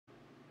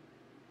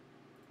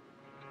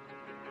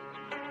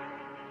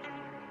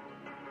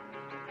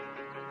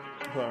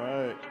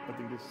Alright, I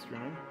think this is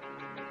streaming.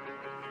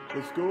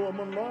 Let's go, I'm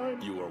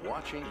online. You are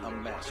watching a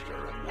master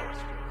at work.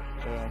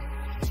 Yeah.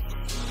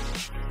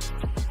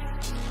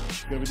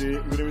 We're gonna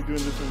be doing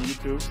this on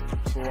YouTube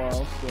for a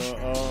while, so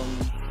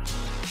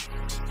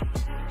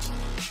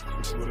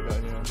let's see what I got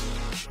here.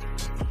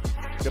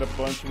 Got a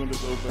bunch of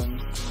windows open.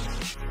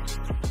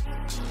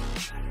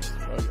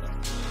 Oh yeah.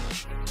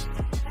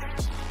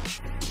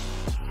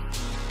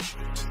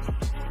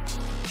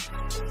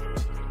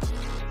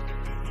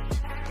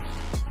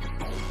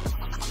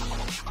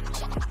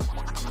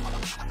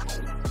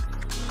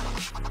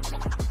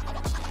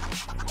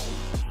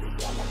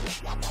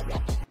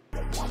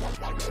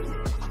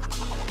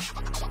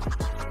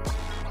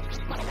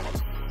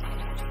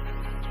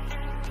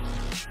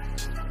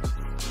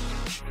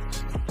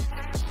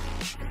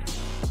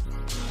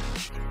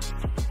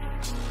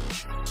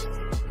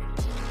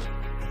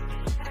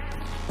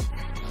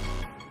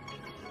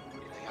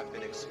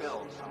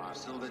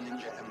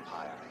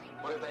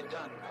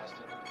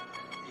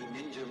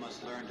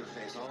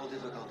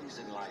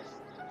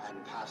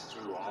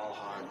 Through all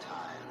hard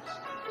times.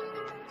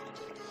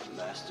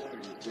 Master,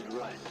 you did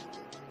right.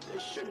 They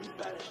should be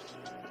banished.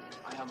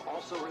 I have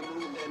also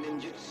removed their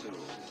ninjutsu.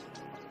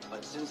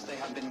 But since they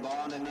have been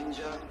born a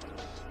ninja,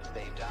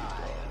 they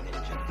die a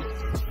ninja.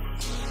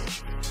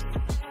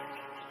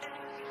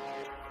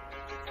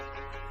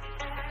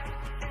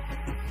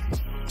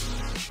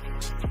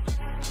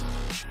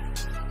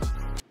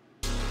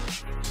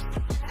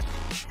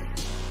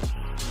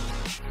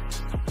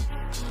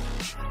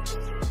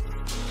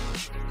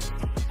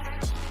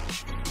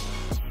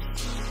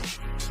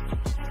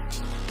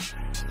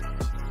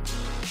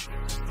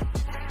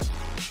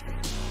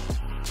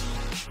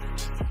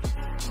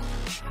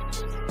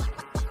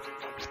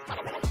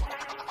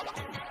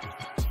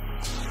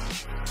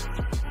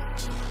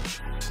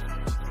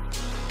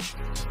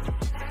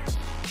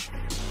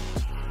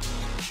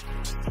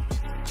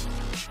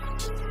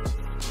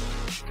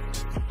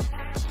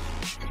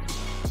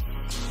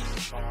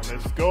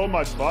 Let's go,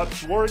 my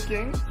bot's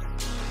working. Let's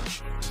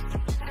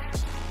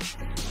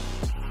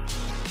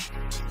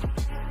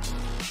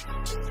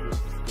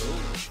go.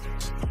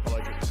 I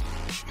like it.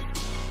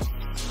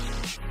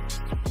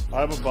 I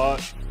have a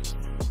bot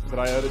that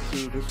I added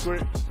to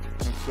Discord,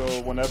 and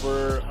so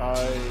whenever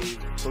I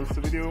post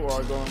a video or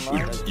I go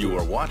online, you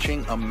are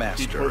watching a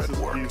master at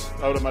work. He's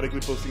automatically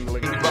posting the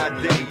link. By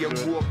day,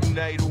 I walk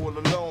night all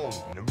alone,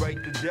 and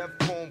write the death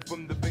poem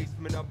from the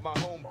basement of my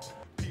home.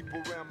 People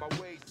around my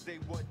way say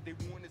what they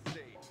want to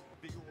say.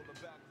 They all about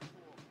to talk.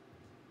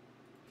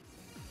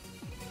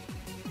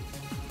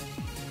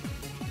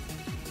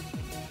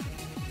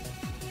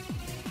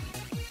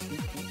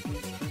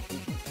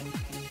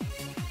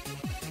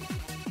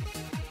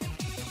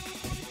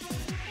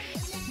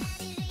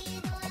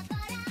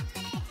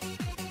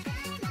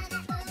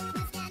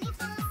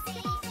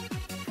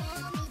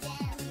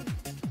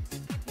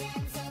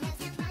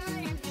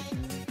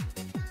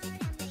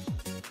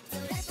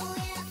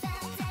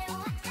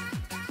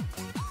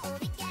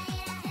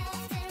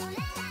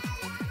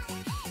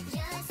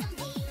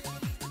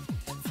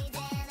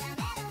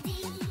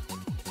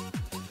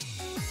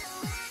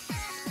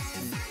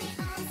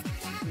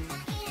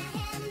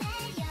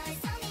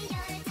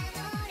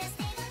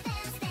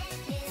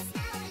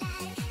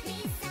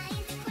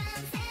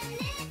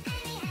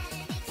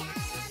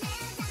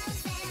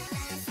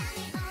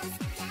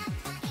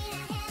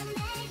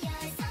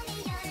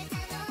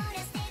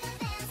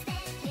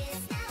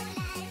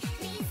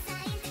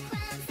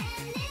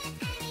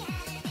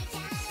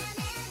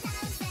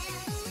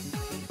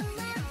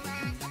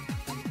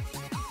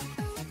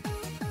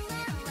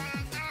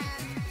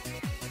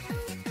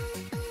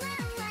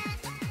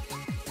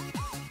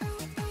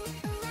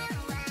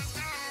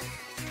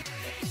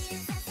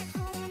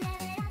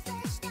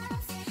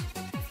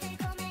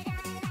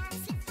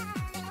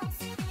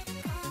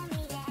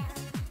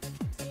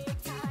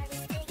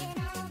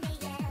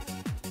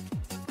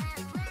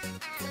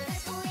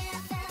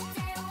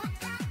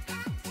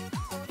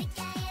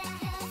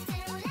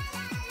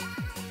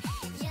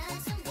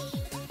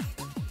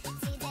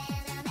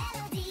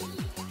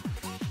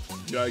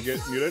 Did I get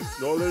muted?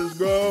 No, let's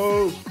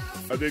go.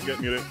 I did get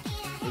muted.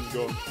 Let's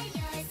go.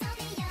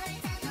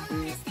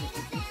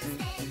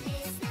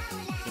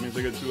 That means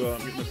I get to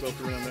mute myself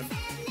every now and then.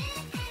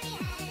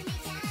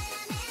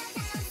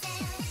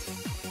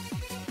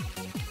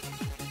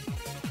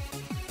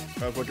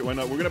 Fuck it, why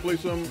not? We're gonna play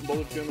some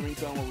Baldurs in the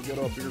meantime while we get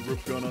a bigger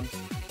group going on.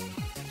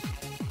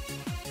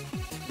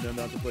 And then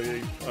down to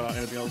play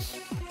anything else.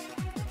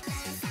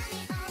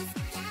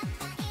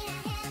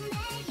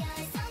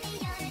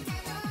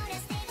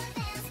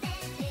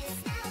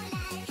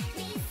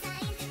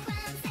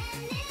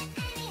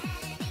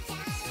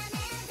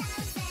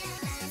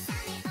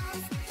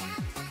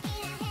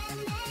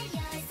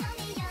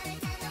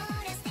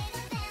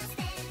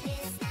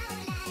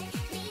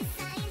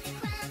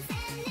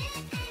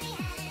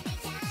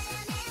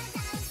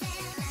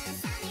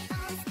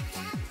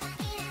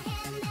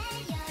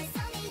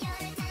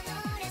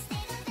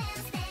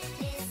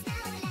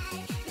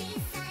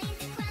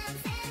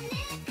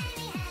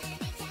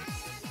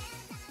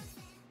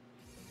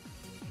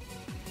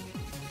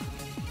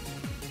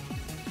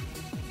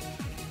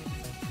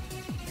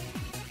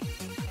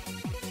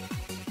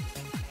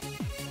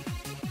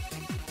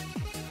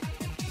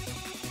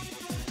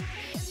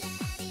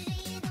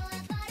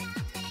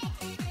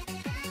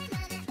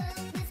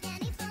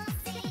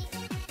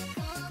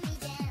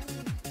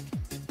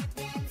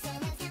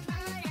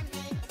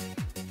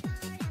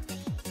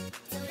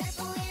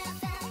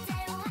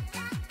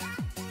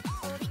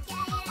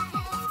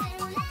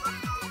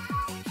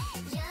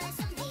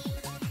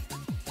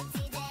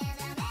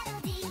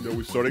 Yo,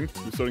 we're starting.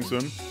 We're starting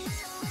soon.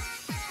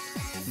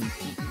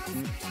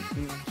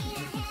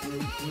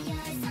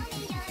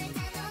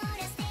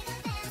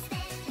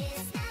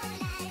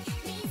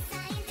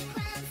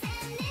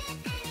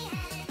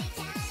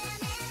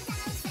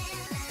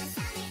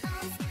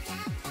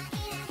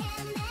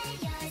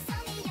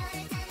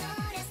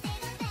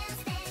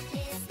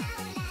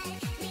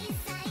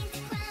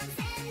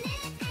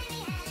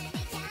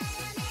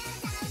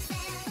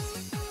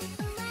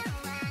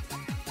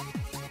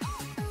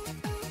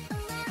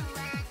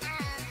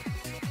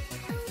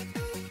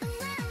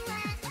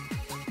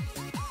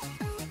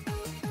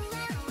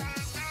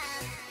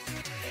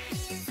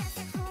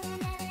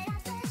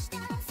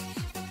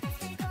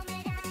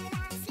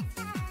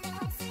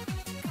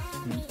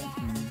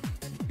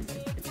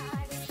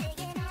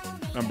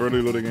 I'm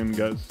barely loading in,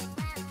 guys.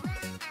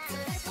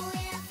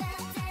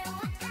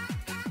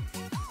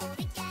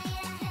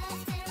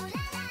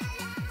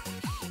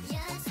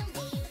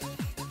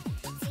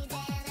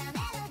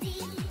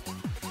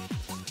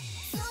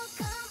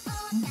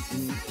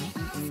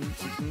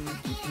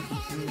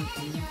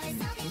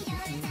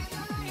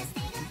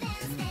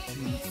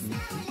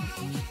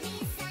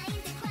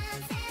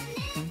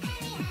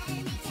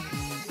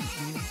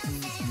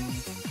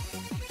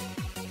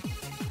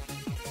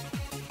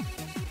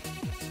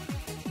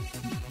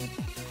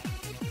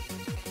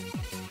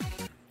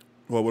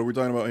 Well, what are we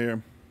talking about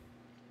here?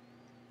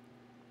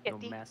 No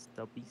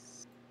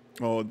masterpiece.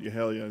 Oh, yeah,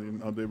 hell yeah,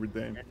 all day, every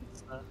day.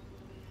 I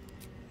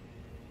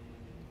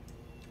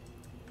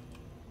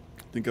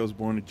think I was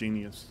born a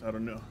genius. I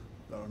don't know.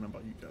 I don't know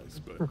about you guys,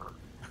 but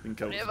I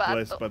think I was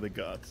blessed by the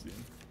gods.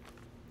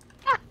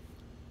 Yeah.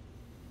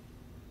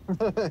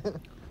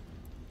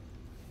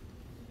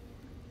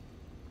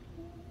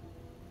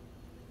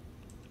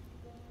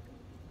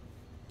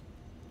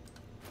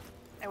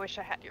 I wish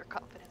I had your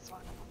confidence,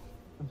 one.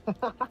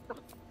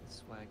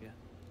 Swagger.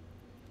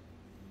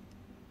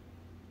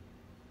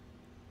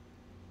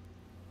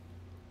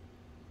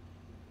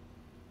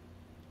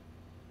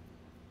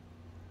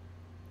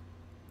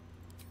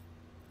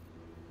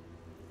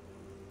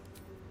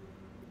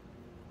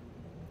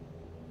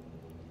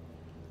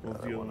 Well,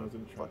 Viola was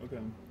in the truck. Okay.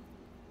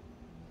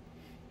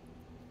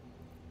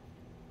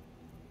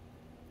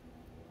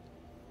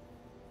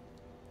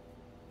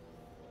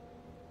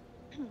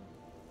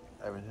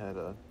 I haven't had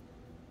a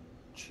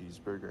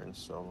cheeseburger in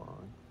so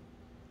long.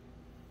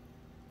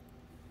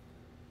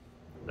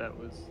 That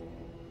was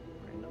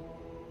random.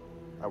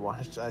 I want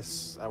a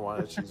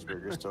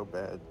cheeseburger so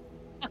bad.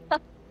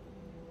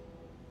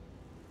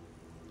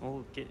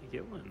 Oh,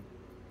 get one.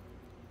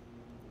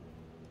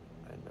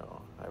 I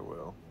know, I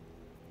will.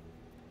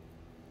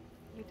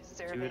 You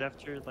deserve Do it. it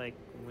after like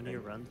one of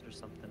your runs or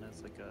something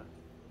as like a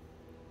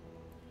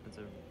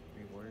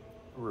reward.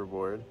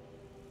 Reward?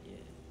 Yeah.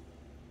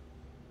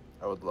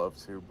 I would love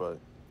to, but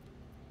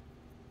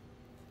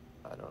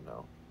I don't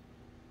know.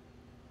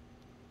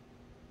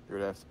 It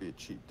would have to be a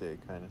cheat day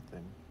kind of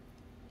thing.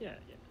 Yeah.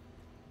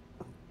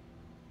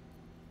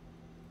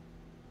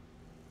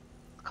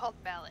 It's called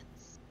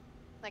balance.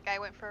 Like I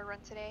went for a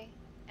run today,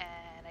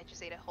 and I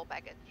just ate a whole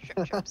bag of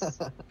shrimp chips.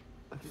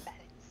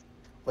 Balance.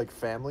 Like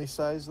family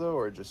size though,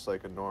 or just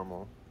like a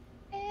normal?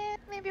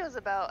 Maybe it was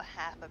about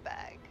half a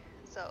bag,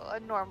 so a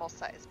normal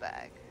size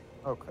bag.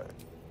 Okay.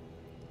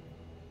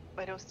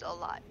 But it was still a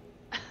lot.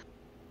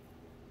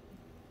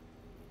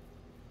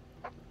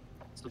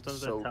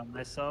 Sometimes So- I tell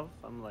myself,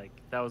 I'm like,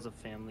 that was a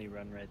family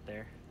run right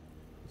there.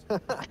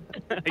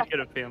 I get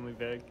a family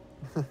bag.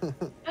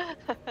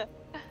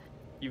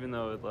 Even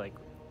though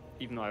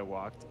I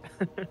walked.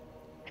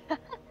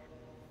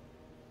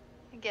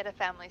 Get a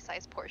family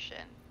size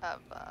portion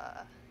of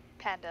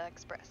Panda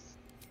Express.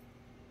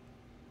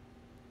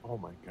 Oh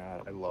my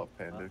god, I love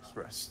Panda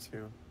Express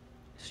too.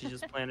 She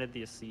just planted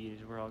the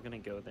seed. We're all gonna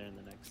go there in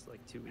the next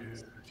like 2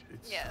 weeks. Dude,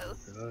 it's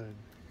Yes. so good.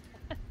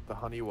 The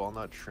honey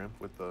walnut shrimp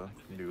with the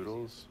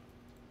noodles.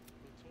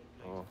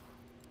 Oh,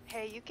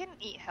 Hey, you can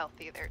eat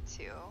healthy there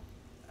too.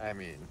 I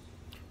mean,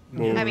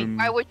 I mean,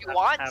 why would you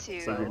want Half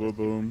to? size.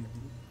 Boom.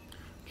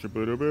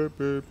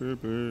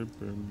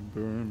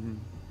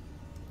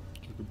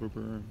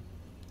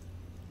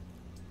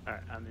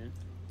 Alright, I'm in.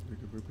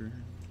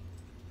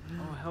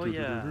 Oh hell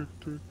yeah.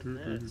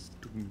 Yes.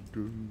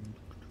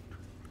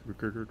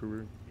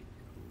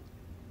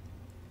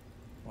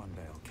 One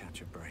day I'll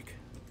catch a break.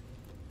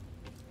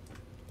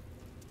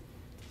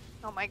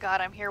 Oh my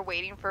god, I'm here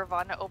waiting for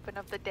Vaughn to open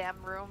up the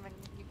damn room, and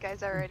you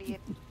guys already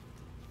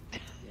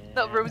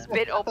the room's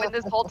been open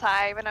this whole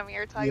time, and I'm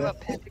here talking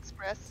about Panda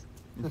Express.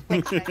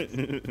 Makes sense.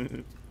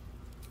 it's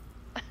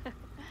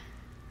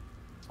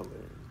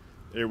hilarious.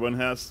 Everyone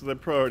has their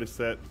priority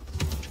set.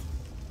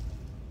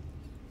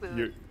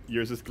 Food.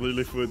 Yours is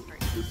clearly food.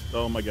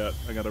 Oh my god,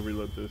 I gotta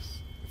reload this.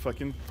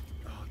 Fucking,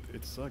 oh,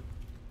 it sucked.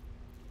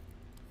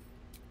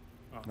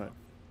 Right.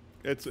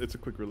 It's a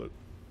quick reload.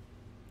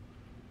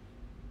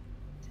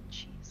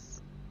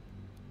 Cheese.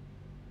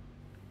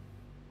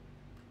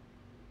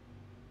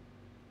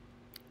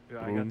 Dude,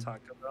 I got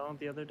Taco Bell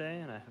the other day,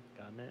 and I haven't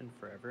gotten it in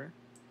forever.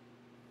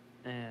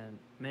 And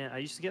man, I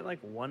used to get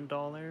like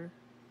 $1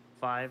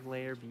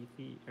 5-layer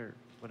beefy or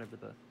whatever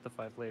the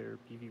 5-layer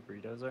beefy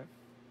burritos are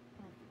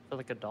for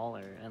like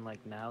 $1, and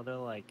like now they're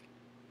like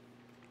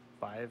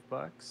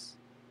 $5,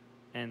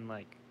 and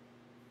like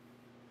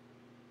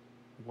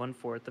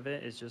 1/4 of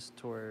it is just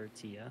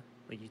tortilla.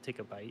 Like you take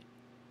a bite.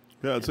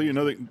 Yeah, so you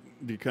know that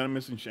you're kind of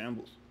missing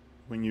shambles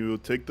when you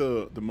take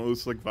the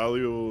most like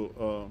value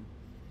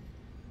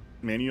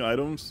menu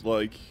items.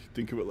 Like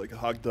think of it like a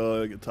hot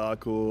dog, a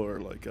taco, or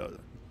like a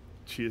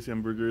cheese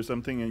hamburger or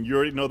something, and you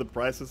already know the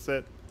price is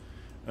set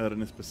at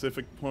a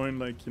specific point.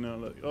 Like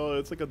like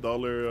it's like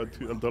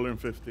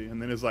 $1.50,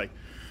 and then it's like,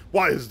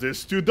 why is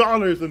this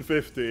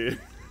 $2.50?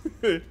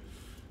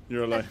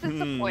 You're like, That's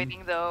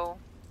disappointing though.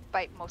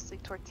 Bite mostly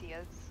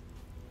tortillas.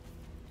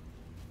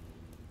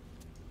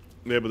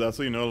 Yeah, but that's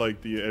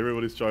like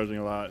everybody's charging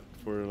a lot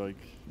for like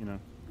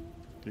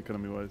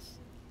economy wise.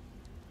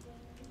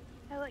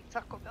 I like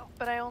Taco Bell,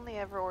 but I only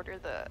ever order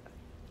the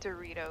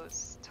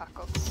Doritos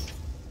tacos.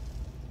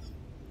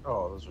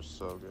 Oh, those are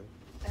so good.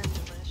 They're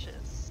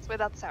delicious.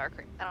 Without sour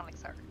cream. I don't like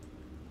sour cream.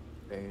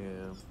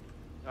 Damn.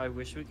 I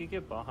wish we could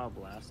get Baja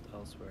Blast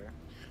elsewhere.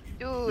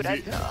 Dude,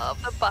 I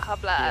love the Baja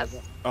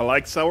Blast. I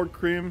like sour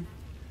cream.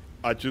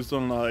 I just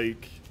don't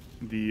like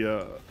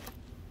the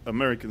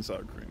American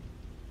sour cream.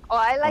 Oh,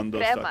 I like on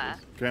those crema.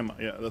 tacos. Crema,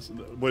 yeah, but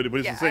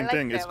it's Yeah, the same I like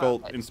thing. It's crema,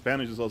 called but- in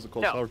Spanish. It's also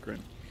called No. sour cream.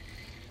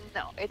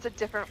 No, it's a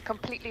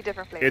completely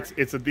different flavor.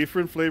 It's a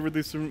different flavor,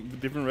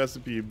 different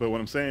recipe. But what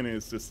I'm saying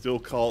is, it's still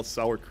called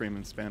sour cream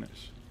in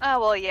Spanish. Oh,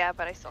 well, yeah,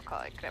 but I still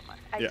call it crema.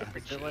 I Yeah. Is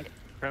differentiate it like it.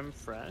 creme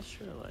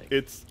fraiche or like?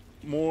 It's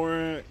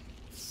more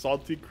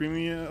salty,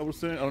 creamy. I would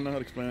say. I don't know how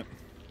to explain it.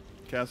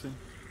 Cassie.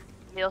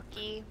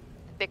 Milky,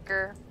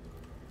 thicker.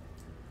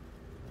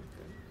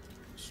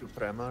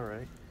 Suprema,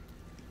 right?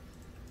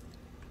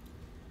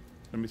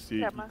 Let me see.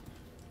 Crema.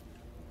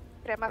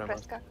 Crema Crema.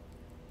 fresca.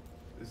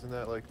 Isn't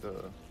that like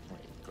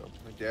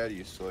my dad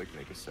used to like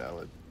make a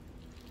salad,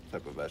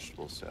 type of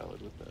vegetable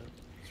salad with that.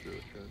 It's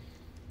really good.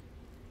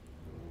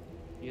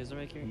 You guys are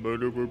making.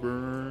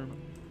 Burger.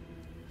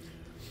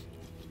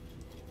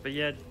 But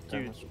yeah,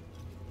 dude,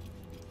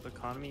 the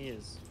economy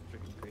is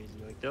freaking crazy.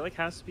 Like there like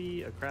has to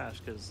be a crash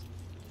because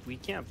we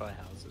can't buy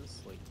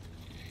houses. Like,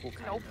 well,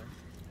 kind Nope.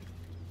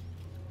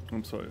 of.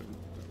 I'm sorry.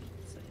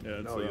 Yeah,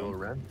 it's, No, you'll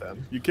rent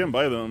them. you can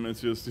buy them.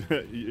 It's just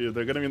they're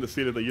gonna be in the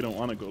city that you don't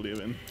want to go live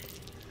in.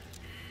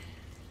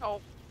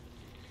 Oh.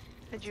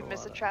 Did you a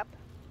miss a lot. trap?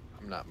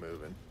 I'm not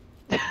moving.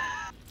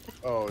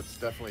 Oh, it's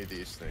definitely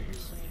these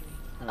things.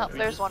 Oh,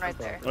 there's one right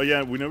there. Oh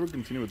yeah, we never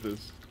continue with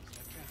this.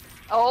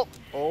 Oh.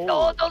 Oh,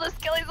 Oh, no, the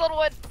Skelly's on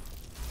one.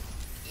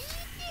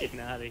 Getting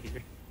out of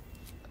here.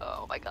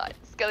 Oh my god.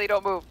 Skelly,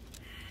 don't move.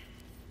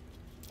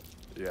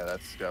 yeah,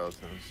 that's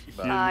skeletons.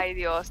 Ay,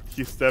 Dios.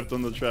 He stepped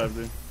on the trap,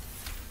 dude.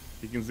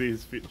 You can see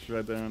his feet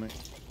right there on it.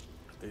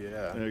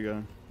 Yeah, There you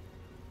go.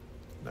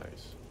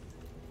 nice.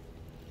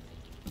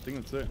 I think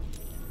that's it.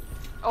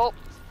 Oh,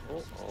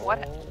 Oh,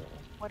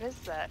 what is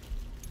that?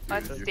 Dude, your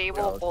Unstable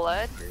skeletons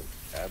blood?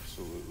 are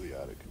absolutely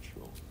out of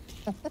control.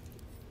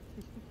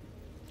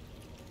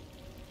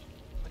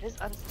 What is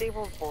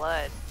unstable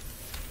blood?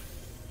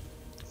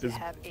 Does it Is-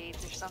 have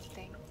AIDS or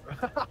something?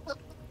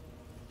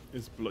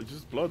 It's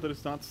just blood that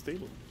is not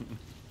stable.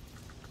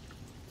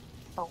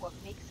 Oh, what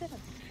makes it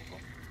unstable?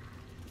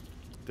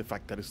 The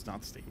fact that it's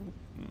not stable.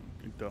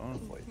 It does.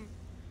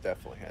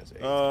 Definitely has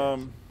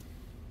AIDS.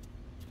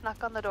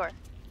 Knock on the door.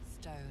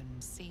 Stone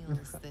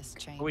seals this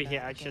chamber Wait, he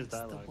actually has against the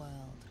dialogue. world.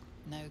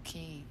 No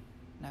key,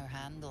 no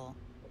handle.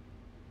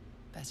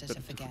 Better Better to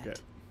to forget.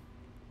 forget.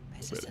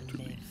 Better Better to to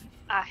live. leave.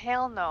 Ah,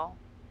 hell no.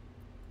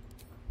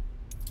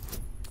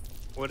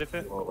 What if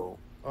it? Whoa.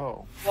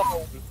 Oh. Whoa.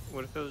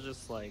 What if it was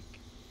just like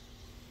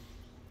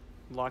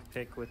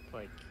lockpick with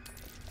like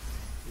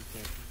you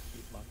can't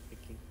keep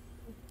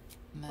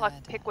lockpicking. Lock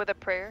Murder, pick with a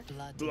prayer.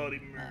 bloody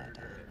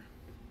murder.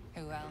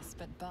 Who else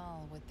but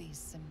Baal would these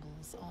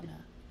symbols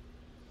honor?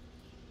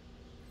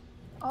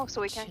 Oh,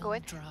 so we can't go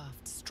in? Chill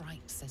draft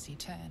strikes as you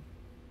turn,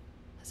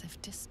 as if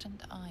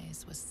distant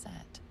eyes were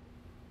set,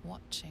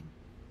 watching.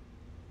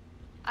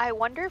 I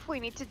wonder if we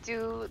need to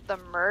do the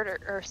murder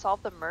or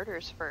solve the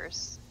murders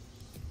first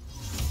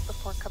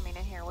before coming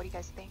in here. What do you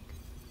guys think?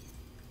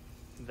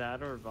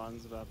 That or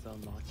Von's about to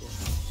unlock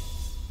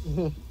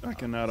it. I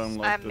cannot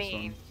unlock I this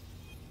mean,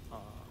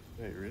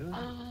 Wait, really?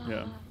 one.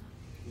 Yeah.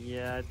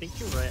 yeah, I think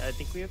you're right. I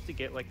think we have to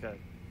get like a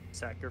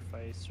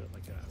sacrifice or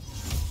like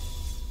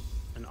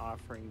an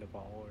offering to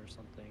Baal or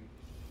something.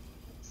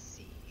 let's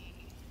see.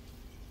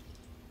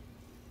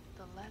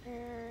 The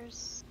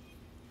letters.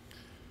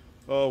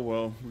 Oh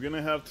well, we're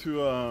gonna have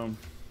to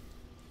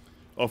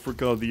offer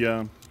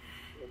Caldia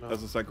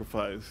as a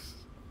sacrifice.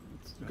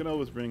 You can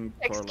always bring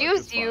Karlach, Excuse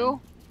it's you. fine.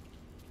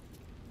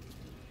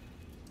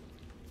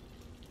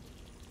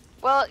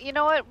 Well, you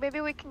know what?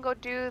 Maybe we can go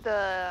do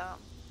the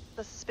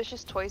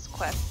suspicious toys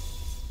quest.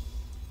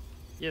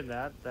 Yeah,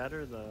 that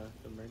or the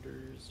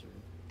murders or.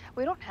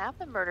 We don't have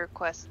the murder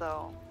quest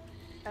though.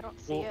 I don't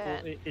see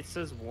it. It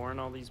says warn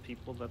all these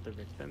people that they're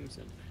victims,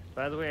 and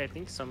by the way, I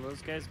think some of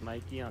those guys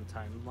might be on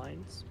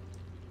timelines.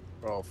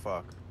 Oh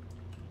fuck.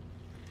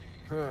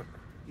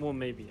 Well,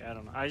 maybe. I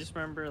don't know. I just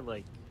remember,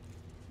 like,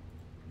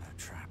 No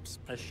traps.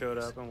 I showed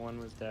please. up and one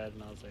was dead,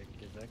 and I was like,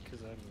 is that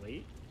because I'm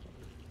late?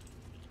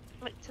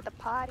 Went to the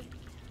party.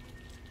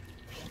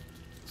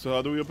 So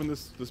how do we open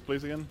this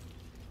place again?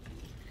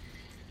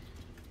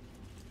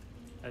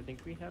 I think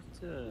we have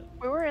to.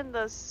 We were in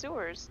the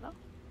sewers, no?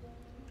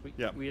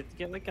 Yeah. We have to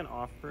get, like, an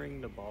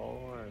offering to Ball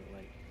or,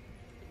 like,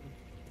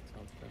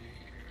 something.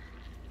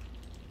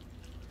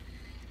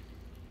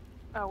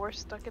 Oh, we're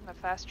stuck in the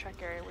fast track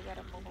area. We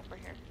gotta move over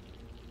here.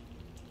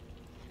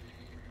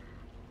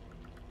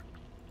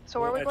 So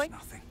where are we There's going?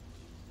 nothing.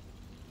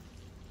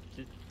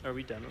 Are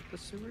we done with the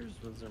sewers?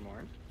 Was there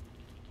more?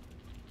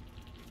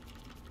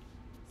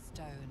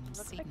 Stone,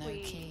 Looks seat like no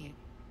we- key,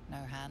 no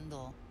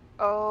handle.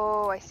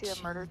 Oh, I see the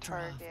Chill murder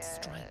draft target.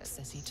 strikes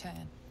as you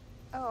turn.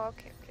 Oh,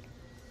 okay, okay.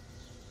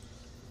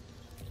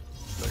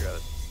 So I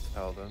gotta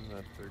tell them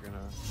that they're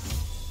gonna.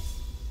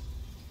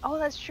 Oh,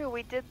 that's true.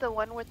 We did the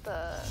one with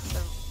the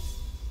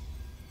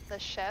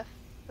chef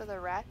for the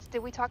rats. Did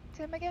we talk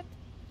to him again?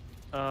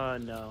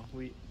 No.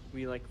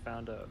 We like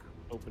found a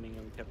opening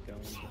and we kept going.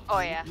 but Oh,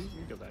 we- yeah. We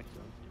can go back to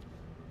him.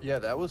 Yeah,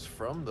 that was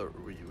from the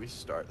we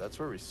start. That's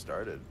where we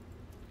started,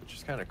 which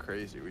is kind of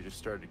crazy. We just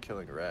started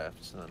killing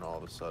rats, and then all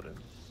of a sudden,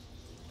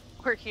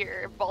 We're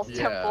here in Ball's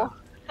yeah, Temple.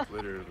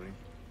 literally.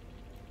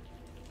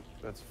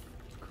 That's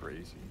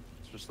crazy.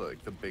 It's just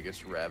like the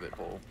biggest rabbit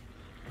hole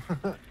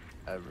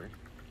ever.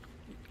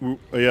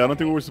 Yeah, I don't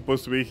think we were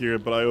supposed to be here,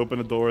 but I opened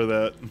a door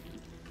that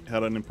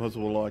had an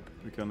impossible lock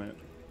on it.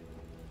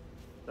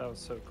 That was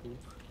so cool.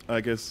 I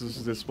guess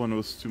this one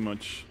was too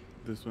much.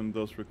 This one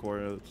does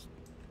require a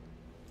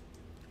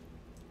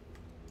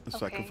Okay,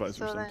 sacrifice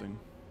or so then- something.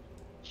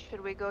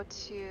 Should we go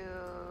to...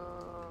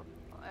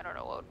 I don't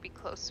know what would be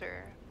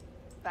closer.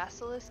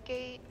 Basilisk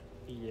Gate?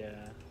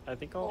 Yeah, I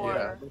think I'll. Or-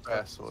 Yeah, look up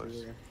the Basilisk.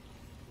 sewer.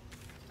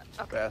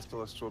 Okay.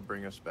 Basilisk will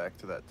bring us back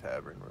to that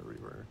tavern where we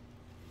were.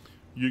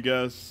 You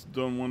guys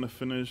don't want to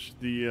finish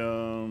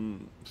the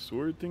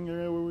sewer thing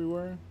area where we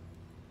were?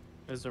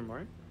 Is there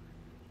more?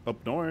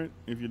 Up north,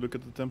 if you look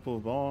at the Temple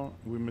of Baal,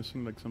 we're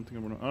missing like something.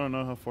 I don't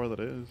know how far that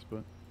is,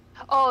 but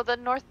Oh, the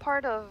north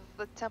part of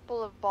the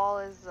Temple of Baal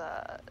is,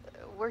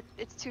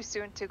 it's too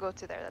soon to go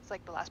to there. That's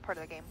like the last part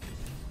of the game.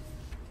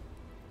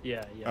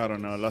 Yeah, yeah. I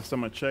don't know. Last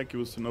time I checked, it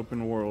was an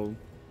open world.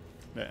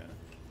 Yeah.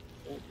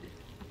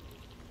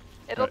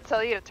 It'll Right.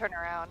 tell you to turn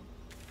around.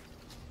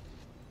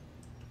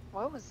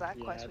 What was that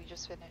Yeah, quest we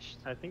just finished?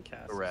 I think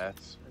Cass. The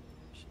rats.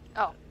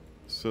 Oh,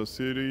 So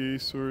city,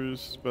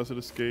 sewers,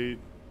 Basilisk Gate.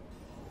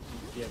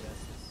 Yeah,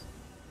 that's.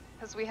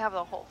 because we have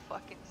the whole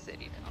fucking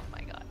city now. Oh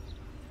my god.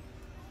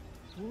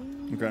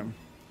 Okay.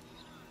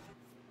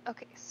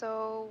 Okay,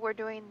 so we're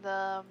doing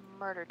the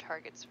murder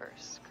targets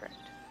first, correct?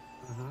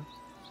 Mm-hmm.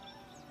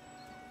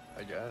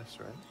 I guess,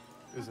 right?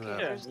 Isn't Okay, that?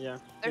 Yeah, there's- yeah.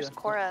 There's yeah.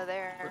 Cora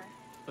there.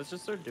 Let's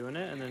just start doing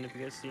it, and then if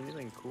you guys see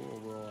anything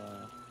cool, we'll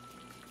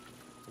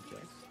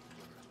adjust.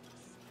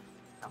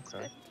 Sounds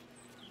Okay. good.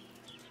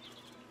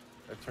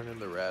 I turned in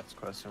the rats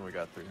quest and we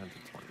got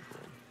 320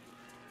 gold.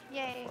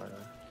 Yay.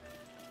 FYI.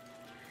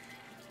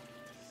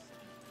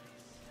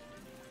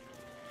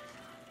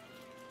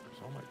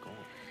 Where's all my gold?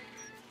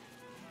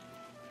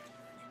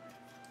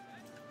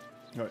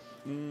 Alright.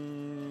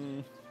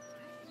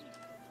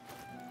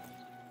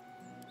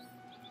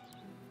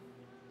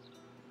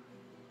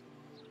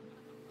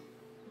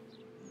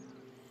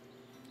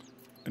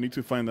 I need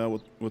to find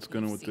out what's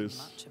going on You've with seen this.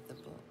 Much of the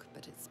book,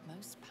 but its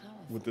most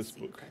powerful With this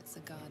book. secrets are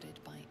guarded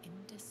by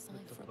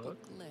indecipherable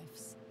book?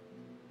 glyphs.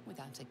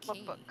 Without a What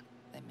key, book?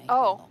 they may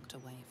Oh. be locked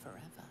away forever.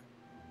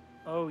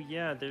 Oh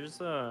yeah,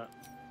 there's a.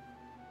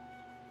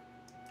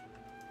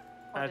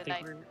 Or I did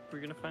think I- we're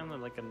gonna find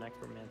like a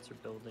necromancer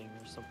building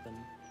or something.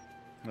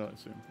 Oh, I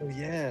see. Oh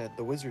yeah,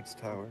 the wizard's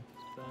tower.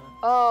 like that.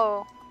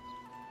 Oh,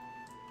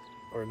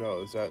 Or no,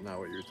 is that not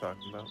what you were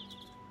talking about?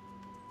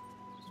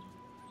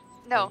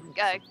 no. Maybe it's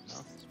Yeah, something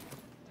else.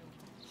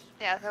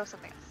 yeah, that was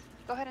something else.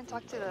 Go ahead and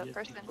talk to You the see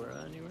person.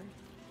 Cora anywhere?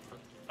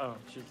 Oh,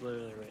 she's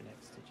literally right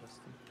next to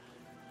Justin.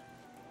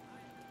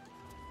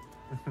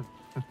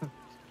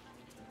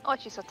 Oh,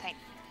 she's so tiny.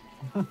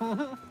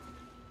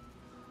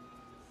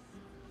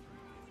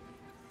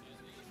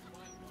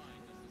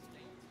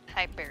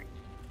 Hi, Barry.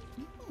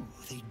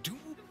 They do.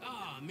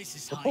 Ah,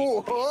 Mrs.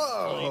 Oh, Hyde.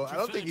 whoa! I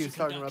don't prefer think he was to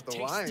talking conduct about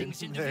the wine tastings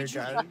there,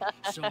 individually,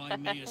 guys. so I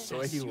may The way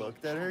assess he your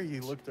looked at her, he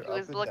looked her He up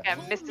was and looking down.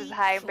 at Mrs.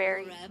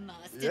 Highberry.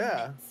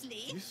 Yeah,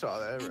 you saw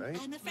that, right?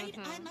 I'm afraid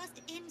Mhm. I must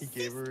insist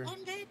gave her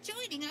on their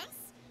joining us.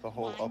 The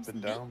whole Wine's up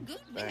and no down good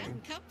thing.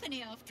 without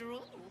company after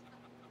all.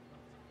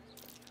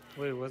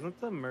 Wait, wasn't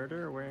the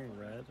murderer wearing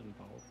red and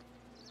bald?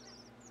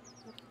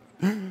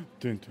 Dun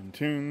dun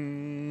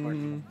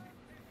dun.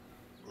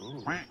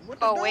 Ooh.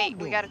 Oh wait,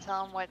 we gotta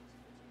tell him what.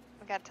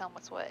 We gotta tell him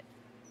what's what.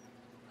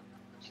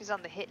 She's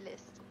on the hit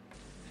list.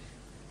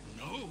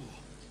 No.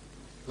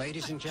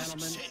 Ladies and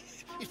gentlemen,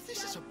 If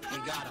this is a we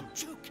got him.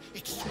 joke,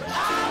 it's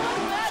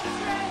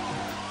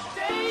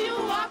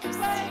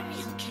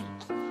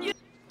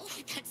Oh,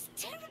 that's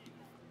terrible.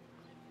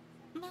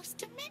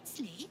 Most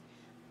immensely.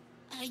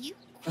 Are you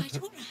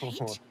quite all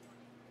right?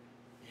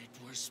 It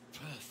was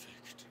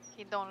perfect.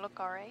 He don't look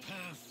alright.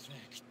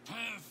 Perfect,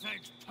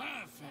 perfect,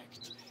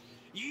 perfect.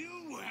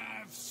 You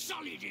have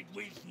sullied it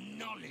with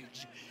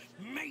knowledge,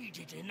 made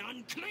it an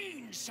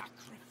unclean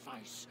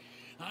sacrifice.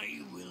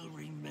 I will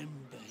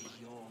remember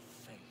your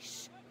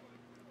face,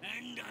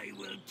 and I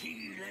will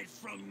peel it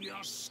from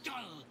your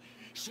skull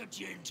should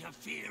you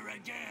interfere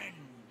again.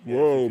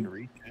 Whoa.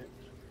 Reach it.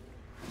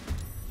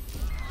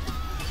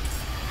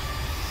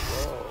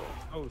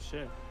 Oh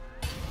shit.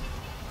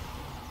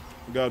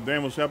 God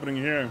damn, what's happening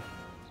here?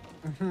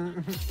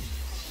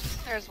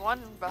 There's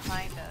one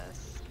behind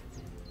us.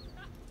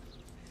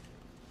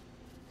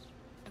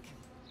 Okay.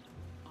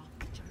 Off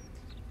the joke.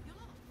 Yeah.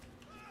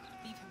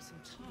 Leave him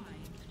some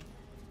time.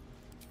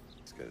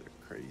 These guys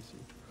are crazy.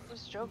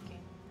 Who's joking?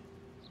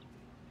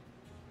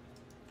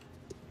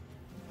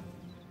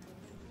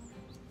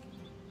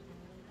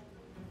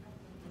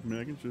 I mean,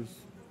 I can just,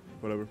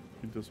 whatever,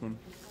 hit this one.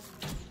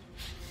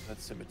 That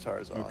scimitar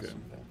is awesome. Okay.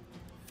 Man.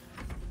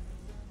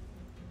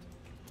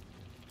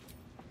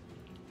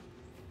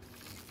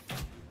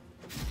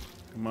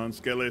 Come on,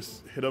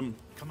 Skellis, hit him.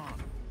 Come on.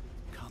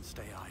 Can't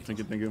stay idle. Thank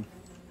you, thank you.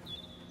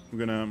 I'm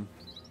gonna.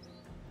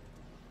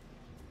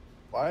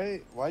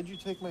 Why'd you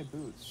take my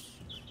boots,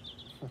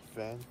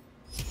 Van?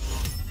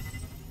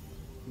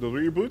 Those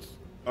were your boots?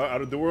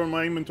 They were in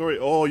my inventory.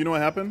 Oh, you know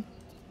what happened?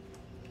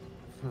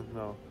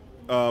 No.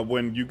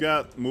 When you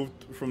got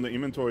moved from the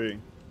inventory,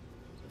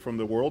 from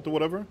the world or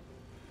whatever,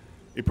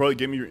 it probably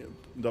gave me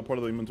that part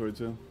of the inventory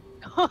too.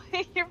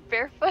 You're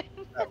barefoot.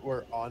 That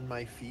were on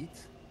my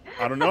feet.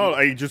 I don't know.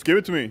 I just gave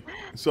it to me,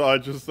 so I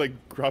just like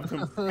grabbed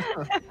them.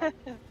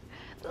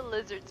 The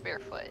lizard's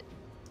barefoot.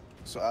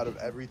 So out of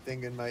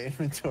everything in my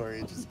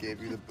inventory, it just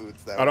gave you the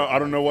boots. That I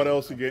don't know what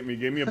else he gave me.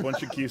 He gave me a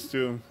bunch of keys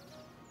too.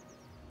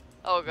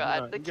 Oh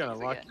god, You gotta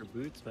kings lock again. your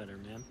boots better,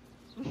 man.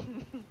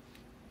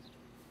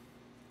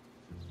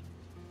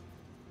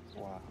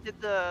 Wow. Did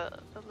the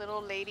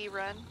little lady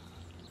run?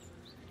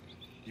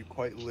 You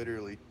quite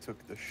literally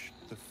took the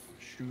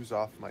shoes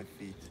off my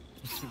feet.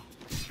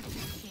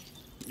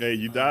 Hey,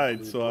 you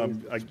died, so What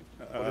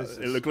is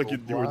it this, looked like you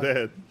were Oblak?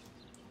 dead.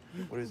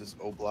 What is this,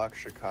 O'Block,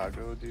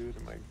 Chicago, dude?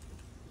 Am I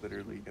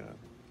literally gonna...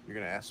 You're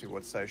gonna ask me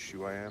what size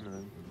shoe I am, and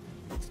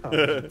then tell me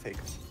to take...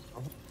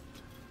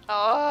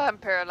 Oh, I'm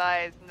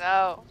paralyzed.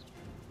 No.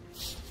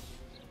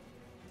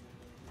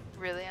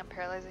 Really, I'm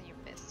paralyzed and you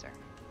missed her.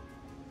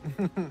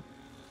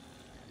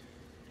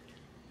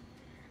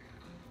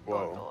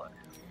 Whoa. Oh, Lord.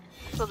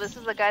 So this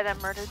is the guy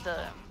that murdered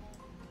the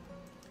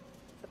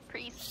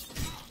priest.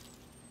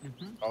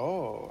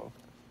 Oh.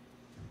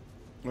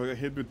 Well, I got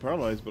hit with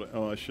paralyzed, but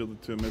I shielded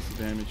to miss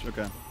the damage.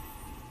 Okay.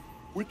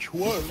 Which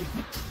one?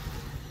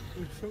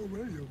 There's so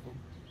many of them.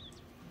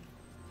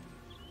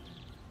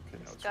 Okay, now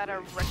Just it's gotta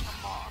rage. rip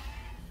them off.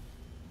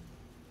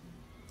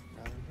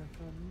 Gotta rip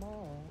them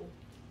off.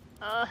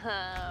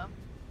 Uh-huh.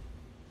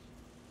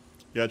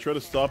 Yeah, I tried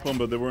to stop them,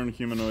 but they weren't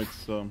humanoids,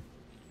 so.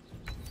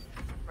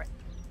 Right.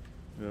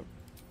 Yep.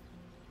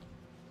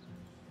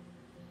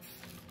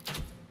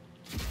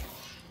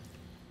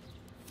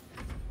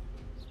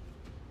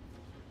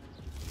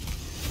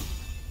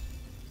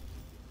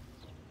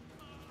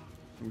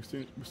 We're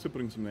still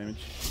putting some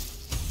damage.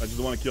 I just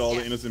want to kill all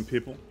the innocent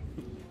people.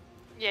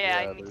 Yeah,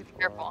 I Yeah, need to there's be a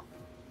careful.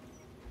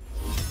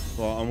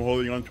 Well, I'm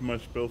holding on to my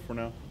spell for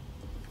now.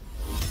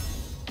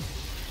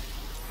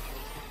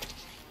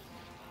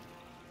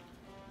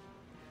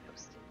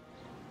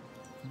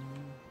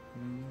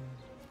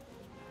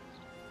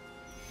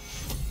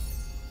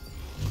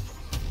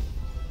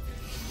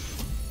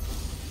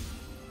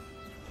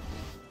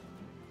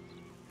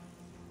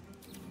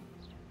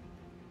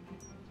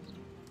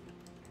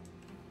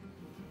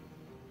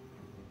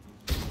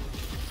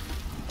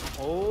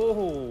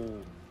 Oh,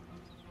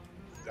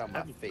 Got my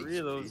having face. 3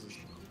 of those is bitch.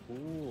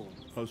 cool.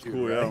 That was Dude,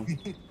 cool, yeah.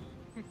 right?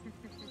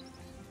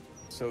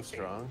 So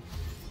strong.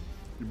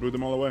 You blew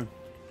them all away.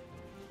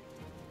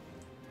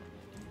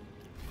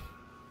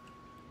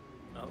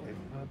 Oh, Take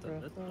my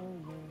breath away.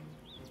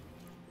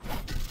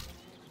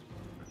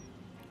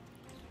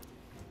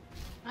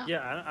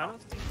 yeah, I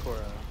don't see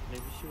Cora.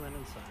 Maybe she went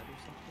inside or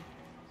something.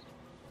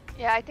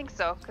 Yeah, I think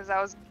so, because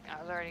I was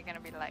already gonna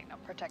be like, no,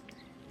 protect her.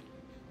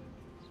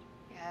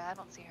 Yeah, I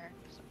don't see her,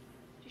 so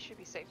she should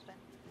be safe then.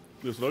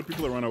 There's a lot of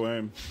people that run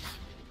away,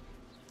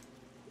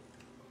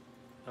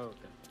 Oh,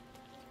 okay.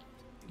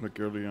 like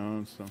early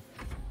on, so.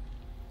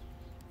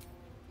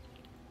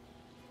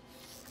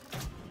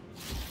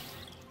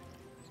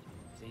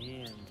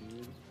 Damn,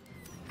 dude.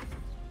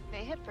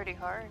 They hit pretty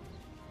hard.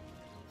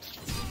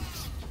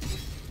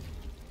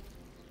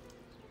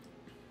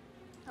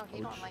 Oh, he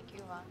don't like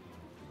you, huh?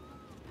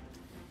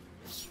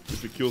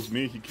 If he kills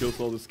me, he kills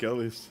all the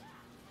skellies.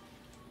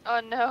 Oh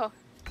no.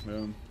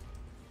 We're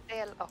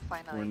Oh,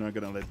 finally. not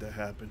gonna let that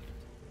happen.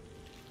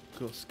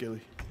 Go,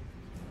 Skelly.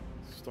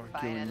 Start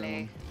killing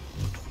Finally. them.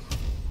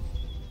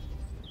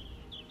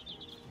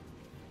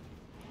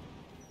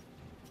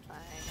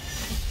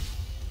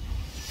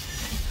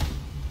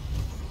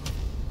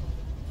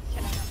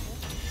 Can I help you?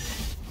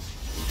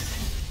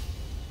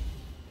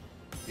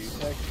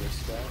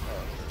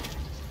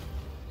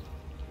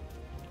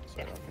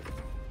 So I don't get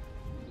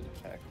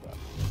attack that.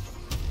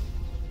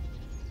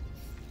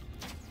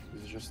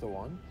 Is it just the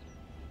one?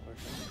 Okay.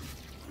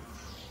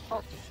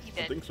 Oh, he I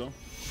did. think so.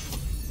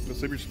 Go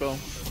save your spell.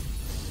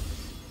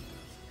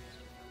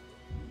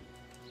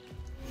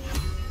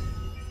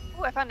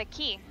 Oh, I found a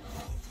key.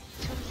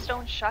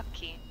 Tombstone shock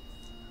key.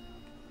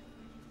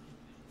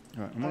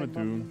 Alright, I'm gonna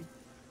do.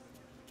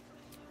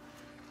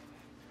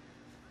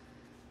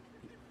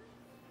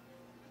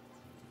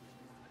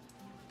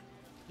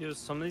 Yo,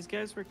 some of these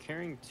guys were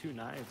carrying 2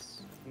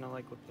 knives. You know,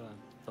 like what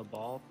the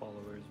ball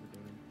followers were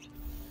doing.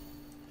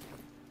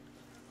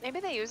 Maybe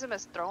they use them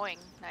as throwing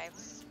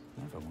knives.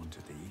 Never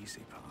wanted the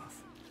easy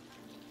path.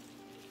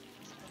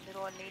 The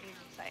little ladies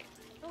inside.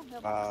 Oh,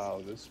 mailbox.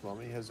 Wow, this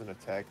mummy has an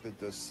attack that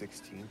does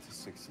 16 to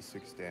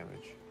 66 damage.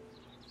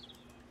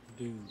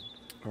 Dude,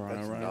 Alright,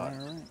 That's alright, nuts.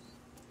 alright.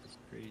 that's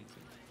crazy.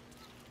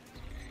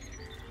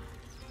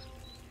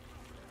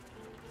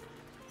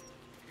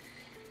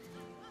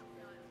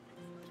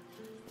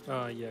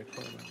 Yeah,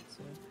 coordinates,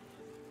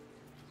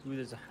 yeah. Ooh,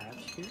 there's a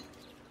hatch here?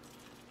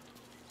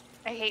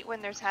 I hate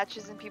when there's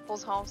hatches in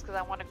people's homes because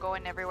I want to go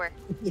in everywhere.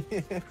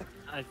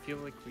 I feel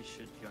like we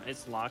should go.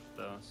 It's locked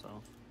though, so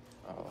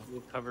Oh.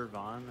 we'll cover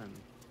Vaughn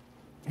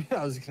and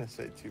I was gonna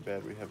say, too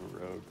bad we have a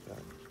rogue then.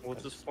 we'll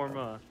That's just form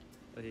fun.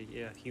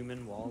 a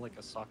human wall, like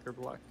a soccer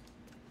block.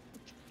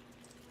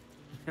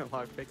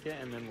 Lockpick it,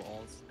 and then we'll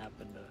all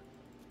happen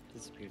to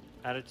disappear.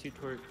 Attitude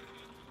toward.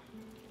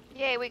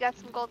 Yay, we got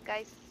some gold,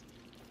 guys.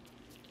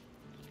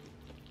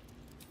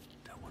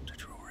 Don't want to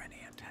draw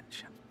any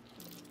attention.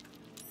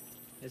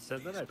 It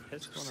said that I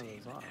pissed one of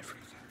Seen those off.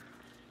 everything.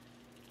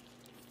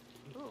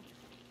 Ooh.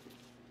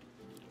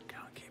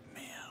 Can't keep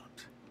me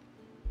out.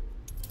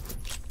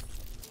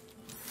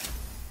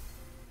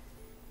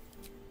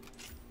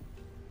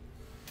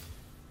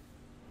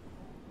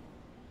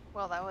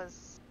 Well, that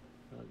was.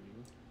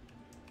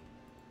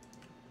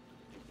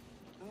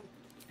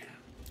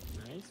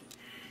 Nice.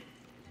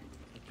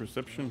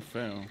 Perception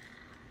fail.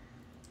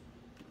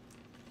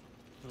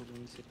 Oh, let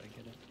me see if I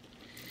get it.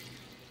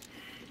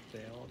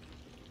 Failed.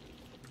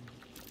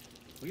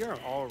 We are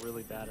all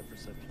really bad at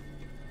perception.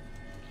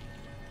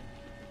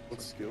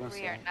 What skill is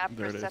We are that? not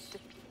There it is.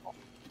 perceptive people.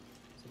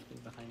 Something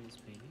behind this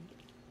painting.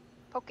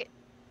 Poke it.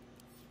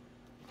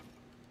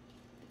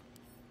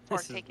 Or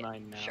This is take it.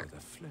 mine now. Sure. The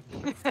flip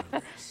of the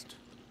wrist.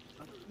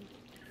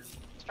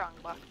 Strong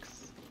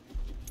box.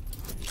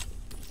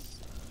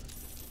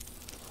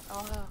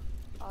 Oh,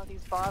 all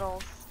these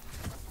bottles.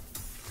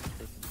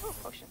 Oh,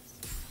 potions.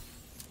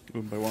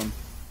 One by one.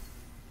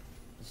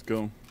 Let's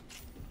go.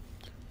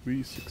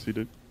 We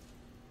succeeded.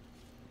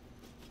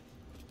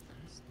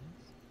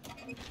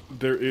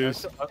 There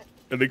is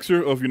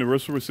elixir of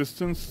universal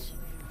resistance,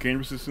 gain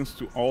resistance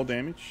to all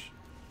damage,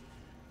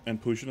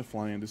 and potion of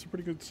flying. This is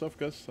pretty good stuff,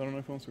 guys. I don't know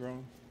if you want to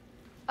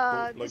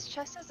grab. Like- This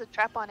chest has a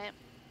trap on it.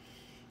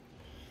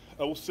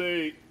 I will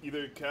say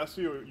either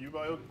Cassie or you,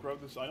 Bio, grab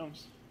these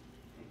items.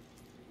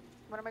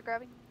 What am I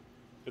grabbing?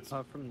 It's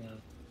From the.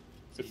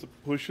 it's a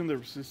potion that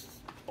resists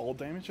all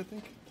damage, I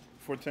think,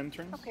 for 10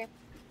 turns. Okay.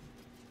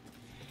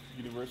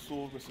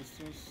 Universal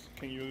resistance.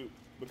 Can you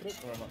look at it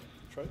or not?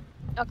 Try it.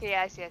 Okay,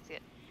 yeah, I see it.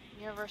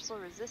 Universal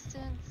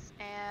resistance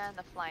and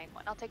the flying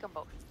one. I'll take them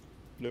both.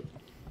 Yep.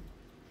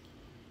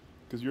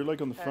 Because you're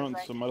like on the Cause front,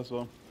 I- so might as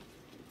well.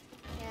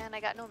 And I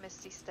got no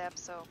Misty Step,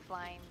 so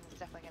flying is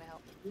definitely gonna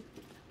help.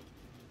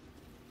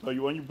 Oh,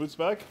 you want your boots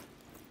back?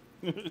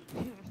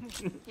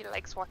 He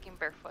likes walking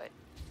barefoot.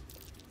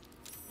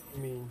 I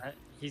mean,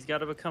 He's got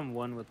to become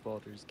one with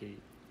Baldur's Gate.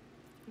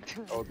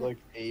 I would like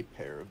a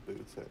pair of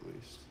boots at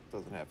least.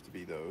 Doesn't have to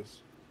be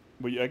those.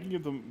 But I can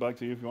give them back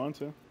to you if you want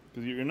to.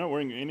 Because you're not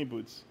wearing any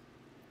boots.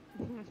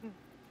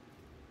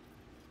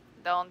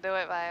 Don't do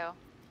it, Bio.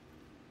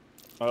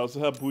 I also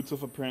have boots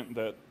of a print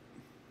that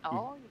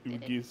Oh, you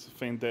did it. gives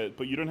feign dead.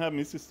 But you don't have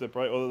Misty Step,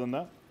 right? Other than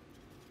that?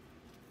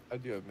 I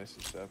do have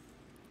Misty Step.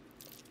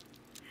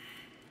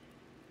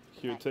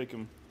 Here, Okay. take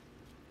them.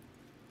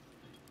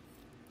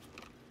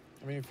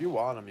 I mean, if you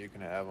want them, you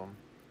can have them.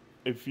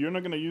 If you're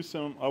not gonna use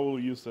them, I will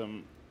use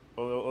them.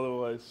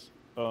 Otherwise,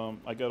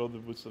 I got other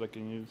boots that I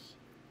can use.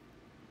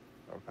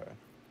 Okay.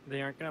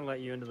 They aren't gonna let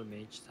you into the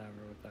mage tower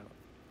without.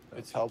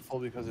 It's helpful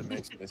because it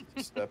makes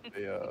Misty Step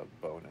a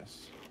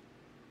bonus.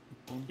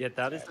 Yeah,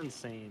 that is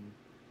insane.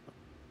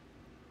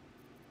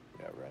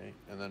 Yeah, right.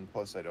 And then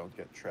plus I don't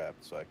get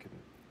trapped, so I can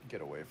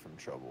get away from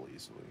trouble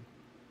easily.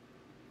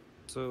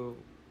 So,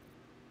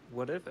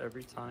 what if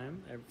every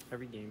time,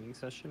 every gaming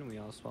session, we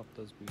all swap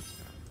those boots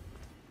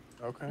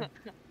now, Okay.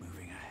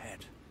 Moving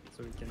ahead.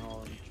 so we can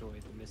all enjoy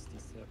the Misty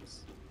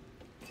Steps?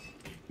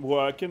 Well,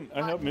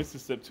 I have Misty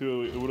Step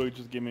too. It would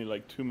just give me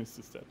like 2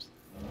 Misty Steps.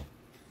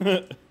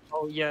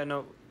 Oh yeah,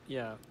 no,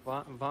 yeah.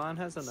 Vaughn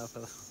has enough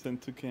of those.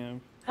 Sent to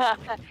camp. He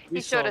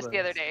We showed saw us the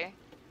other those. day.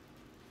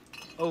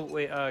 Oh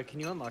wait, can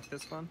you unlock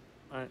this one?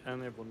 I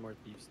only have one more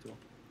thieves tool.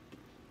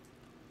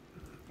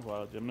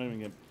 Wow, I'm not even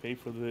gonna pay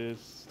for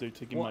this. They're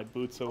taking Well, my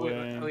boots Oh,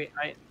 away.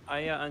 wait, I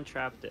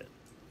untrapped it.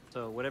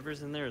 So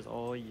whatever's in there is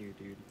all you,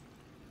 dude.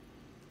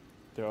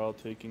 They're all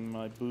taking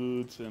my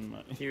boots and my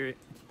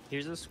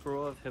Here's a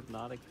scroll of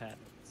hypnotic patterns.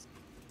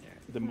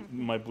 There.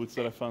 my boots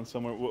that I found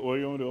somewhere. What do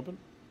you want me to open?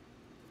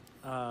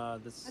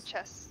 This A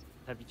chest.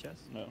 heavy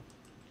chest. No.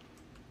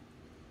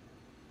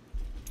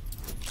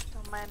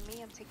 Don't mind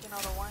me, I'm taking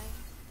all the wine.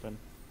 Ben.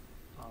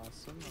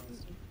 Awesome.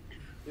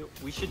 Yo,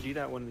 we should do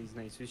that one of these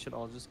nights. We should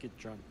all just get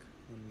drunk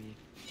when we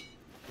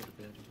go to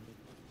bed.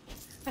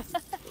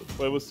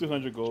 Well, it was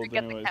 200 gold Drink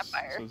at the anyways,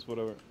 campfire. so it's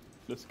whatever.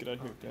 Let's get out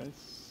of here,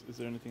 guys. Is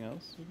there anything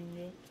else we can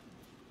get?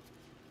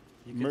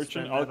 You could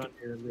Merchant spend that alch- on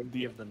your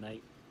Lady of the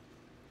Night.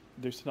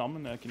 There's an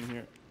almanac in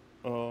here.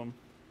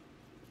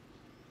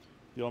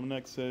 The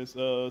almanac says,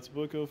 it's a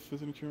book of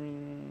physics.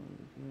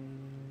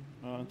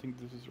 I think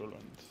this is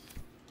relevant.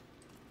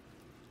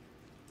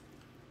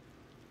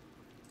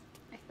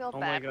 I feel Oh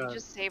my bad. We God.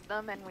 just saved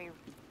them and we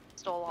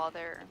stole all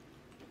their.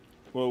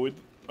 Well,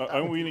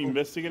 aren't we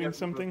investigating Yeah,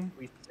 something?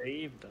 We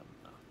saved them.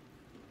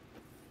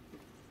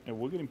 And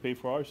we're getting paid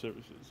for our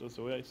services. That's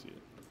the way I see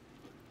it.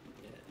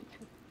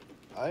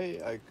 I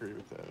agree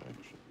with that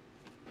actually.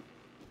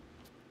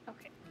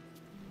 Okay,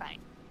 fine.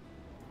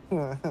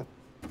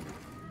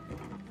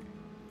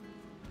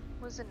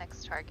 Who's the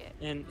next target?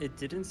 And it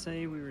didn't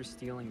say we were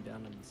stealing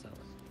down in the cellar.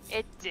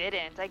 It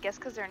didn't. I guess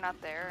because they're not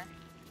there.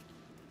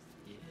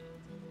 Yeah.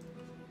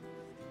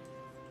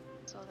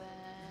 So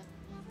then,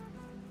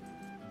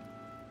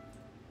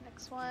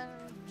 next one,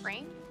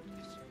 brain.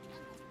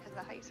 Is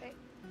that how you say it?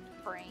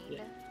 Brain,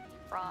 Yeah.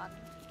 brawn,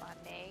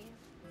 Monet.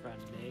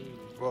 Grenade.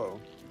 Whoa.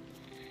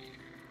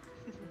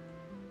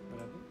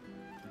 Whatever.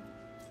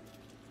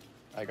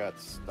 I got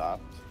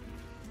stopped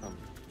from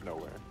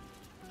nowhere.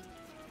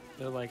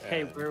 They're like,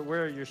 hey, And-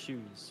 where are your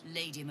shoes?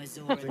 Lady I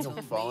Mazora think I'm told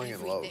me falling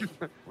in love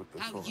everything. with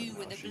this How woman you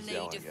now. and the She's Blade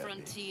yelling of at me,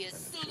 Frontiers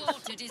and it's just-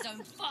 slaughtered his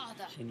own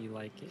father. Can you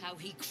like it? How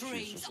he She's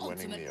craves just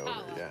winning me ultimate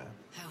over, power. yeah.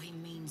 How he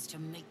means to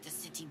make the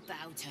city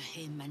bow to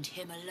him and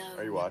him alone.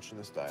 Are you watching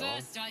this dialogue?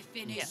 First I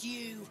finish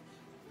you,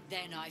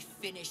 then I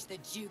finish the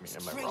Duke's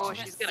am I traitorous wrong? Oh,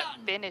 she's gonna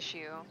son. finish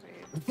you.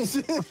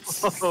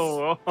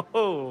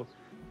 Oh.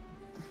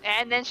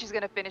 And then she's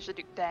gonna finish the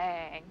Duke.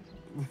 Dang.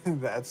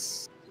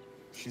 That's...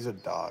 She's a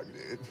dog,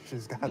 dude.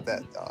 She's got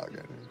that dog in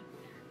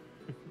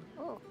her.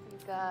 Oh, we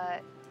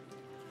got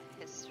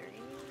history.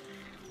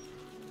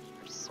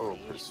 Oh,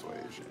 Persuasion.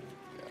 persuasion.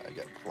 Yeah, I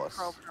get plus...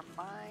 Probe her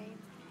mind.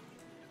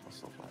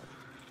 plus 11.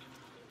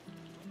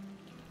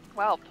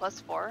 Wow,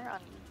 +4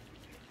 on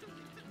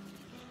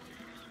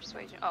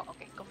persuasion. Oh,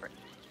 okay, go for it.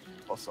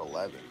 Plus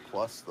 11,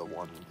 plus the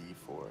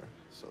 1d4.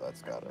 So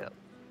that's gotta... Go.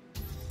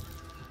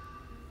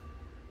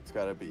 It's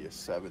gotta be a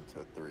 7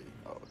 to 3.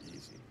 Oh,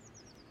 easy.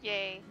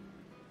 Yay.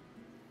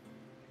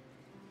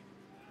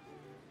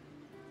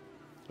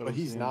 But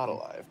he's not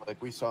alive.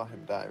 Like, we saw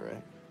him die,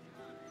 right?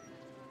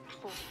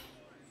 Cool.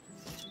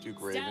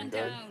 Duke Stand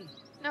Ravengard? down.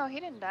 No, he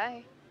didn't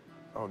die.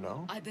 Oh,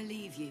 no? I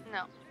believe you.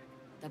 No.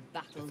 The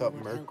battle I thought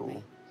will help Merkel...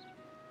 me.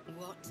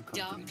 What You come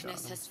to me,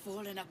 darkness Donna. has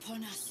fallen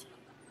upon us?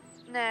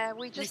 Nah,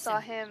 we just saw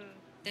Listen. him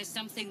There's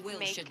something Will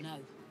Make should know.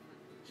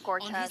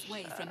 Gortash. On his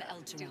way from uh,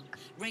 Elturel, Duke.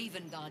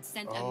 Ravengard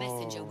sent a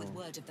messenger with Oh.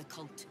 word of the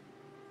cult.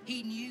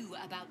 He knew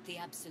about the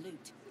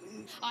Absolute.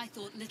 I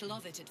thought little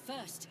of it at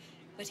first,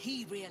 but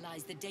he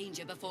realized the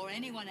danger before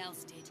anyone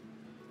else did.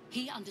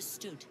 He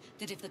understood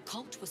that if the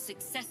cult was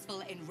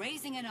successful in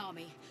raising an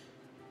army,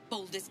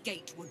 Baldur's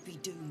Gate would be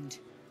doomed.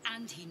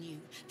 And he knew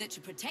that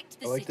to protect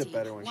the I liked it city,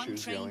 better when she one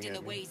was trained yelling in the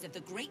at me. ways of the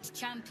great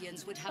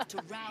champions would have to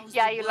rouse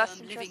Yeah, the you worm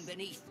lost living interest.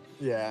 beneath.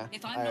 Yeah.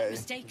 If I'm not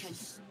mistaken,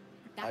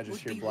 that I just would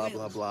hear be blah,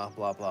 Will. blah,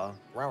 blah, blah,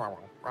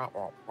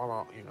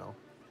 blah. You know,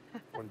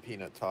 when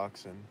Peanut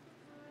talks and...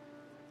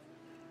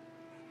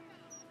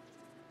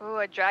 Ooh,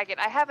 a dragon.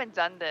 I haven't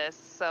done this,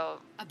 so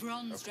A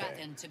bronze Okay.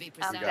 dragon, to be I'm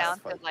precise. gotta down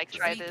to fight like the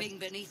try this. Sleeping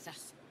beneath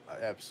us.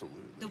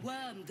 Absolutely. The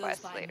worm goes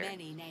Quest by later.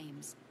 many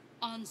names.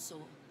 Ansor,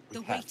 We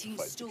the have to waiting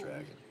fight the storm,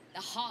 dragon. the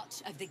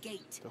heart of the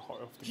gate. The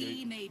heart of the He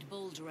gate. made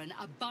Balduran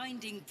a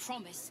binding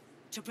promise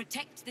to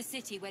protect the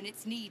city when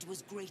its need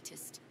was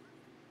greatest.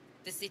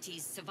 The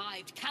city's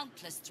survived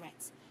countless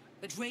threats,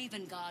 but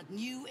Ravengard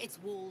knew its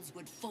walls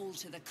would fall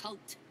to the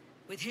cult.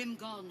 With him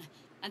gone,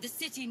 and the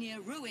city near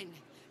ruin,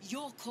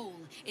 your call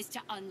is to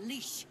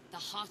unleash the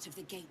heart of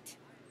the gate.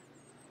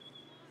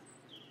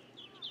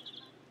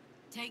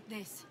 Take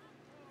this,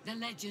 the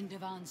legend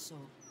of Ansor.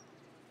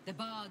 The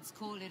bards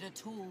call it a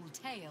tall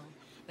tale,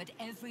 but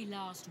every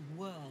last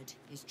word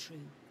is true.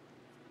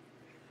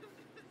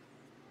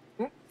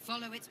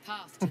 Follow its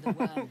path to the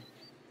worm,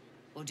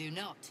 or do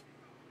not,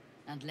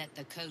 and let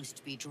the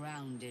coast be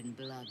drowned in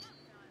blood.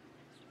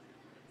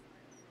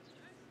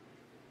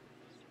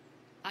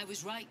 I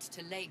was right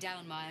to lay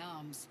down my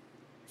arms.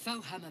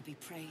 Fohammer be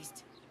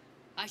praised.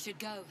 I should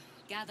go,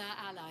 gather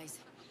allies.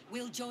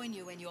 We'll join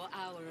you in your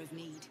hour of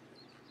need.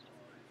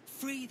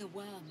 Free the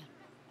worm,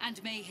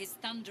 and may his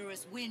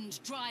thunderous wind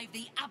drive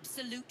the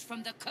Absolute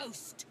from the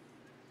coast.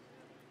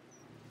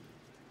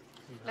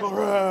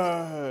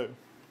 Alright!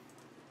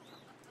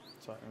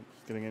 Sorry, I'm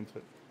just getting into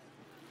it.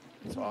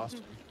 It's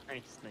awesome.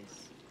 Nice,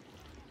 nice.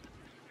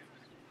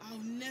 I'll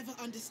never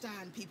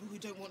understand people who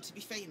don't want to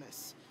be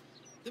famous.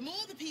 The more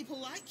the people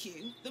like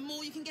you, the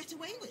more you can get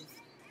away with.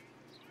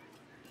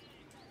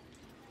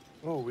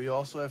 Oh, we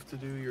also have to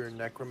do your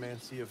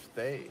Necromancy of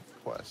Thay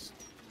quest.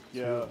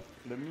 Yeah,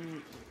 let me.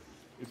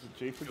 Is it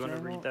J for You want to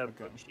general? read that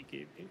Okay. book she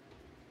gave you?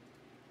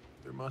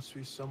 There must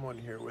be someone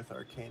here with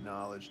arcane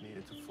knowledge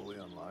needed to fully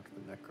unlock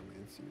the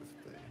Necromancy of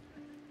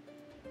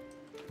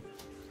Thay.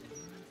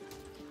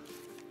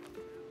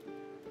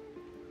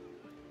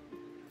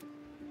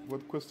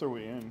 What quest are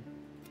we in?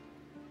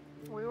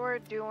 We were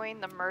doing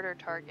the murder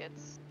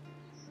targets.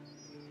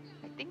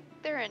 I think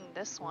they're in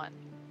this one.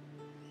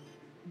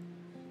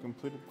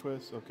 Completed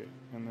quest. Okay,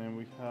 and then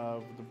we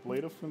have the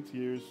Blade of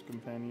Frontiers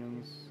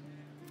companions.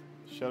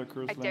 Shadow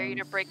Curse I dare you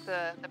to Lands. break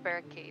the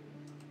barricade.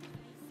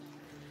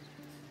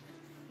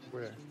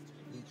 Where?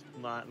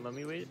 Let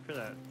me wait for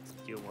that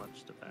steel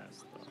watch to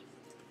pass,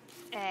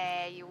 though.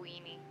 Eh, you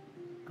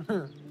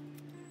weenie.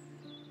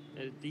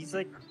 He's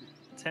like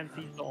 10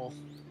 feet tall.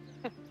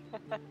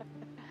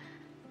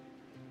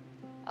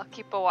 I'll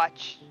keep a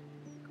watch.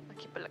 I'll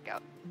keep a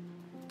lookout.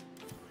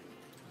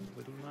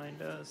 Wouldn't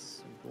mind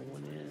us. I'm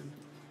going in.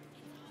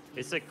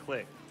 It's a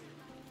click.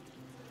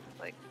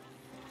 Like.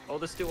 Oh,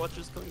 the steel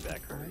watcher's coming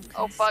back. Hurry.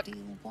 Oh, fuck. Steel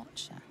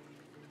Watcher.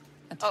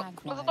 A Oh, tag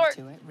close the wire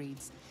door. to it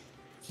reads,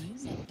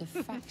 Unit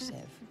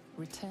defective.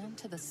 Return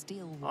to the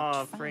Steel Watch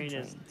Aw, foundry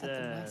Frayne is at the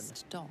dead.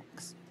 West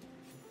Docks.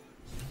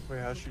 Wait,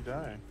 how'd she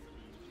die?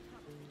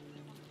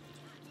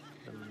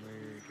 The murderer.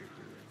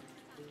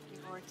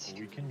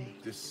 We can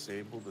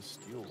disable the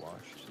Steel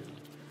Watch too.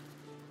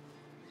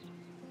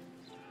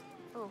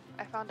 Oh,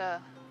 I found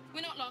a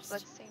We're not lost.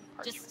 bloodstained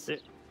parchment. Just There-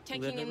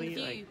 taking in the literally,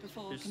 view like,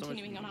 before there's so much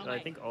continuing on our I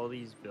way. think all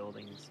these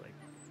buildings like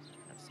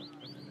have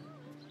something in it.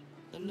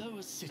 The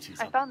lower cities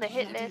I are found the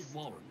hit bloody list.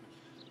 Warren.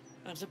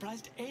 I'm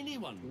surprised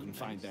anyone can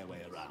find their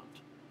way around.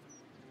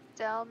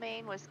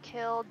 Delmain was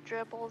killed.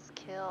 Dribbles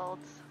killed.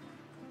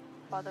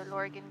 Father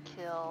Lorgan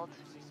killed.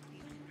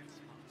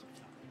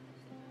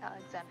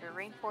 Alexander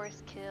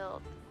Rainforest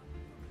killed.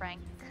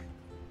 Frank.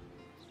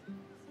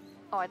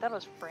 Oh, I thought it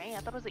was Frank. I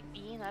thought it was an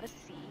E, not a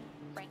C.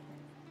 Frank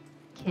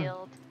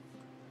killed.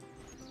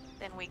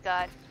 Then we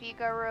got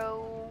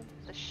Figaro,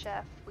 the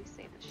chef. We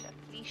saved the chef.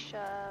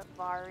 Lisha,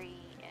 Vari,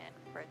 and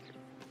Frederick.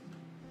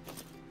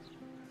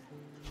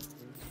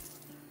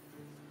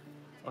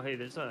 Oh, hey,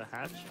 there's a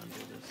hatch under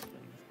this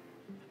thing.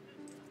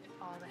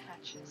 All the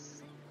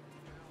hatches.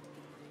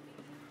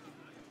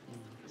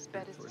 This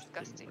bed is Brute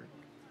force disgusting.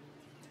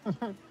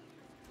 didn't work.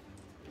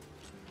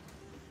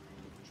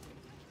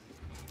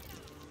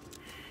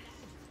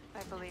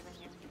 I believe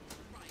in you.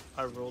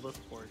 I rolled a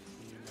 14.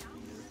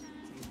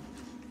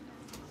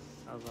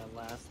 That was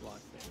my last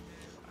lockpick.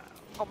 Wow.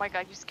 Oh my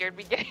god, you scared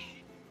me getting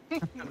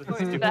was going to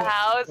steel the watch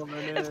house. coming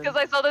It's in. because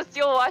I saw the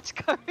steel watch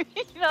coming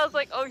and I was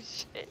like, oh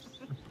shit.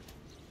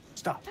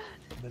 Stop.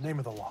 In the name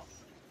of the law.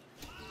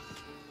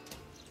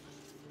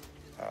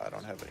 I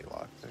don't have any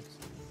lockpicks.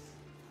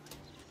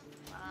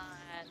 Come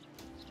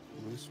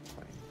on. Loose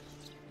plank.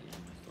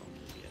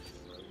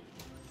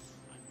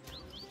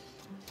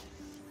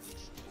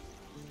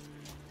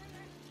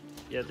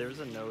 Yeah, there's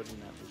a node in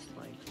that loose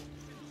plank.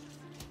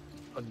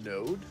 A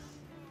node?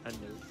 A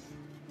node.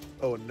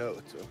 Oh,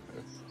 notes. Okay.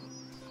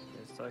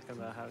 Yeah, it's talking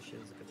about how she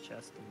has like a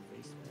chest in the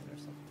basement or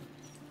something.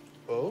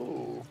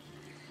 Oh.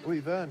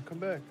 Wait, Van, come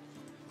back.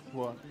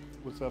 What?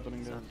 What's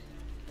happening there?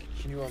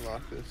 Can you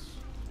unlock this?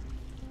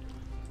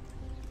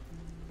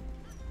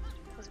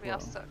 Because we all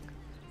Wow. suck.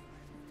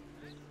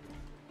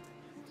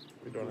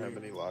 We don't have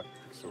any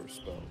lockpicks or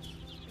spells.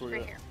 Where Right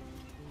you at? here.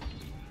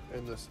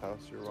 In this house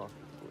you're walking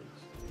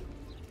towards.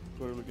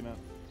 What are we looking at?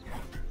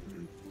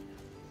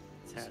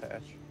 It's This hatch.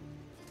 hatch.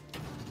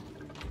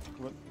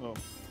 What? Oh.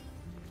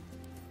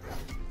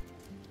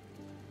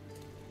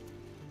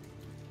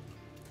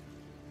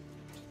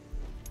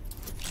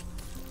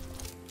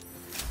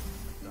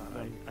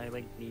 I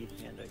like need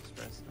Panda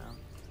Express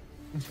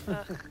now.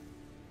 Ugh.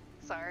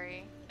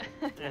 Sorry.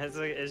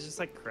 It's just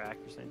like crack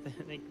or something.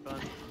 Make fun.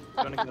 You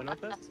wanna go in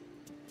with us?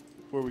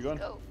 Where are we going?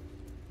 Go.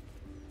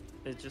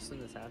 It's just in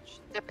this hatch.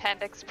 The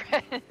Panda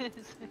Express.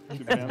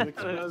 To Panda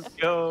Express? Let's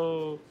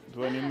go.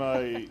 Do I need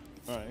my...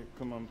 Alright,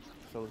 come on,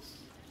 fellas.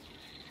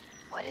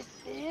 What is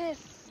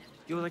this?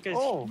 Yo, that guy's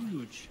Oh.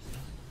 huge.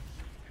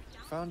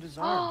 Found his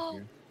arm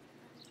here.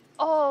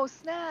 Oh,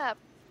 snap.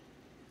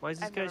 Why is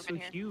this I've guy never so been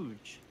here.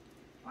 huge?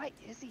 Why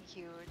is he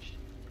huge?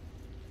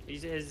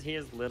 He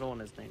has little in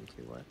his name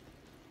too. What?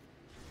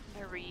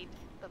 I'm gonna read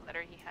the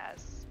letter he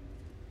has.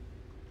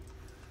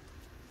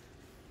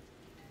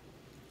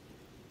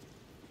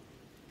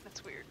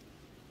 That's weird.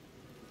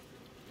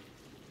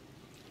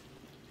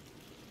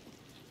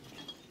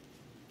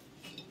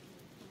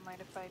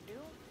 Mind if I do?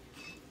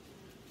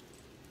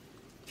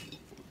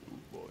 Oh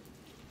boy.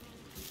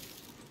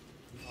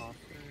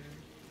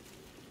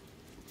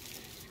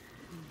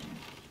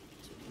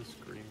 This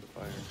green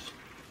fire.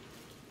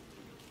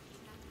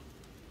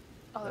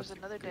 Oh, there's That's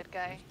another good. dead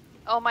guy.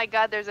 Oh my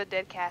god, there's a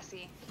dead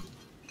Cassie.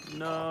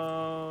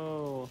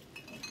 No.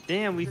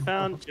 Damn, we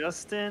found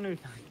Justin. We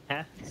found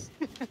Cass.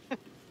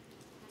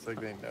 It's like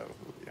they know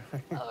who we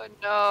are. Oh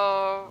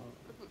no.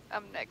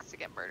 I'm next to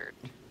get murdered.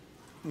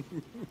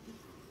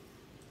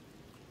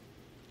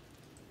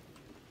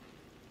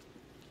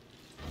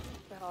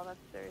 The hell that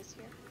there is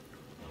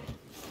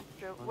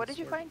here. What did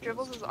you find?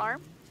 Dribbles'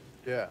 arm?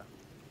 Yeah.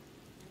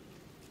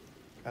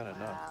 Kind of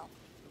nuts. Wow.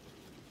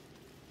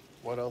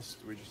 What else?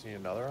 Do we just need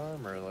another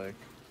arm or like?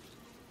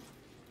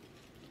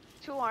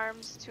 2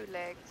 arms, 2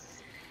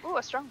 legs. Ooh,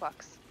 a strong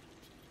box.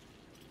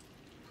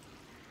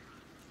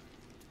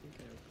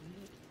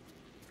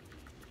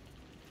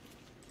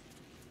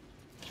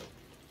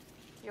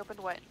 You opened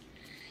what?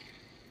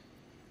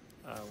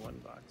 One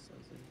box.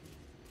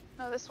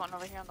 No, this one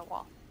over here on the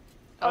wall.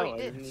 Oh, Oh, you I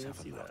did. didn't even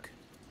see that.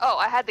 Oh,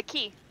 I had the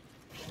key.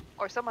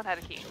 Or someone had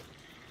a key.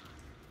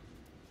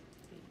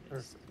 It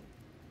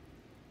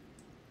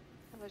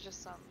was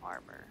just some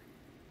armor.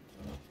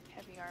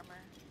 Heavy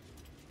armor.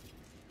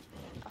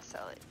 I'll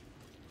sell it.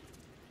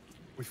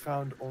 We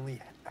found only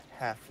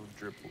half of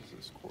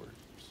Dribbles' corpse.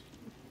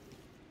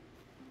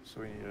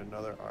 So we need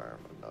another arm,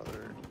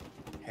 another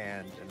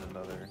hand, and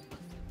another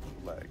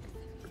leg.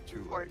 Or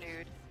 2 Or legs.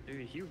 dude.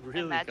 Dude, he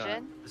really Imagine.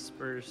 got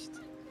dispersed.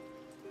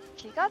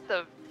 He got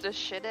the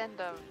shit end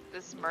of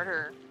this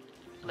murder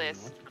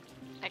list.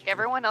 Like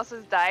everyone else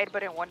has died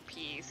but in one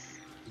piece.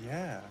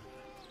 Yeah.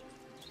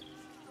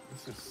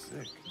 This is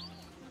sick.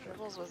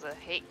 Dribbles was a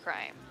hate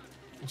crime.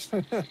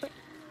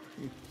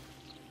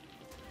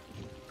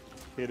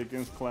 Hate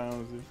against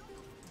clowns. Dude.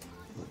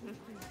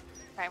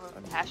 Crime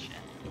of passion.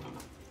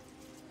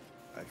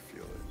 I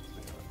feel it, to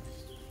be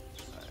honest.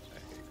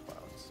 I hate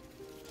clowns.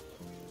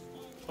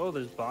 Oh,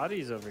 there's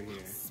bodies over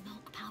here.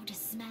 Smoke powder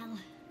smell.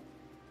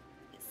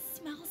 It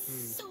smells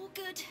so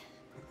good.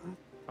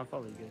 I'll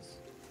follow you guys.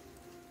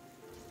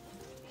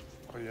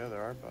 Oh yeah,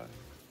 there are bodies.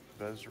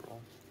 Vezral.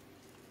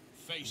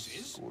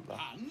 Faces, Skoda.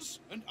 hands,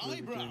 and What are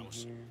we doing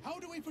eyebrows. here? How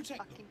do we protect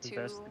them?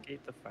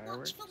 Investigate the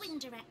fireworks. Watch for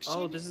wind direction.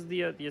 Oh, this is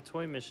the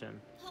toy mission.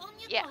 Put on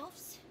your Yeah.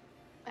 gloves.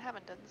 I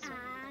haven't done this one.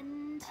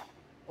 And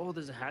Oh,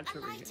 there's a hatch a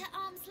over light here. at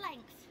arm's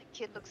length. The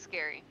kid looks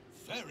scary.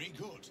 Very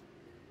good.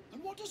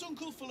 And what does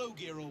Uncle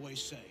Falogir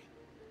always say?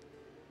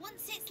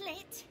 Once it's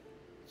lit,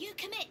 you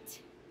commit.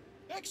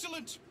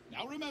 Excellent!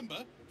 Now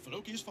remember,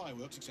 Falogir's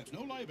fireworks accepts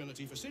no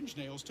liability for singed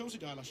nails,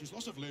 toasted eyelashes,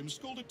 loss of limbs,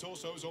 scalded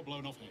torsos, or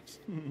blown off heads.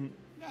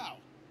 Now,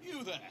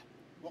 you there.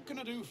 What can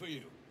I do for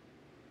you?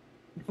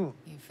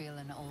 You feel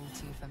an all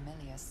too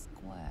familiar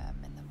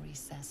squirm in the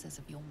recesses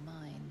of your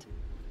mind.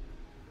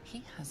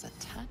 He has a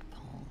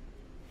tadpole.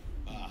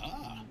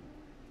 Aha!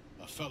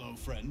 A fellow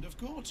friend of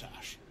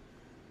Gortash.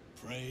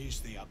 Praise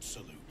the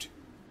Absolute.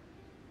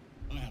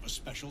 I have a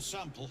special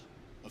sample,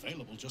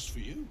 available just for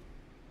you,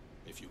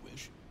 if you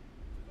wish.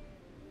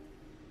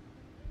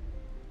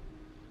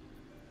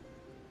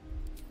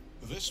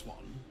 This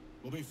one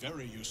will be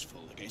very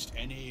useful against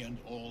any and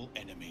all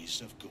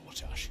enemies of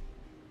Gortash.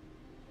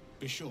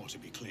 Be sure to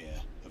be clear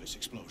of its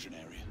explosion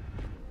area.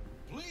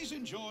 Please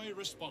enjoy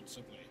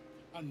responsibly,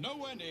 and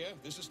nowhere near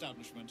this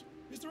establishment.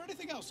 Is there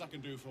anything else I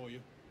can do for you?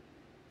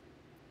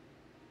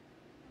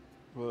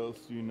 What else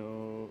do you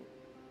know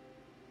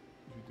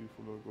you do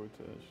for Lord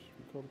Gortash?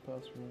 Recall the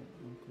password,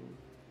 Uncle.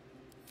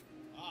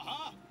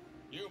 Aha!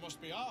 You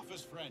must be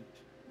Arthur's friend.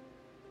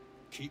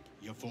 Keep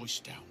your voice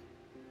down.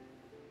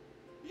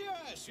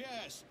 Yes,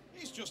 yes,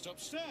 he's just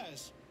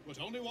upstairs, but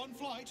only one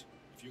flight.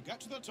 If you get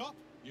to the top,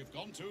 you've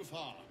gone too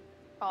far.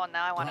 Oh,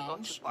 now I want to go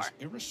Browse too far. as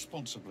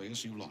irresponsibly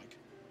as you like.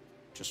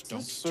 Just Is don't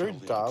this Sir tell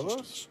the other Davos?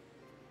 customers.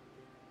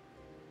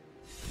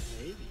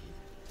 Maybe.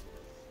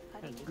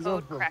 Honey He's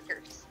code awesome.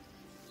 crackers.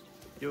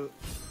 Yo,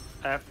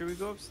 after we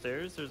go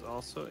upstairs, there's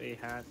also a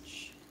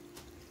hatch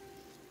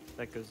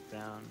that goes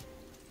down.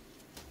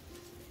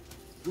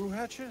 Blue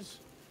hatches?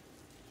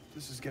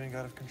 This is getting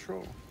out of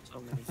control.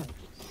 So many hatches.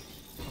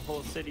 The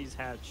whole city's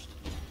hatched.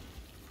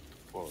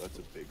 Whoa, that's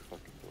a big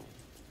fucking building.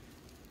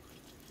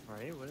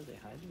 Right? What are they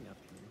hiding up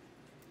here?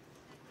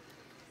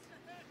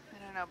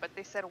 I don't know, but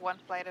they said one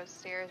flight of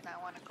stairs, and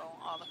I want to go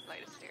all the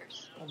flight of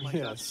stairs. Oh my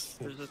Yes.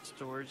 god. There's a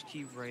storage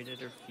key right at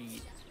her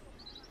feet.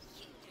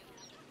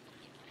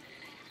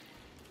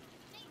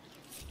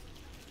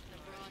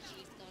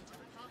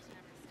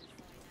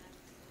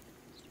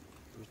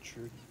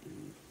 Richard, dude.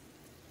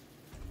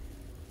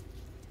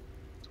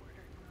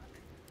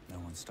 No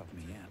one's stopped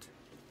me yet.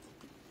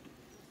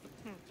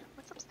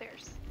 What's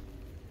upstairs?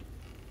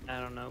 I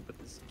don't know, but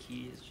this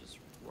key is just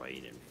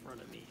right in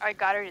front of me. I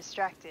got her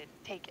distracted.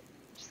 Take it.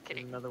 Just There's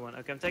kidding. another one.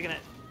 Okay, I'm taking it.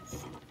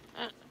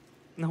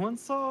 No one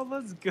saw.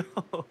 Let's go.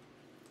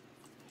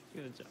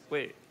 Good job.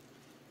 Wait.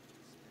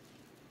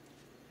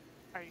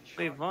 Are you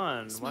sure? Wait,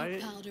 Vaughn. Smoke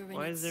powder in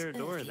Why is its there a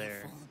door earthier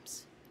there?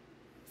 forms.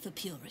 For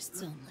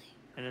purists only.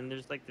 And then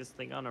there's like this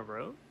thing on a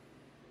rope.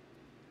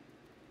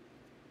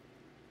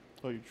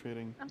 Oh, you're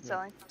trading. I'm yeah.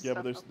 selling Yeah,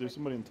 but stuff there's open.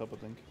 somebody on top, I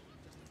think.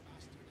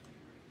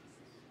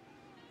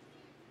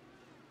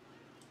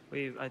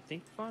 Wait, I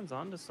think Vaughn's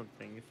onto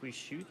something. If we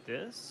shoot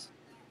this,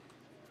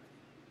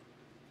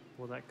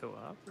 will that go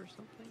up or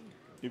something?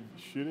 If you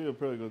shoot it, it'll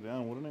probably go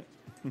down, wouldn't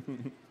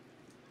it?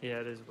 Yeah,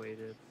 it is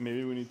weighted.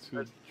 Maybe we need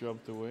to drop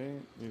the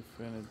weight, if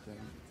anything.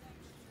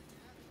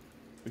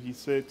 But he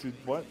said to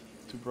what?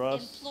 To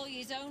brass.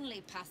 Employees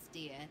only,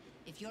 Pastia.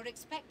 If you're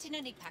expecting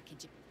any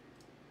packaging.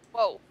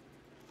 Whoa.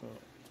 Oh,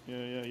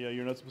 yeah.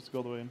 You're not supposed to go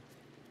all the way in.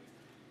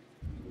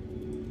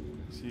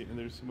 See, and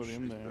there's somebody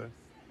in there.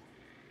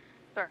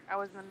 Sure, I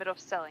was in the middle of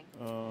selling.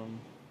 I'm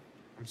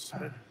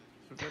sorry.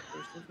 There's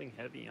something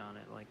heavy on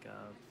it, like I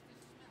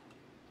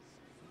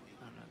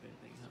don't have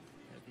anything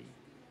heavy.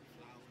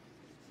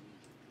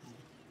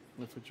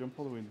 If I jump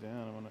all the way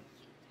down, I wanna.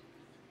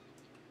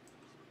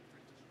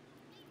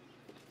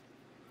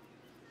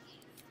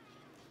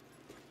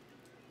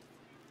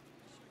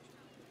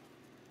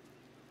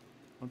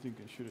 I don't think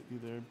I should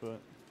either, but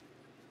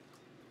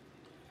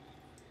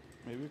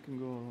maybe I can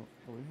go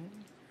over here.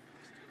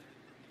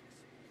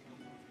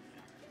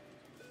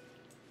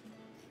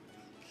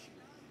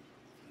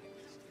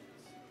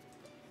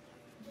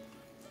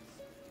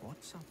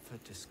 What's up for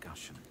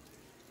discussion?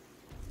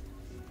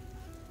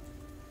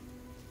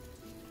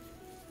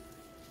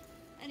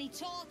 Any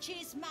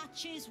torches,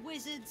 matches,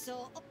 wizards,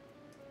 or.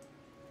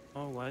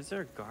 Oh, why is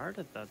there a guard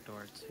at that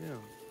door too?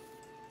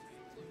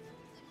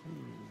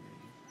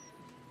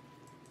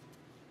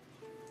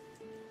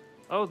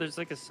 Oh, there's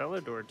like a cellar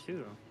door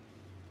too.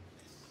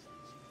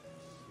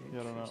 Yeah,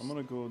 I don't know. I'm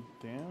gonna go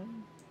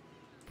down.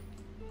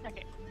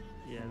 Okay.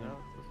 Yeah, And no.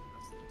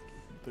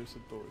 There's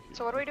a door here.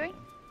 So what are we doing?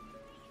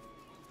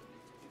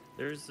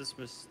 There's this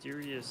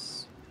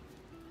mysterious.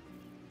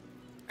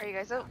 Are you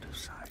guys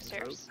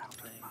upstairs?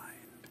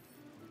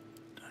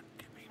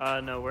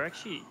 No, we're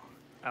actually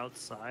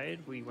outside.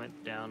 We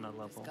went down a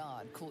level.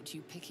 Guard caught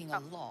you picking a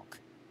lock.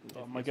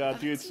 Oh my god,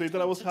 dude, say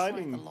that I was To try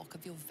hiding. the lock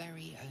of your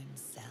very own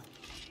cell.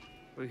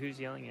 Wait, who's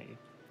yelling at you?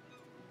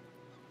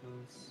 No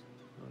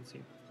one's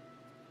you.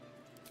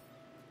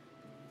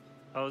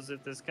 Oh, is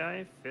it this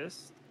guy?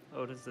 Fist?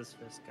 Oh, it is this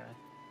Fist guy.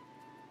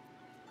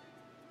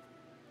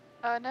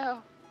 Oh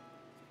no.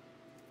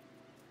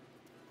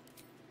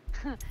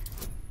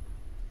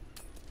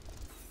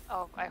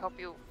 Oh, I hope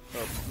you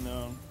Oh,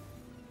 no.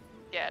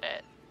 get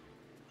it.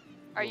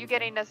 Are you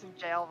getting us in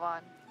jail,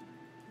 Vaughn?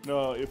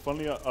 No, if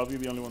only I'll be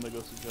the only one that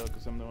goes to jail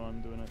because I'm the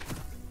one doing it.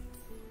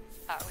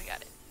 Oh, we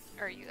got it.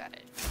 Or you got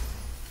it.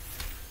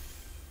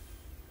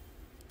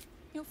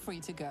 You're free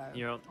to go.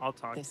 Yeah, I'll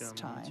talk this to him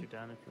time. once you're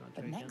done if you want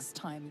to But again. next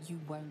time you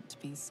won't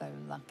be so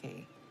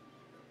lucky.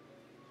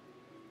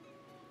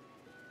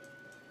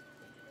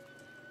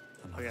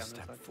 Another yeah, I'm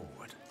step gonna talk to him.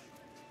 forward.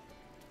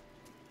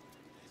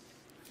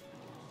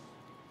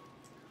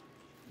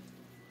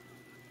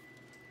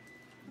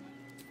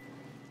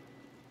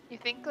 You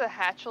think the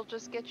hatch will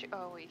just get you?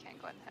 Oh, we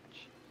can't go in the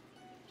hatch.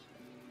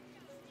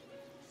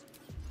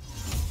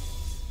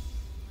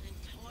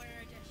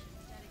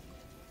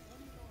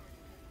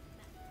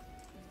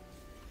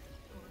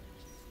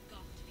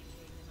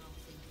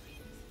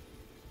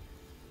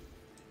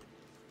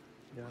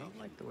 Yeah, I don't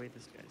like the way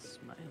this guy's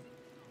smiling.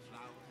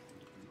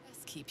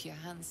 Just keep your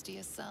hands to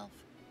yourself.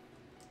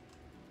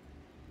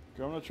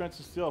 Girl, I'm not trying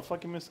to steal. I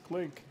fucking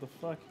misclick. The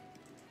fuck?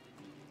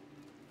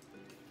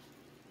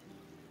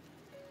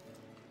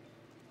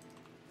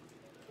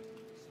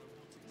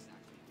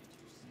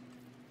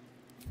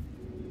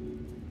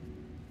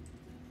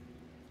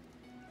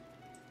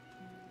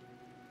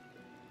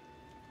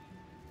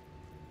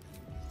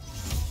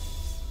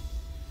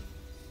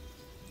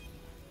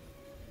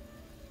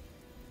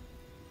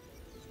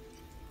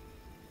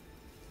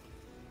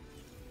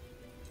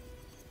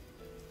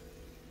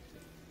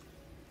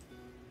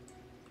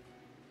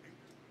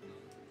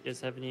 You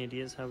guys have any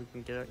ideas how we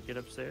can get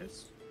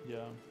upstairs? Yeah.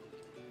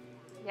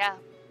 Yeah.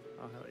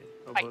 Oh, hell yeah.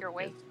 Oh, Fight both your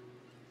way. guys?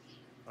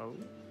 Oh.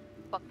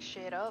 Fuck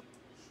shit up.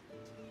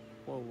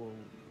 Whoa.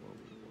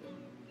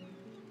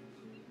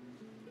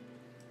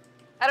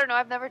 I don't know.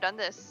 I've never done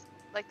this.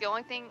 Like the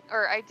only thing,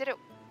 or I did it.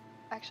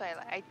 Actually,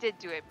 I did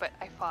do it, but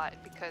I fought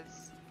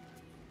because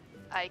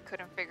I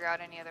couldn't figure out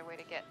any other way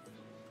to get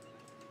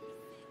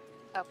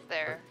up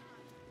there.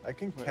 I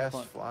can Wait, cast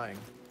hold on. flying.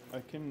 I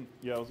can.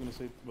 Yeah, I was gonna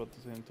say about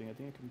the same thing. I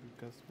think I can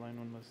cast flying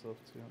on myself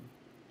too.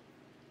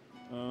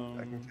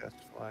 I can cast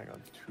flying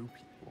on 2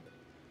 people.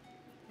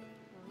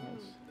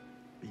 Nice.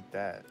 Beat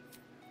that.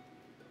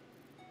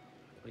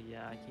 But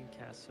yeah, I can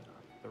cast it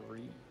on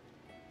 3.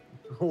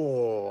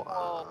 Oh.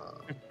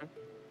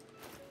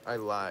 I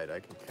lied.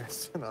 I can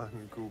cast it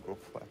on Google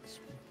Flex.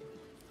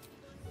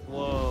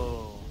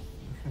 Whoa.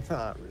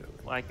 Not really.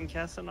 Well, I can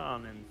cast it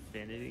on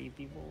infinity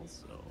people,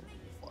 so.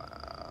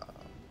 Wow.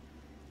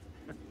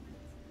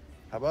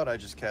 How about I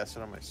just cast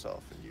it on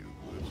myself and you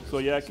lose? So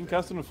yeah, I can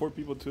cast it on 4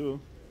 people too.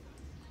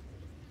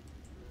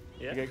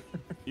 Yeah. Like,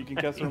 you can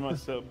cast it on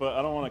myself, but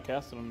I don't want to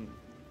cast it on.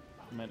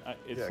 Man,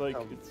 it's Yeah, like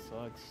come. it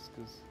sucks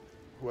because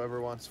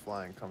Whoever wants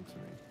flying, come to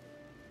me.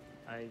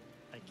 I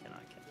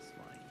cannot cast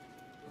flying.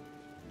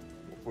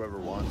 Whoever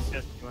wants.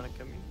 Yes, you want to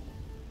come in?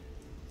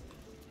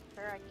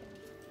 Sure, I can.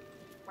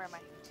 Where am I?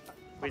 Oh,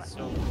 Wait, hold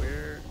so on.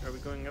 where are we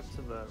going up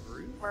to the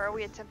roof? Where are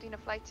we attempting to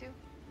fly to?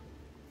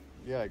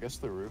 Yeah, I guess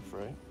the roof,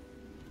 right?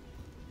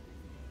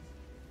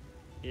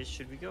 Yeah,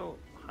 should we go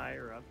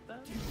higher up then?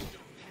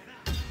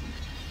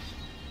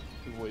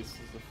 the voice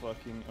is the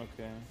fucking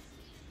okay.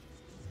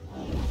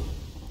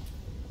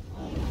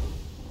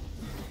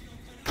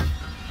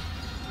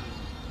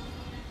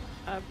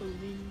 I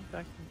believe I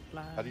can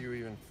fly. How do you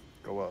even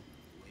go up?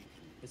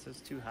 It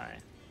says too high.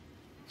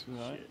 Too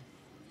high? Shit.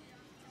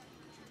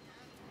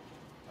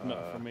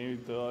 Not for me,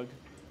 dog.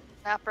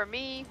 Not for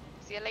me.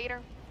 See you later.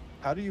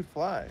 How do you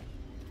fly?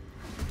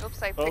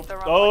 Oops, I picked the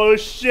wrong Oh one.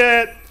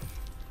 shit!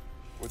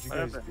 What'd you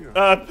What guys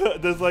happened? do?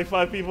 There's like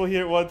 5 people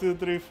here. 1, 2,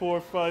 3,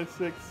 4, 5,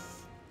 6.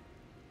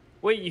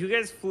 Wait, you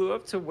guys flew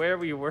up to where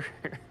we were?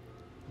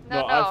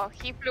 No, No, no,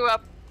 he flew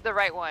up the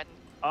right one.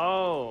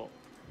 Oh.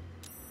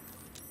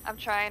 I'm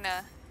trying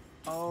to.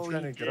 Oh, I'm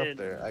trying he to get did. up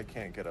there. I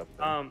can't get up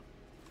there.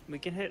 We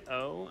can hit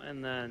O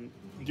and then.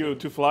 Dude,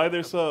 to fly,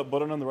 there's a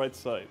button on the right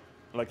side.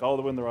 Like all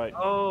the way on the right.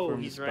 Oh, for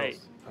he's spells. right.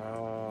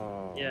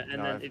 Oh. Yeah, and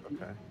now then I've-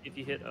 okay. if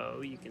you hit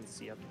O, you can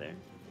see up there.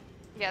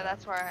 Yeah,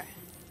 that's where.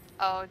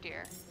 Oh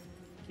dear.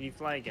 Can you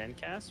fly again,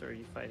 Cass, or are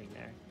you fighting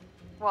there?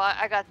 Well,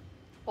 I got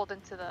pulled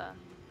into the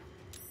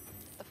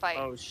fight.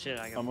 Oh shit!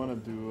 I got. I'm gonna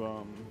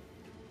do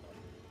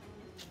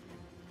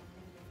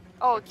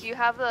Oh, do you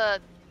have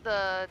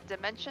the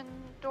dimension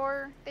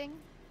door thing?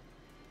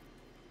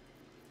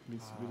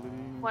 visibility.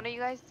 One of you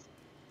guys?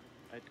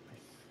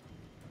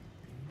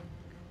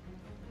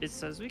 It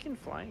says we can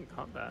fly in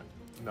combat.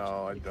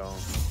 No, I don't.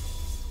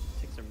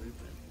 Take some movement.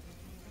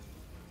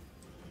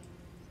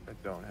 I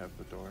don't have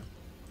the door.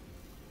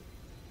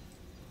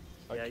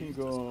 I Yeah, can use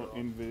go the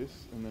in this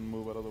and then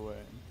move out of the way.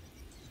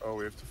 Oh,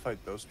 we have to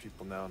fight those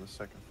people now on the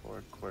second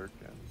floor. Clerk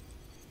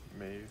and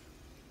Maeve.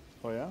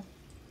 Oh yeah?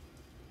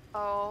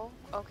 Oh,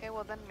 okay.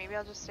 Well then maybe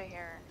I'll just stay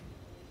here.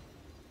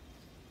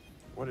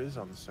 What is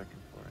on the second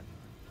floor?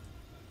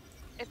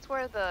 It's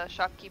where the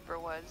shopkeeper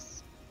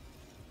was.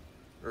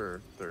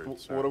 Or third,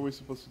 sorry. What are we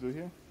supposed to do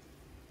here?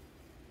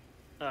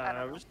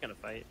 We're just gonna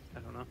fight. I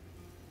don't know.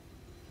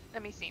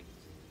 Let me see.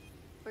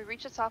 We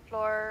reached the top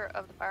floor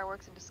of the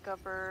fireworks and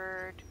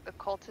discovered the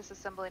cultists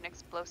assembling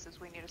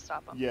explosives. We need to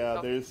stop them. Yeah,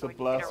 Okay, there's so a we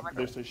can get blast. record.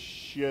 There's a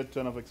shit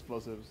ton of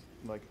explosives.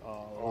 Like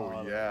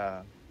Oh,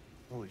 yeah.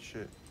 Holy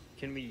shit.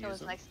 Can we It use was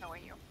them? nice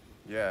knowing you.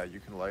 Yeah, you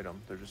can light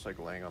them. They're just like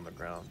laying on the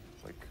ground.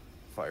 Like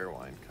fire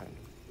wine, kind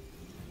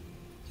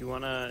of. Do you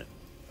wanna?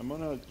 I'm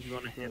gonna. Do you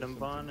wanna hit him,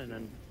 Vaughn, and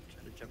then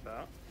try to jump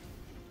out?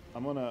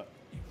 I'm gonna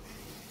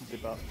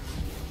dip out.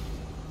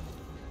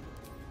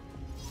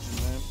 And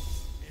then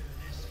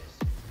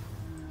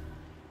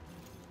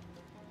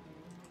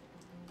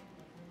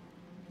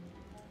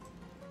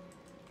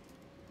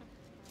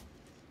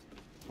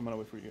I'm gonna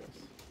wait for you guys.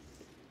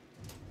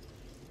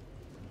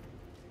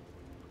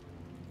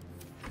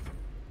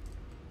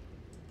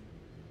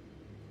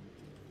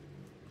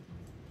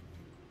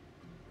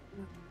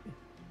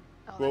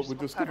 Oh, Well, there's we smoke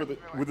discovered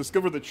powder we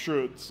discovered the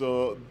truth.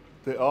 So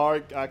they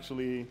are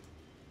actually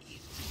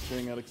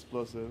carrying out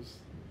explosives.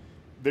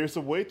 There's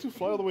a way to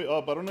fly all the way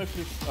up. I don't know if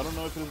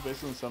it is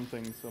based on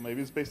something. So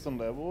maybe it's based on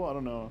level. I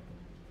don't know.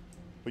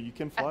 But you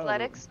can fly. all the way-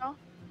 Athletics, no?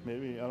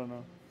 Maybe, I don't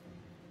know.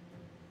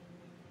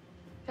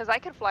 Because I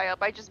could fly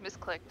up. I just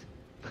misclicked.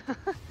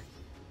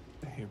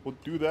 Well,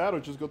 do that or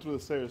just go through the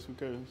stairs. Who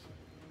cares?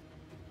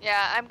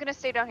 Yeah, I'm gonna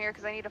stay down here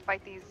because I need to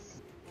fight these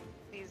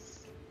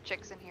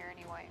chicks in here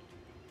anyway.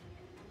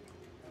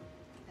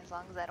 As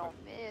long as I don't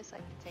miss, I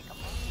can take them.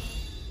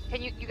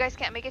 Can you guys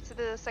can't make it to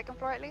the second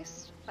floor at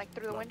least? Like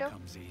through the window?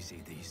 Comes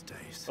easy these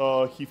days.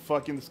 Oh, he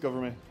fucking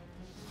discovered me.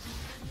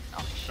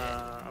 Oh shit.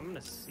 I'm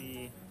gonna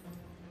see.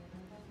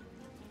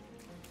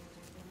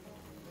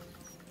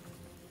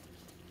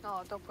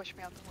 Oh, don't push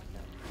me out the window.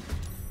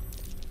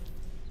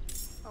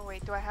 Oh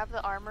wait, do I have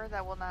the armor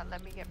that will not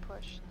let me get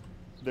pushed?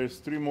 There's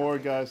 3 more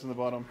guys in the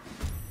bottom.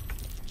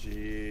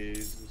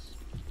 Jesus.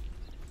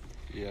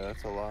 Yeah,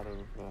 that's a lot of.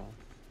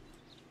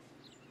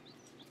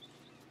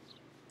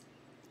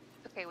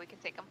 Okay, we can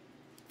take them.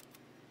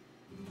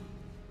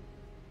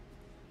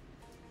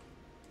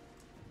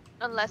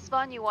 Unless,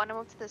 Vaughn, you want to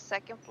move to the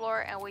second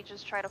floor and we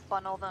just try to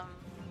funnel them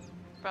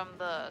from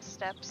the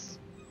steps.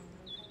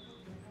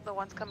 The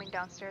ones coming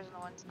downstairs and the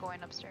ones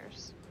going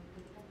upstairs.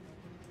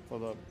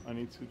 Hold up, I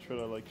need to try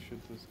to like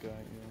shoot this guy.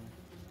 Yeah.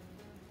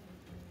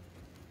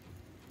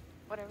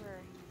 Whatever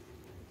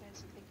you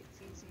guys think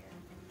it's easier.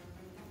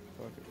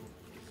 Fuck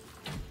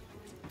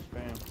it.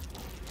 Bam.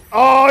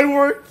 Oh, it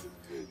worked!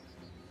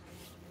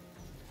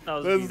 That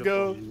was Let's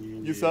beautiful. go.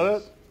 You saw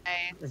that?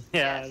 Nice.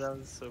 Yeah, Yes. that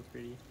was so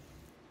pretty.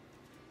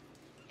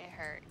 It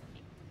hurt.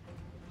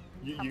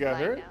 You I'm got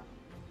blind hurt? now.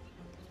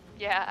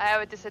 Yeah, I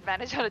have a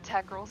disadvantage on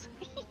attack rolls.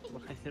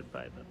 Blinded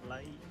by the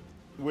light.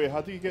 Wait, how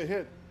do you get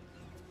hit?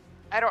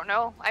 I don't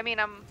know. I mean,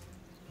 I'm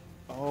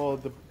Oh,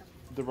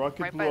 the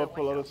rocket Right by blew the up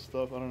a lot of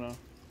stuff. I don't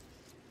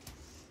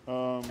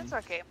know. That's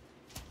okay.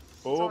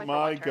 Oh only for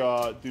my one turn.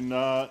 god, do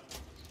not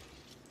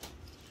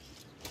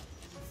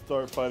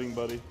start fighting,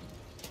 buddy.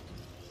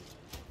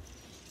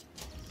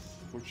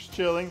 We're just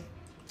chilling.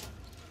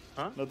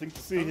 Huh? Nothing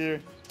to see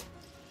here.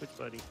 Which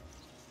buddy?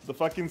 The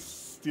fucking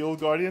Steel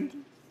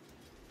Guardian.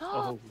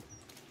 Oh.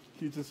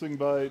 He just swing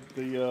by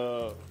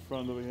the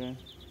front over here.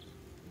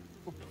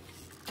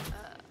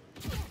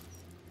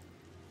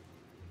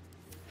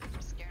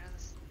 I'm scared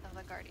of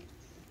the guardians.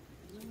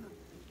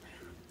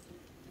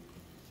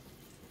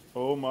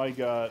 Oh my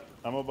god,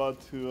 I'm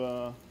about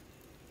to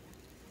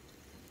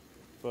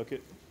Fuck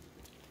it.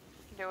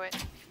 Do it.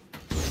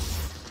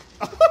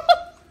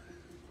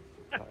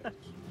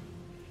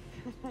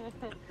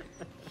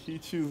 He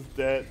choose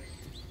that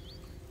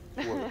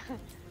word.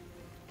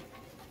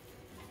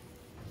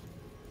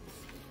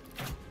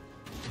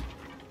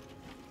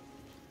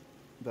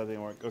 That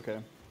didn't work. Okay.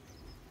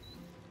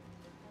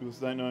 It was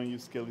that knowing you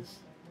skillies.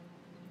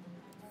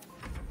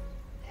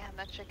 Damn,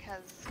 that chick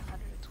has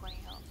 120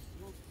 health.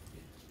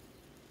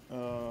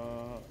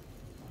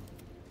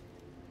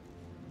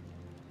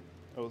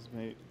 That was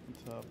mate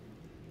on top.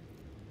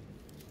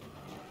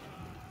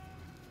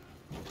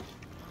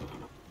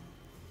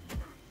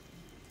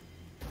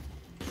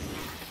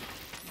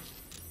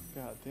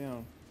 God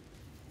damn.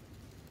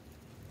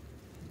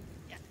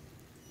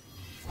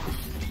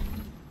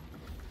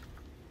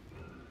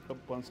 Up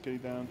one skinny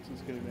down, two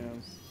skinny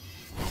downs.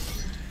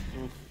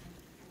 Oof.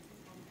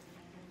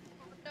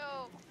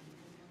 No.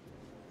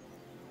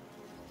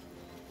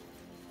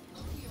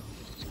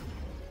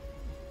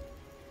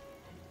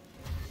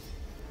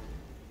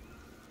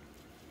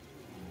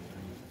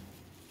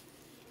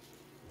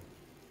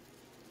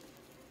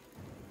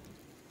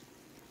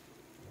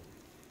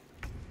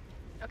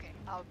 Okay,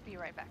 I'll be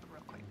right back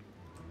real quick.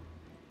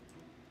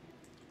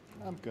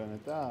 I'm gonna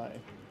die.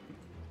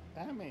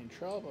 I'm in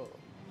trouble.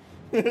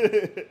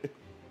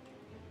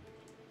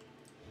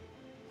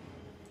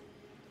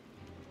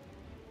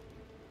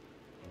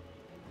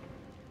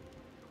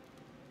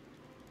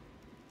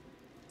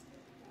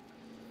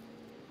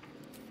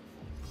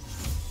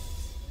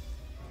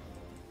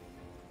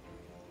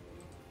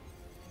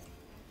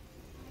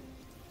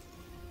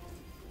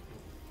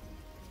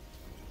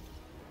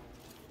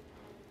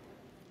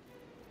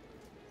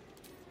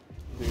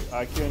 Dude,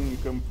 I can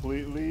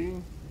completely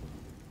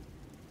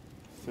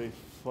say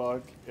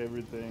fuck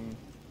everything.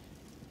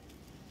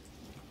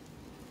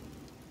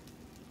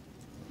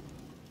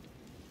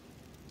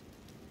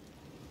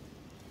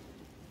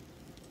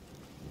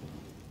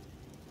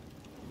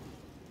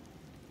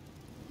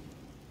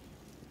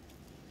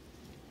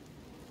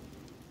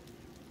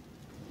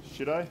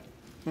 Should I?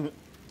 Well,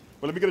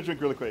 let me get a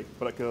drink really quick,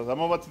 because I'm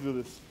about to do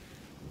this.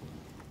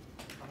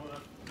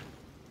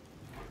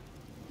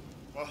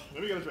 Well,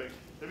 let me get a drink.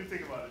 Let me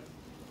think about it.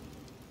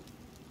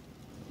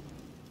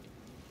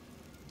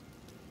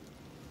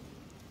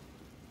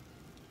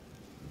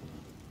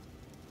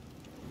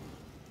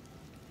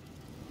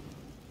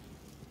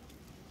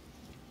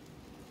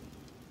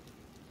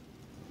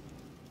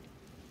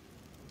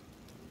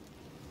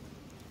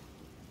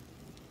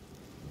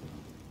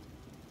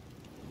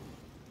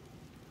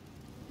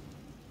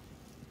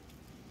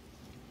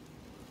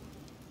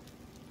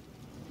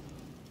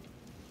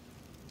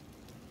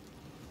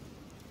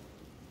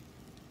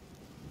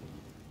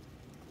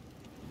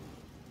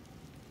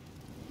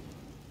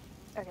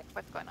 Okay,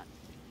 what's going on?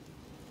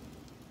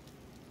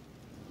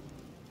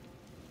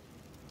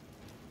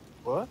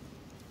 What?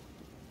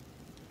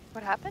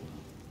 What happened?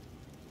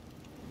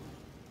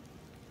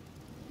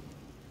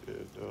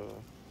 Did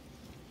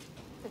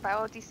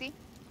Survival DC?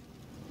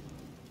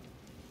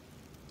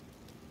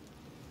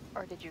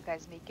 Or did you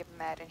guys make him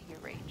mad and he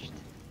raged?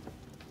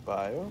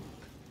 Bio?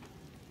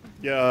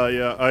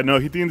 Yeah, I know.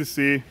 He didn't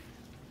see.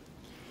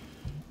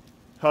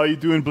 How you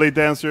doing, Blade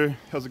Dancer?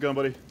 How's it going,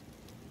 buddy?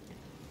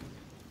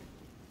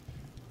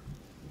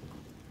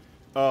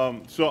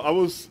 So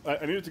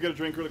I needed to get a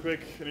drink really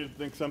quick. I needed to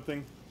think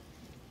something.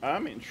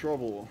 I'm in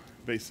trouble,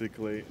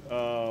 basically.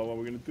 What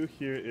we're gonna do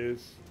here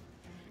is,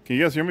 can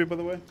you guys hear me, by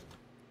the way?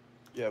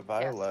 Yeah,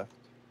 Bio left.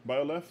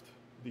 Bio left?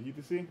 Did he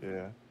see?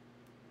 Yeah.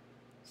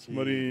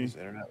 Somebody. His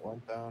internet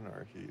went down,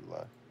 or he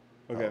left.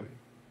 Okay. Probably.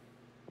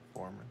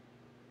 Former.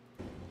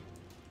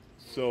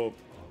 So,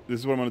 this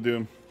is what I'm gonna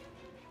do.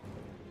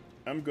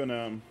 I'm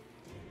gonna.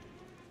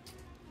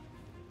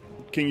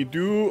 Can you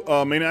do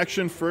main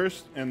action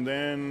first, and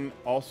then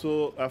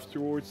also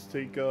afterwards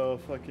take a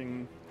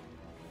fucking.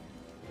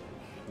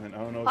 And I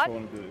don't know if I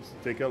want to do this.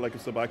 Take out like a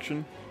sub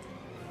action,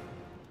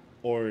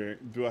 or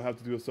do I have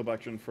to do a sub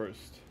action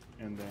first,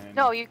 and then?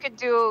 No, you can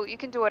do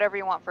whatever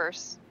you want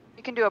first.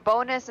 You can do a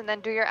bonus and then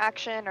do your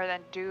action, or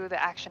then do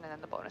the action and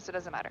then the bonus. It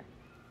doesn't matter.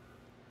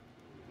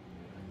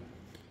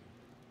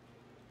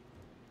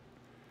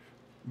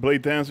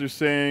 Blade Dancer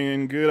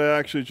saying, good, I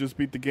actually just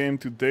beat the game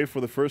today for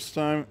the first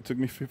time. It took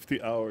me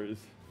 50 hours.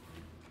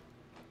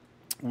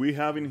 We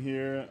have in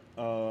here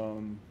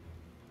only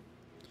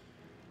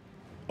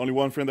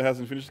one friend that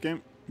hasn't finished the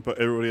game, but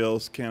everybody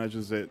else can. I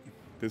just said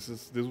this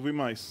will be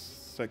my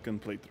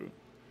second playthrough.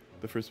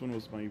 The first one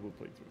was my evil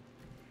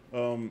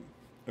playthrough.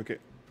 Okay.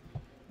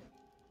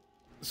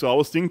 So I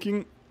was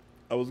thinking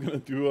I was gonna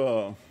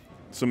do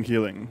some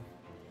healing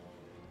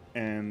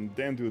and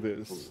then do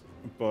this,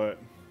 but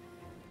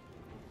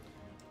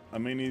I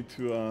may need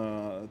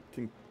to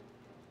think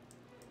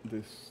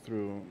this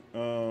through.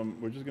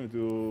 We're just gonna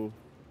do.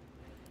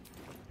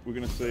 We're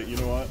gonna say, you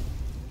know what?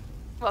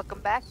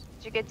 Welcome back.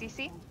 Did you get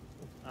DC?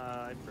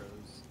 I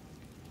froze.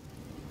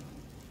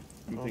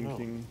 I'm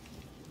thinking.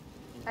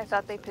 I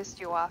thought they pissed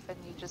you off and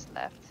you just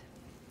left.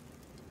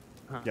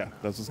 Yeah,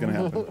 that's what's gonna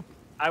happen.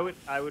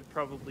 I would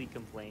probably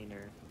complain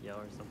or yell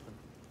or something.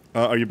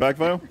 Are you back,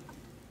 Vile?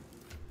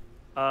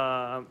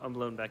 I'm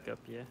loading back up.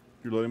 Yeah.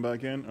 You're loading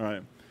back in? All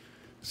right.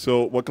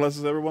 So, what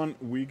classes, everyone?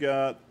 We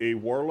got a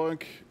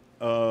Warlock,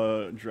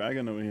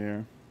 Dragon over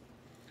here.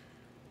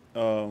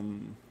 A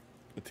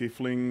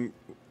Tiefling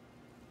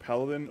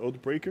Paladin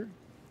Oathbreaker,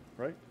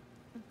 right?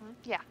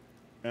 Yeah.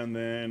 And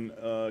then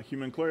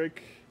Human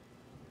Cleric.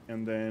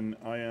 And then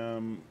I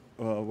am,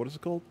 what is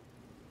it called?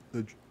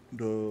 The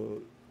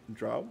Drow?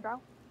 Drow?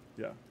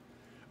 Yeah.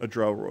 A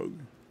Drow Rogue.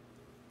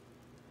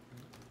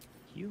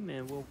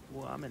 Human? Well,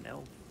 I'm an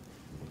elf.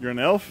 You're an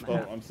elf?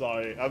 Oh, I'm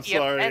sorry. I'm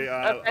sorry.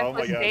 Oh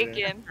my god.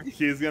 Man.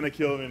 He's gonna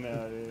kill me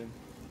now,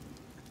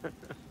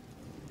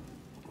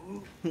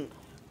 dude.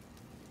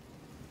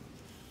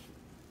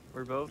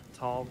 We're both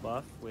tall,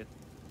 buff with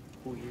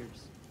cool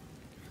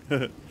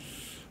ears.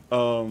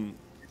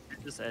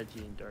 Just edgy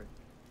and dark.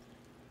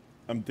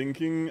 I'm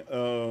thinking,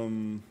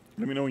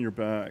 let me know when you're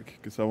back,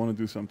 because I want to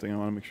do something. I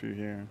want to make sure you're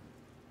here.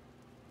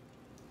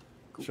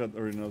 Cool. Chat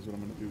already knows what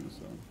I'm going to do,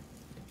 so.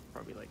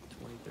 Probably like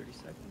 20, 30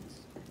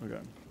 seconds. Okay.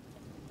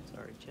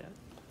 Sorry, chat.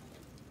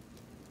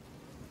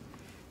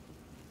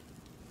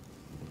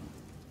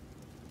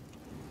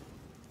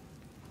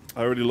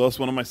 I already lost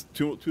one of my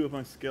two of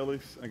my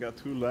skellies. I got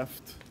 2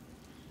 left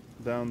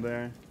down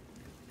there.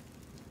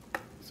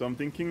 So I'm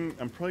thinking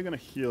I'm probably gonna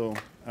heal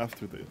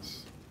after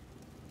this.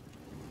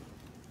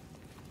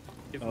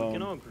 If we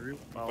can all group,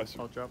 I'll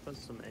drop us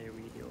some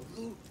AoE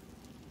heals.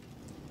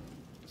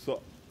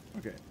 So,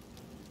 okay,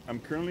 I'm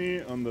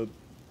currently on the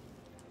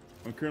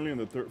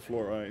 3rd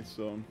floor, right?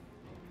 So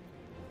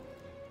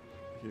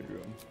here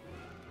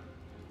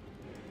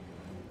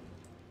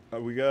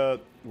we go.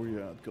 We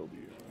got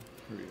Goldie.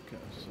 Here we go,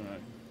 Cass. All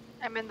right.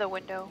 I'm in the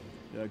window.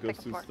 Yeah,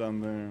 Ghost is down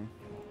there.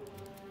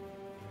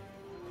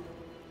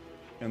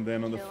 And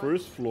then on the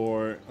 1st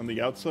floor, on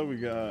the outside, we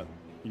got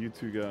you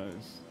 2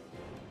 guys.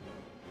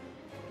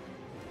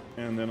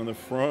 And then on the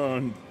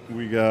front,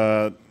 we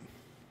got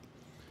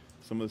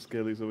some of the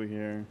skellies over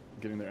here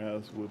getting their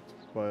ass whooped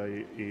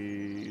by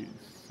a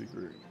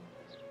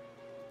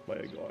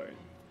guard.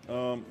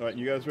 Alright,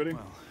 you guys ready?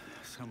 Well,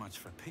 so much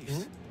for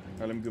peace.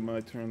 Alright, let me do my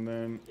turn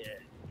then. Yeah.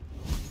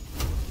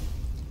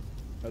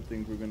 I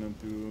think we're gonna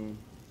do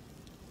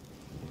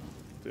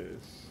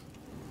this.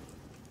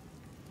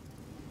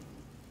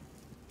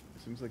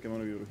 Seems like I'm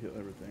gonna be able to hit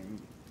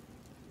everything.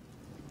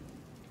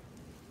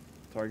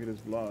 Target is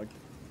blocked.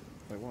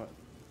 By what?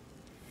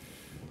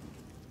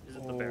 Is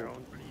it the barrel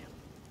in front of you?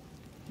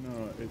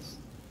 No, it's...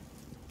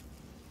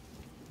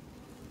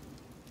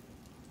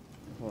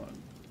 Hold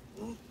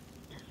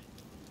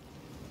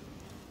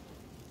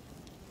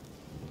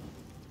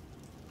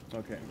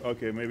on.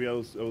 Okay, maybe I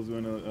was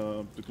doing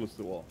too close to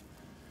the wall.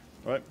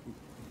 Alright.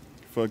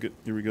 Fuck it.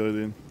 Here we go,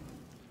 then.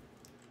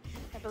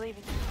 I believe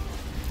in you.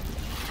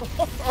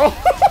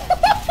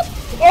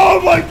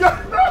 Oh my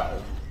god!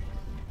 No!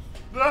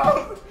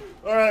 No!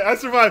 Alright, I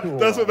survived. Whoa.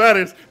 That's what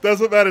matters.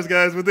 That's what matters,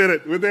 guys. We did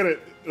it. We did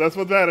it. That's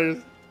what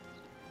matters.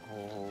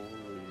 Holy.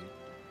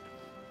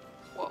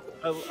 Whoa.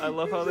 I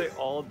love how they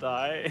all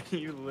die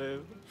and you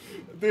live.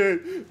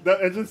 Dude,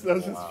 that's just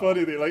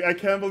funny, dude. Like, I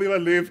can't believe I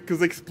lived because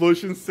the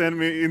explosion sent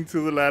me into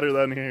the ladder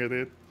down here,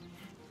 dude.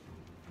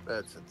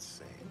 That's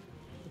insane.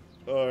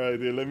 Alright,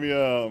 dude. Let me,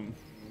 I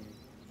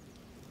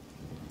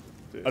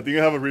think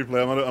I have a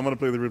replay. I'm gonna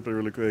play the replay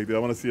really quick, dude. I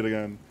want to see it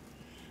again.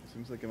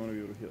 Seems like I'm gonna be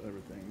able to hit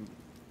everything.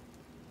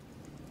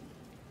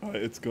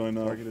 Alright, it's going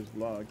off. Target is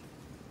blocked.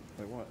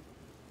 Like what?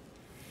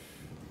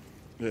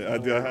 Yeah, I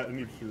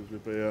need to see this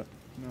replay, yeah.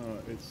 No,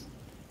 it's...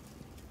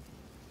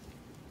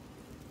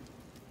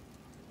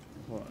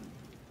 Hold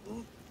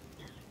on.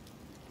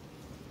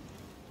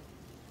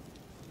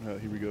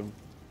 Alright, here we go.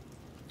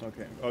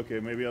 Okay,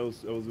 maybe I was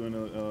doing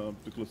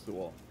too close to the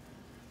wall.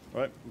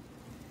 Alright.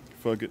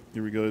 Fuck it.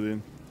 Here we go,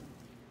 then.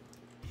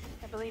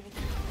 I believe in you.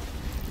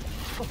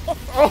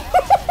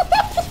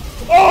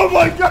 Oh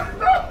my god!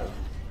 No!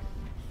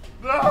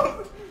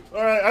 No!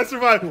 Alright, I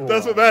survived. Whoa.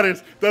 That's what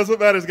matters. That's what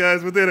matters,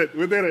 guys. We did it.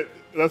 We did it.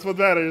 That's what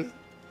matters.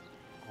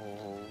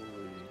 Holy.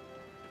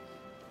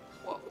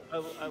 Whoa. I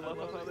love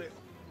how they...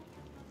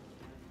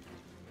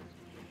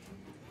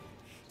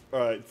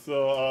 Alright,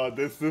 so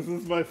this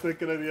is my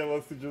second idea,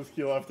 was to just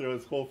kill after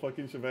this whole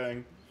fucking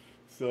shebang.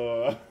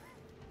 So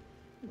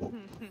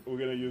we're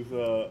gonna use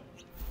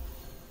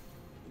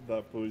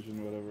that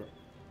potion, whatever.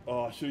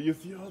 Oh, I should use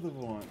the other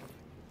one.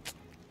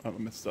 I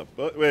messed up.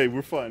 But wait,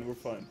 we're fine, we're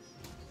fine.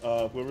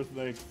 Whoever's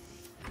next.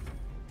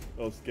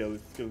 Oh,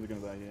 Skellies are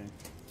gonna die, yeah.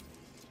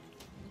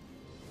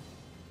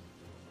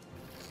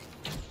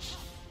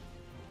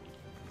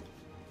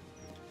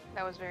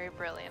 That was very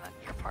brilliant on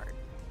your part.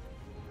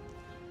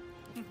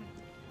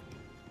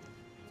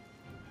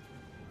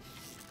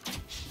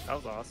 That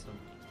was awesome.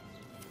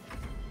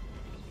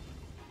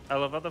 I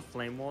love how the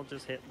flame wall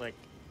just hit like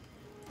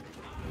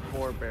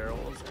 4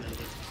 barrels and it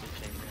just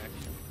a chain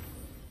reaction.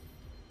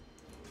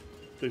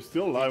 They're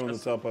still alive on the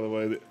top, by the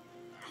way.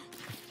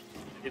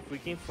 If we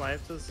can fly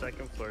up to the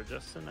 2nd floor,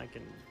 Justin, I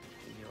can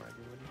heal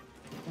everybody.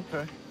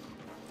 Okay.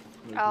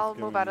 Like, I'll it's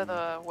move out of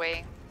coming- the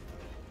way.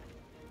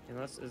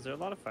 Unless, is there a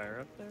lot of fire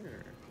up there?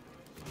 Or?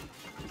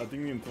 I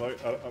think the entire.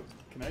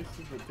 Can I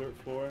see the third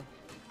floor?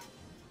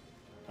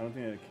 I don't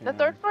think I can. The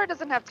third floor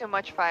doesn't have too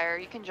much fire.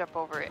 You can jump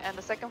over it, and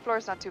the second floor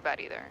is not too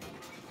bad either.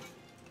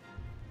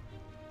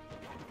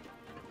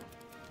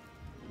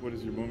 What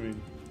is your mummy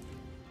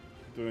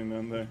doing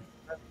down there?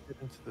 I have to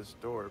get into this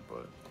door,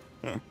 but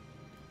I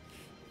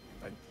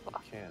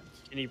can't.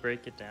 Can he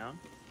break it down?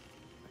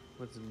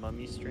 With his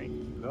mummy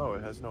strength? No,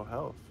 it has no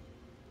health,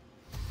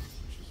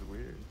 which is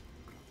weird.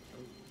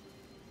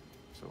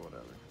 So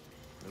whatever.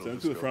 It'll Send it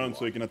just to the go front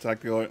so you can attack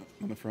the guy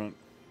on the front.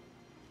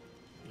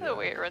 The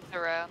way it runs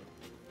around.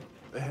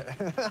 Yeah.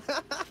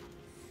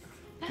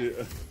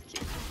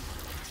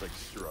 It's like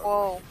struggling.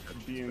 Whoa.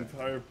 The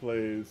entire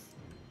place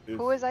is.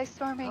 Who is ice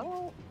storming?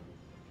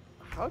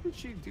 How did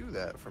she do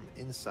that from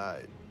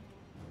inside?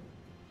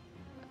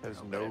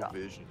 Has no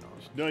vision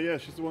on it. No, yeah,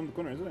 she's the one in the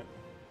corner, isn't it?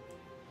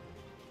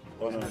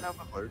 Oh no.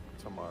 Clerk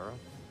tomorrow.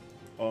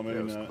 Oh, maybe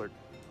Yeah, it was not. Clerk.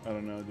 I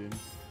don't know, dude.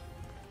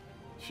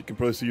 She can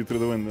probably see you through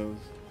the windows.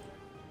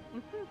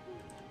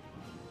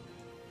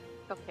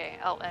 Okay,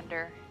 I'll end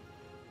her.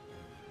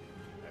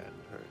 And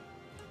her.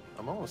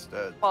 I'm almost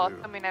dead. Well, too.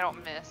 I mean, I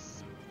don't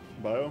miss.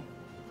 Bio,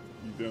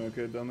 you doing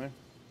okay down there?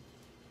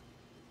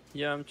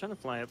 Yeah, I'm trying to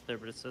fly up there,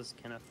 but it says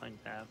cannot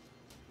find path.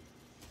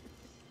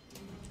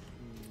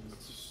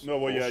 No,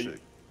 well, yeah.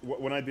 Bullshit.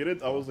 When I did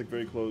it, I was like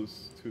very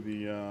close to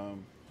the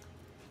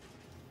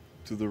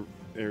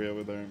area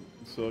over there.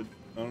 So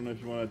I don't know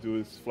if you want to do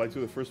is fly to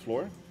the first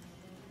floor.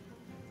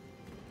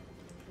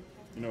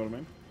 You know what I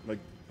mean? Like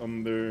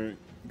under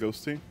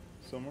Ghosty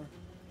somewhere.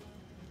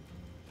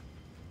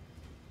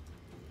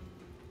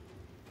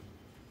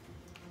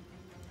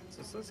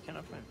 So it says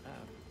cannot find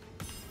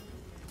path.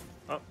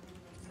 Oh.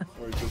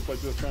 Or just fly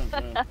to the front.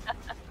 Yeah.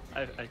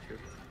 I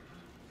tripped.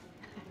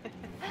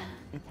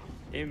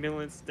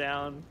 Ambulance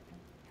down.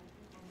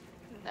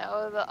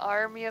 No, the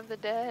army of the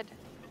dead.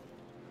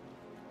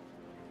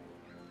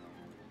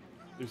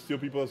 There's still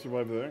people that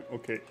survive there?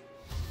 Okay.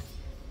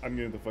 I'm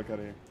getting the fuck out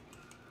of here.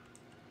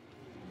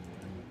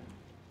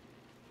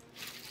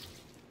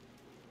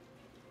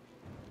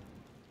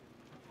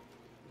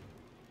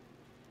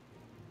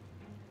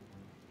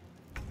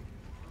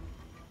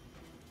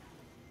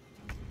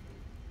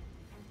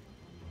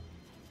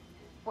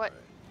 What?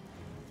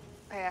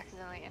 I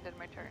accidentally ended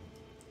my turn.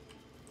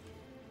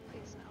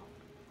 Please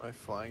no. Am I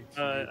flying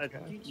I to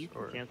think you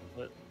can cancel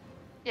it.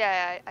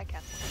 Yeah, I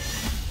canceled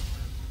it.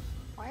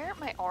 Why aren't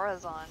my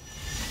auras on?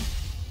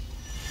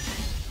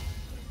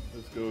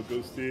 Let's go,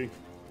 Ghosty.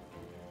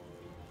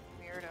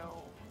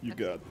 Weirdo. You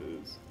got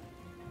this.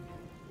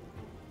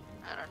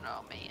 I don't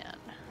know, man.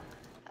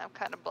 I'm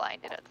kind of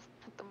blinded at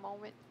the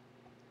moment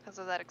because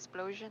of that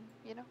explosion,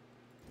 you know?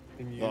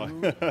 Can you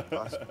Oh.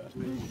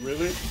 possibly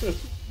Really?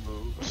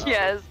 move out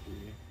Yes. of the...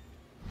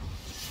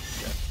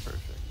 Yes,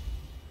 perfect.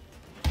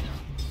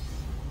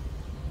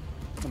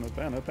 Oh, not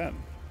bad, not bad.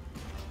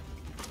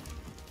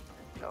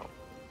 Go.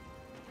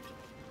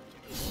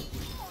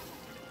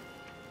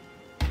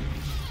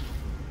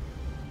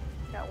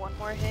 Got one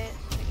more hit.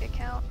 Make it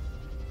count.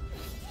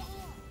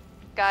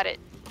 Got it.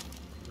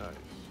 Nice.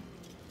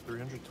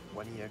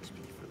 320 XP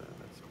for that.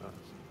 That's nuts.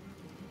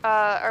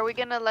 Are we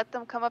gonna let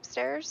them come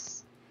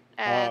upstairs?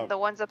 And the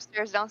ones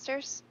upstairs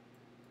downstairs?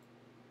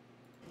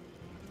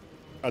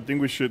 I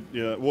think we should,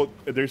 yeah. Well,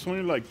 there's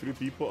only like 3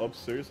 people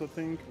upstairs, I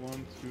think.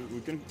 1, 2.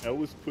 We can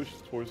always push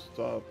towards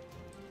the top.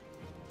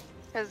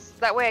 Because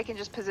that way I can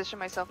just position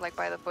myself like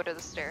by the foot of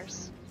the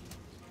stairs.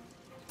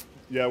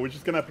 Yeah, we're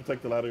just gonna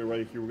protect the ladder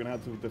right here. We're gonna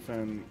have to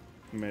defend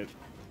mid,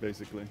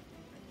 basically.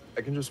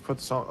 I can just put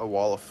a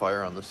wall of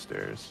fire on the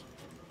stairs.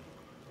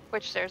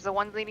 Which stairs? The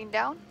ones leading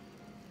down?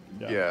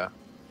 Yeah.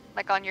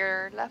 Like on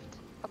your left?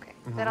 Okay.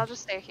 Then Mhm. I'll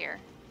just stay here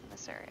in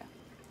this area.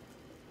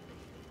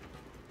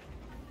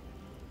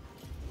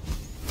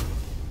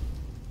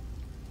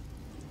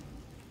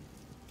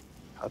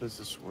 How does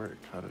this work?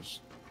 How does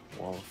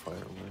wall of fire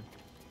work?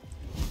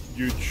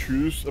 You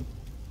choose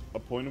a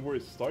point where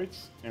it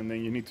starts, and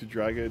then you need to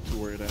drag it to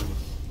where it ends.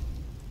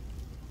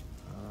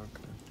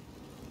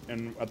 Okay.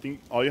 And I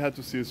think all you have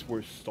to see is where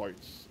it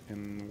starts,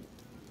 and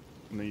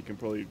then you can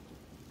probably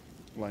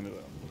line it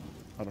up.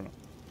 I don't know.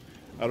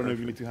 I don't know if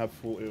you need to have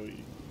full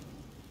AoE.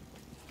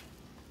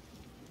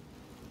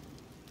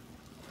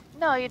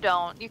 No, you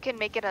don't. You can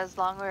make it as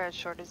long or as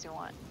short as you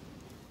want.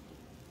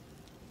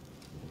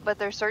 But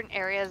there's certain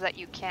areas that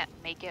you can't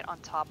make it on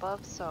top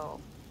of, so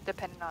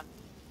depending on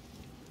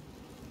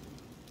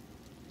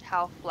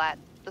how flat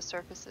the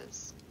surface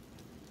is.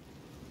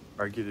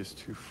 Target is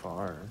too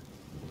far.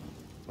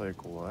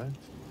 Like what?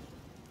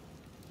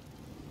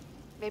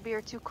 Maybe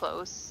you're too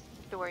close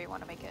to where you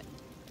want to make it.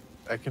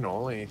 I can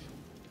only...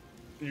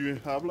 You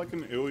have like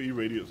an AoE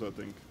radius, I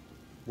think,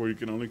 where you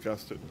can only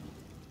cast it,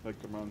 like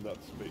around that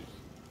space.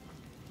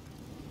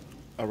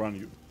 Around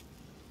you.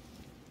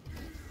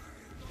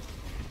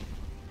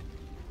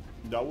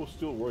 That will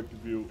still work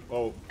if you...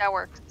 Oh, That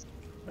works.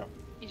 yeah.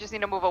 You just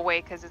need to move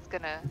away because it's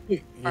gonna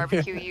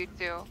barbecue you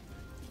too.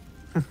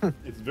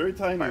 It's very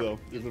tiny though.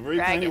 It's a very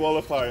Dragon. tiny wall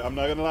of fire. I'm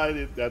not gonna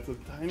lie, that's a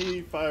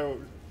tiny fire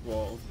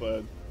wall,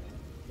 but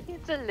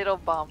It's a little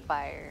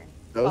bonfire.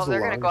 That was Oh, the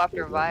they're gonna go longest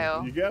after build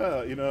ever. Vio. you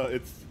gotta, you know,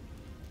 it's.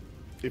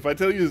 If I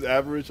tell you it's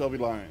average, I'll be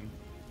lying.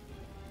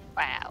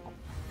 Wow.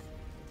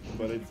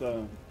 But it's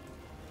a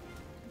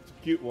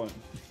cute one.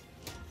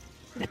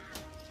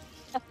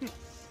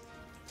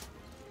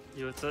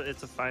 Yo,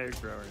 it's a fire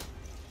grower.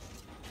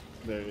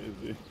 There it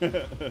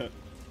is.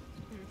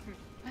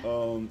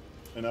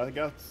 And I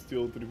got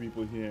still 3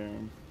 people here.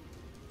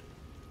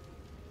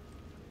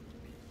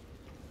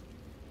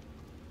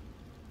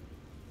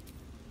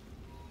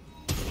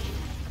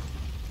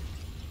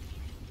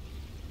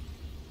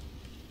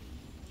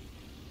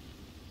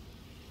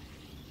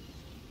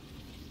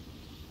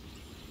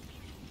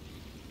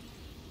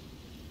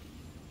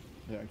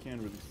 Yeah, I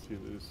can't really see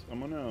this. I'm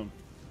gonna.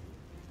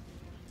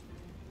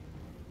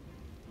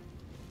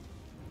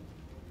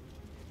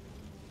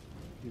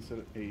 He's at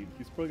 8.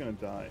 He's probably gonna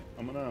die.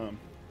 I'm gonna.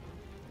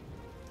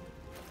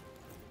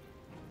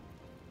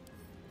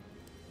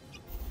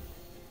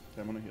 Okay,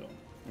 I'm gonna heal.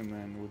 And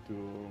then we'll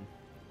do.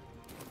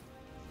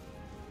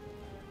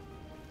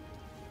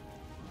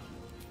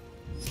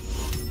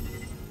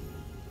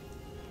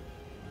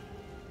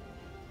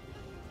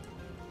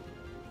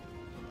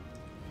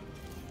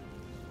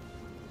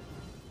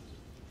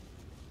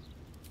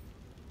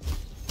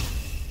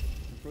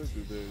 I'll probably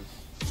do this.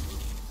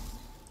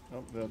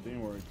 Oh, that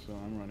didn't work, so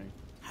I'm running.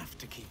 Have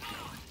to keep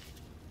going.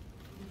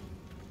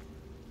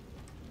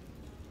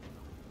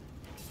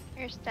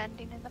 You're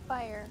standing in the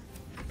fire.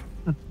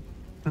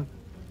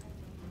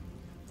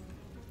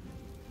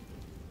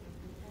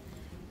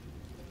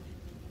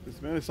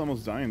 This man is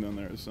almost dying down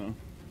there, so.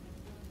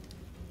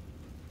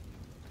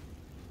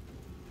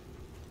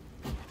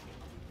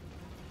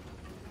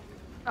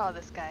 Oh,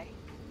 this guy.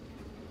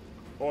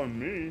 On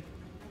me?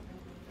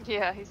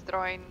 Yeah, he's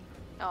throwing.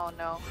 Oh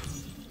no.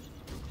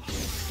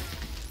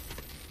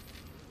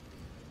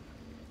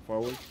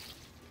 Forward.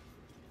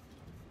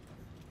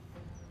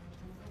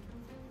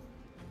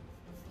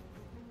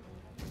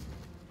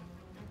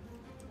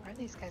 Where are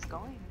these guys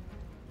going?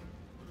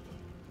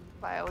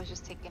 Vio was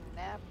just taking a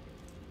nap.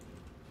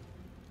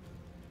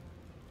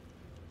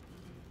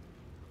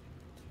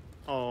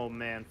 Oh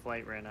man,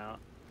 flight ran out.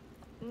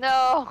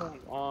 No! Come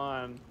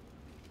on.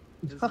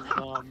 This is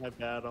not my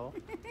battle.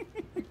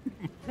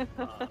 I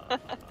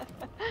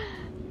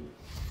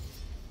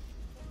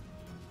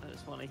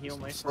just want to heal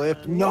my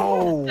Slip. friend.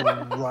 No!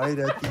 Right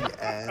at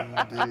the end,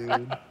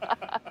 dude.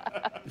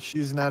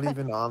 She's not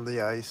even on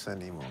the ice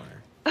anymore.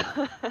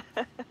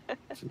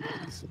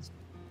 Jesus.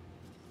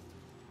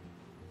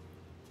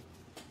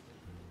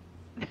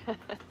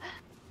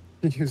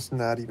 She's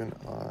not even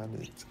on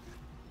it.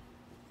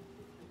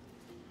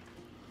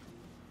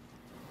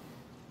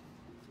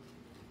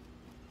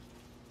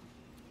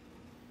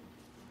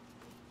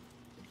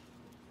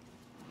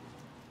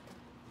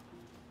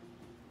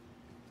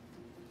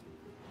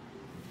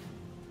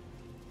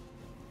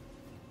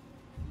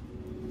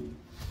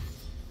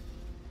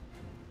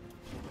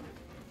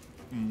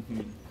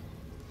 Mm-hmm.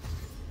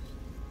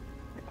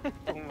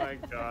 Oh my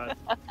god.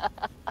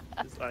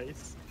 This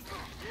ice.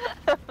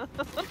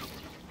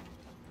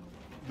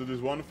 This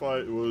one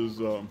fight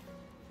was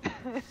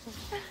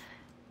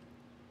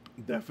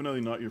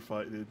definitely not your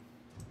fight, dude.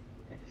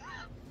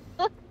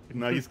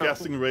 Now he's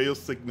casting rail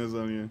sickness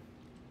on you.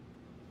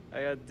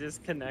 I got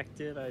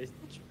disconnected, I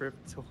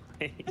tripped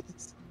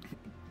twice.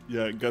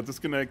 Yeah, got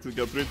disconnected,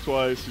 got tripped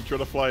twice, you try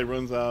to fly,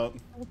 runs out.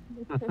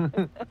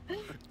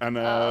 And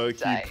he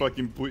dying.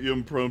 fucking put you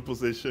in prone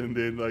position,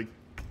 dude, like.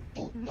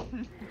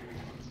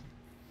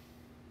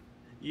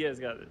 You guys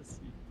got this.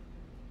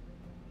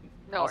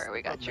 No worry,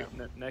 we got you.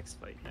 Next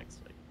fight,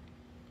 next fight.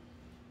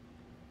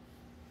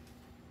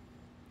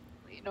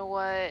 You know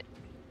what?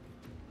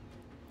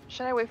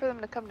 Should I wait for them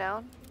to come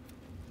down?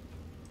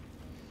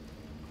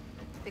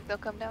 Think they'll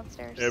come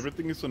downstairs?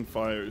 Everything is on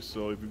fire,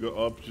 so if you go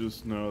up,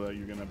 just know that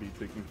you're gonna be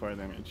taking fire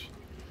damage.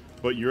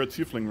 But you're a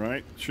tiefling,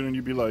 right? Shouldn't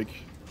you be like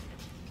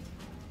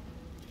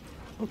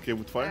okay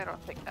with fire? I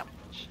don't think that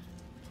much.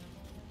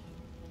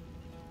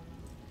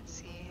 Let's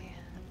see.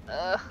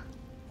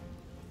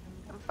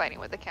 I'm fighting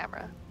with the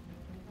camera.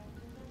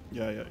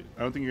 Yeah. I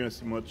don't think you're gonna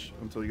see much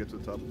until you get to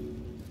the top.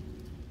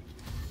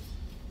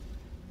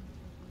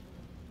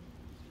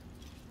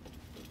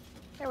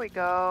 There we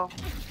go.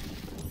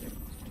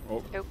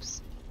 Oh.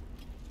 Oops.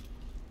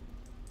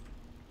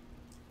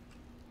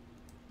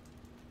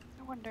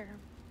 I wonder.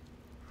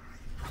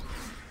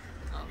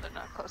 Oh, they're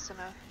not close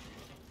enough.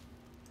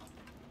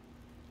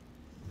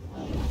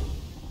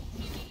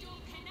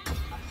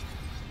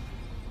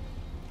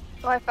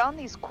 So I found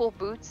these cool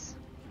boots.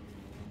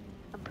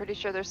 I'm pretty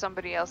sure they're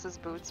somebody else's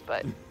boots,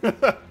 but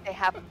they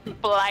have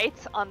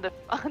blight on the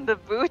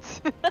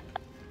boots.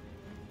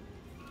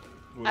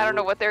 I don't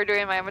know what they were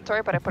doing in my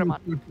inventory, but I put them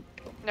on.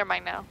 They're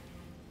mine now.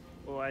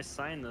 Oh, I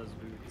signed those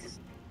boots.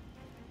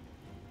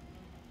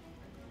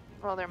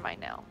 Well, they're mine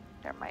now.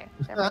 They're my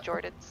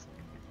Jordans.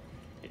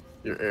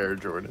 Your Air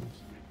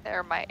Jordans.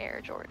 They're my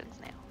Air Jordans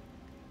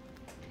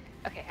now.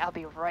 Okay, I'll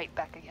be right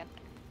back again.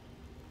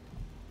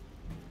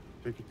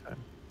 Take your time.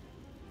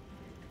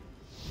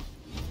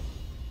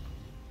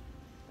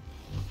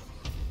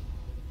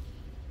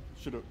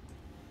 Should've.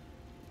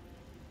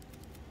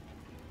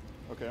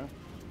 Okay.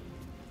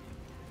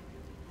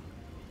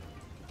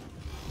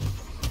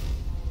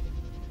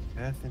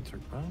 Path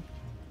interbound.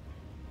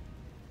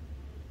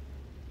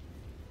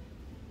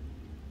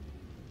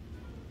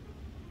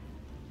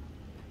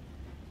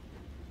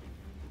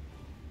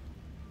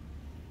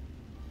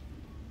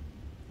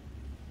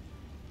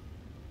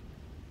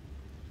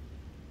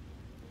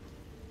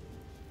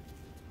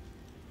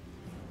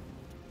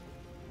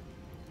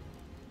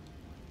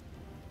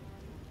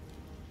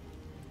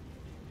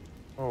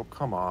 Oh,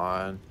 come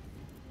on.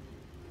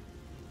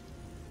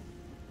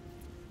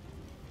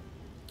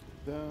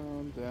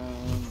 Down,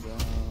 down,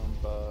 down,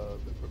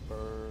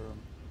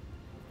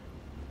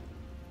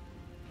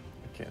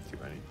 I can't do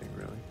anything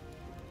really.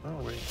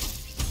 Oh, wait.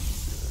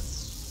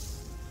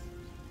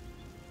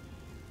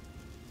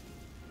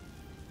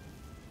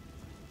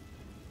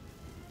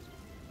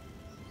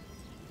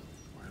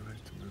 Why do I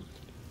have to move?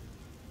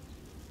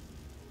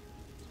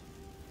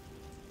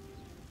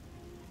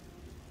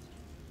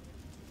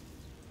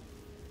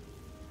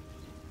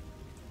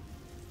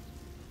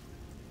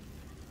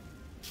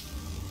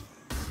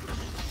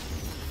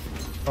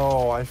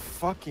 Oh, I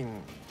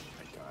fucking... Oh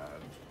my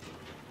god.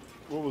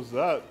 What was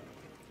that?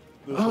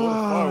 There's a lot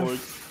of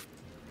fireworks.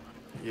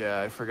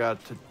 Yeah, I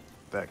forgot to...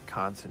 that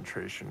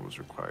concentration was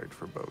required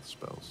for both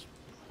spells.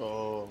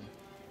 Oh.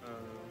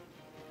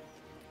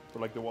 For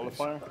like the wall of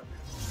fire?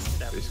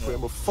 Basically,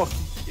 I'm a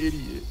fucking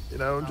idiot,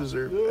 and I don't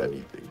deserve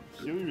anything.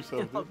 Kill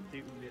yourself,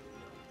 dude.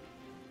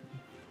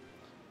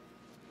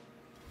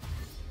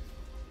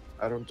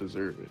 I don't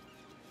deserve it.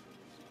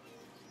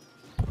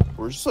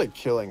 We're just like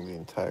killing the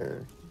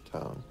entire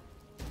town.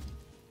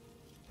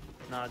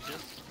 Nah,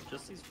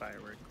 just these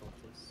firework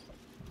cultists.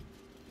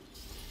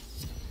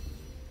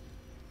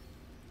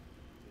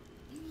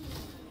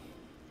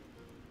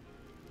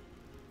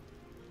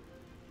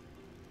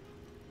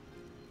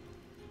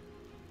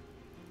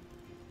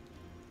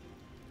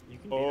 You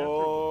can do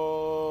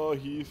Oh,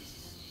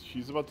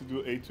 she's about to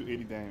do 8 to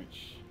 80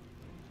 damage.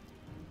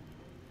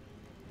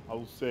 I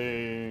will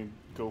say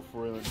go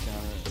for it and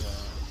counter it.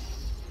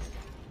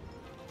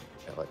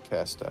 Yeah, like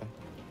cast eye.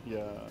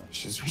 Yeah.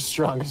 She's her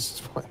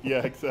strongest point.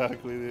 Yeah,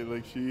 exactly.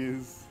 Like she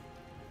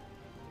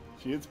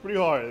hits pretty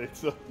hard.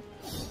 It's look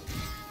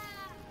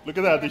at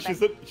that.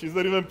 She's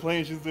not even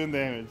playing. She's doing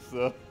damage.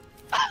 So.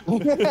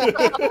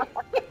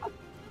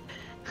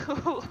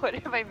 What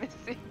am I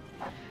missing?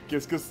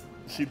 Guess because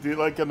she did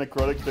like a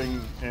necrotic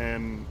thing,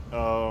 and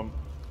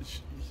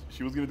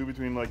she was gonna do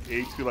between like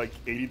 8 to like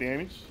 80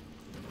 damage,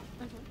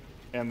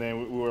 and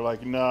then we were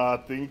like, nah, I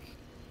think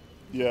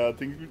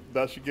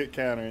that should get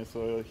countered.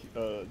 So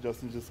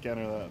Justin just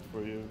countered that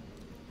for you.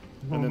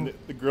 And then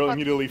the girl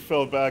immediately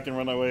fell back and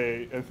ran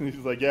away, and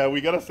she's like, yeah,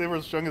 we gotta save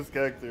our strongest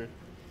character.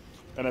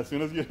 And as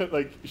soon as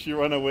she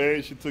ran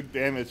away, she took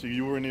damage.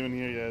 You weren't even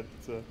here yet.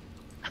 So.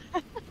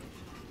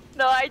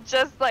 No, I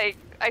just I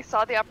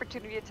saw the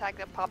opportunity attack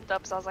that popped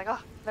up, so I was like,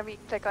 oh, let me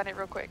click on it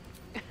real quick.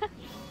 I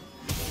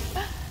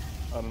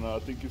don't know. I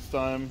think it's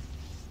time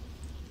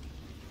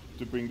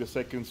to bring the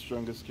second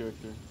strongest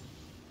character.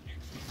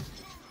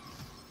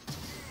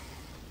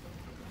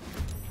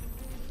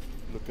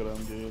 Look at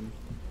him, dude.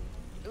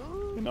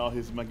 Ooh, In all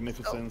his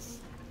magnificence.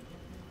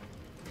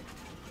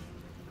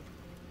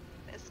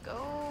 Let's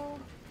go.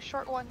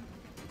 Short one.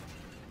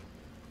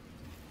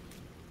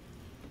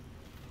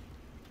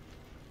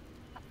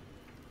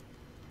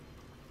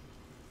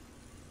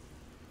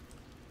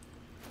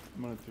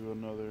 I'm gonna do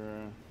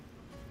another.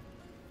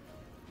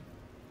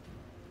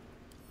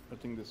 I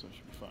think this one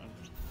should be fine.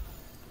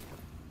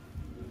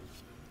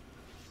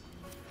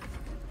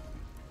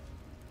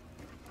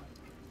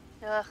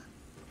 Ugh.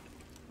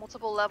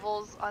 Multiple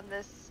levels on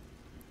this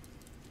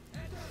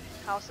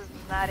house is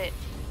not it.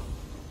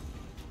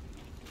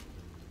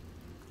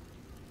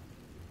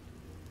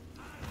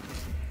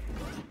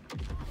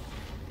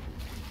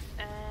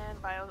 And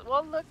Bio.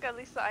 Well, look, at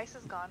least the ice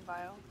is gone,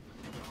 Bio.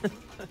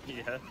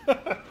 Yeah.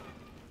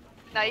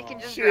 Now you can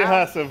just She drown.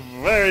 has a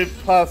very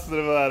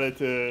positive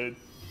attitude.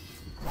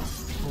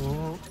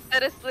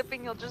 Instead of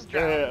slipping, you'll just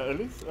drown. Yeah,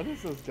 at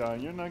least it's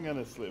gone. You're not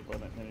gonna slip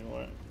on it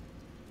anymore.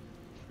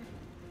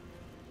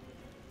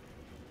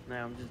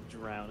 Now I'm just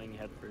drowning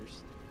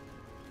headfirst.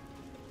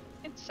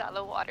 In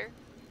shallow water.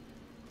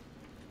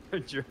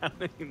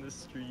 Drowning in the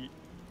street.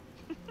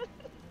 And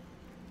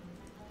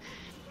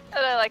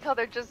I like how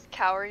they're just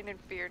cowering in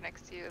fear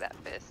next to you, that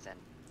fist, and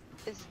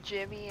it's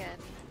Jimmy and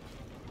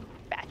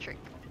Patrick.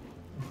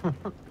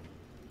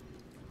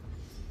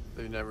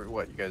 You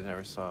guys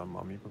never saw a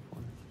mummy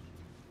before?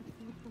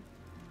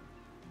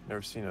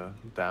 Never seen a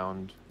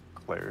downed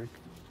cleric?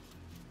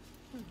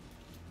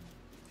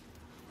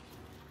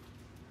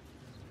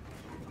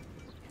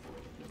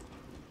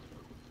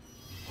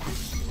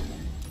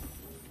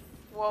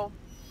 Whoa.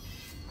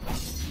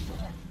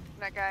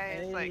 That guy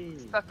is like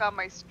stuck on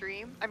my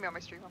stream. I mean on my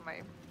stream, on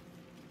my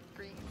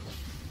screen.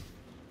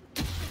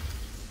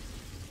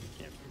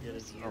 Get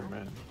his Oh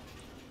man.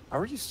 How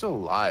are you still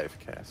alive,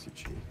 Cassie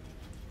G?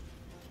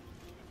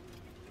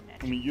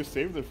 I mean, you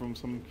saved it from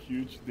some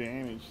huge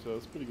damage, so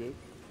it's pretty good.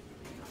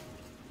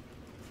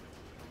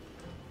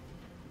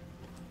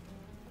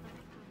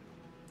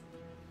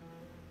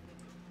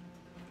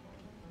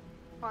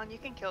 Come on, you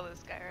can kill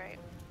this guy, right?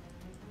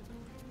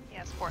 He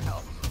has 4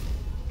 health,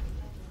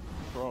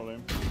 Probably.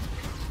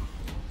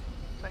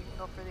 so I can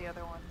go for the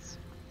other ones.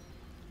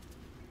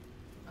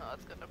 Oh,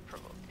 it's gonna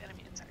provoke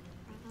enemy attack.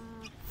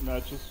 Nah,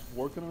 just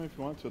work on him if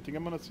you want to. I think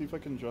I'm gonna see if I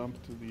can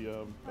jump to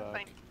the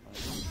back.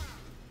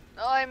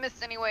 Oh, I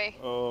missed anyway.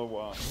 Oh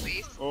wow.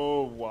 Waste.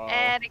 Oh wow.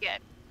 And again.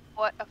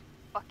 What a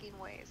fucking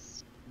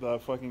waste. The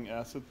fucking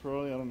acid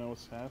probably. I don't know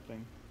what's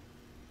happening.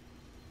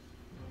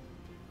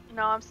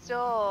 No, I'm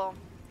still.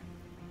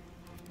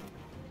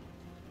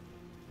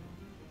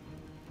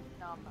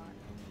 No, I'm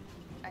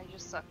not. I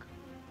just suck.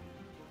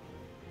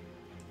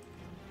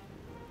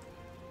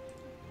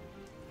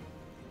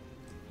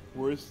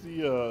 Where's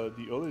the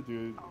other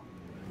dude?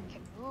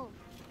 Can't move.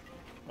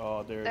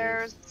 Oh, there it is.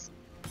 There's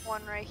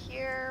one right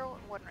here,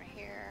 one right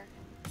here.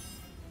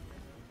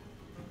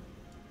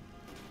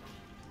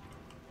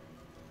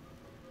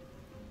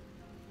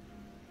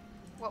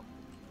 Whoa.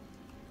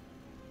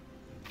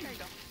 There you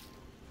go.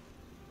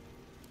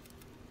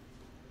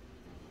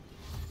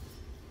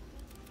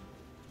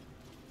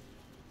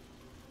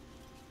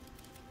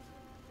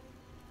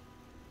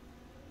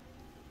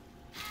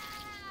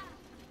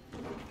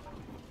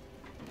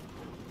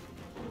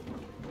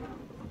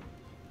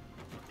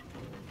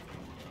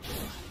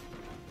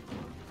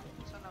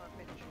 Son of a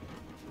bitch.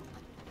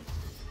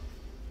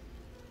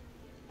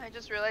 I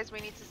just realized we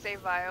need to save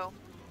Vio.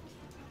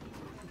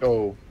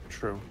 Oh,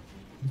 true.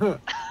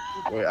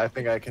 Wait, I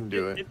think I can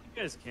do If it.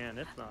 you guys can,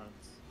 if not.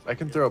 I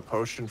can throw a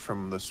potion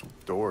from this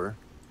door.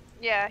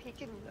 Yeah, he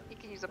can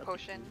use a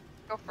potion.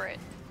 Go for it.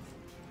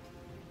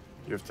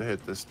 You have to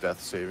hit this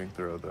death saving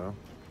throw though.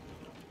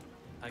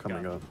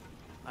 Coming up.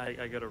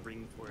 I got a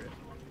ring for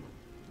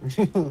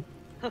it.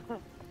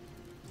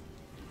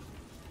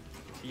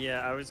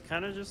 Yeah, I was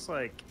kind of just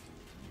like,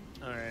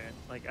 alright,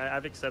 like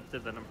I've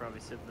accepted that I'm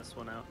probably sitting this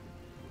one out.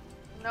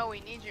 No,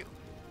 we need you.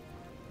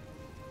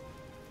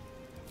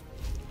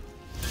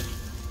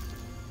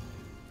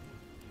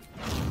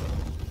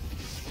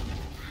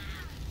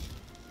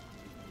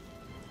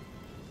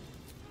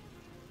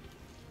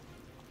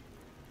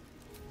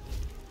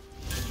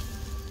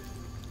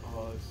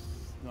 Oh, it's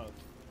not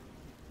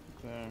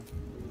there.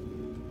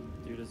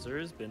 Dude,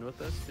 Azur's been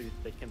with us through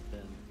thick and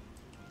thin.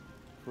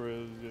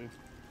 Crazy.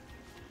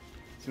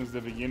 Since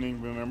the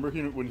beginning, remember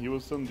when he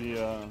was on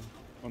the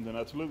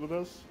Natulid with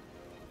us?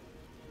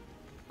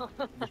 Oh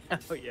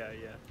yeah,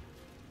 yeah.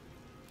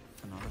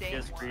 You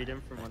guys freed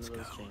him from one of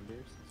those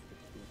chambers.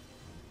 That's pretty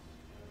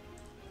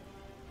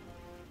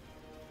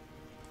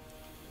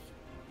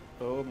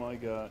cool. Oh my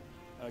god.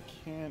 I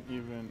can't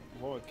even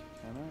walk,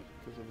 can I?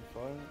 Because of the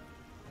fire?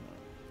 No.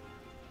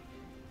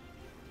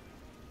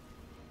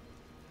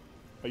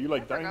 Are you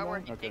like dying forgot now? where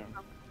he Okay. came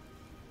from.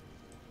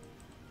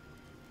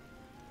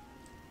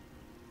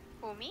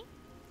 Who, me?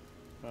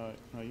 No,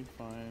 you're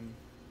fine.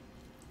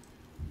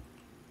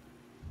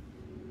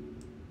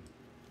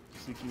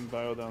 Seeking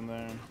bio down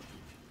there.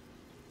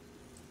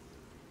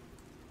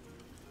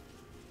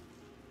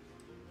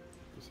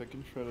 Guess I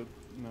can try to.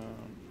 No.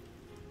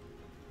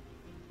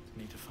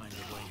 Need to find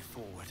a way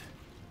forward.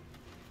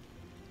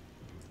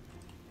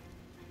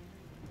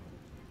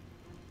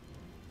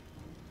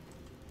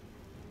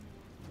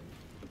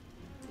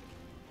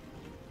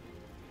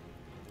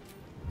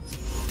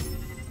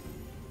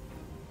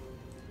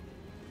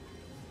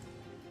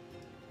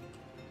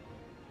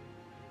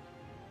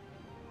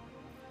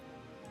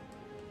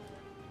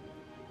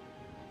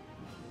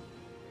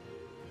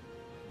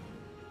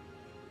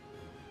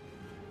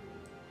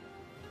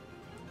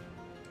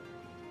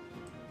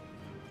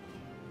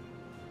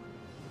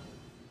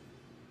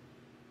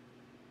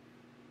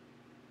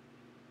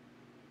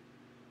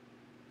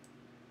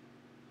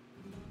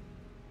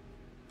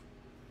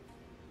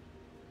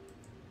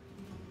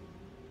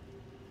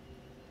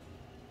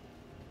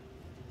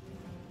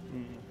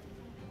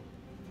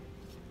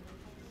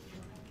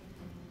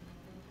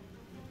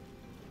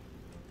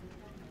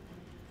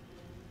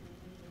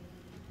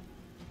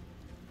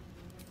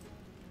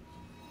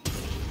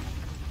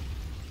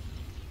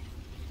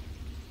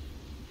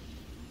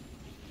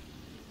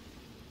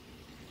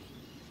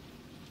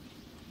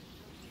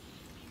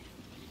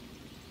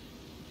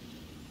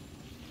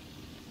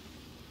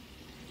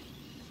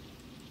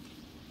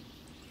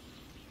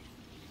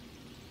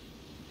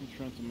 I'm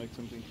trying to make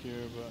something here,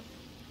 but.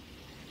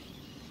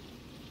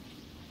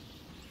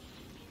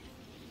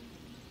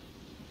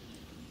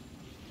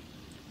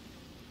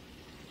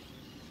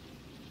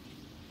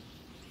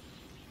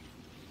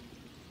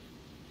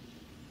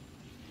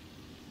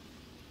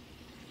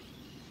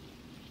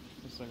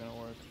 It's not gonna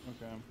work.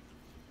 Okay.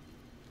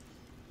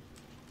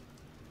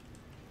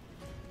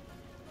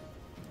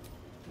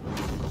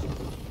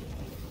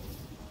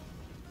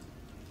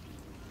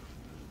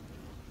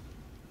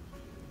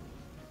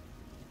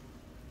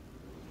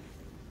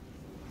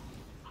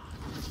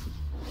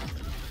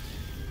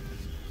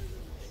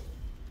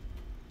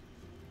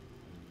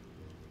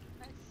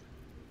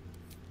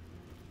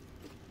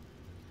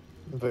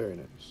 Very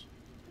nice.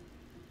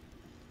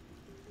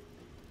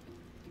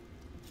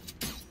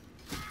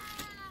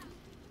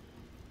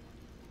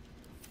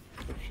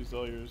 She's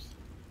all yours.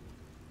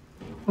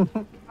 On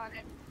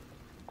it.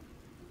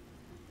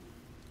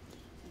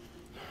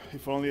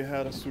 If only I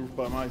had a surf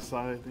by my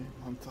side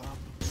on top.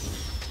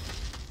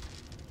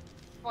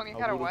 Well, you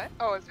had a what?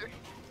 Oh, is it?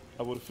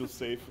 I would feel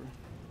safer.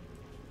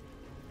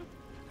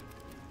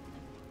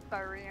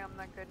 Sorry, I'm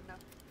not good enough.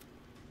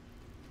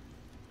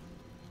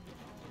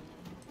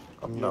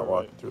 I'm You're not right.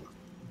 walking through.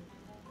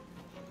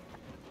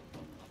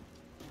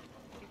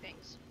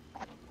 Thanks.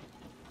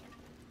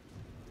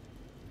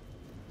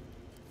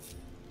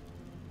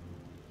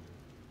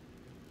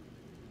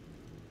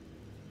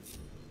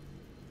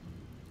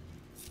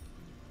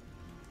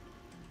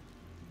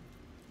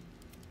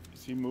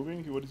 Is he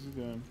moving? What is he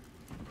doing?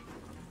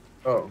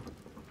 Oh,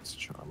 it's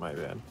my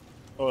bad.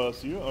 Oh,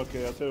 that's you?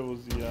 Okay, I thought it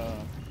was the,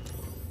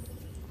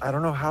 I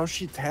don't know how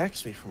she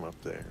attacks me from up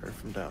there, or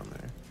from down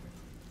there.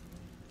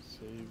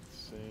 Saved.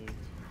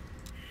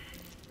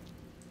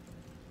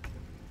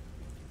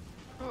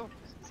 Oh,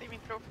 saving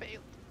throw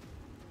failed.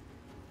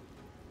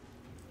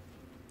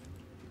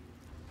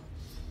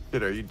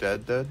 Dude, are you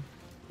dead?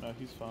 No,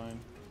 he's fine.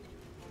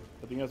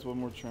 I think that's one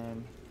more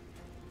turn.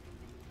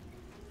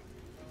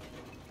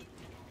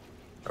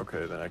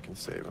 Okay, then I can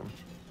save him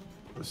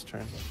this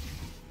turn.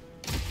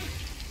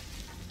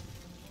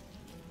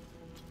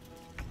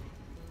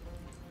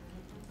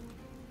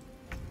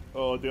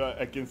 Oh, dude,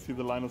 I can see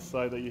the line of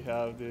sight that you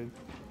have, dude.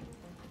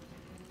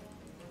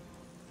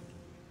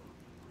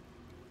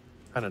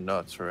 Kind of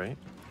nuts, right?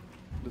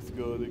 Let's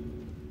go, dude.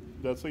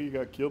 That's why you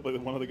got killed by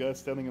one of the guys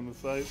standing on the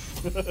side.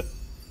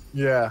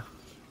 Yeah.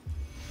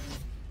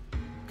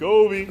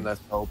 Kobe! And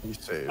that's how we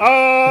save.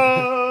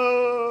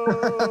 Oh!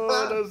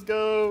 Let's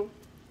go!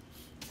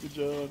 Good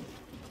job.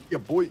 Yeah,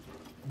 boy.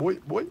 Do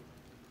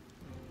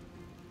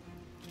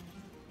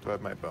I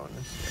have my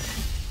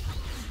bonus?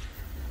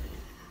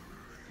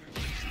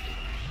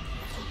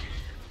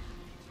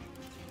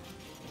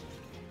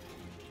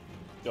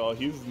 Yo,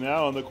 he's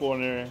now in the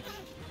corner.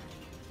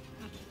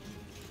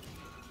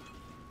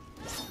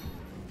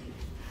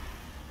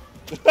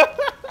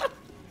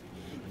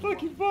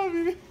 Fucking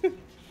Bobby!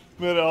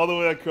 Made it all the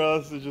way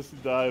across to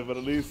just die, but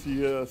at least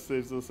he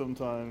saves us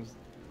sometimes.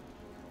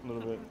 A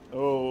little bit.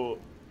 Oh.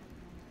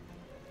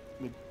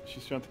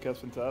 She's trying to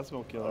cast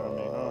Phantasmal Killer on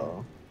me,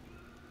 huh?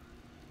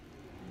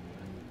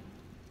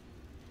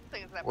 I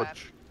think it's that What bad.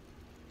 should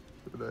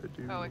I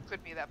do? Oh, it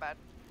could be that bad.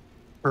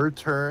 Per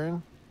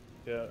turn?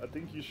 Yeah, I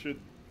think you should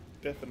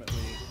definitely,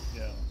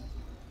 yeah.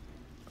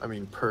 I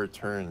mean, per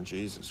turn,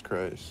 Jesus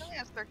Christ. He only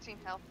has 13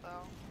 health,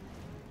 though.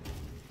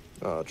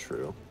 Oh,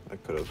 true. I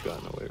could have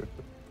gotten away with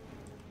it.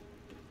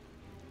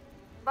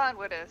 Bond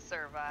would have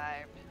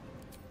survived.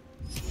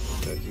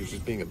 Yeah, he was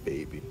just being a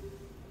baby.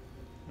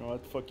 You know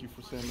what? Fuck you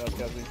for saying that,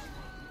 Kathy.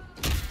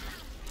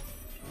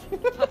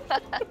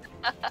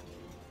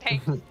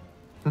 Thanks.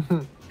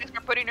 Thanks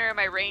for putting her in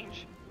my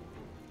range.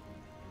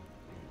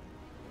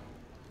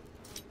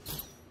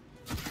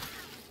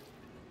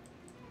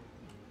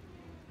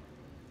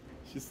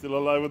 She's still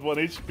alive with 1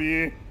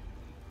 HP.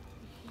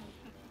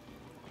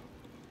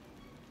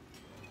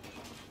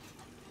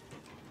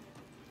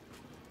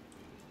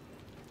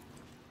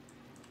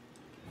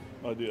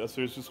 Oh, dude,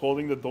 so it's just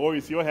holding the door.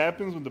 You see what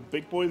happens when the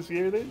big boy is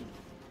here, then?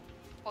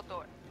 Hold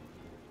door.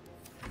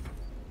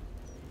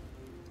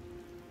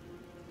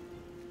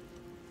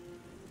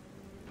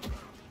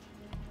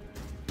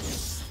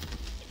 Just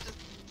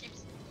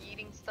keeps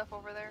eating stuff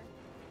over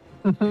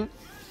there.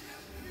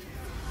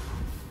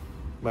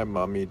 My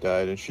mommy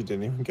died and she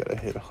didn't even get a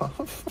hit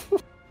off.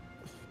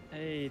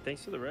 Hey,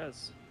 thanks for the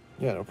res.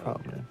 Yeah, no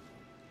problem, man.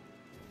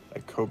 I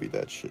Kobe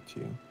that shit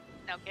to you.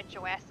 Now get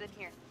your ass in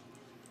here.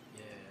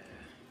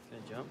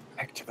 Gonna jump.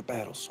 Back to the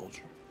battle,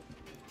 soldier.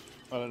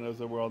 I don't know,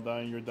 so we're all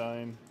dying, you're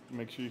dying.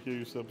 Make sure you heal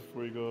yourself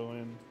before you go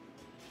in.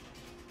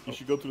 You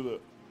should go through the...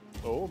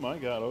 Oh my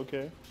god,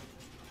 okay.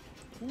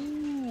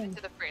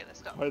 Into the fray,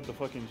 let's go. Why did the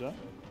fucking jump?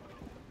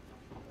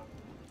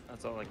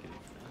 That's all I can do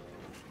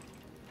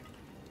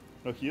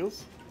No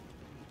heals?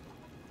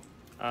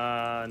 for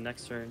now.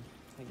 Next turn,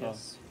 I Oh,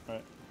 guess.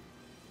 alright.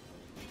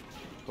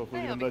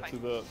 Hopefully we Yeah, come it'll be back to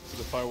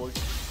the fireworks.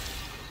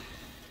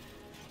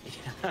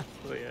 Yeah,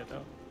 oh yeah,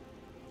 no.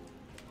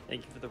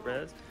 Thank you for the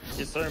res.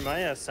 Yeah, sorry,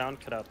 my sound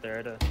cut out there. I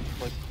had to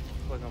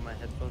plug all my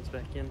headphones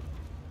back in.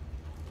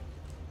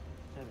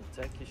 Having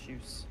tech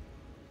issues.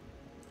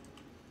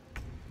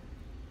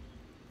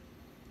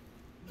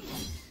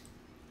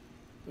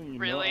 You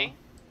Really? know,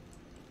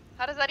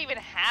 How does that even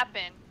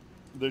happen?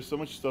 there's so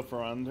much stuff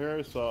around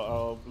her, so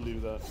I'll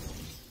leave that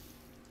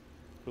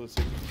for the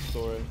sake of the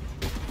story.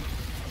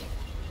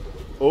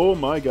 Oh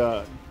my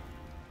god.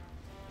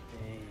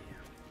 I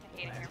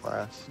hate it here.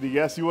 Blast. Did you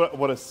guys see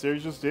what a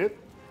Series just did?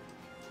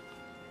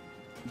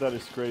 That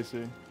is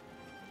crazy.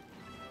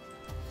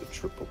 The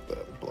triple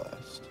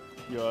blast.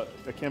 Yo,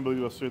 I can't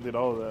believe Azure did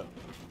all of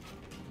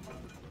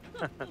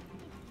that.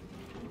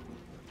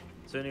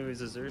 So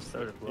anyways, Azure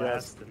started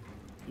blasting.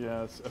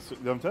 Yeah,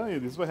 I'm telling you,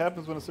 this is what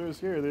happens when a server's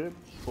here, dude.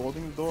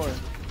 Holding the door.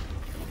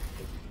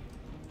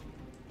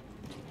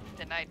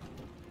 Denied.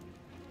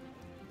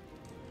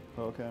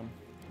 Okay.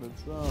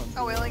 Let's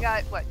Oh, we only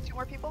got what? 2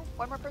 more people?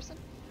 1 more person?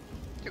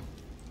 2.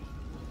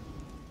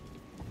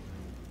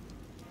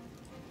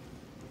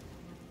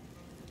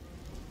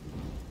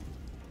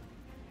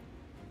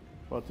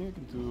 Well, I think I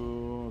can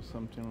do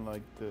something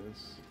like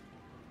this.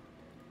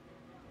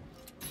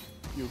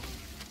 You.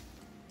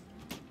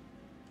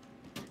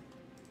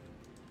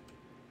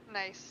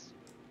 Nice.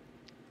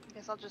 I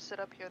guess I'll just sit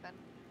up here then.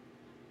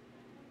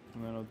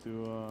 And then I'll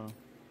do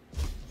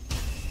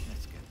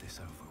Let's get this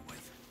over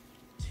with.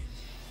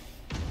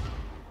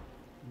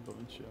 bow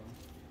and shell.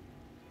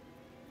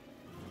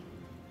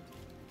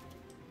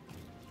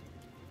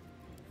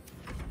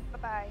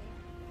 Bye-bye.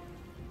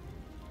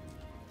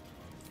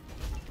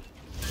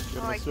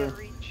 Get Oh, I sir. can't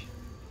reach.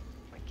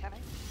 Wait, can I?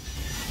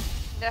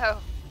 No.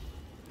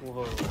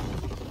 Whoa.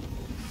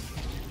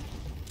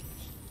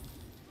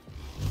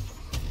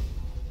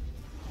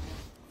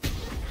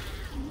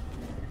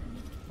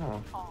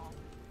 Oh, Aw.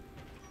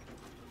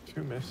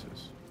 2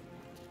 misses.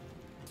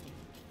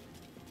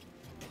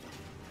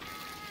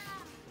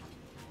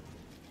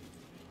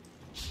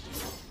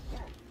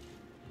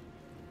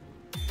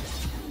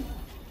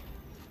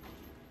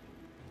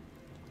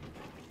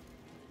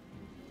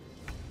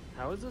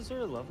 How is this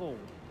here level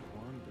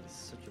 1 but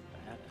such a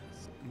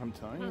badass? I'm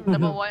telling you.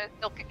 Level 1 is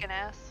still kicking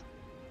ass.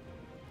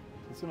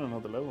 It's in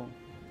another level.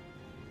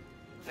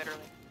 Literally.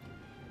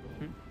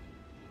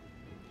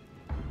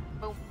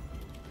 Boom.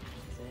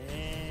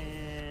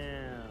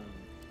 Damn.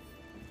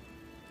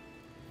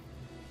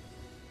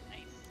 Nice.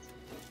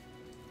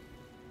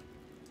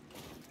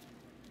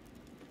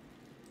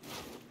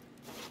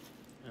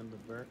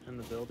 And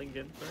the building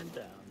getting burned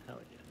down. Hell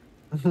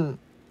yeah.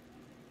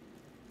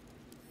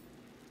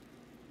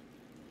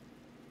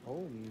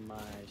 Oh my,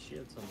 she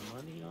had some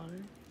money on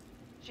her.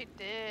 She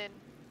did.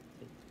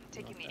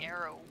 Taking the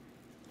arrow.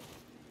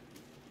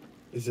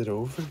 Is it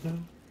over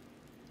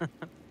now?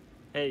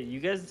 Hey, you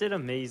guys did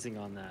amazing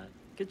on that.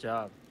 Good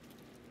job.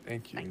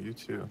 Thank you. You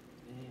too. Man,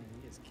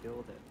 you guys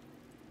killed it.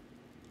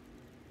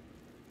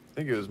 I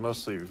think it was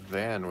mostly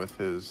Van with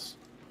his.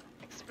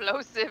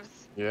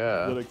 Explosives.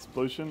 Yeah. That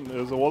explosion. There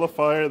was a wall of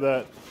fire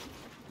that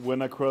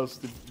went across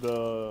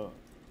the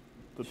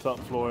top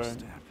floor,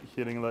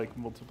 hitting like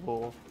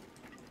multiple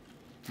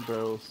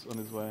barrels on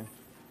his way.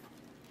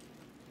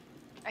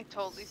 I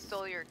totally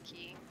stole your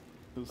key.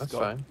 It was That's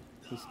fine.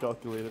 It was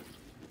calculated.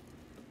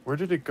 Where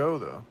did it go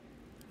though?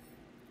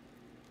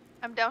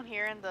 I'm down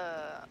here in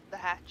the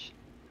hatch.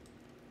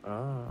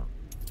 Oh.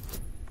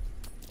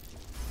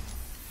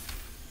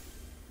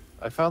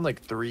 I found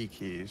like 3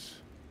 keys.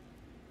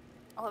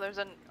 Oh, there's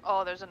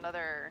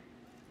another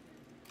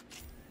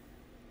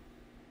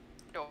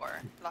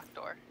door, locked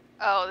door.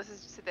 Oh, this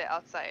is just to the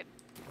outside.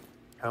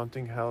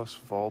 Counting house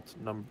vault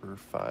number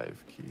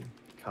 5 key.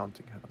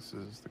 Counting house.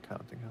 This is the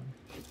counting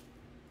house.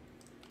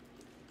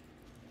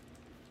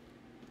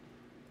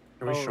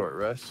 Can we short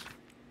rest?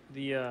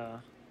 The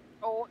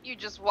Oh, you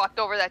just walked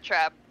over that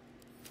trap.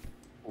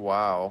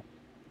 Wow.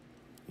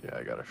 Yeah,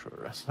 I got a short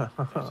rest.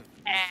 Ow.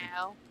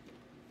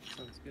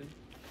 sounds good.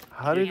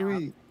 How did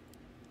we?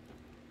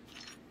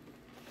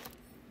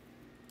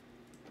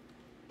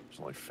 It's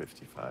only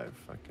 55.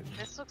 Fucking.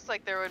 This looks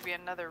like there would be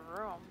another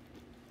room.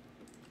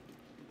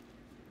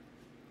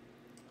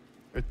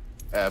 It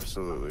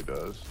absolutely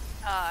does.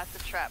 Ah, it's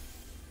a trap.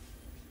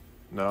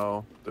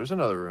 No, there's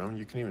another room.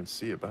 You can even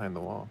see it behind the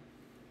wall.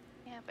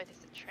 Yeah, but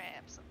it's a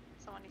trap. So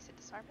someone needs to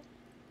disarm it.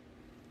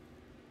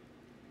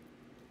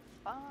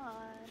 Fun.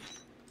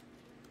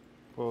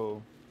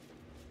 Whoa.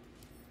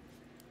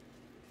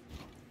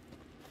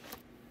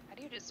 How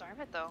do you disarm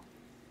it though?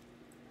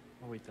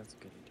 Oh wait, that's a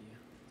good idea.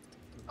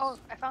 Oh,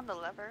 I found the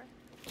lever.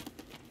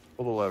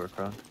 Pull the lever,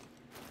 Crown.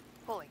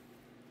 Pulling.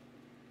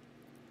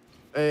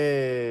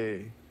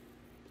 Hey.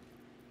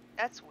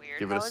 That's weird.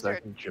 Give it a How is there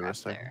second. Give it a trap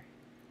second. there?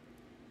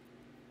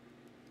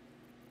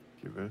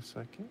 Give it a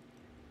second.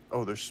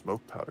 Oh, there's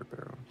smoke powder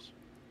barrels.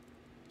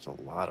 There's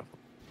a lot of them.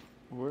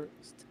 Where?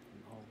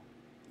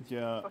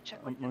 Yeah, Go check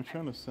I'm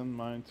trying to send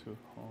mine to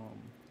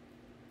home.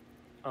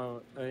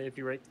 Oh, if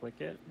you right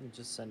click it, and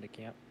just send to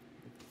camp.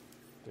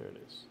 There it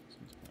is.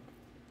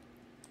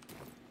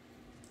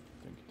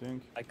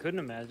 Think. I couldn't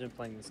imagine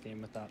playing this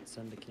game without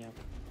send to camp.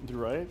 You're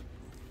right?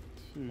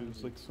 Dude,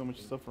 there's like so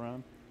much stuff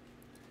around.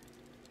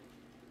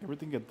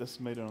 Everything got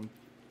decimated on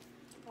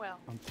Well,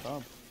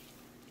 top.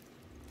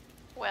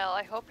 well,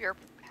 I hope you're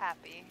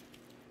happy.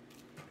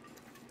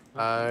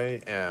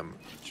 I am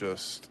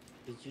just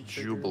Did you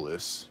trigger-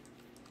 jubilous.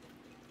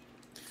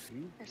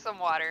 Here's some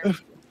water.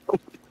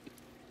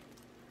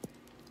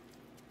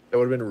 That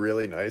would have been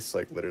really nice,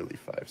 like literally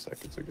 5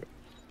 seconds ago.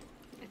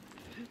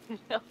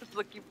 I was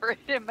looking for it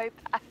in my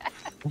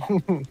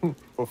bag.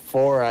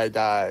 Before I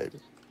died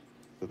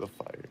to the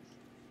fire.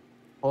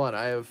 Hold on,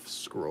 I have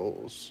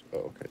scrolls. Oh,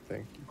 okay,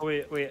 thank you. Oh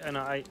wait, and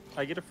I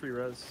get a free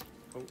res.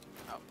 Oh.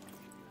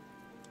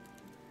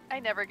 I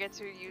never get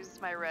to use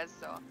my res,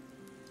 so.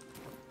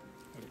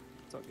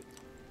 It's all good.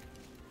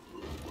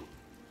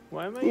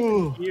 Why am I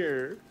even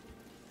here?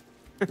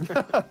 We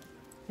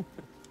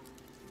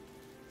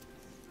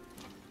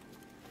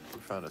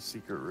found a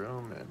secret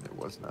room, and it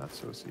was not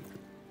so secret.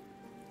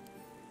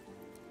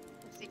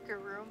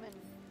 Secret room and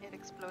it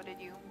exploded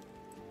you.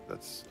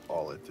 That's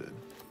all it did.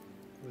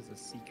 It was a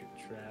secret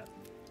trap.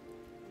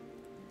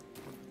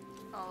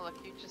 Oh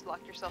look, you just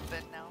locked yourself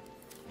in now.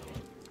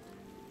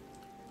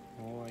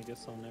 Oh, I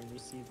guess I'll never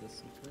see the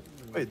secret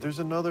room. Wait, there's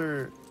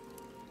another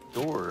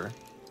door,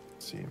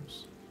 it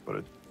seems,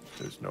 but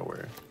there's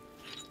nowhere.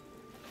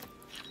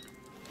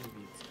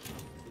 Maybe it's...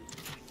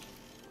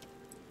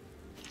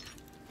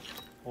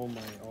 Oh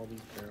my, all these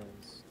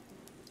barrels.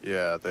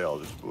 Yeah, they all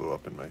just blew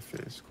up in my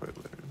face quite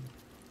literally.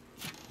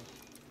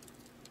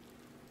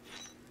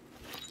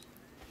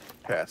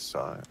 Cass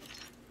saw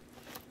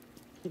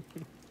it.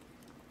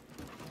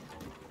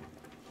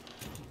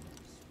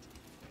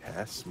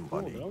 Cass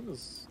money. Oh, that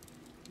was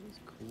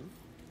cool.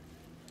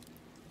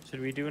 Should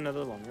we do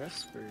another long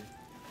rest for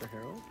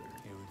Harold? Or...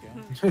 Here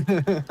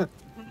we go.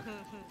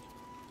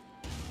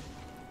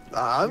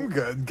 I'm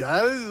good,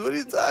 guys. What are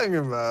you talking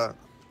about?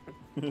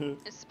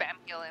 Just spam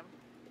heal him.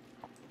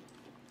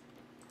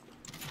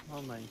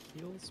 All my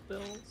heal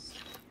spells.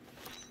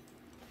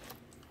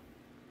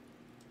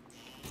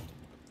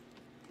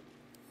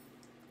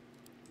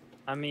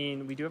 I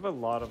mean, we do have a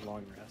lot of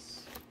long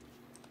rests.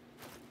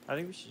 I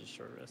think we should just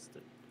short rest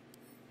it.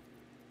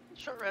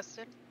 Short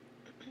rested.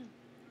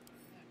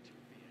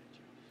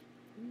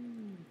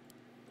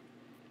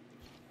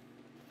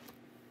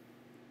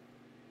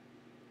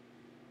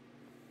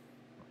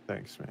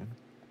 Thanks, man.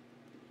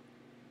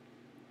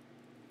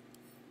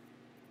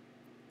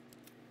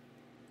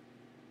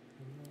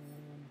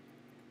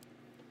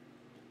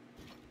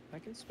 I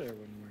can spare one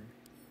more.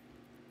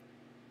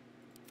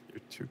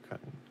 You're too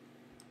kind.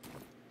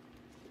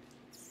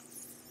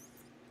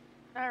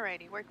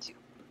 Alrighty, where to?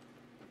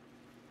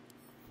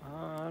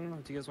 I don't know.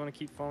 Do you guys want to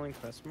keep following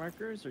quest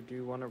markers, or do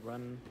you want to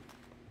run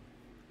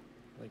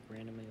like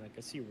randomly? Like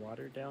I see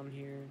water down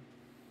here.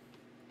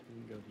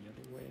 We can go the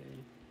other way.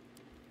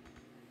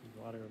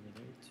 There's water over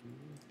there too.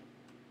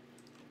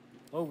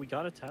 Oh, we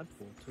got a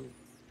tadpole too.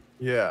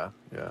 Yeah,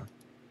 yeah.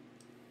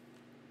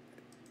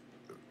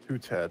 2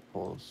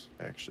 tadpoles,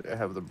 actually. I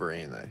have the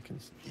brain that I can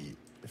eat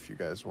if you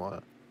guys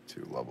want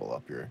to level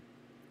up your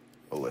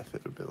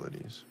illithid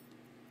abilities.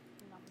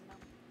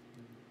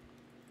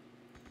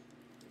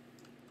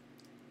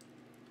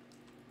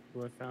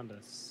 Oh, I found a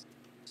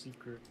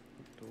secret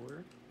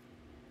door.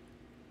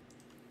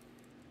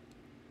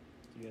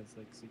 Do you guys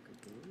like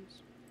secret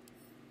doors?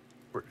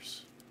 Of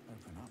course.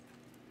 Open up.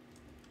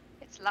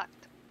 It's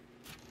locked.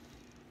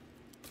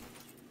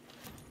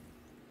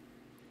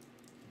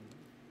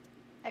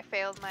 I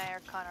failed my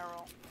Arcana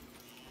roll.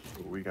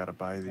 We gotta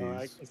buy these Oh,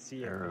 I can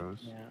see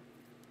arrows. It. Yeah.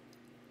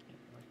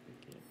 Can't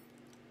lockpick it.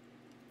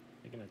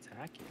 They can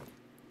attack you. Are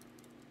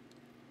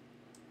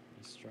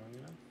you strong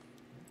enough?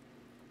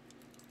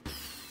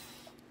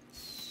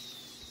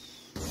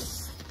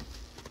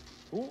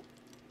 Oh,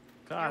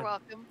 God. You're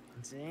welcome.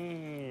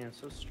 Damn,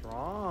 so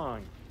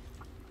strong.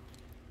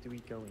 Do we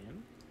go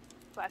in?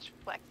 Flash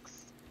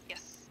flex.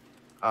 Yes.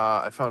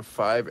 I found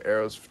 5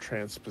 arrows of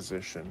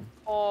transposition.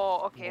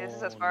 Oh, okay, this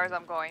is as far as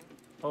I'm going.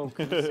 Oh,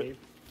 can we save?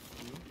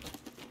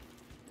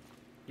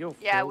 Yo,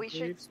 Yeah, Phil we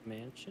should- Graves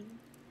Mansion?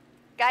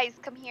 Guys,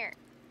 come here.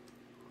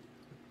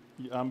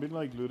 Yeah, I'm been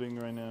like looting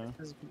right now.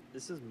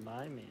 This is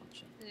my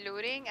mansion.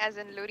 Looting, as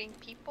in looting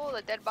people,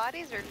 the dead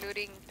bodies, or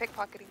looting,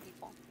 pickpocketing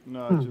people?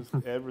 No, just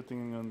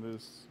everything on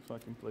this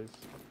fucking place.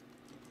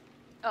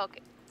 Oh,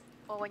 okay.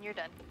 Well, when you're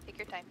done, take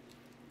your time.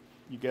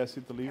 You guys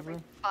hit the lever?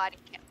 Body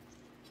counts.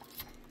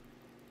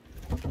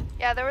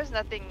 Yeah, there was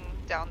nothing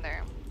down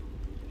there.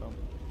 Oh.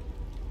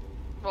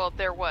 Well,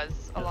 there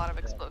was a lot of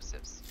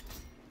explosives.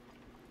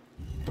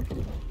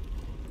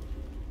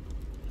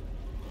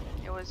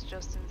 It was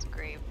Justin's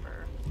grave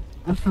for...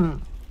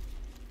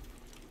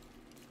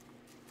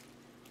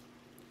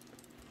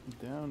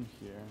 Down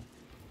here.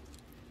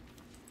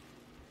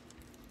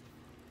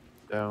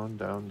 Down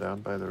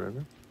by the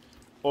river.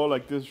 Oh,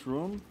 like this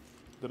room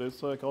that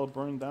is like all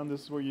burned down.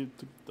 This is where you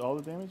took all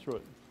the damage, or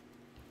what?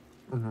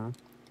 Mm-hmm.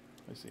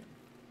 I see.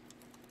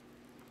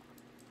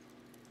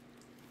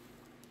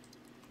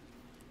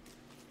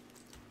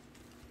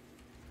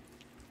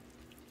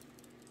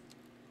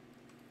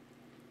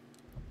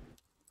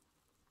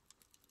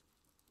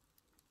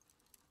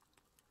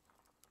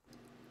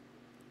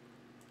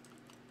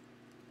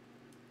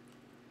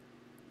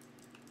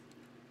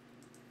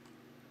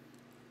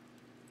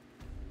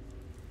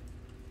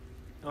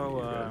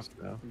 Oh,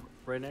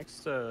 right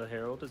next to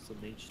Harold is the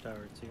Mage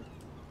Tower too.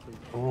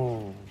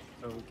 Oh.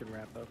 So we can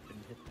wrap up and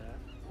hit that.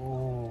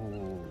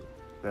 Oh,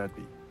 that'd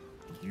be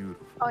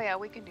beautiful. Oh yeah,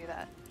 we can do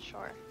that.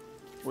 Sure.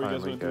 Where you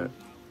guys Finally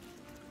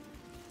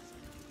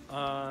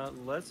gonna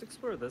do? Let's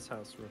explore this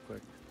house real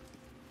quick.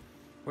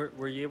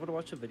 Were you able to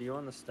watch a video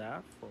on the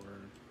staff, or?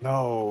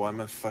 No, I'm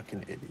a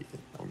fucking idiot.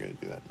 I'm gonna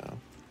do that now.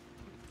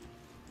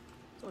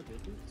 It's all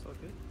good, dude. It's all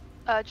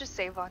good. Just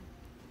save on.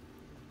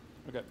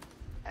 Okay.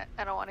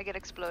 I don't want to get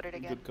exploded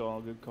again. Good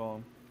call, good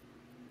call.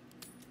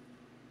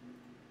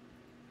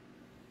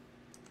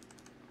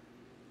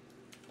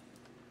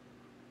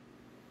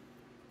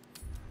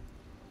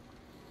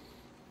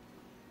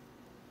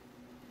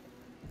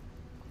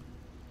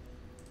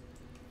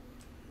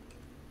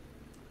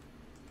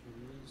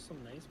 There's some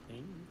nice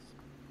paintings.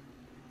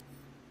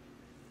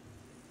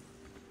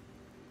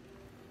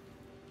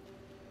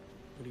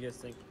 What do you guys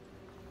think?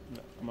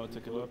 No, I'm gonna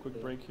take a little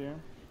quick break here.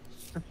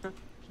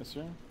 Yes,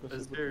 sir.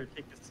 Is there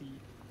take a seat?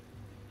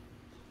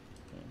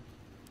 Okay.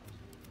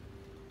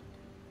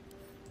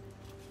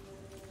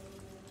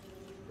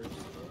 Let's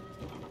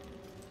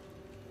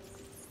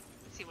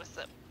see what's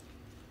up.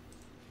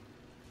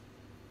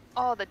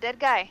 Oh, the dead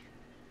guy.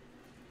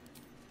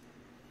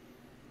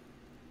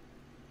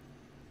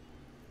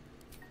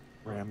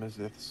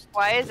 Ramaziths.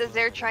 Why is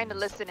Azir trying to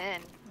listen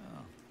in?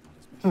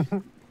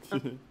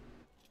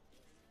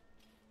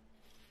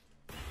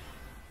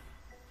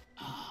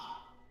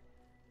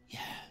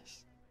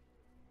 Yes.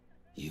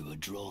 You were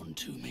drawn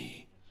to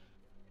me.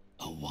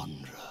 A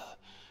wanderer,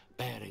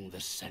 bearing the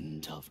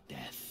scent of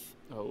death.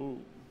 Oh.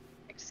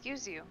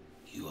 Excuse you.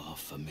 You are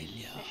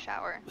familiar The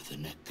shower. with the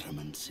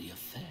necromancy of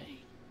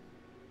Thay.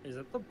 Is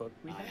that the book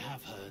we I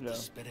have heard the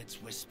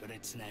spirits whisper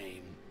its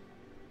name.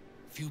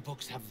 Few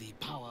books have the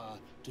power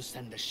to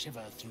send a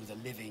shiver through the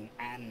living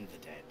and the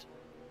dead.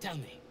 Tell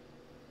me,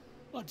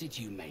 what did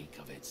you make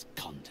of its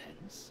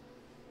contents?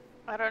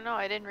 I don't know.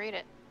 I didn't read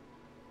it.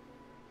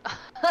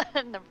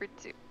 Number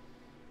 2.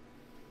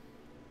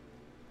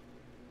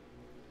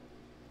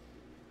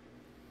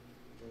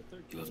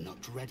 You have not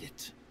read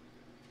it.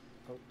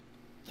 Oh.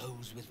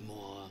 Those with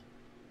more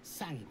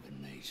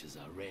sanguine natures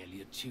are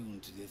rarely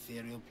attuned to the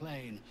ethereal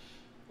plane,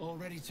 or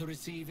ready to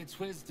receive its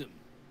wisdom.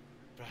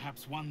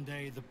 Perhaps one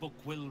day the book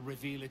will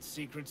reveal its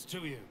secrets to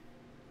you.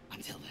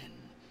 Until then,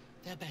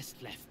 they're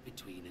best left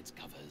between its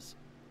covers.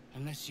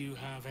 Unless you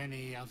have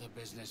any other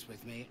business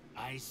with me,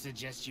 I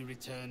suggest you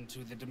return to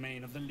the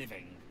domain of the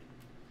living.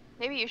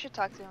 Maybe you should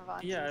talk to him,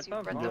 Vaughn, Yeah, I since you've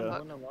thought read Vaughn the book.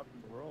 won a lot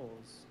of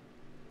roles.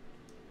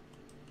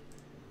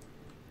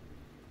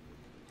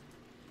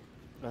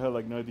 I had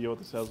like no idea what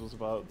this house was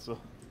about, so.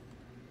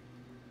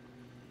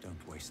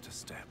 Don't waste a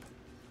step.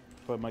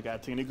 But my guy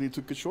technically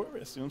took a short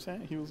rest, you know what I'm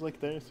saying? He was like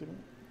there, sitting.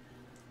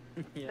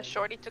 Yeah. The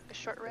shorty took a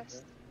short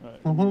rest. Alright,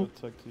 I'm gonna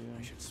talk to you.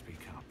 I should speak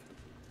up.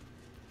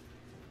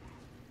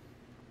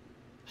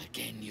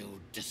 Again,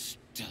 you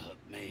disturb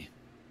me.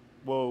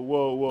 Whoa,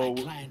 whoa, whoa.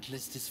 My client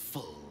list is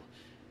full,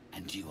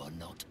 and you are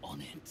not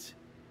on it.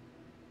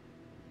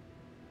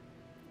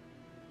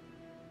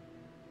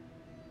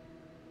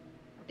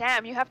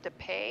 Damn, you have to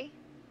pay?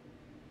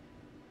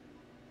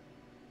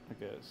 I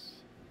guess.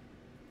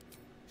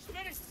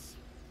 Spirits!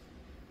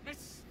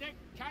 Mystic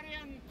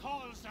Carrion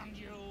calls on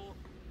you.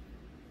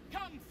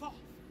 Come forth.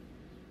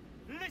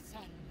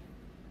 Listen.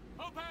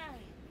 Obey.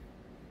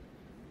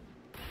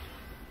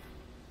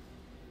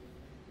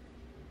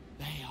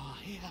 They are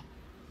here.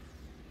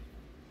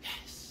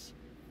 Yes.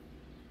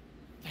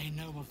 They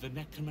know of the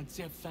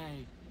necromancy of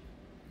Thay.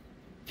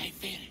 They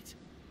fear it.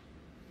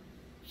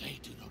 They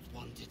do not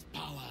want its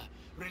power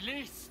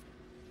released.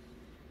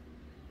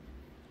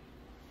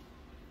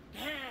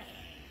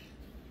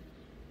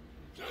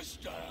 The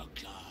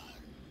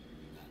Starclan,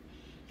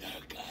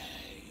 the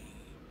game,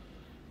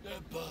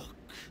 the book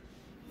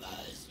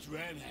must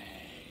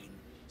remain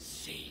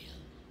sealed.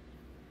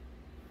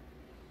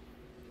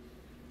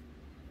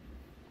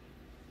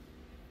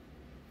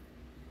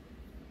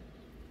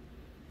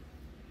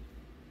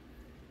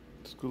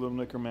 School of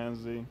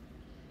Necromancy.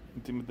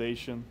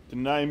 Intimidation.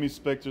 Deny me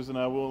specters and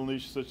I will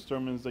unleash such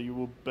torments that you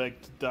will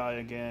beg to die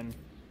again.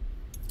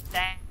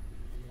 Dang.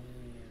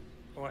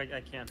 Oh, I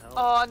can't help.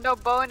 Oh, no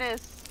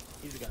bonus.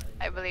 He's got it.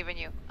 I believe in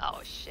you. Oh,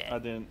 shit. I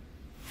didn't.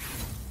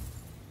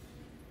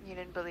 You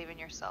didn't believe in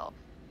yourself.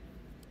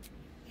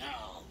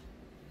 No,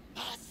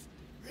 must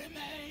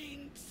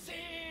remain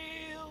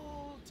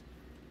sealed.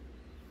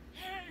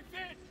 Leave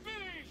it be.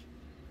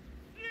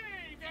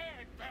 Leave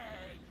it be.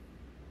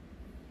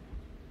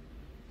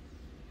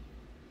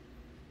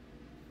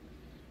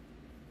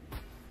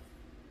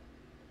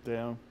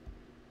 Damn.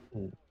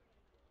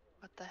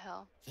 What the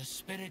hell? The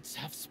spirits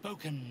have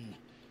spoken.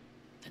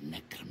 The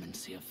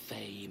necromancy of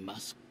Thay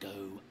must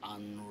go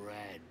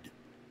unread.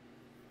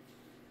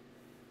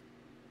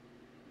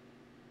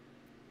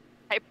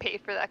 I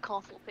paid for that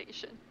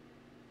consultation.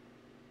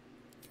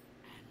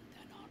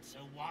 And an answer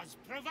was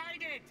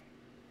provided.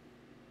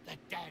 The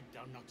dead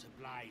are not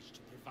obliged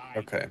to provide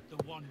Okay.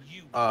 the one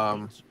you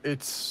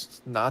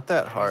It's not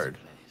that hard.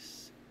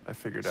 I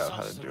figured out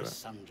how to do it.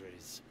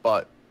 Sundries.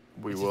 But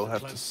we It is will the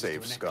have to closest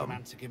save a scum.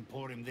 necromantic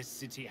emporium this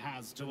city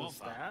has to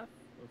offer.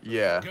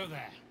 Yeah. Go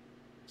there.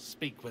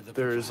 Speak with the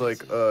There's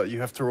proprietor. like, you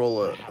have to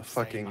roll a Perhaps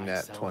they fucking might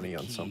nat sell 20 the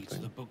on key to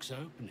something. the book's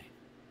opening.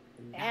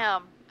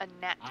 Damn, a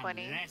nat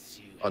 20. Unless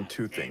you On have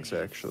 2 things,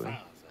 any actually. further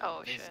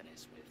Oh, shit.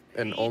 business with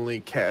And me, only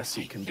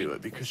Cassie I can do think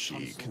it because this she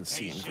can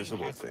see consultation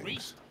invisible has things.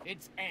 reached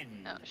its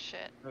end. Oh,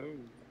 shit. Oh.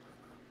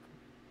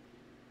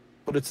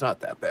 But it's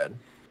not that bad.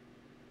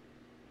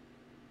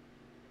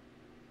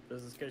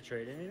 Does this guy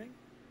trade anything?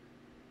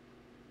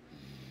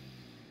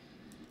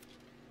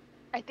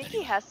 I think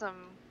he has some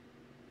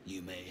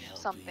You may help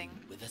something.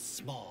 me with a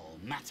small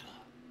matter.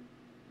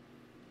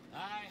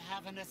 I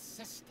have an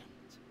assistant,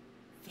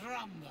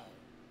 Thrumbo.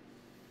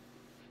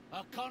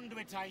 A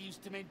conduit I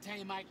used to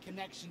maintain my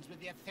connections with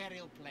the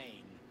ethereal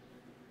plane.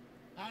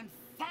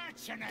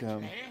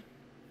 Unfortunately,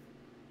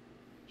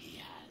 he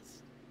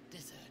has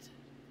deserted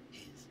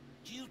his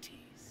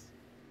duties.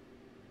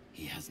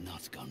 He has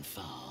not gone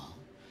far,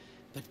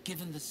 but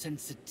given the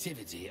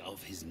sensitivity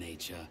of his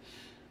nature,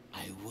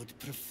 I would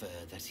prefer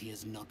that he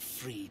is not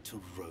free to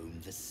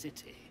roam the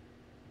city.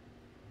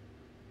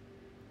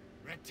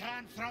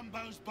 Return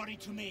Thrumbo's body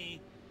to me,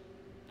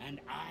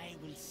 and I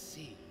will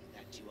see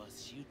that you are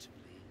suitably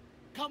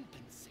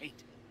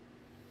compensated.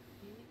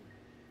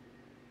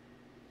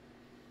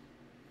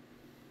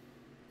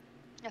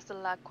 That's a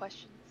lot of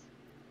questions.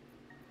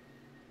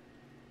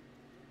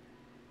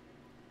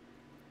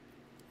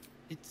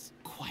 It's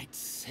quite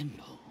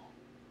simple.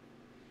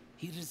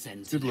 He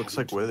resents Dude looks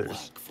like to Withers.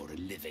 work for a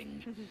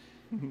living.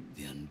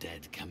 The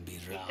undead can be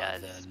He rather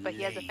does, but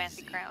he has a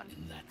fancy lazy crown.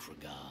 in that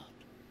regard.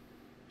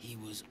 He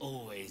was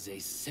always a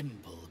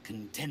simple,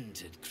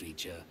 contented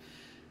creature,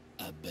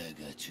 a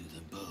beggar to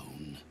the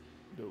bone.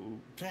 No.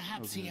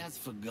 Perhaps he has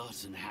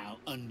forgotten how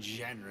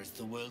ungenerous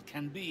the world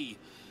can be,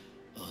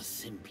 or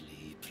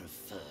simply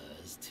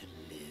prefers to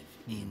live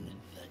in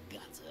the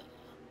gutter.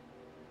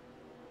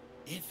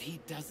 If he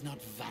does not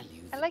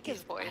value I the like his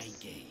gift voice.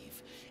 I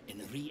gave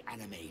in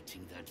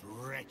reanimating that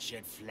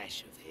wretched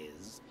flesh of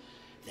his,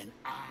 then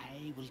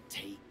I will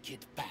take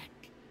it back.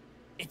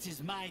 It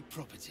is my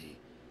property,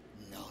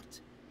 not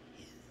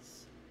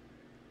his.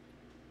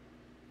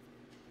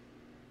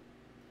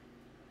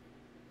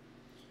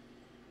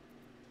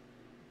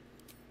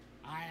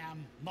 I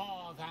am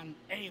more than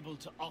able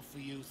to offer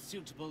you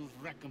suitable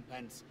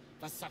recompense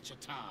for such a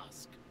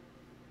task.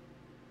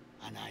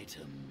 An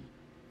item,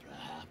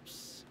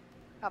 perhaps.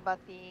 How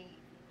about the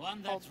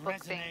One that old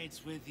book thing?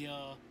 resonates with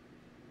your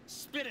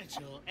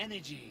spiritual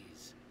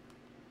energies.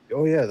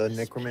 Oh yeah, the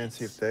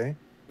necromancy of day.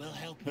 Will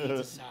help me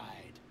decide.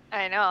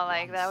 I know,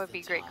 like that Once would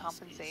the be great task is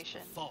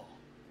compensation. before.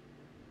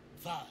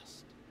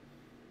 First,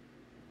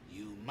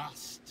 you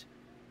must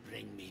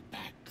bring me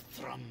back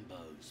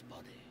Thrumbo's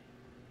body.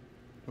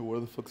 Where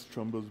the fuck's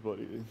Trumbo's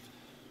body? Dude?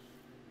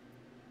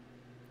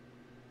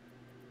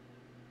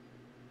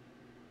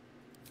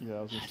 Yeah,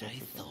 I was gonna Had say I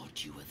for some.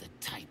 thought you were the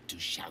type to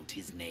shout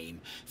his name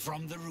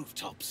from the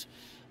rooftops,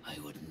 I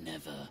would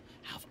never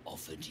have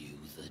offered you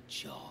the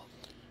job.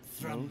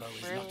 Thrumbo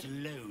is not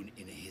alone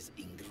in his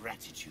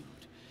ingratitude.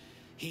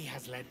 He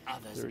has led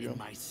others There we in go.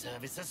 my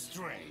service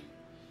astray.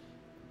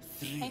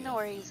 Three I know of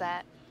where he's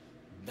at.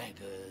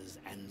 beggars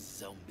and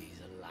zombies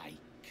alike.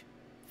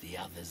 The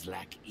others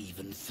lack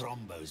even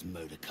Thrumbo's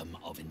modicum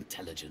of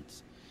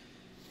intelligence.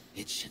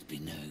 It should be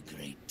no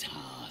great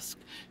task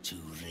to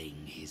wring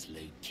his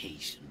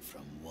location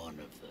from one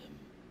of them.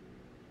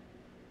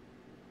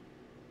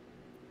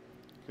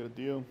 Good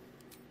deal.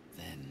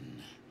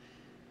 Then,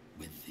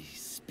 with the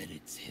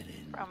spirits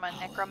hidden, From a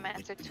our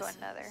necromancer to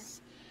another.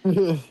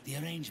 witnesses, the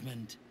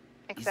arrangement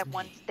Except is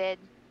one's made. dead.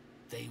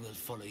 They will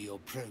follow your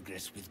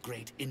progress with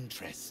great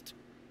interest.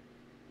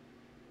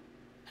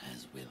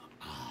 As will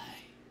I.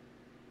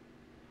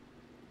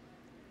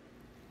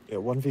 Yeah,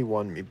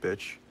 1v1 me,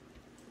 bitch.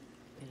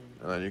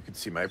 And then you can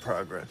see my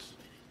progress.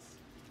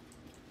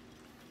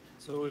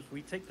 So if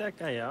we take that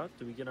guy out,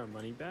 do we get our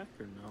money back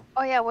or no?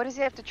 Oh yeah, what does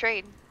he have to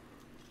trade?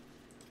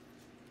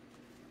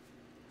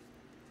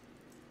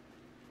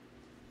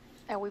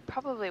 And we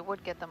probably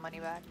would get the money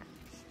back.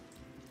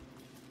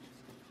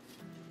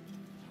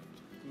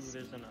 Ooh,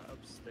 there's an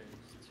upstairs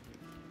too.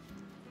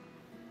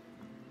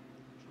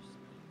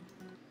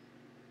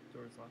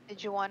 Door's locked.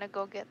 Did you want to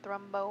go get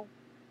Thrumbo?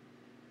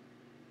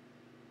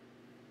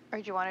 Or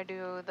do you want to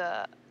do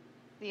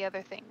the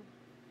other thing?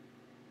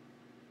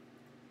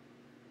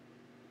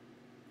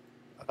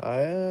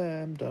 I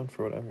am down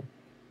for whatever.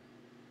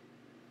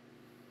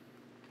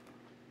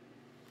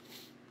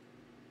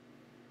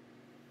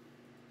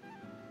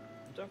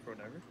 I'm down for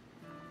whatever.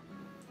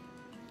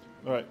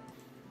 All right.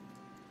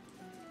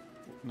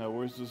 Now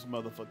where's this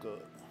motherfucker?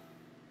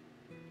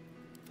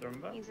 Throw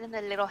him back. He's in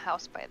the little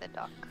house by the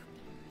dock.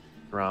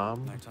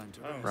 Rom. No time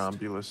to rest.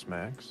 Rombulus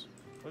Max.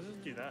 Let's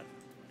just do that.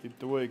 Keep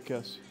the way,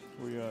 Cass.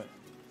 Where you at?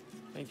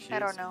 Thanks, I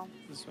don't know.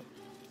 This one.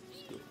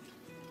 Let's do it.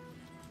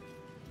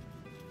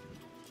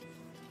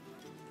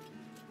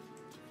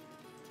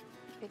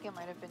 I think it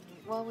might have been.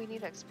 Well, we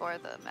need to explore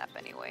the map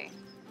anyway.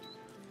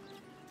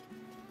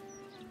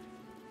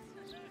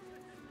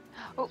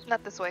 Oh,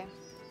 not this way.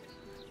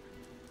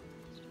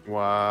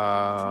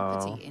 Wow.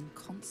 Property in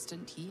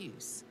constant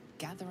use.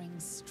 Gathering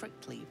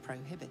strictly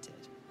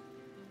prohibited.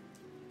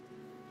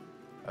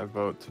 I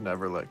vote to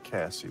never let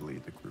Cassie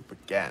lead the group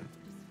again.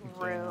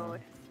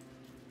 Rude.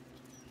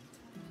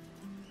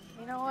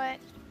 You know what?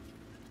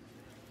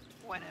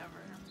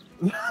 Whatever.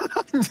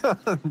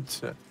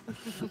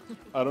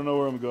 I don't know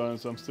where I'm going,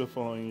 so I'm still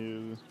following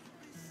you.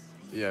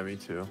 Yeah, me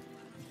too.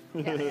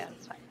 Yeah, yeah,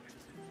 it's fine.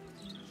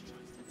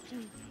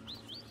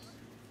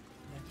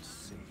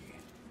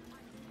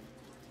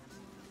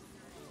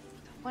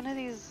 One of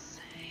these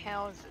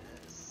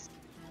houses.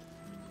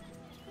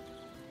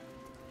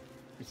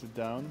 Is it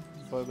down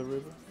by the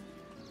river?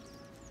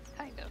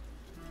 Kind of.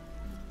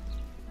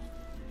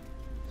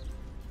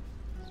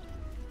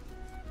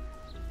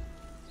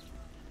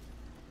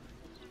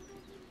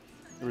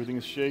 Everything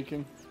is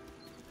shaking.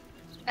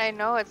 I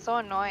know, it's so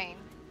annoying.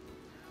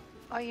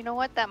 Oh, you know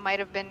what? That might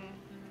have been...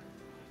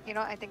 You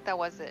know, I think that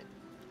was it.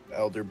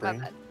 Elder My brain.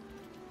 bad.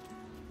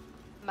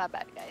 My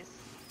bad, guys.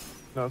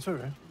 No, it's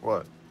okay.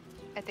 What?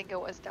 I think it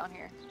was down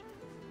here.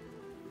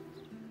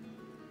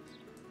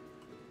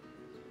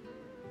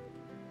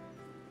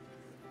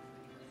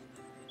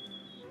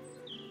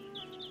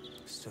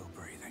 Still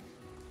breathing,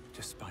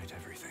 despite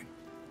everything.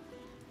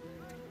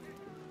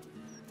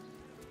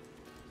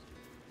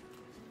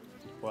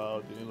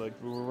 Wow, dude, like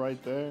we were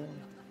right there.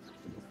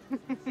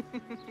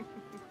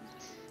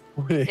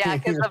 Yeah,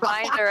 because the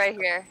vines are right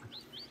here.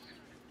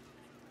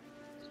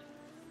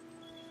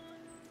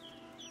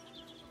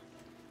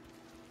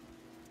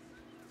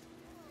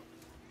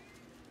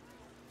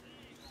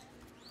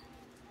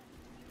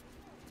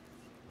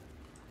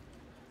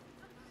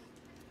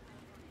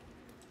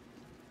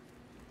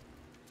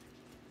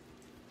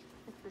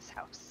 It's this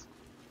house.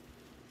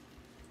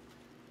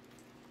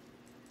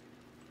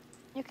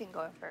 You can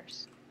go in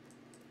first.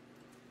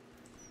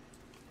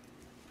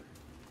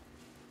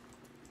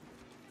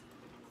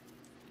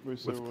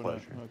 With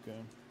pleasure. Okay.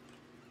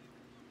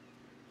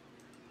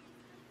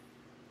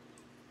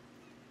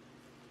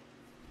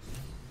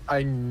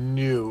 I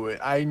knew it.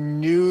 I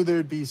knew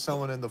there'd be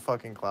someone in the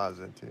fucking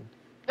closet, dude.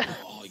 What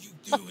are you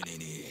doing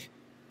in here?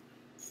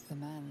 The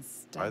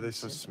man's Why are they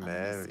stench so is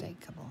smelly?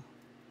 unmistakable.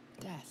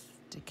 Death,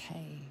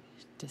 decay,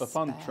 I despair.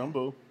 found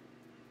Trumbo.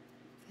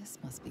 This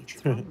must be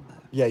Thrumbo.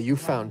 Yeah, you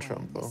the found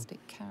runaway Trumbo.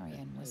 Mystic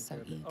Carrion was so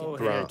eager Oh,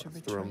 for here. him to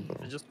retrieve.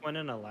 I just went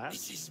in a latch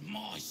This is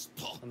my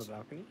spot. on the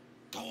balcony.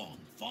 Go on,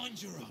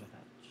 find your There's own.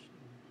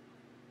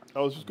 a hatch. I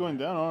was just going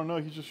down. I don't know.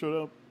 He just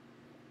showed up.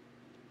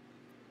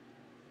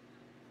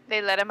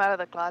 They let him out of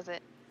the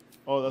closet.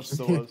 Oh, that's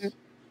what it was.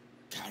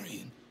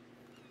 Carrion.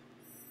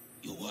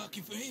 You're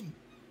working for him?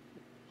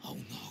 Oh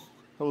no.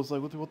 I was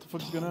like, what the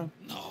fuck is going on?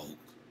 No.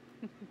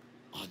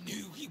 I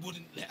knew he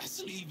wouldn't let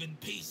us leave in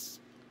peace.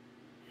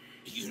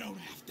 You don't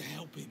have to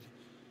help him.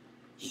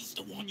 He's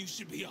the one you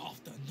should be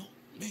after, not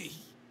me.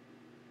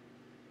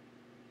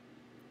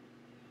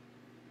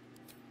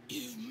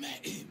 You've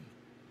met him.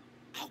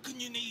 How can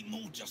you need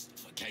more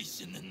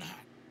justification than that?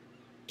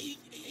 He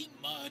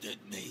murdered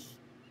me.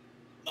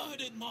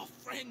 Murdered my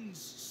friends.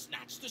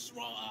 Snatched us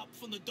right up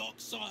from the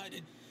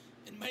dockside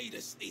and made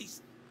us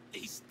these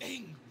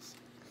things.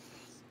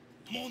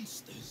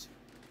 Monsters.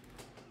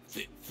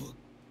 Fit for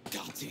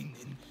gutting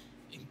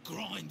and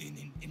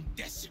grinding and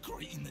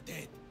desecrating the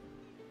dead.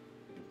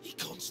 He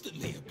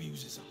constantly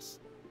abuses us.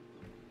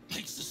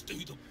 Makes us do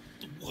the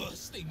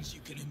worst things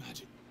you can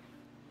imagine.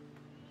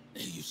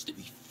 There used to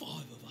be 5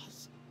 of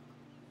us.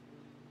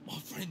 My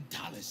friend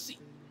Talus, he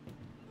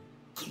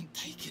couldn't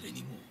take it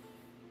anymore.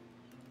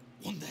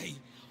 One day,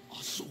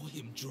 I saw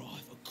him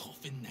drive a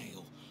coffin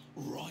nail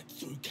right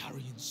through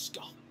Carrion's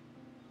skull.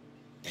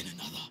 Then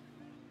another,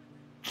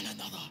 and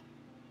another.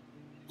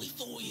 We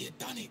thought he had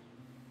done it.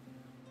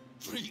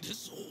 Freed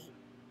us all.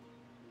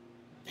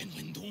 Then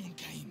when dawn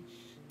came,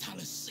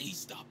 Talus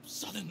seized up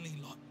suddenly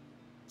like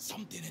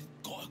something had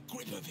got a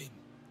grip of him.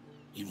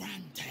 He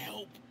ran to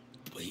help,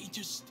 but he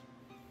just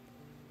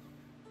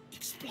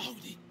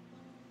exploded.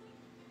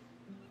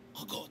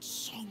 I got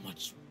so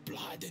much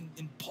blood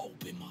and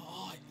pulp in my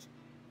eyes.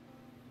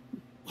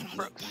 When I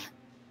look back,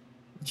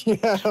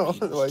 Yeah,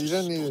 well, you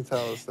don't need to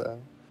tell us that.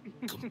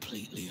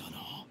 completely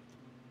unharmed.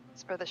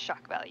 It's for the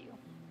shock value.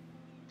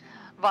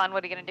 Vaughn,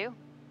 what are you gonna do?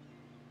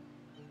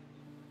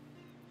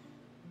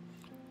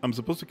 I'm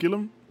supposed to kill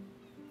him?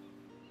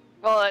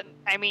 Well,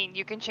 I mean,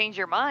 you can change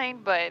your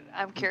mind, but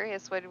I'm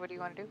curious. What do you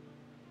want to do?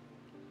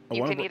 I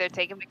You wanna can go- either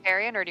take him to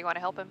Carrion, or do you want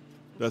to help him?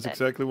 That's instead?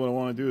 exactly what I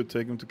want to do.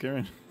 Take him to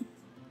Karen.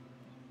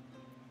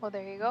 Well,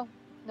 there you go.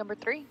 Number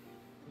 3.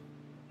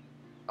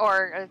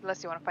 Or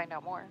unless you want to find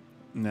out more.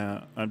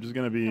 Nah, I'm just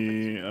gonna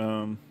be.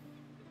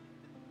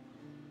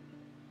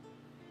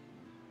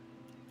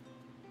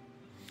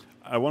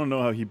 I want to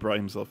know how he brought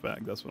himself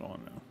back. That's what I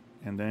want to know.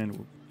 And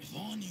then, If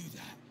I knew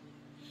that,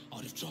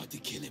 I'd have tried to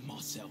kill him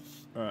myself.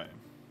 all right.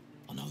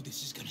 I know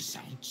this is gonna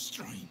sound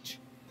strange,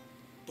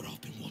 but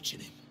I've been watching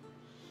him,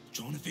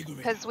 trying to figure it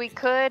Because out. we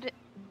could,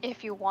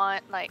 if you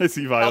want, like. I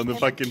see Vi on the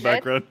help him fucking instead.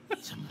 background.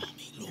 He's a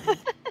mummy lord.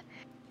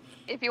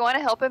 If you want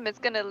to help him, it's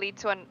gonna lead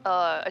to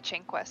a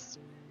chain quest.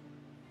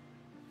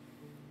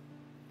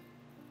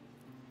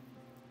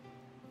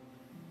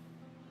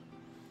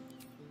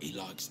 He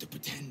likes to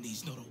pretend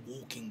he's not a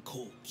walking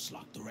corpse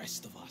like the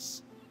rest of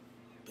us.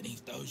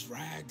 Beneath those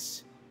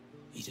rags,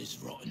 he's as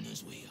rotten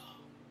as we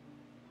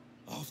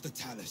are. After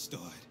Talus died,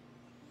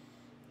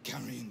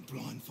 Carrion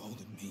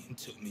blindfolded me and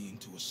took me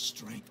into a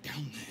strength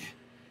down there.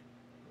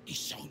 He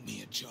showed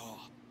me a jar.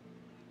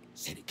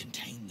 Said it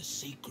contained the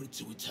secret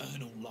to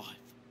eternal life.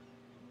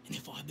 And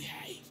if I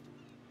behaved,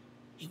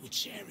 he would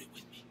share it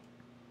with me.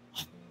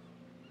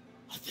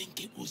 I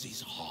think it was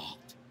his heart.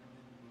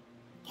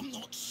 I'm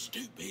not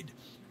stupid.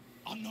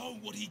 I know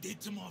what he did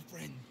to my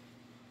friend.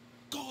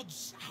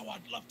 Gods, how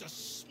I'd love to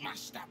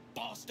smash that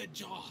bastard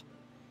jar.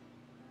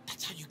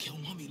 That's how you kill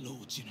mummy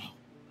lords, you know.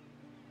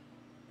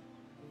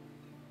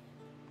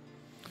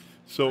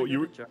 So I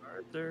got a jar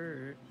of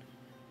dirt.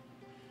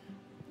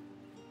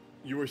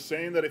 you were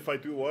saying that if I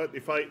do what?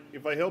 If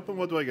I help him,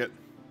 what do I get?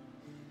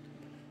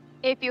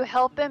 If you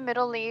help him,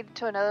 it'll lead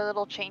to another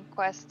little chain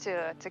quest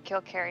to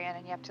kill Carrion,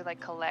 and you have to like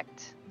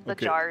collect the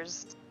Okay.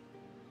 jars.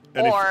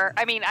 And if- Or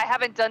I mean, I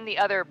haven't done the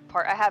other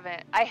part.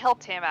 I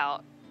helped him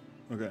out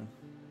Okay.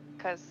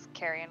 because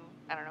Carrion,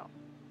 I don't know,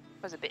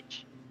 was a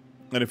bitch.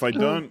 And if I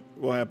don't,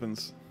 what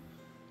happens?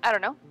 I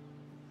don't know.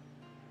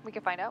 We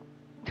can find out.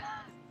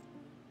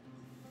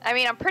 I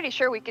mean, I'm pretty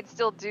sure we could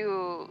still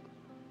do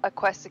a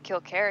quest to kill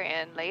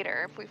Carrion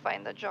later if we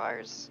find the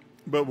jars.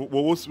 But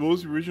what was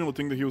the original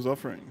thing that he was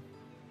offering?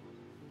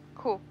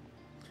 Cool.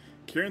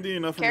 Karen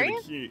didn't offer me Carrion?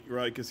 the key,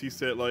 right? Because he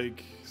said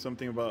like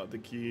something about the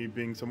key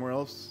being somewhere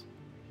else.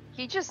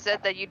 He just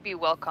said that you'd be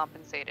well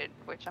compensated,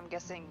 which I'm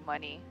guessing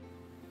money.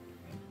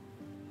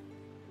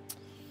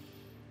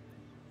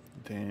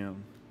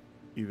 Damn.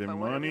 Either But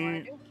whatever you wanna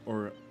money do.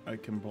 or I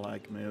can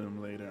blackmail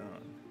him later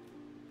on.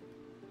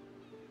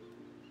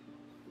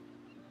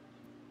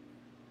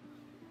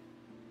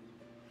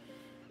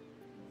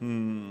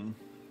 Hmm.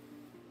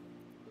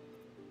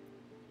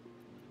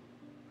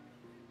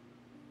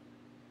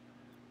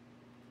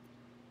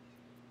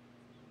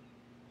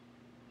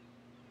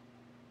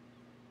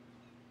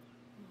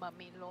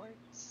 Mummy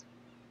lords.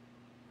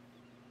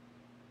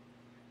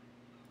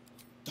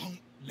 Don't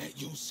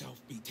let yourself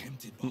be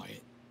tempted by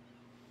it.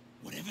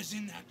 Whatever's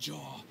in that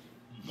jar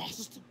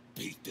must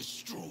be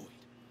destroyed.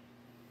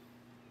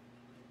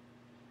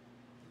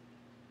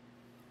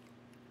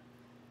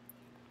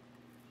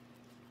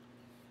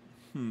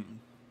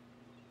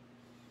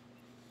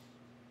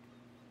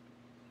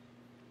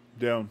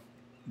 Down.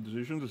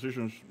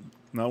 Decisions.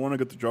 Now I want to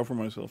get the jar for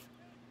myself.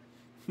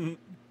 I mean,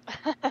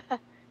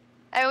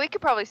 we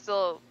could probably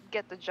still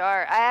get the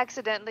jar. I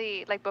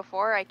accidentally, like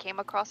before I came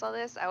across all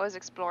this, I was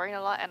exploring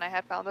a lot and I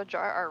had found the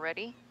jar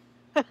already.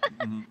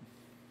 Mhm.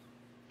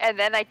 And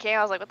then I came,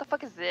 I was like, what the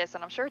fuck is this?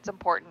 And I'm sure it's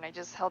important. I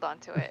just held on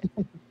to it.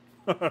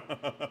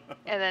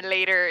 And then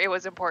later it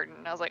was important.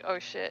 And I was like, oh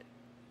shit.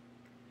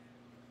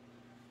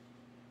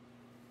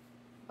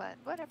 But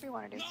whatever you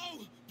want to do.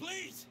 No,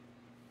 please.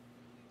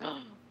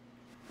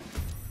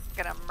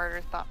 Gonna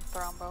murder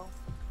Thrombo.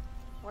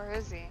 Where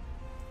is he?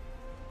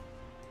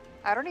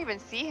 I don't even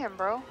see him,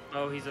 bro.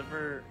 Oh, he's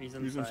over. He's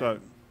inside. He's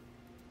inside.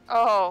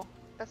 Oh,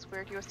 that's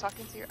weird. He was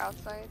talking to you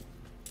outside.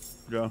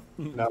 Yeah.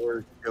 Now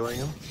we're killing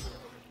him.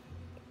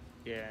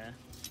 Yeah.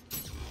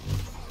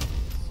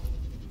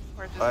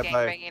 We're just Bye bye,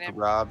 gangbanging him.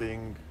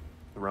 robbing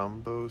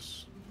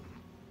Thrombos.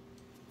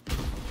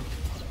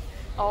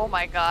 Oh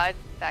my god,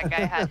 that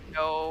guy had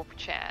no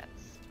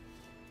chance.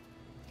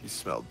 He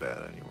smelled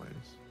bad, anyways.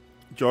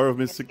 Jar of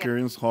Mystic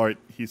Carrion's heart.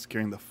 He's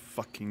carrying the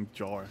fucking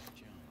jar.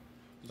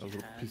 That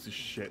little piece of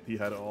shit. He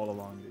had it all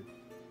along, dude.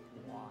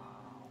 Wow.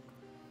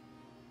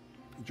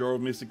 Jar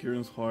of Mystic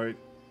Carrion's heart.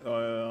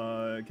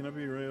 Cannot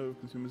be real.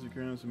 Consume Mystic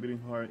Carrion's beating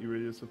heart.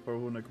 Irradiates a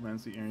powerful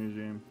necromancy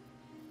energy.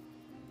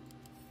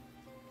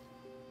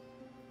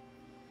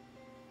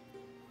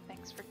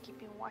 Thanks for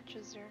keeping watch,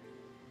 Azure.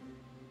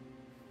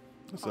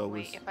 That's Oh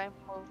always. wait, if I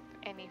move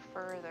any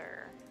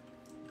further.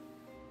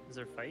 Is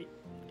there a fight?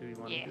 Do we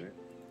want Yeah. to do it?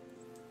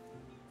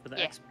 For the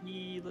Yeah.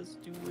 XP, let's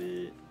do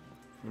it.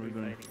 What are we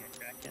doing? Fighting a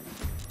kraken.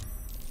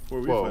 What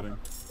are we Whoa. fighting?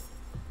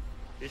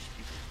 Fish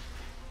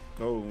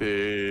people. Oh,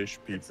 Fish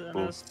It's an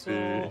people,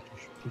 assault.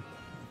 fish.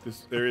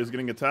 this area is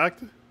getting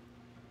attacked.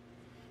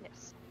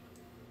 Yes.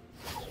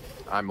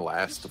 I'm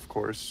last, of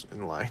course,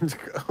 in line to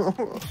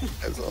go,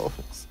 as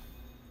always.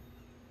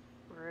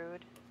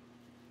 Rude.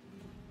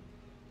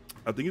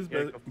 I think it's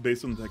Yeah, go.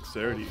 based on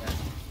dexterity.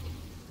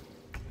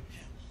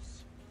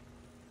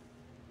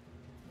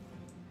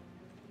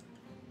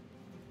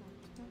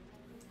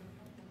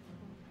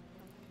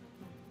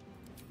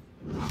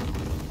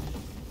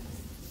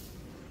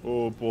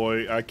 Oh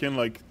boy, I can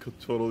like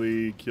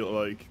totally kill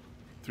like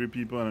 3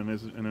 people and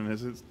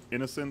an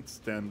innocent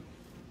stand.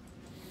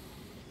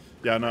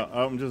 Yeah, no,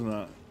 I'm just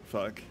not.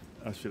 Fuck,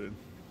 I shouldn't.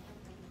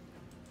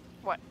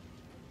 What?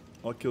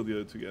 I'll kill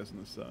the other 2 guys on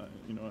the side.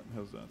 You know what?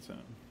 How's that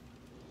sound?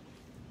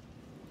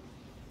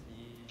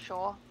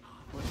 Sure.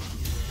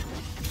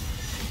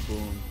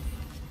 Boom.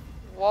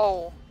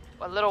 Whoa.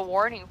 A little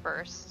warning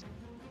first.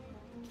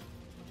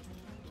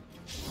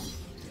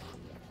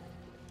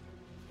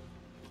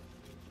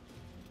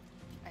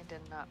 I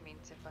did not mean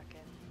to fucking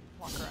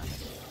walk around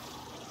it.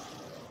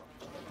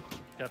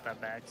 Got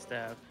that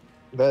backstab.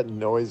 That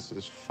noise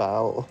is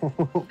foul.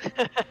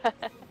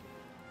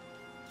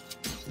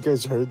 You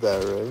guys heard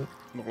that, right?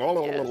 A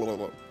Murloc.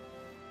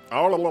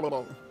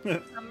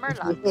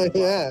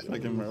 Yeah.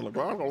 Like in Merlin.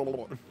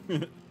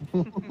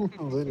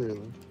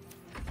 Literally.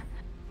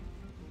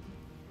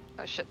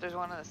 Oh shit, there's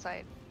one on the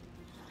side.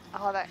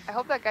 Oh, I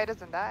hope that guy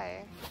doesn't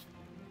die.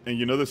 And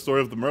you know the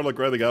story of the Murloc,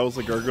 right? The guy was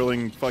like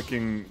gargling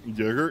fucking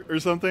yogurt or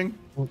something.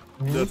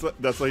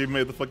 That's how he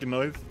made the fucking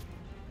noise.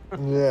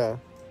 Yeah.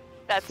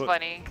 That's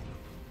funny.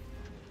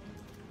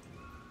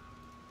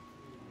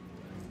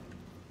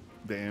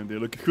 Damn,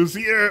 dude, look who's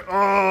here!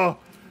 Oh,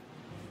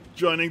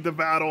 joining the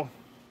battle.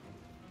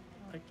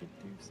 I could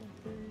do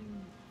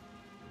something.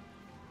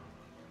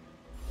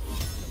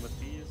 And with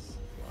these,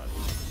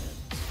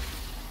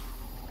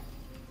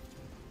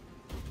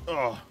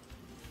 Oh,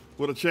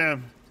 what a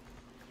champ!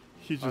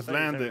 He just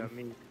landed.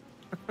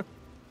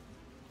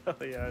 Oh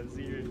yeah, I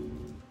see you.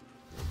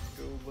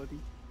 Go, buddy.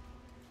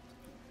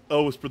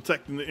 Always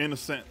protecting the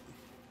innocent.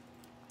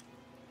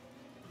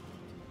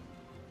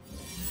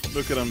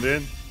 Look at him,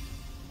 dude.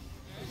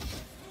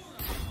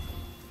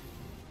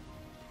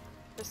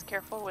 Just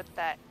careful with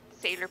that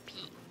Sailor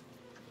Pete.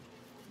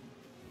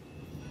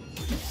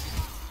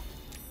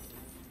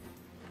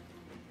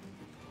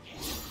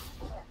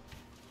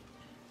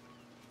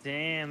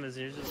 Damn, is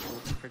yours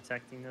just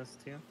protecting those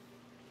two?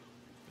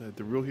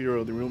 The real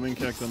hero, the real main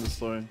character on the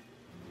story.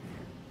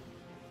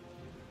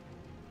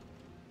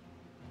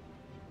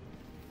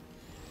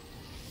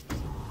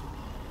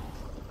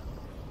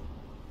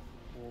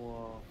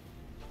 Whoa.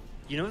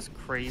 You know what's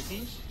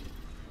crazy?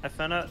 I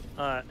found out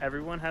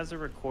everyone has a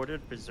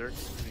recorded Berserk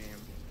stream.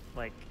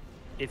 Like,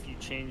 if you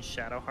change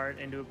Shadowheart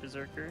into a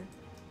Berserker,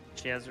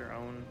 she has her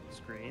own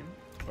scream.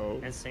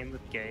 Oh. And same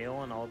with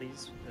Gale and all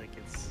these. Like,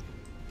 it's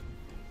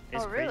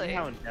Oh, crazy really?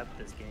 how in depth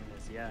this game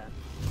is. Yeah.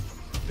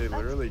 They That's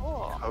literally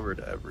cool. covered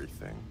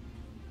everything.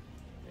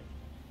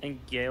 And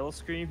Gale's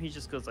scream, he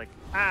just goes like,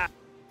 ah.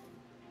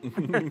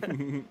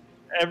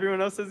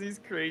 Everyone else has these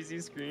crazy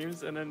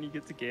screams, and then you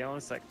get to Gale, and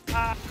it's like,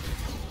 ah.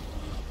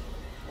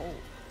 Oh.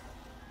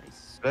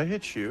 Nice. Did I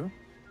hit you?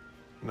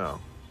 No.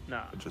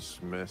 No. I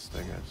just missed,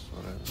 I guess.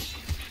 Whatever.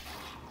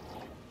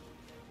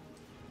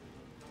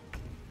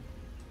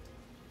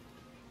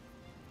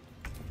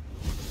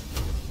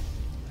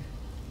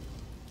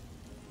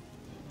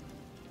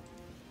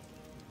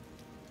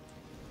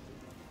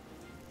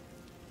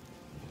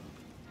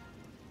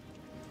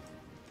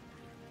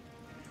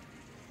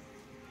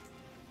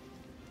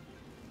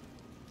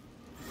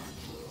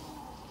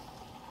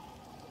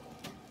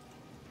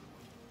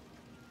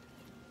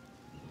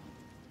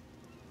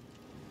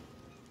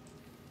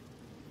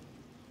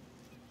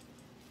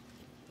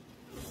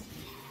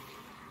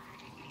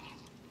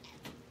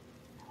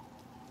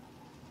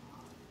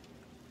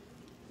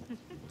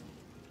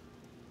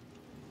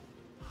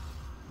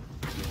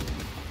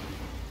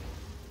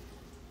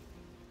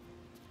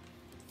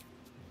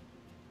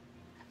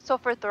 So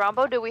for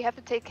Thrombo, do we have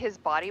to take his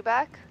body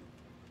back?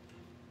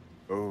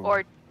 Oh.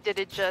 Or did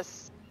it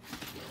just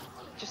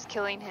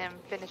killing him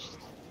finish?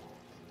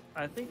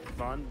 I think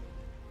Vaughn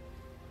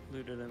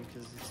looted him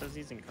because it says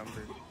he's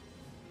encumbered.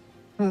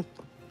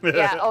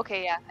 Yeah,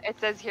 okay, yeah. It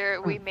says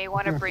here we may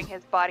want to bring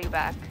his body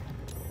back.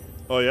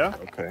 Oh yeah.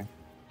 Okay.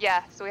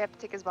 Yeah, so we have to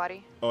take his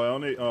body. Oh, I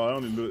only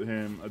loot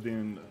him. I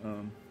didn't.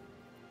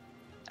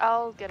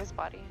 I'll get his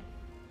body.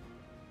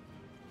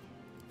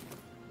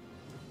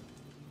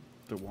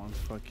 The one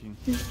fucking.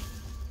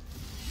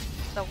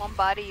 The one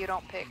body you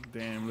don't pick.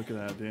 Damn, look at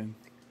that, dude.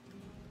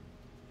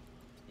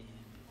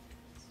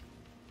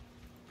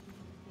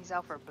 He's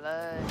out for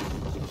blood.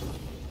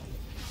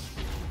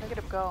 Look at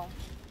him go.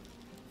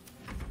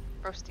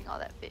 Roasting all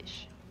that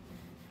fish.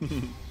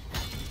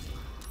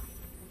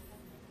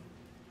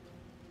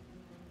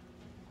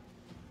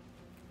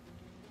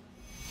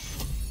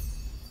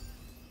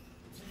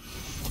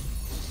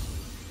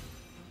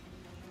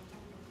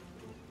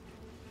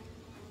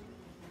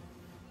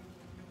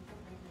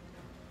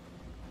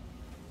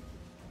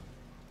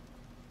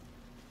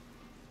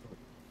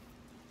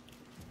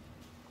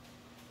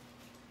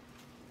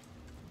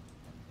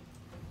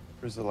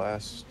 Where's the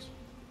last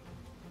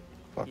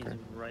He's fucker?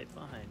 right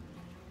behind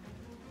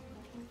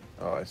me.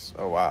 Oh,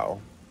 oh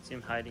wow. See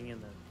him hiding in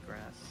the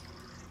grass.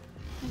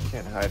 You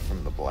can't hide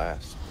from the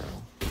blast,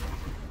 bro.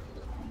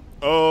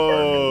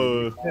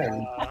 Oh.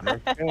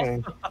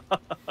 Okay.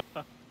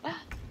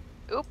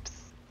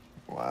 Oops.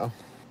 Wow.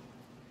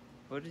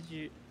 What did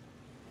you?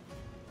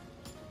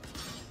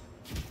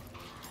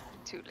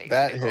 Too late.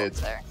 That to go up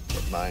hits, there.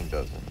 but mine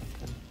doesn't.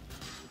 Okay.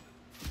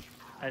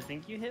 I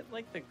think you hit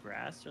like the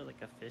grass or like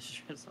a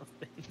fish or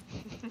something.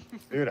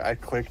 Dude, I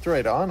clicked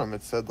right on him.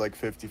 It said like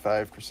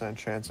 55%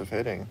 chance of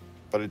hitting,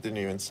 but it didn't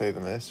even say the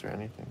miss or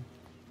anything.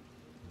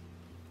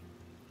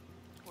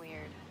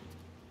 Weird.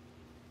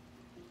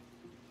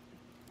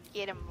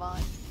 Get him,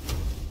 Vaughn.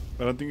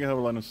 I don't think I have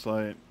a line of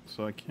sight,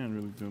 so I can't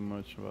really do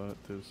much about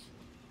this.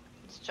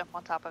 Just jump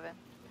on top of it.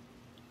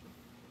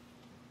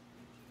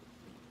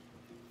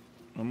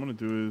 What I'm gonna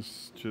do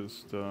is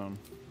just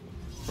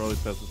probably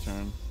pass the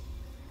turn.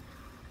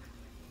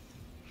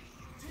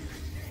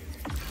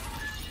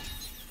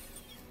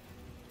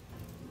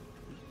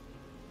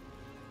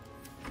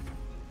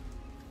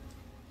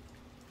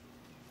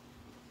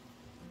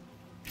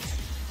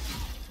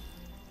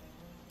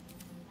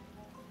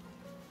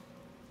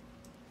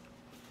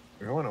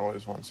 Everyone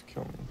always wants to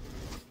kill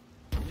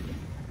me.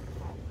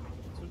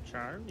 So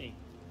Charming.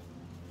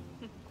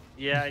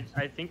 Yeah,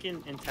 I think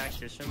in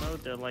tactician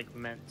mode they're like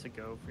meant to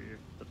go for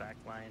the back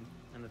line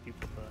and the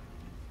people with the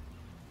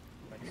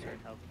like certain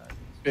health values.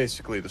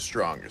 Basically the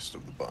strongest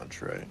of the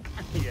bunch, right?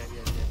 Yeah.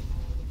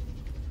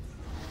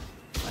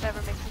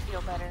 Whatever makes you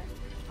feel better.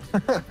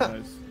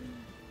 Nice.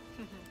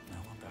 No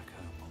one back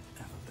home will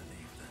ever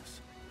believe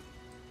this.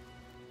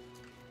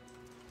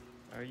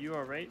 Are you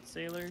alright,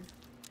 sailor?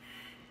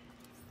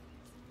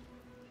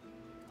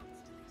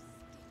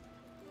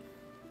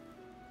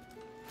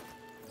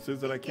 It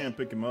says that I can't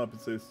pick him up.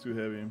 It says it's too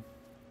heavy.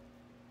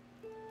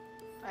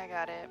 I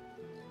got it.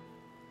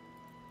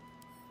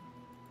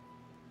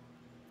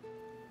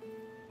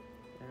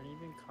 They aren't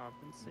even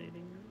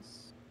compensating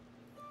us.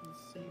 Let's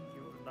save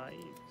your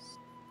lives.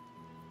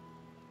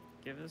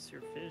 Give us your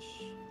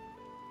fish.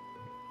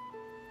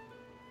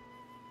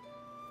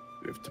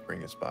 We have to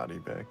bring his body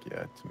back,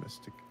 yeah, to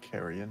Mystic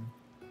Carrion.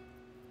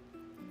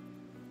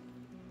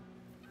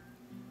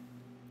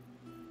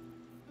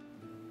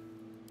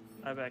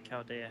 I bet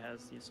Chaldea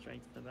has the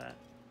strength for that.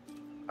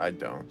 I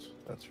don't,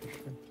 that's for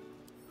sure.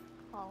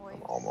 Always.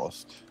 I'm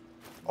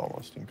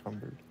almost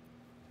encumbered.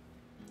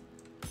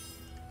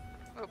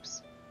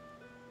 Oops.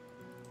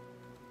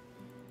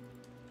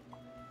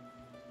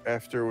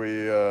 After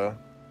we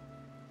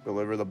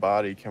deliver the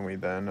body, can we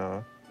then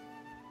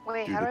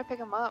Wait, how do I pick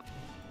him up?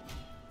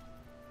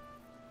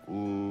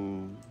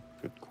 Ooh,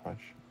 good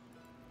question.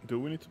 Do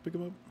we need to pick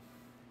him up?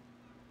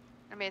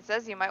 I mean, it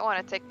says you might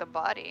want to take the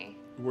body.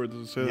 Where does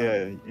it say that?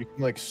 Yeah, you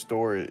can like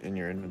store it in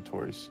your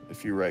inventories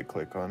if you right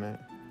click on it.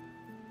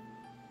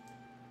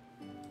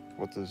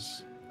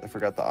 I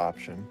forgot the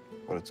option,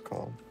 what it's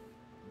called.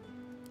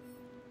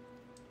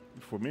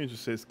 For me, it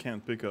just says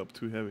can't pick up,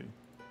 too heavy.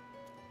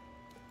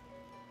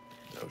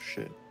 Oh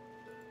shit.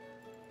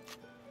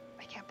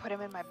 I can't put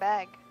him in my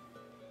bag.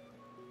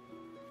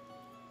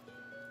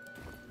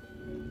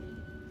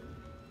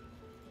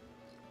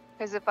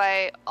 Because if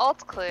I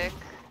alt click,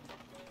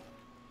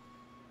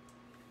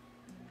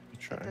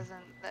 it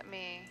doesn't let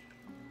me.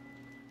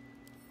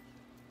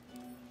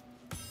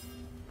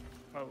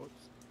 Oh,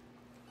 whoops.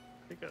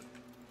 Pick up.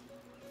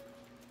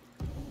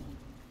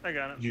 I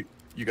got him.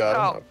 You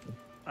got him?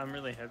 I'm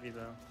really heavy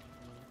though.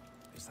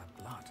 Is that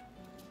blood?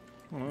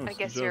 Oh, I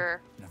guess you're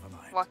Never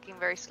mind. walking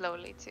very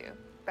slowly too.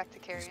 Back to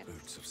Carrion. These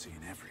boots have seen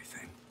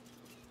everything.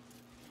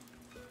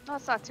 No,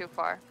 it's not too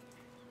far.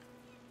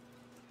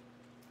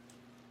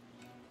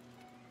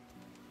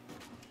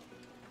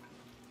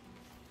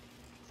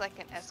 It's like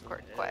an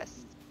escort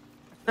quest.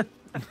 Do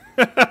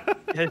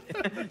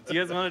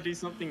you guys want to do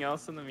something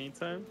else in the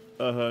meantime?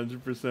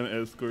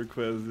 100% escort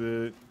quest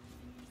it.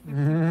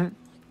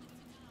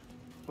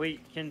 Wait,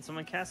 can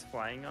someone cast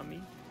flying on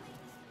me?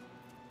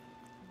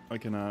 I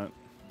cannot.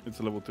 It's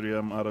a level 3.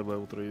 I'm out of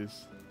level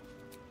 3s.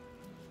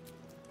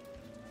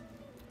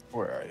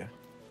 Where are you?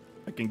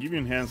 I can give you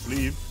enhanced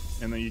leap,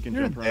 and then you can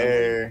You're jump around.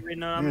 there. Wait,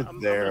 no, You're I'm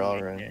there gonna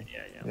make already. it.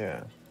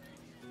 Yeah.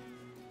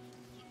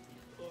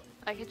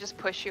 I could just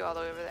push you all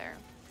the way over there.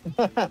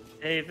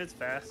 Hey, if it's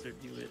faster,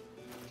 do it.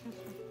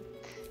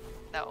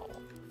 No.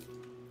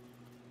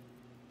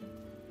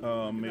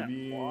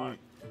 Maybe.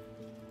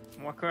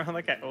 Walk around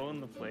like I own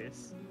the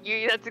place.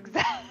 That's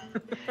exact.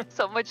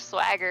 So much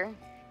swagger.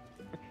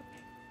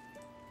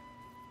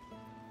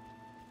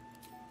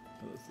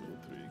 Oh, that's level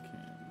 3.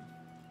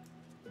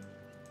 Can.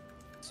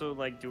 So,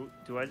 like, do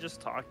I just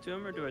talk to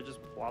him or do I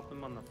just plop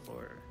him on the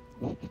floor?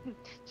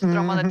 Just throw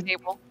him on the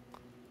table.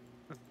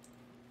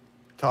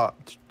 Talk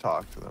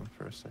to them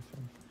for a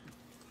second.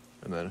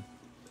 And then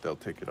they'll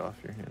take it off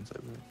your hands, I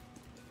bet.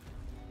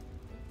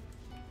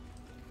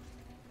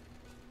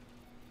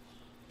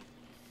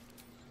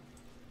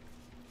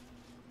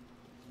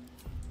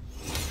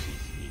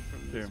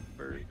 This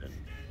burden.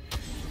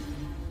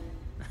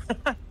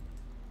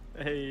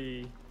 Hey.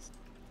 It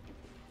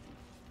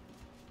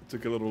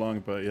took a little long,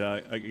 but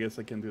yeah, I guess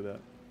I can do that.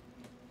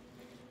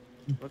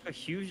 Look how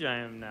huge I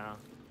am now.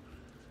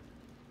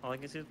 All I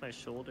can see is my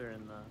shoulder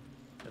and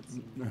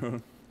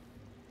the.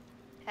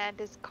 And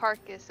his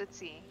carcass. Let's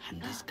see.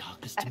 Hand his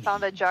carcass I to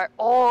found me. a jar.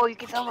 Oh, you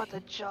can tell about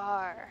the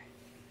jar.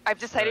 I've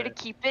decided to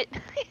keep it.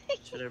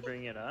 Should I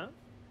bring it up?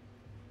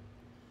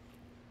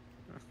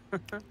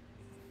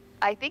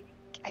 I think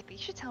you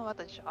should tell him about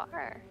the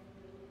jar.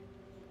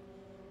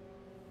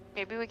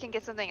 Maybe we can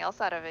get something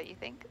else out of it. You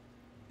think?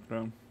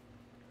 You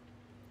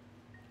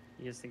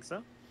guys think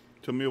so?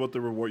 Tell me about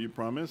the reward you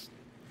promised,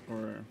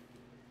 or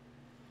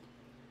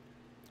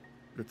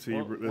let's see.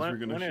 Well, Let's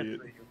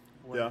renegotiate.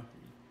 Yeah,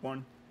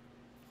 1.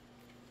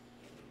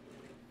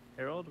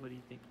 Harold, what do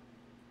you think?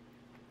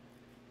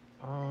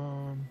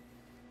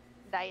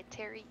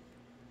 Dietary.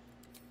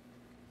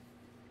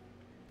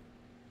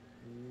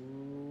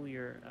 Ooh,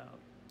 you're out.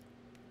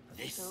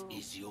 This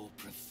is your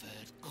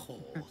preferred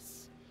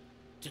course.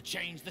 To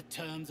change the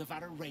terms of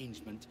our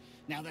arrangement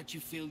now that you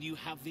feel you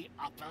have the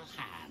upper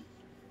hand.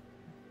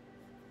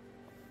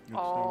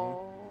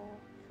 Oh.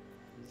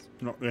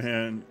 Not the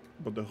hand,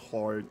 but the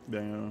heart.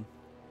 Damn.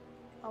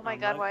 Oh my I'm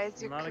God! not- Why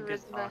is your I'm not a good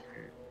charisma?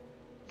 talker.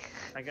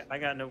 I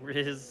got no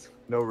riz.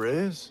 No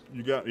Riz?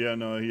 You got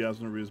no. He has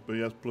no riz, but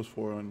he has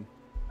 +4 on.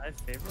 I have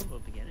favorable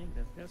beginning.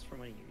 That's from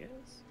one of you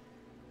guys.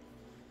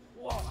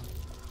 Whoa.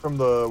 From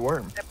the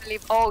worm. I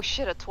believe. Oh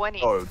shit, a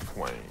 20. Oh,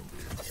 20, dude.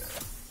 Yeah.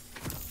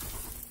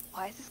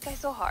 Why is this guy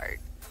so hard?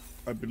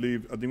 I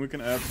think we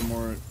can add some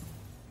more.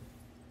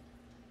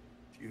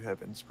 Do you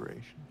have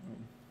inspiration?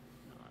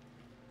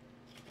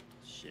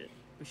 Shit.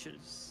 We should.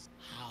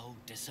 How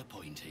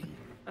disappointing.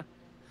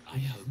 I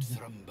hoped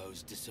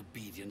Thrumbo's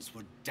disobedience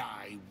would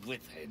die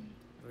with him.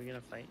 Are we gonna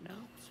fight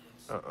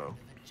now? Uh-oh.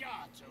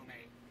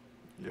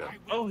 Yeah.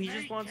 Oh, he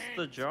just wants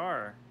the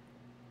jar.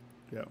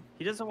 Yeah.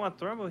 He doesn't want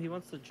Thrumbo, he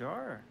wants the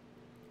jar.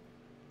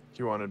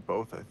 You wanted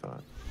both, I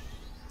thought.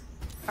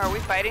 Are we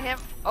fighting him?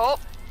 Oh.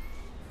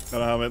 I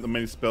don't have that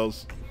many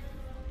spells.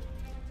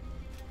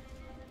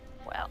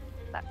 Well,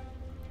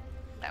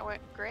 that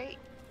went great.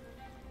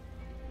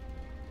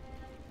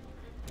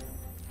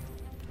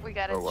 We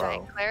got a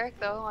giant cleric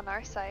though on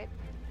our side.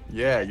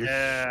 Yeah, you're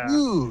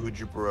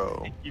huge,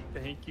 bro.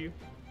 Thank you.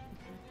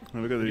 Oh,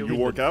 look at that. You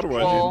work out or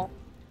what?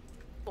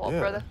 Well, Yeah.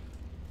 brother.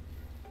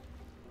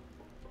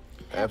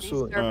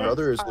 Absolutely. My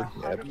brother is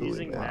looking I'm absolutely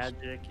using massive.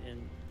 magic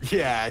and.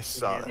 Yeah, I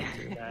saw that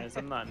too. Guys,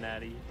 I'm not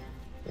natty.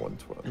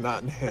 112.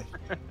 Not natty.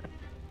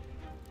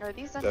 Are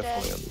these undead?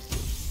 Definitely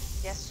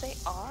understood. Yes, they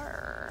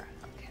are.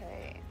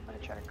 Okay, I'm gonna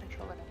try to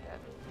control an undead.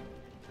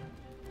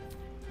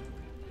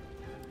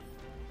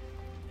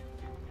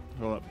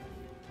 Hold up.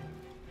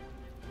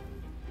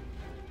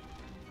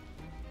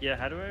 Yeah,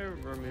 how do I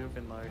remove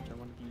enlarge? I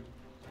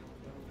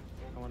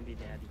wanna be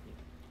natty.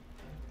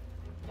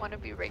 Want to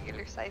be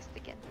regular sized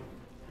again?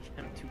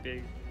 I'm too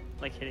big.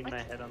 Like hitting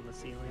my head on the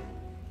ceiling.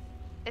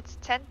 It's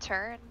 10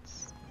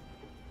 turns.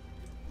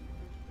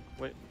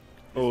 Wait.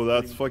 Oh,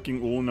 that's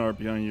fucking Ulnar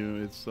behind you.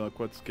 It's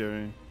quite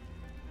scary.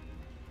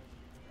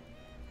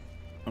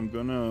 I'm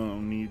gonna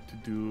need to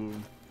do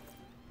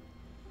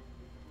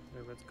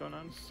Wait, what's going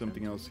on?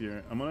 something else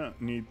here. I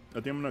think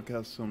I'm gonna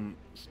cast some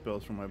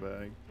spells from my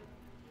bag.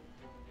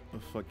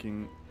 Of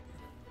fucking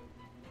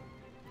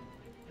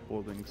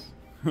holdings.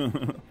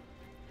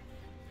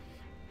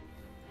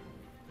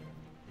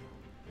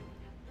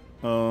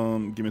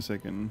 Give me a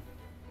second.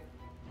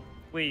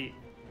 Wait.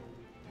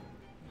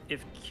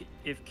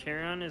 If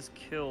Charon is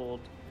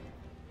killed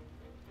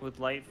with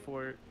life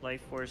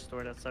force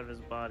stored outside of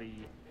his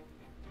body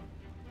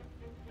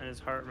and his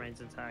heart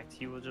remains intact,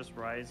 he will just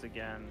rise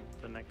again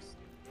the next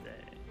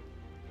day.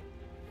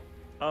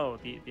 Oh,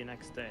 the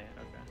next day.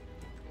 Okay.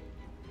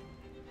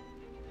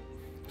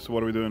 So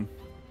what are we doing?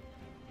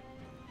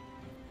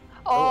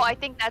 Oh, I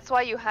think that's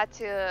why you had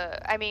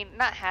to. I mean,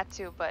 not had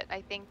to, but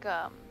I think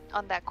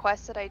on that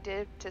quest that I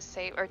did to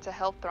save or to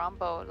help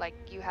Thrombo, like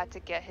you had to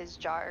get his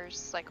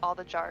jars, like all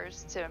the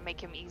jars, to make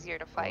him easier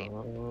to fight.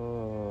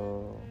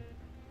 Oh.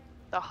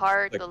 The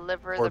heart, Like the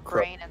liver, more the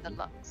brain, and the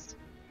lungs.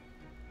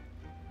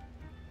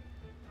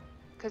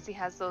 Because he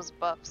has those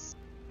buffs.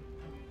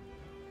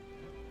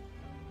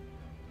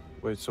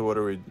 Wait, so what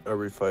are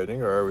we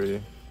fighting or are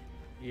we?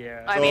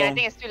 Yeah. I mean, I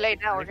think it's too late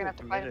now. We're gonna have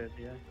to fight him.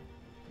 Yeah.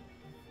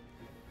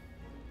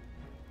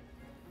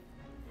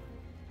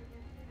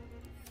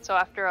 So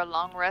after a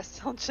long rest,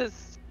 he'll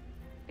just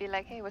be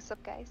like, "Hey, what's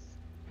up, guys?"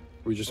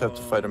 We just have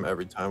to fight him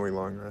every time we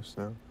long rest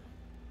now.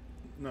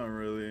 Not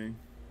really.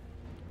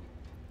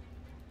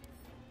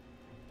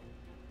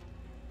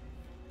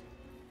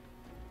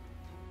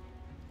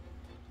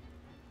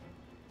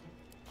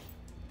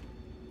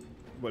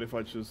 What if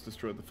I just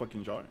destroy the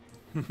fucking jar?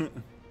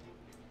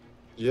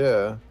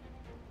 Yeah.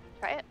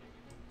 Try it.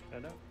 I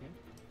know. Yeah.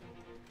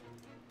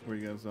 Where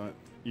you guys at?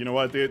 You know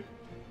what, dude?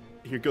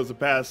 Here goes the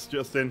pass,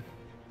 Justin.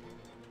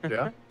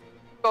 Yeah?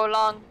 Go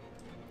long.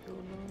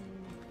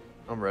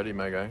 I'm ready,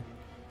 my guy.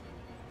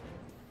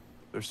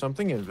 There's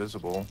something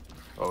invisible.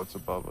 Oh, it's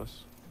above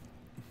us.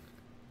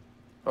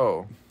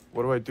 Oh,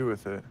 what do I do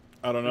with it?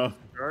 I don't know.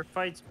 Jar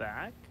fights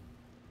back?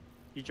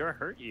 Your jar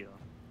hurt you.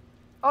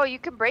 Oh, you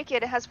can break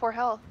it. It has 4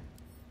 health.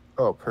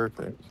 Oh,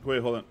 perfect.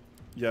 Wait, hold on.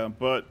 Yeah,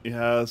 but it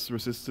has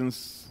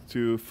resistance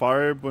to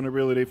fire,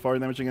 vulnerability, fire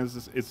damage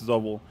against its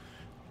double.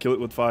 Kill it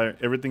with fire.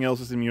 Everything else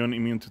is immune.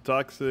 Immune to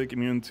toxic,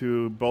 immune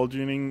to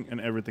bulging,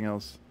 and everything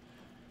else.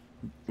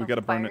 We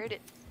gotta burn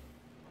it.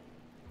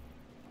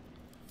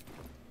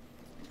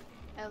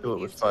 Kill it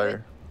with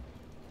fire.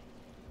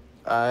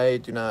 I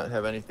do not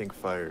have anything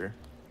fire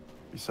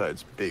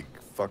besides big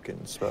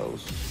fucking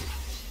spells.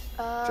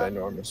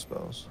 Ginormous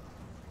spells.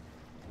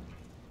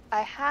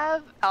 I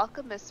have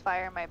Alchemist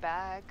Fire in my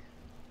bag.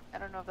 I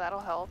don't know if that'll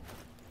help.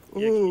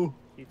 Ooh. Can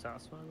you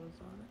toss one of those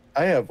on it?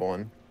 I have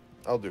one.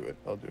 I'll do it.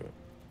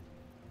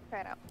 Try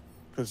it out.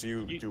 Because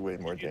you do way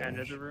more Did you enter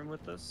damage. the room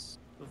with us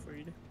before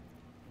you do?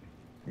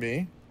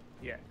 Me?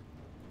 Yeah.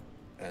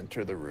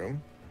 Enter the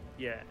room?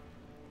 Yeah.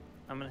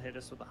 I'm gonna hit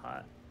us with a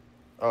hot.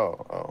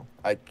 Oh.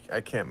 I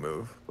can't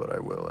move, but I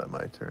will at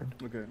my turn.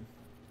 Okay.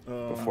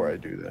 Before I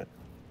do that.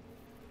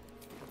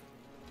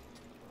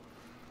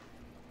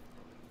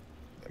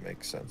 That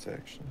makes sense,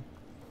 actually.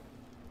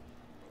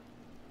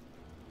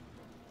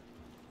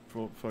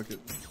 Well, fuck it.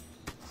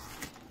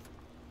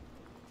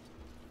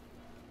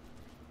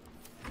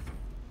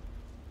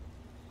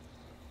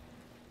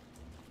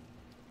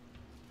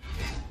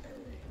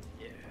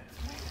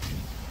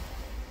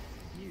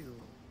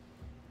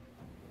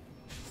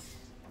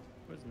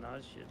 does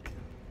nausea do?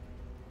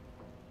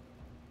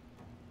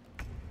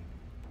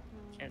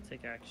 Can't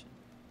take action.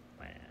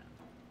 Wow.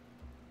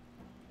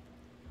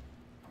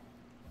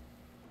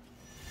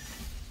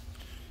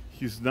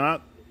 He's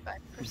not 5%.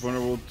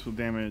 vulnerable to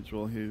damage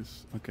while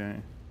he's okay.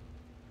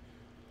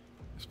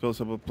 Spells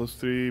have a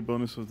 +3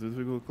 bonus of the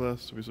difficult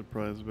class to be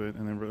surprised with,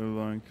 and then red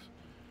lungs.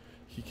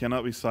 He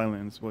cannot be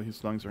silenced while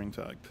his lungs are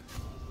intact.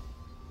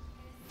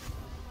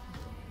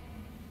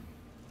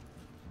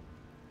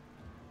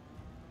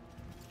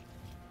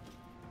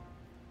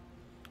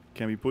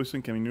 Can be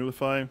poisoned, can be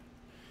nullified.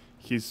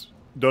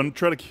 Don't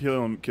try to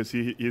kill him because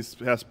he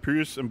has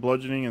pierce and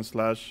bludgeoning and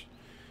slash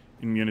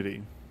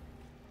immunity.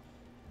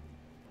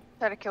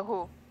 Try to kill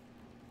who?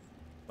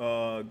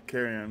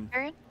 Carrion.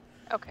 Arian?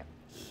 Okay.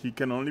 He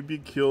can only be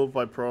killed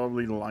by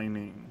probably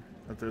lightning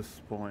at this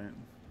point.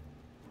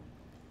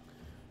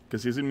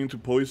 Because he's immune to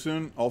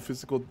poison, all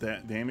physical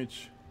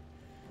damage,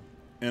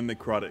 and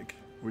necrotic.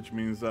 Which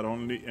means that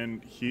only...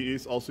 And he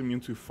is also immune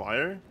to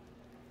fire.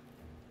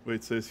 Wait,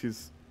 it says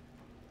he's...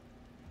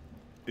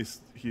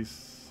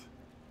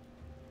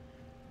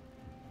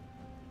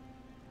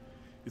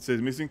 It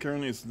says missing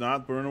currently is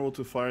not vulnerable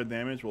to fire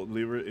damage while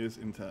liver is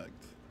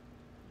intact.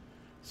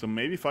 So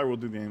maybe fire will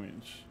do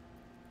damage.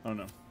 I don't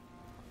know.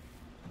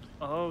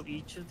 Oh,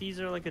 each of these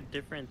are like a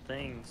different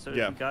thing. So if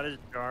Yeah. you got a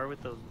jar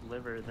with the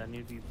liver, then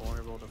you'd be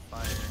vulnerable to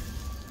fire.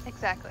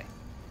 Exactly.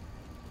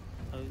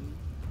 Oh.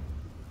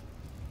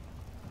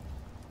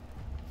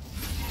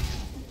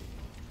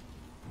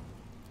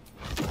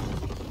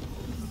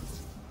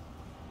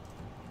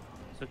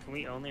 So can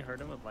we only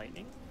hurt him with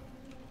lightning?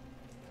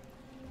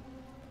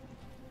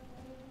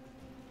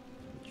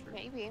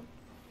 Maybe.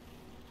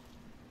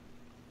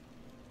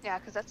 Yeah,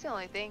 because that's the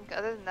only thing.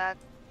 Other than that,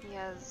 he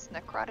has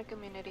necrotic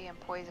immunity and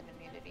poison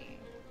immunity.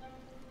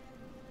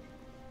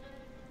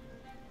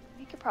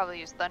 You could probably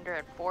use thunder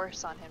and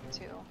force on him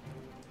too.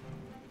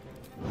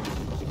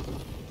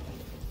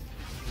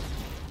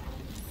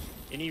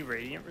 Any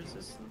radiant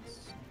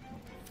resistance?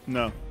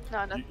 No.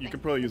 No, You nothing.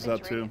 could probably use that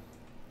Nothing's too. radiant.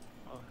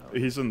 Oh, hell.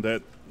 He's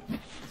undead.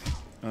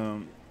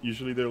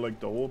 Usually they're like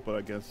double, but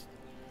I guess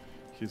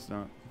he's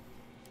not.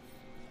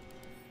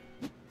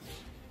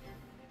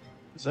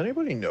 Does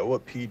anybody know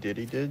what P.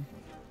 Diddy did?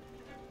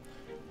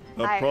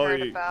 I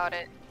heard about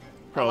it.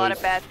 A lot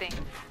of bad things.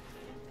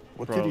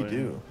 What did he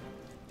do?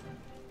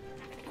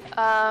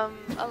 A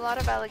lot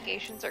of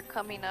allegations are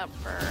coming up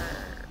for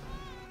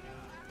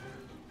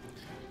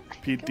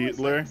Pete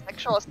Dietler.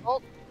 sexual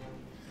assault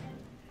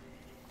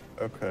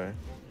Okay.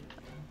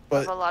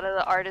 of a lot of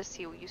the artists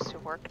he used to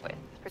work with,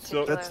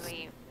 So-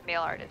 particularly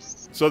male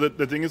artists. So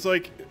the thing is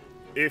like,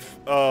 if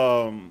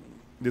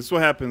this is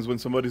what happens when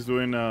somebody's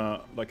doing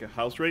like a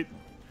house raid.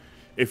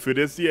 If it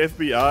is the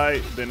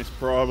FBI, then it's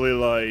probably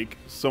like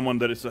someone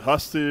that is a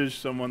hostage,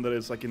 someone that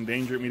is like in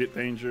danger, immediate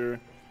danger.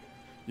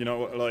 You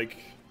know, like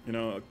I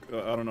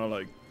don't know,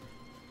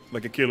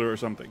 like a killer or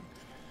something.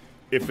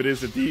 If it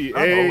is the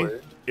DEA,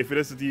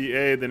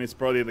 then it's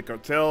probably the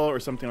cartel or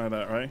something like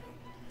that, right?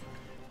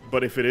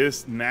 But if it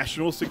is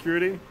national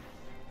security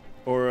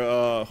or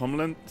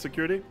homeland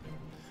security,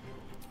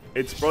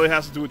 it probably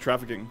has to do with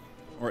trafficking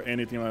or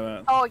anything like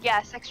that. Oh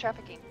yeah, sex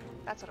trafficking.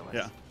 That's what it was.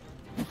 Yeah.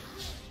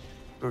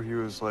 So he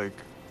was like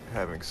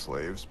having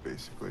slaves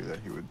basically that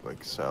he would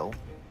like sell.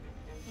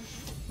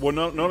 Well,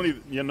 not only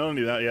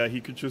that, yeah,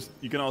 he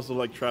can also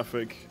like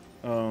traffic.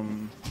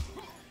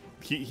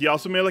 He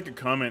also made like a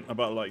comment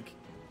about like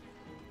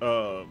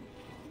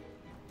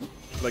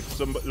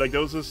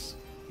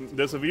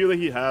there's a video that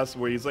he has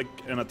where he's like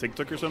in a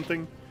TikTok or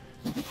something,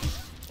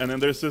 and then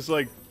there's this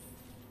like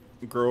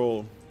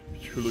girl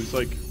who looks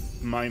like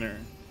minor,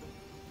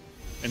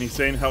 and he's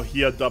saying how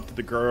he adopted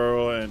the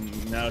girl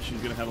and now she's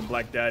gonna have a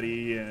black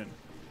daddy,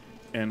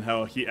 and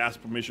how he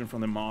asked permission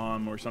from the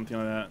mom or something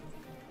like that.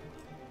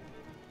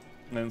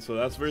 And so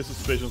that's very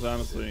suspicious,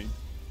 honestly.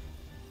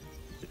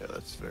 Yeah,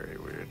 that's very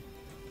weird.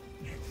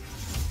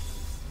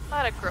 A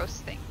lot of gross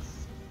things.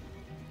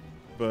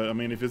 But I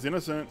mean, if he's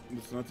innocent,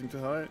 there's nothing to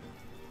hide.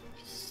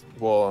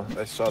 Well,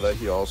 I saw that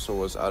he also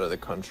was out of the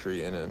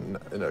country in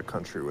a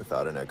country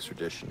without an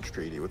extradition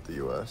treaty with the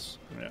U.S.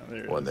 Yeah,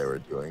 there when they were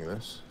doing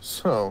this.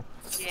 So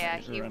Yeah,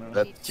 he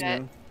that's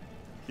jet.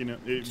 You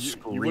wouldn't be.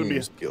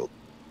 screams guilt.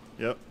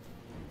 Yep.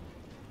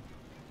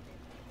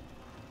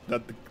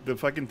 That the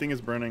fucking thing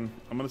is burning.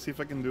 I'm gonna see if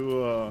I can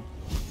do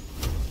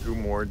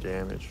more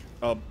damage.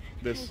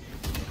 This.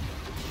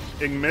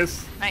 In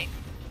miss. Right.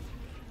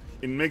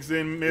 In mix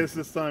in miss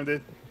this time,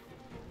 dude.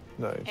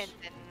 Nice. And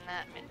then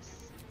that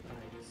miss.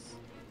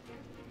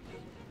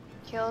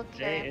 Kill Okay,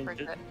 Carrion and for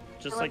good.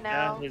 just Kill like him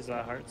now. that, his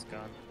heart's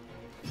gone.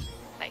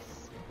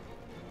 Nice.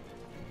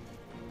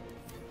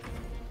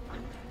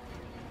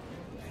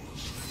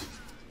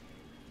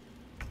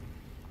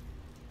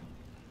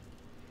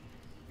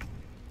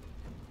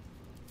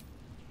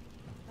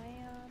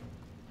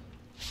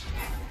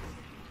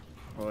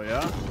 Oh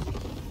yeah.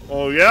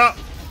 Oh yeah.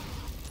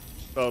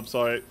 Oh, I'm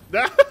sorry.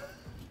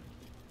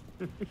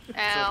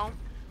 Ow.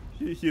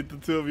 He hit the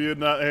two of you,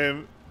 not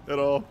him at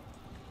all.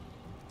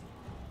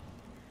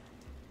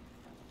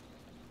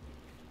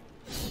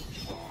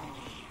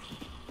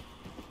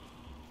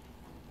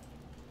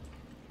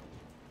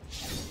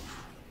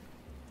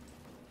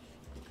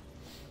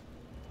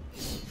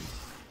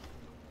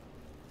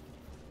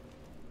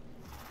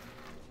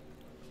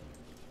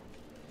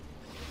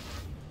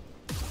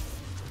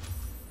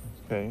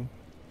 Okay.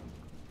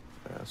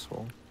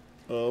 Asshole.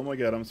 Oh my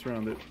god, I'm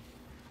surrounded.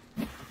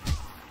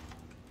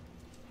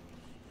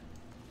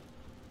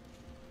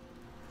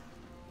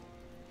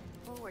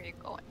 Oh, where are you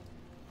going?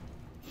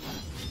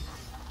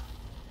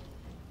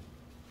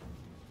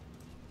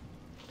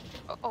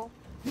 Uh-oh.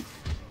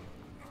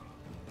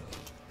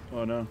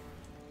 Oh no.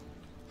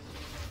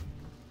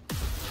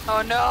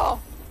 Oh no!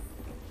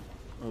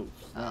 Oh, Oh,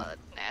 snap.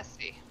 that's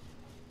nasty.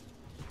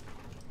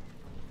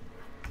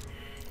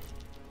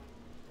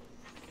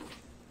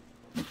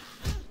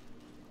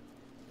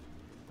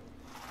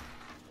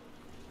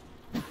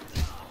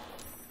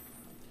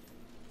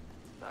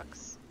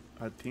 Sucks.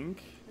 I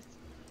think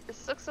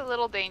This looks a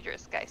little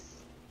dangerous, guys.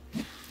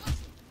 I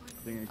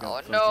think I Oh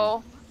got something.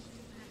 no!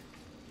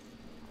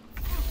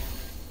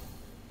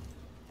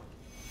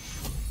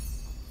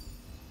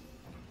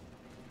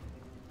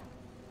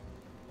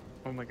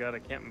 Oh my god, I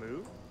can't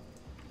move?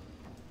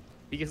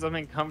 Because I'm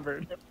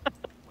encumbered.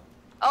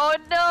 Oh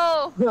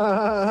no!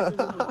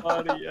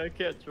 Body, I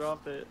can't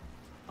drop it.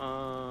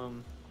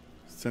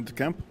 Sent to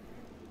camp?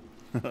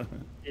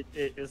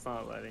 It's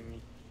not letting me.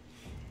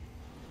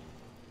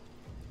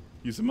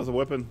 Use him as a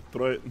weapon.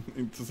 Throw it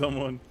into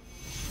someone.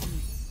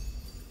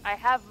 I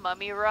have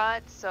mummy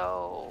rot,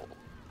 so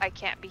I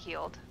can't be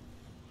healed.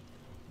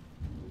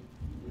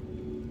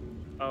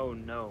 Oh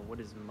no, what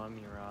is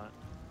mummy rot?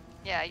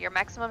 Yeah, your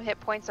maximum hit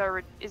points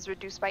is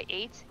reduced by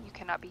 8. You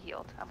cannot be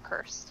healed. I'm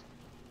cursed.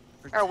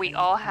 Or we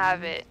all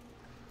have it.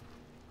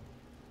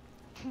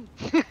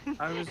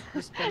 I was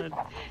just gonna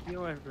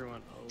heal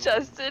everyone. Oh.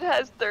 Justin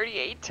has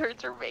 38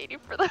 turns remaining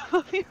for the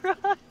mummy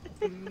rot.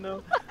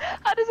 No.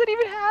 How does it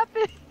even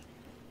happen?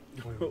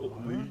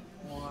 Holy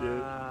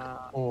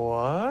Wow.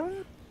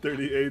 What?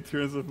 38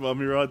 turns of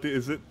mummy rot.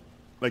 Is it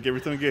like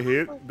every time you get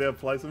hit, they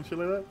apply some shit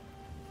like that?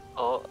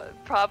 Oh,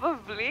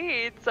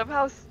 probably. It's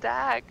somehow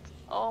stacked.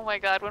 Oh my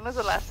god, when was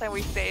the last time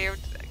we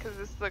saved? Because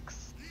this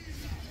looks...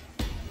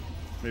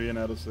 Maybe an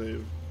auto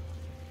save.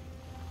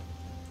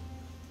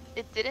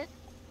 It didn't?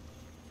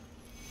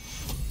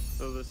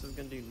 So this is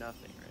gonna do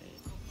nothing,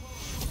 right?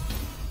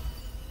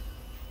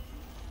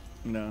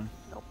 No.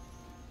 Nope.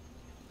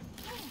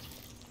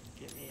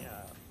 Get me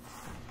up.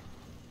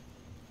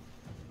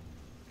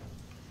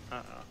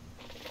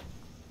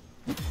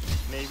 Uh-oh.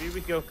 Maybe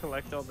we go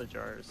collect all the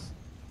jars.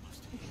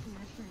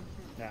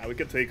 Nah, we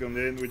could take them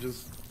in. We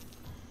just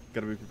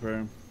gotta be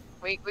prepared.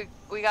 We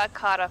got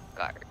caught off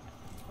guard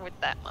with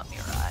that mummy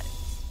rot.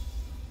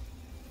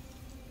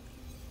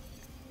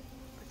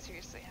 But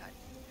seriously, how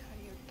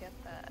do you get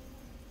that?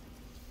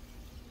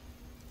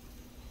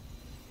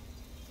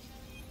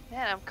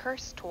 Man, I'm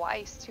cursed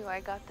twice too. I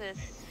got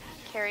this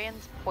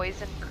Carrion's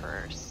poison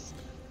curse.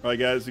 Alright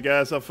guys, you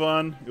guys have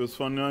fun. It was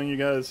fun knowing you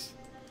guys.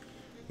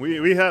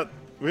 We had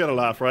a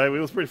laugh, right? It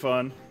was pretty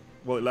fun.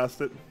 Well, it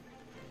lasted.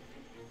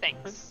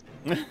 Thanks.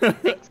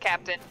 Thanks,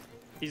 Captain.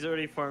 He's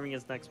already forming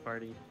his next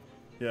party.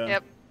 Yeah.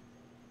 Yep.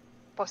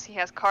 Plus he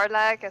has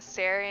Karlak,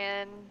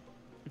 Astarion,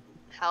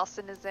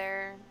 Halcyon is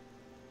there.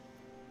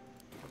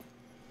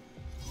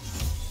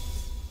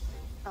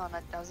 Oh, I was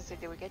gonna say,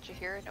 did we get you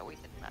here? No, we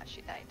did not.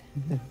 She died.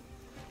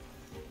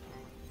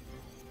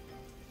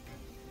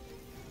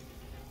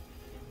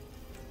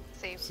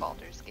 Save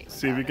Baldur's Gate.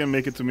 See if you can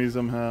make it to me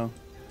somehow.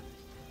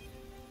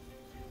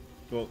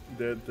 Well,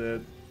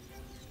 dead.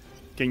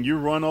 Can you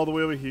run all the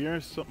way over here?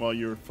 Well,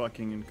 you're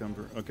fucking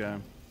encumbered. Okay.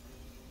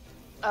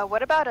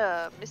 What about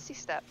a Misty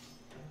Step?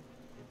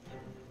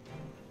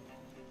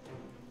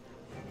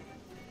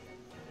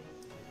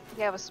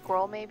 You have a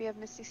scroll maybe of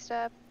Misty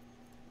Step?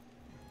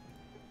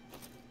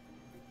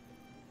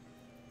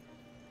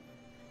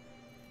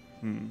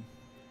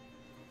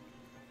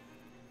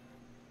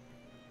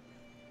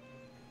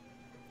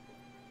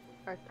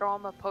 Or throw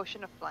him a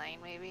potion of flying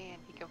maybe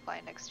and he can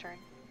fly next turn,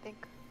 I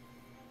think.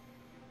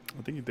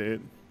 I think you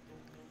did.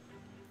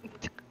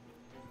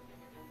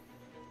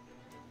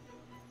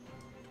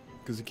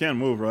 Because you can't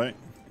move, right?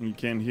 And you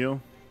can't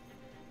heal?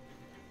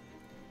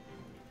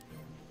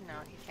 No,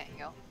 he can't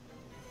heal.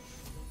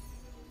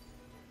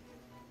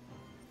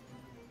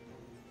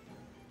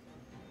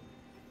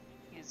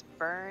 He's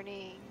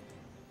burning.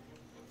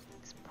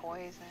 He's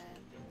poison.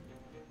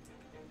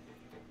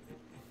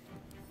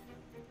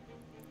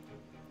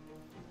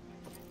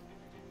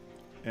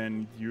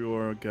 And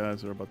your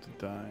guys are about to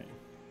die.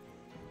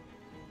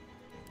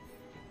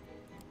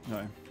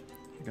 Alright,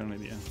 I got an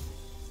idea.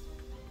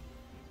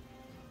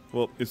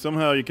 Well, if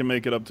somehow you can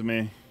make it up to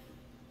me,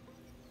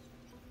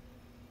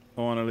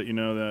 I want to let you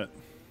know that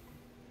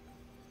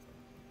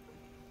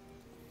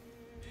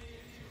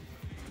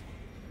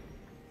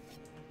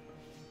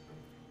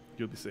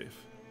you'll be safe.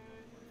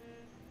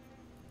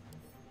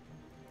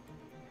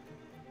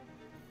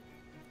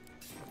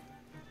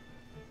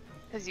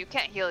 Because you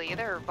can't heal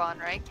either, Vaughn,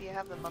 right? Do you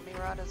have the mummy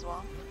rod as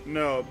well?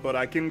 No, but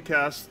I can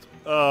cast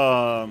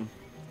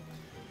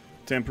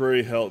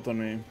temporary health on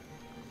me.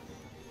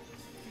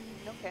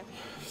 Okay.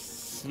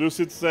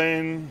 Lucid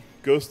saying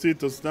Ghosty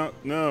does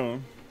not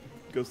know.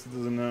 Ghosty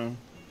doesn't know.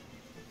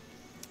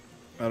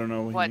 I don't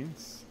know what he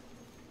means.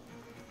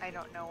 I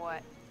don't know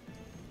what.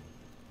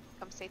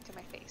 come say to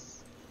my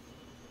face.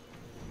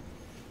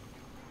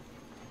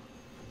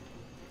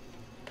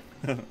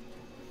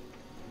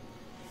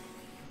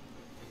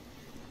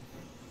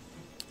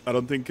 I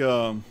don't think,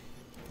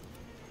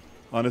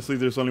 honestly,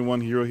 there's only one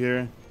hero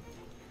here.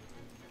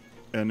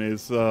 And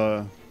it's,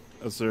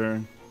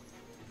 Azur.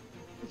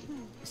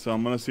 So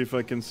I'm gonna see if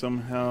I can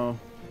somehow...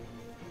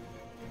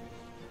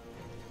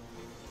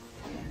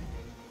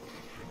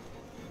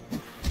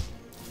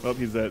 Oh,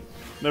 he's dead.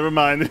 Never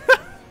mind.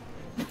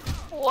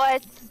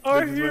 What?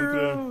 Our That just went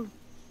hero!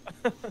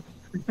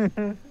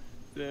 through.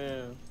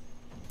 Damn.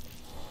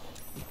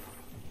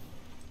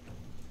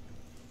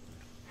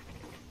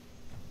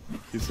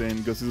 He's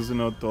saying, Gus doesn't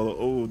know todo.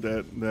 Oh,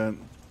 that.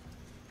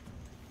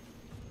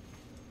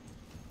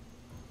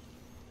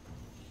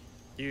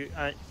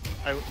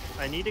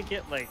 I need to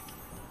get like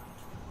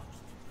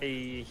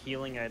a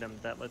healing item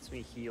that lets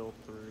me heal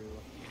through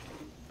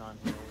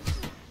non-heals.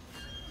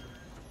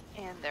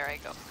 And there I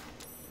go.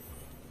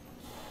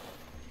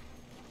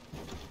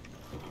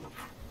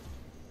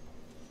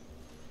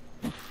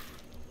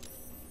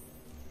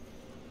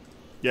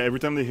 Yeah, every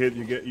time they hit,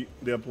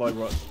 they apply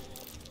rot.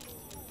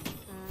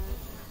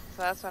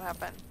 So that's what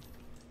happened.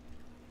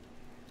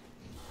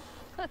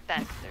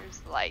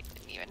 There's light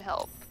didn't even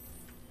help.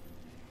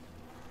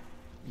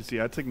 You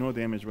see, I take no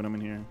damage when I'm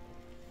in here.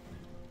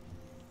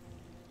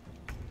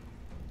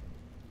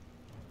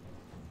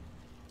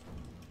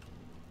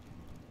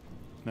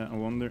 Now I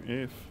wonder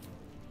if...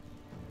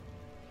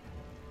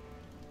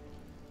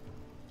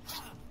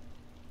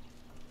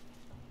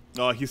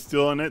 Oh, he's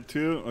still on it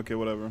too? Okay,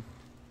 whatever.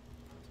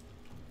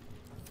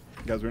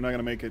 Guys, we're not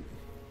gonna make it.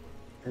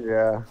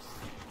 Yeah.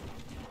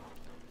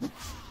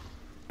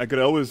 I could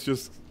always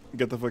just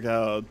get the fuck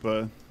out,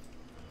 but...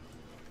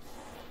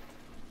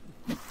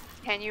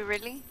 Can you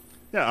really?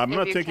 Yeah, I'm If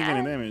not you taking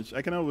any can. damage.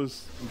 I can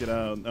always get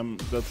out.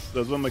 That's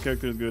what my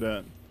character is good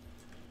at.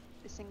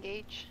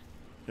 Disengage.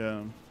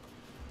 Yeah.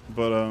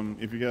 But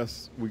if you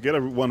guys... We get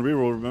a one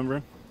reroll,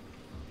 remember?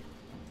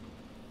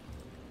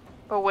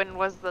 But when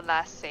was the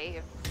last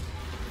save?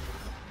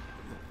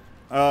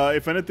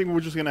 If anything, we're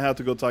just gonna have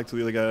to go talk to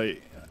the other guy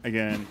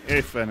again,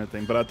 if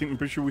anything. But I'm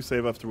pretty sure we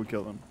save after we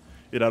kill him.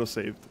 It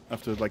auto-saved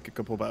after like a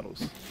couple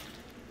battles.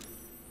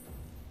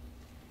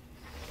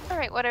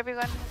 Alright, whatever you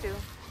want to do.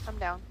 I'm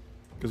down.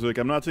 Because like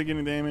I'm not taking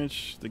any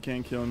damage, they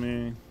can't kill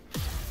me.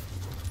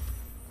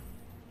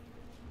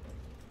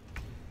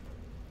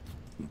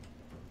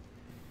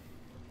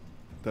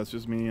 That's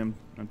just me. I'm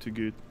too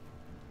good.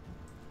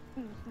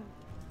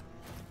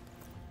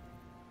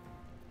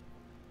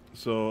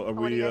 So are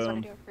What do we? you guys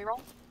want to do?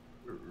 Reroll?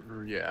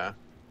 Yeah.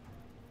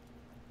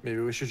 Maybe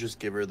we should just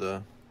give her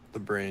the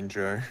brain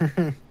jar.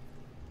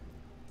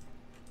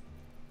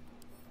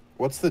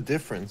 What's the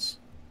difference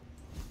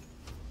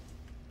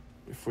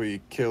if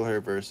we kill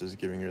her versus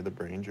giving her the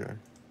brain jar?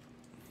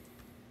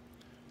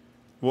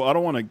 Well, I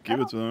don't want to give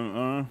it to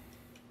them.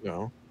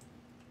 No.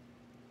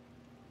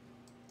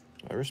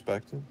 I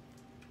respect it.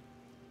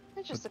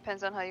 It just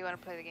depends on how you want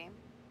to play the game.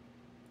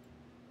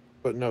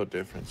 But no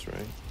difference,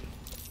 right?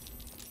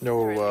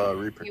 No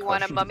repercussions. You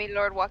want a mummy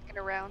lord walking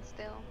around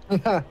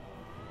still?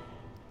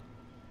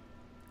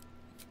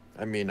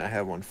 I mean, I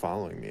have one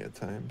following me at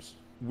times.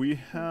 We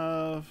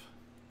have.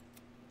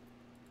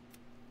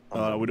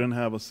 We don't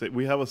have a save.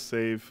 We have a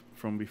save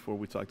from before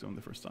we talked to him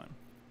the first time.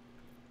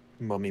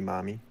 Mummy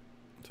mommy.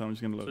 So I'm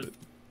just gonna load it.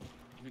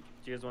 Do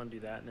you guys want to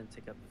do that and then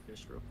take out the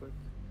fish real quick?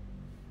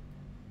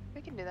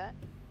 We can do that.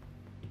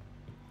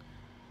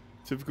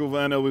 Typical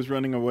Van always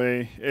running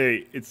away.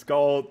 Hey, it's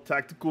called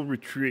tactical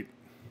retreat.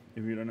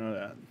 If you don't know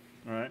that,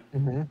 all right?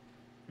 Mm-hmm.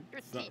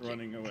 It's not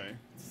running away.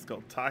 It's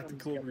called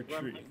tactical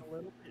retreat.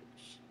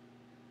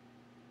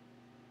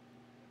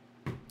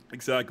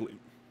 Exactly.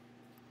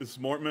 The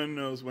smart man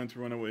knows when to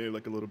run away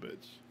like a little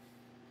bitch.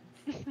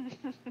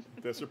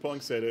 Desert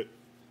Punk said it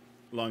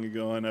long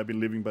ago, and I've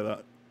been living by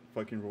that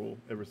fucking rule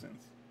ever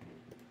since.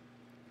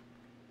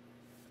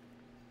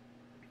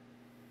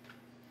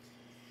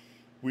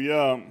 We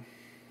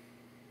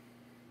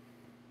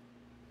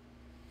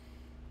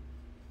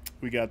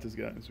got this,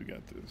 guys. We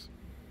got this.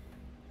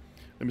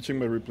 Let me check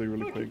my replay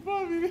really quick.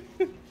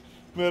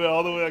 But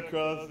all the way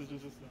across, it's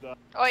just die.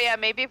 Oh yeah,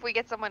 maybe if we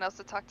get someone else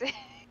to talk to.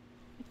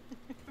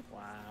 Wow.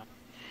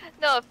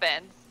 No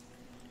offense,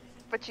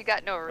 but you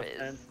got no riz.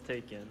 Offense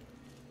taken.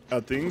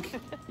 I think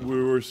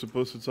we were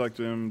supposed to talk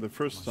to him the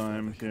first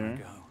time here.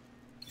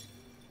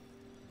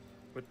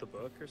 With the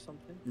book or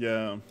something?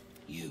 Yeah.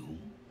 You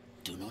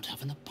do not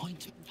have an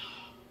appointment.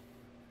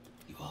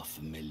 You are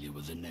familiar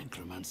with the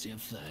necromancy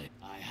of Thay.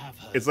 I have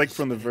heard. It's like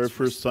from the very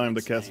first time the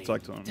its cast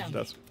talked to him. name. Tell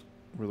That's me,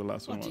 where the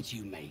last one what was. did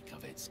you make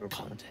of its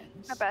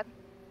contents? Not bad.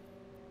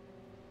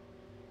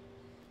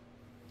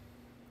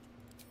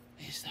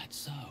 Is that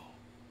so?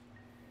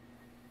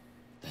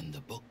 Then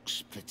the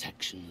book's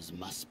protections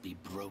must be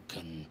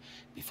broken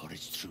before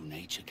its true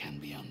nature can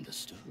be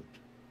understood.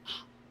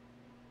 Ah.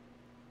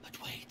 But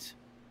wait.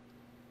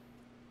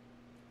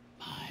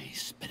 My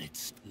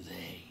spirits,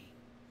 they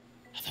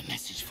have a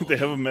message for They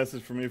have you. a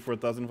message for me for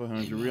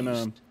 1,500. We're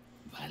gonna.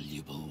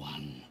 Valuable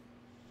one.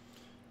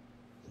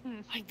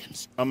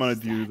 I'm gonna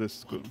do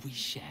this.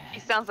 He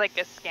sounds like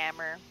a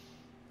scammer.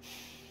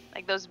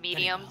 Like those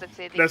mediums that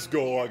say they Let's can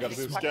go, I do got a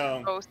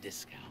discount.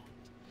 Discount.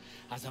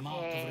 As a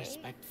mark of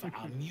respect for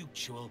our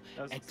mutual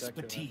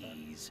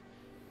expertise.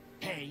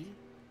 Pay,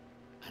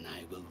 and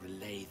I will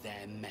relay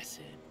their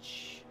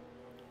message.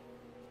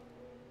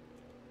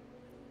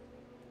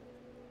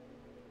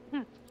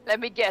 Let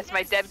me guess,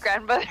 my dead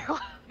grandmother.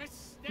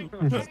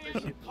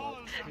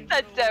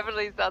 That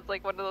definitely sounds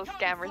like one of those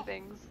scammer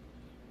things.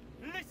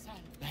 Listen,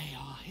 they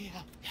are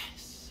here.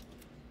 Yes.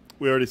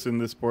 We already seen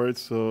this part,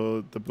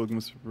 so the book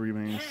must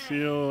remain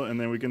sealed, and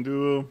then we can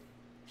do.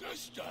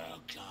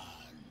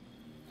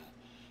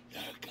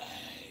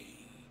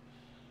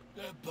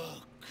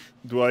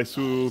 Do I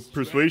sue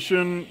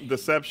persuasion,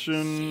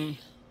 deception,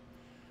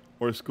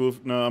 or school?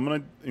 No, I'm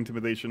gonna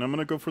intimidation. I'm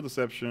gonna go for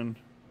deception.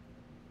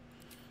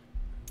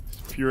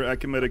 It's pure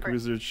academic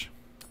research.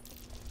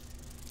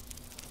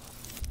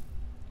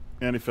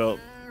 And he felt.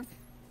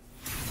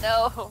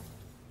 No.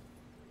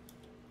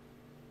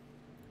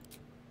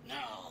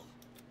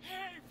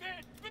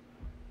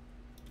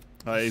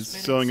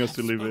 He's telling us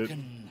to leave it.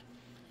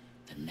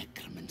 The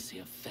necromancy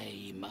of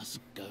Fae must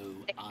go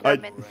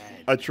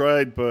I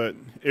tried, but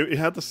it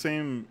had the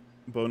same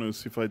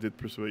bonus if I did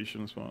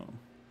persuasion as well.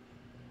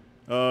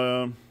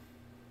 And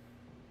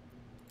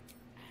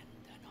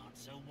an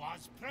answer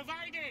was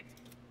provided.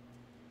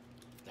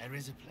 There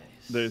is a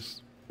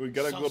place. We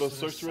gotta go to Sorcerer's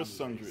Sorcerer's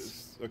Sundries.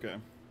 Sundries. Okay.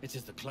 It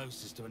is the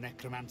closest to a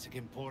necromantic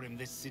emporium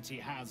this city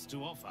has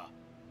to offer.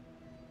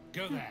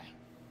 Go there.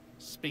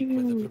 Speak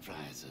with the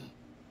proprietor.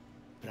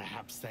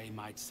 Perhaps they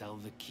might sell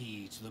the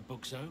key to the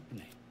book's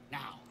opening.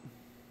 Now,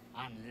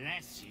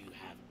 unless you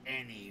have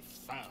any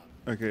fun.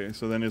 Okay,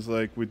 so then it's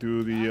like we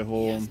do the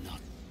whole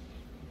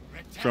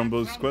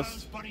Trumbo's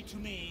quest. Body to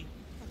me,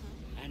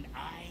 and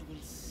I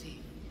will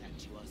see that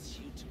you are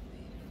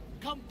suitably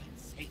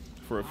compensated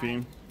For a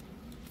theme.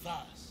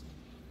 First,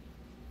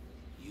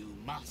 you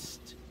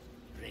must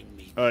bring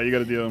me. You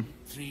got a deal.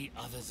 3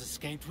 others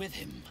escaped with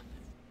him.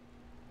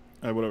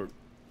 Alright, whatever.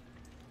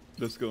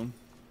 Let's go.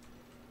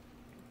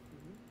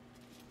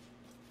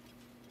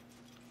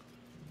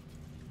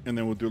 And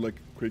then we'll do like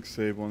a quick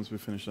save once we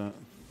finish that.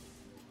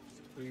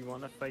 Do we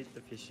want to fight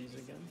the fishies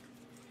again?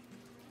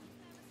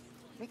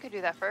 We could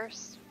do that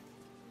first.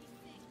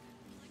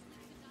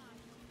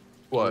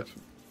 What?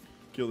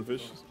 Kill the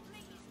fish?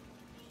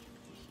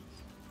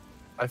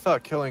 I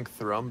thought killing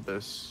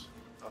Thrumbus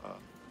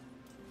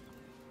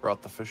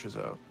brought the fishes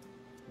out.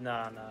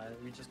 Nah,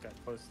 we just got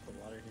close to the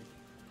water here.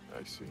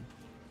 I see.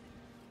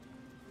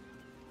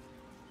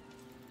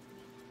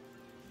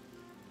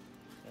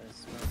 I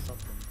smell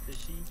something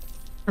fishy.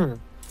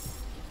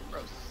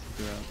 Gross.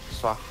 Yeah.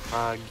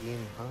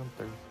 Sahagin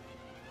Hunter.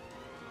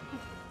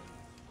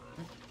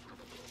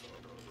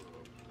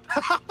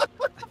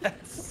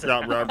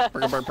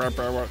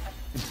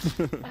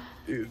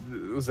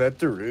 Dude, was that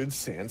Darude's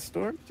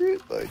sandstorm,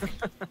 dude? Like.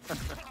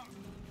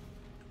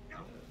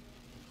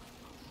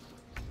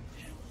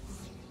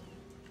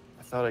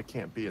 I thought I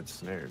can't be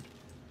ensnared.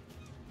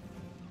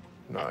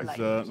 No, I Is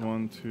that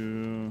 1,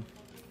 2?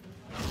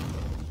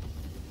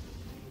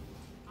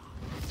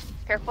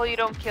 Careful you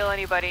don't kill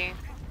anybody.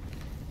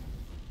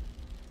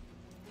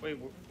 Wait,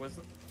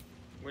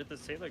 where'd the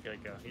sailor guy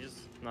go? He's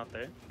just not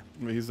there?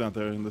 He's not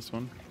there in this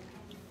one.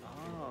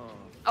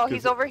 Oh,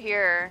 he's over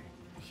here.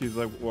 He's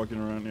like walking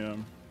around, yeah.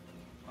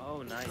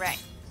 Oh, nice.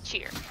 Right.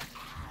 Cheer.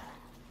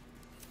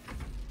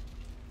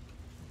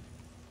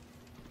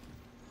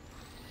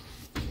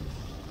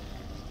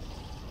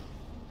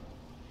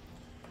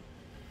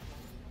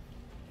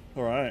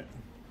 All right.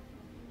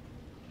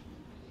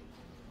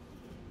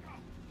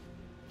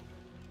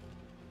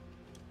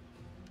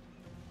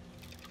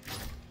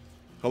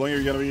 How long are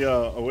you gonna be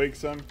awake,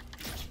 son?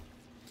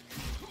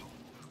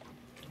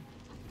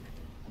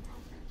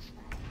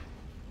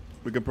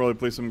 We could probably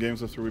play some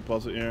games after we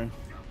pause it here.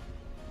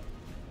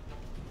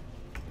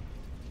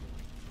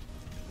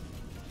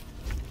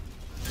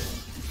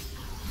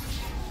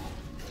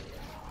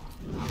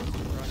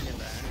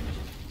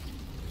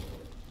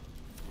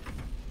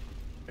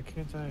 Why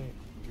can't I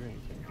do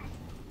anything?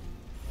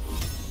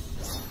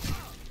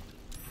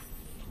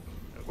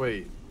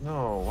 Wait,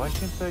 no, why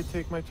can't I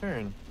take my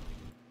turn?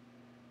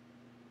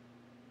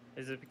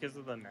 Is it because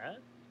of the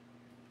net?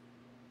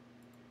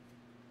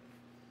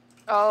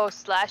 Oh,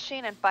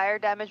 slashing and fire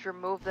damage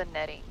remove the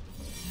netting.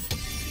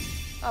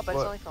 Oh, but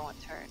What? it's only for 1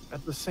 turn.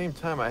 At the same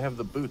time, I have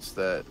the boots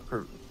that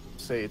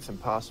say it's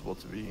impossible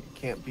to be,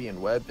 can't be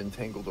enwebbed,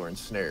 entangled, or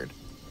ensnared.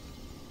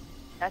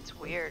 That's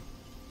weird.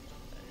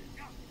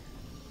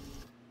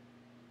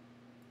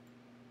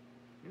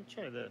 Let me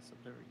try this.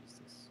 I've never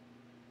used this.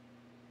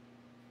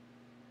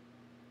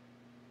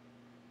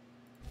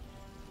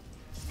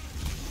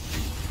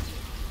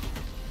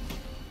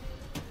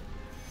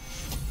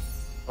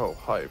 Oh,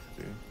 hype,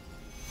 dude.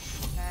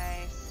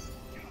 Nice.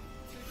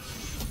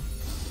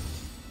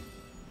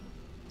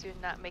 Do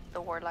not make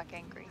the warlock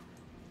angry.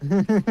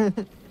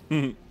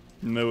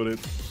 Noted.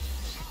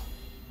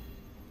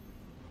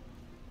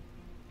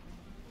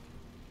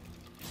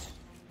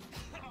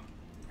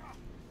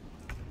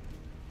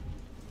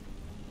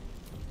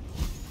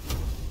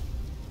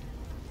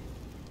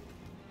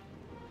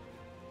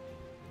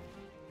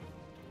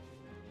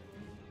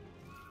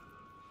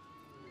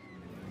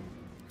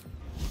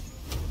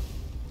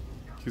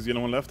 He's the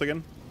only one left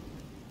again?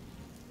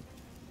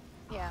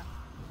 Yeah.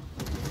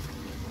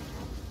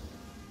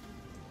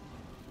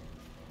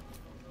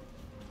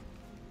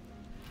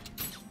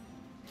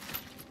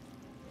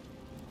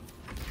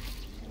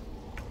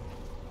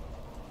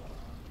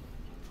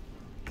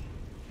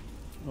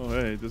 Oh,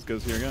 hey, this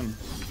guy's here again.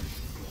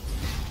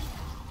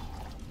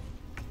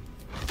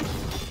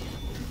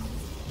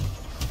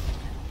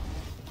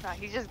 No,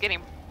 he's just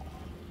getting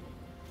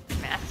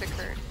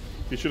massacred.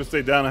 He should have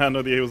stayed down. I had no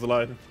idea he was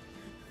alive.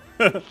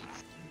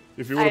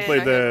 If he would have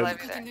played dead.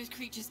 Cutting those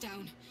creatures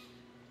down.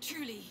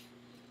 Truly.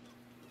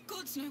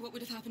 Gods know what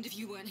would have happened if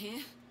you weren't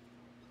here.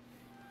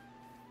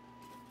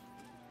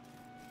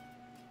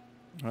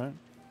 Alright.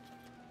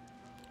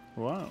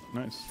 Wow,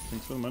 nice.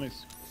 Thanks for the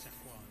monies.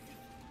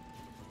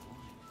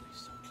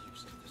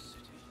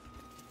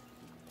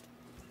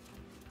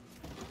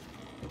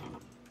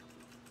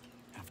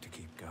 Have to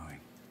keep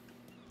going.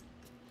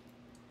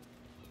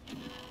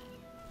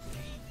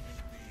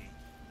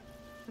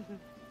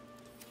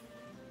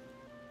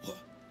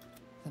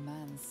 The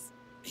man's.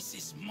 This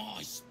is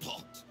my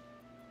spot.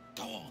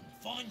 Go on,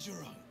 find your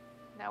own.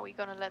 Now we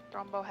gonna let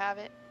Thrombo have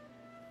it?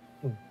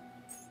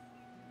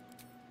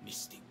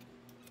 Mystic.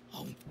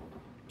 Oh,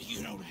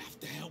 you don't have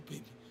to help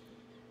him.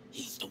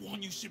 He's the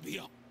one you should be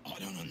up. I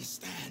don't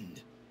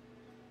understand.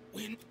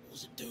 When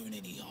wasn't doing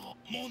any harm.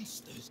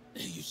 Monsters.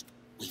 They used.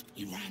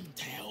 We ran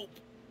to help,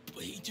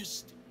 but he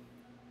just.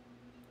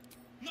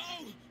 No,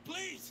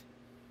 please.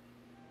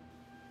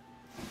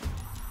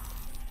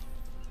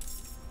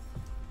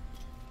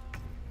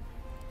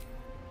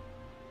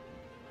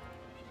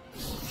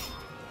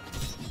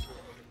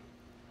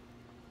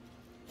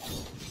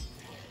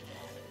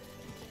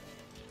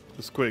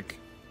 It's quick.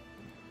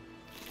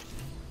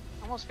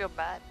 I almost feel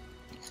bad.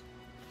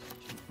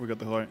 We got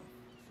the heart.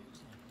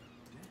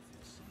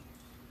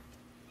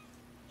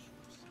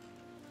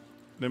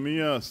 Let me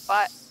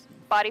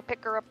Body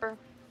picker upper.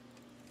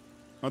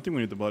 I don't think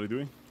we need the body, do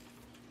we?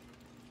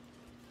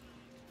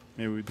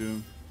 Maybe we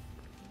do.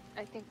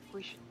 I think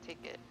we should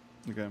take it.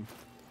 Okay.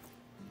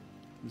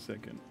 A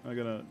second. I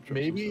gotta drop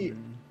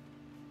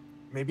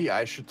Maybe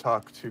I should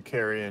talk to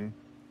Carrion,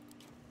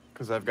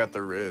 because I've got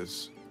the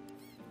Riz.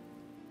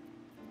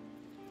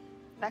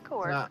 That could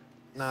work.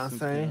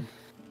 Nothing.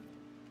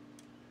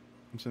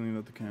 I'm sending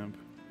that to camp.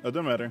 It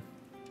doesn't matter.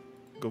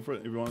 Go for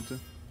it if you want to.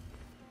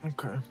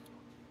 Okay.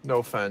 No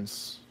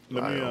offense.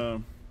 Let me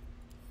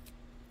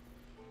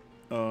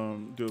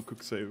do a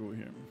quick save over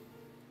here.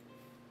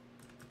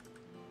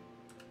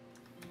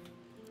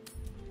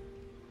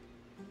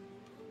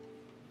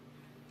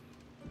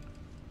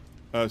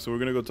 So we're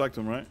gonna go talk to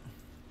him, right?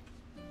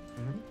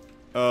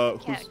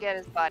 Can't get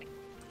his body.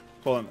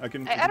 Hold on, I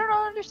can. I don't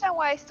understand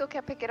why I still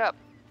can't pick it up.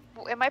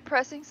 Am I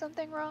pressing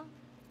something wrong?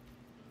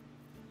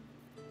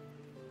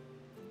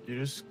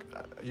 You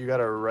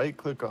gotta right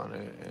click on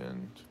it,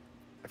 and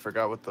I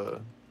forgot what the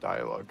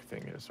dialogue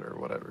thing is or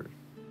whatever,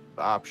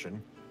 the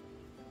option.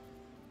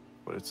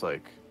 But it's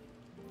like,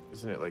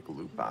 isn't it like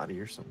loot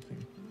body or something?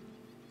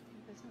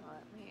 It doesn't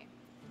let me.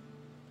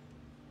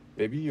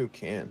 Maybe you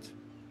can't.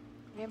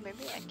 Yeah,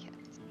 maybe I can't.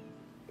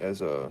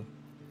 As a,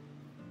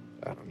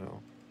 I don't know.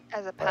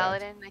 As a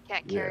paladin, I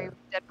can't carry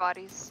dead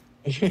bodies.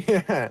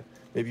 Yeah.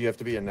 Maybe you have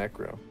to be a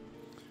necro.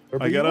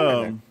 I got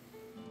a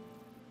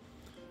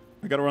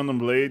random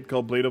blade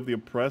called Blade of the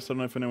Oppressed. I don't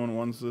know if anyone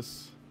wants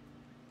this.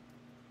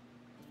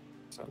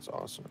 Sounds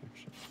awesome,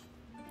 actually.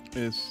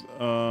 It's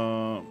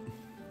Why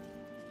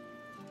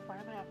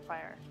am I on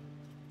fire?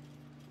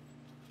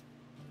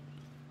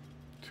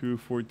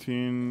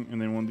 214 and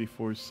then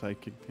 1d4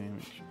 psychic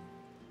damage.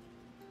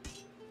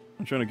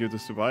 I'm trying to give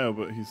this to Bio,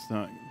 but he's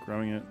not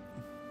grabbing it.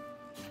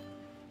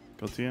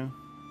 Galtia?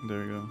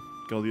 There we go.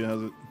 Galtia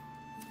has it.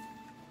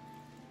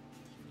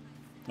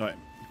 Alright,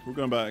 we're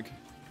going back.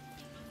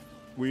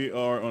 We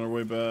are on our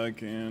way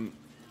back, and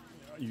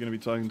you're going to be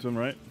talking to him,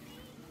 right?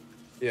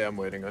 Yeah, I'm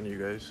waiting on you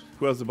guys.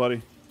 Who has the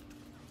body?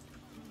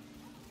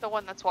 The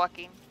one that's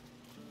walking.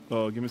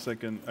 Oh, give me a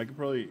second. I could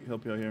probably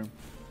help you out here.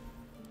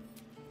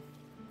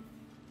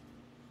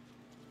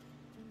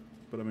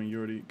 But I mean, you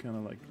already kind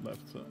of like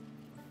left, so.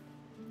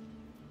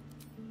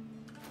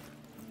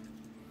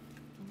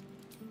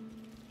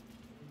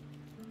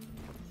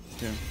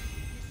 Yeah.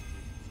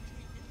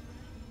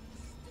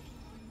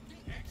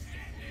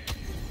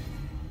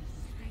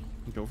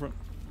 Go for it.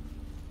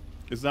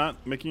 Is that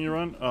making you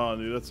run? Oh,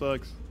 dude, that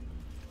sucks.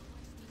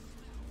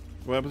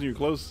 What happens when you're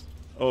close?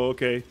 Oh,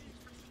 okay.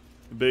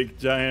 Big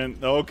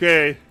giant.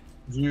 Okay.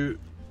 Did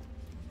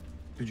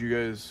you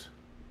guys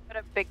What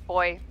a big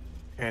boy.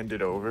 hand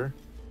it over?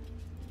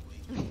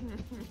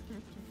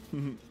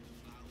 Hand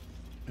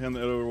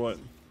it over what?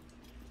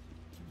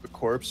 The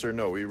corpse, or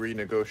no? We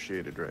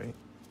renegotiated, right?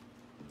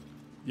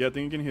 Yeah, I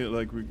think you can hit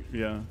like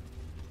yeah.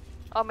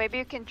 Oh, maybe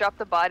you can drop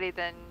the body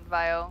then,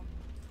 Vio.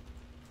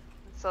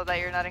 So that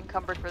you're not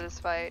encumbered for this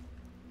fight.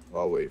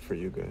 I'll wait for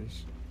you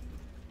guys.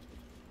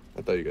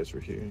 I thought you guys were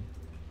here.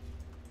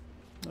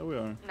 No, we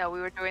are. No, we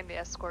were doing the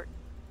escort.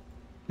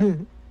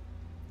 Hand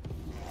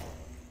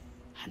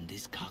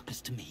his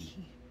carcass to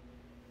me.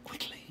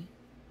 quickly.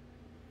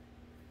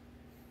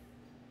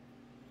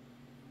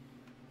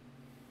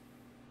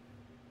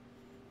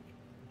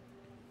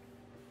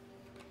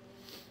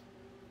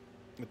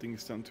 I think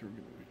it's time to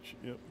reach.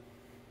 Yep.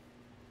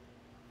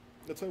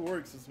 That's how it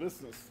works. It's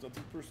business. That's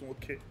a personal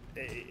kid.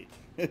 Hey.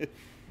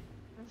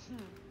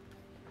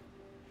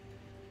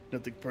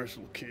 Nothing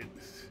personal, kid.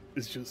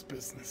 It's just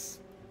business.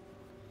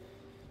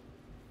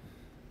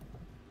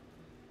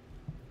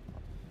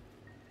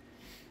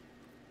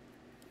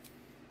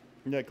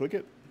 Yeah, click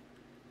it.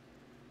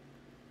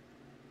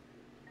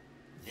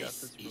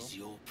 This is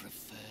your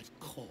preferred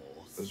course.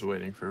 I was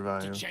waiting for Vio.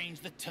 To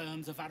change the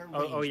terms of our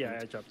arrangement. Oh yeah,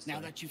 I dropped. Now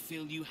that you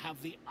feel you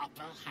have the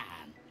upper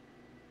hand.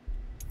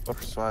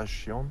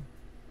 Persuasion.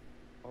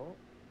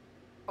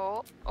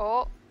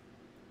 Oh.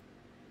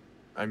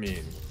 I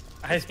mean,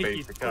 I it's think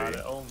you got basically-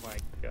 it. Oh my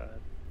god.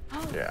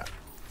 Yeah.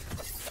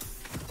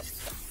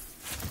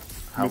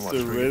 How much? Mr. We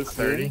get? Riz,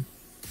 30?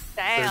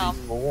 Damn.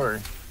 34.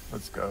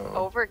 Let's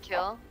go.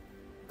 Overkill.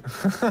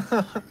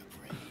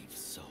 Brave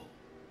soul.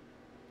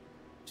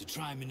 To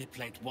try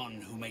manipulate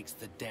one who makes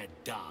the dead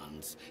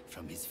dance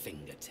from his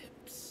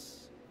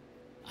fingertips.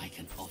 I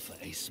can offer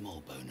a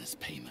small bonus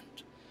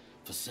payment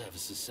for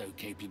services so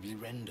capably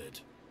rendered.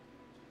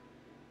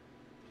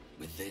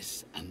 With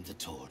this and the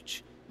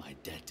torch, my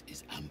debt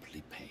is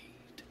amply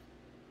paid.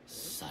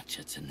 Such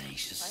a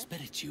tenacious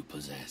spirit you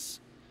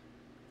possess.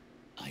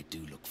 I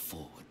do look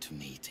forward to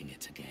meeting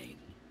it again.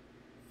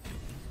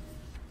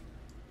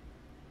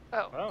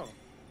 Oh.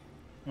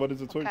 What is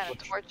the torch? What kind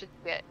of torch did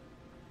you get?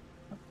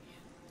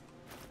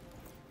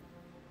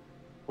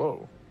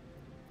 Whoa.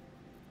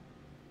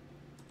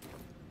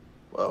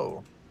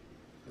 Whoa.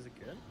 Is it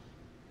good?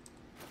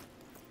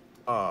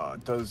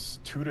 Does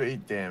 2 to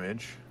 8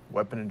 damage.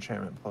 Weapon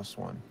enchantment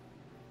 +1.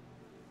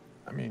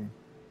 I mean,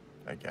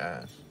 I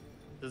guess.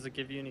 Does it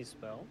give you any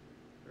spell?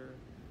 Or...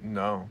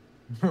 No.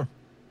 Do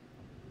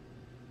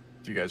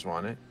you guys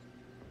want it?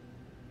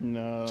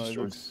 No, Just it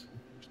looks.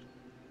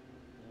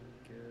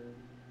 Good.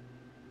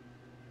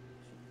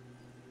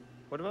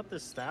 What about the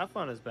staff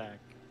on his back?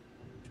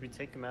 Should we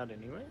take him out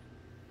anyway?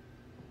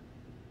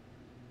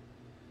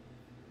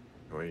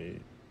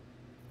 Wait.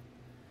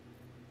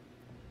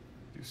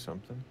 Do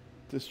something?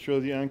 Destroy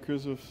the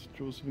anchors of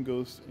Joseph and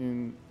Ghost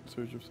in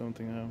search of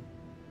something now.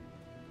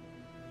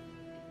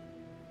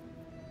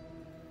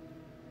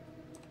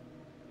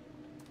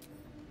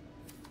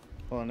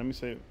 Hold on, let me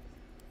save.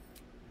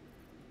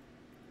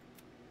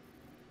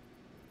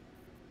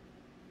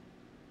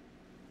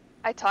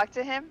 I talked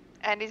to him,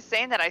 and he's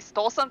saying that I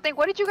stole something.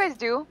 What did you guys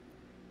do?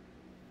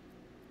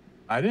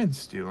 I didn't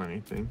steal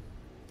anything.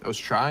 I was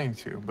trying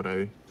to, but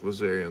I was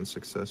very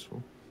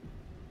unsuccessful.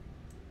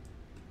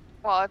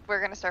 Well,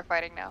 we're gonna start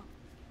fighting now.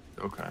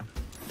 Okay.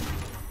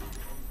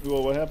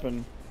 Well, what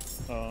happened?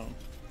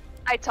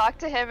 I talked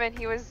to him, and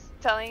he was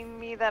telling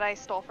me that I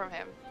stole from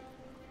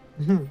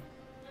him.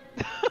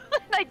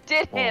 I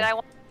didn't. Well. I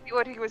wanted to see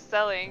what he was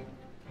selling.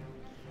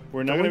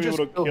 We're not Don't we gonna be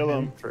able just to kill kill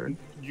him him. for-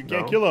 You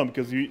can't No? kill him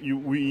because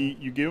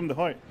you gave him the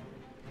heart.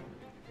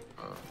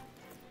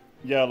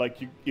 Yeah, like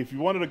if you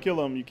wanted to kill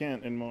him, you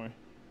can't anymore.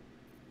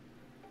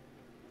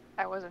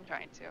 I wasn't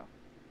trying to.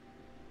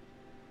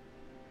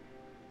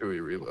 Do we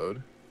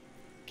reload?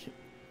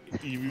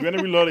 If you're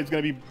gonna reload, it's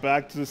gonna be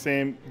back to the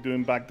same,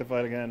 doing back the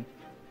fight again.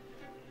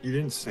 You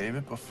didn't save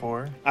it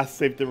before? I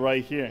saved it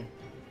right here,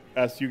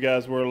 as you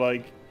guys were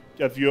like,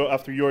 after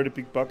you already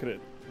pickpocketed.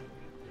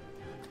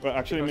 Well,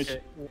 actually,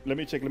 Okay. let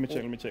me check.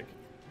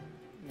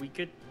 We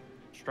could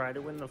try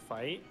to win the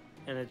fight,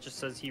 and it just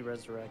says he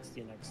resurrects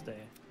the next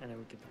day, and then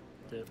we could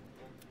dip.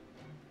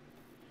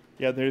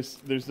 Yeah,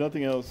 there's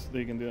nothing else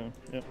they can do.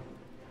 Yep.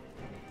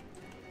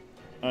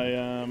 I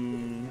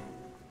am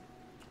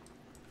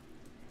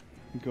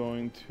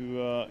going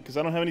to because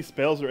I don't have any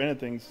spells or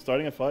anything.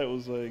 Starting a fight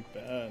was like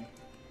bad.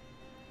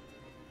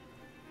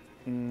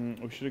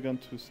 We should have gone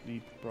to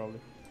sleep probably.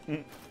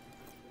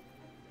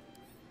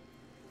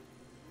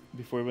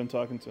 Before we went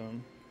talking to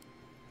him.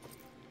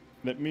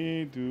 Let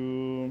me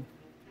do.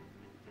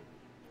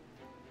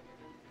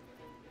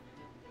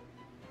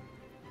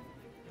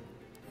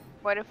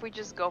 What if we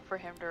just go for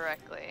him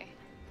directly?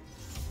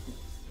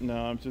 No,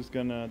 I'm just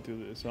gonna do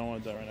this. I don't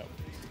want to die right now.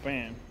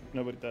 Bam!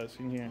 Nobody dies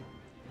in here.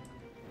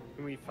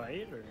 Can we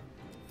fight, or?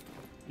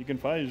 You can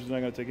fight. You're just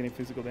not gonna take any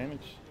physical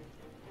damage.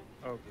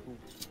 Oh, cool.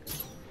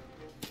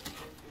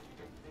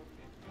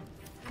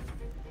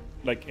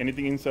 Like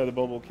anything inside the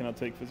bubble cannot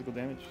take physical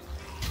damage.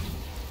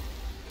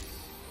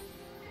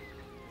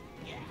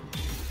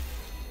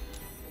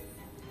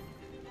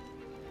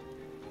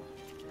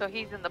 So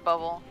he's in the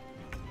bubble.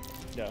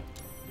 Yeah.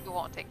 He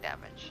won't take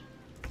damage.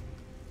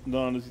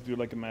 No, unless you do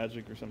like a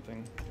magic or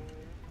something.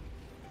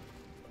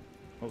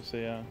 I'll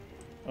say yeah.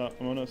 I'm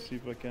gonna see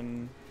if I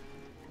can.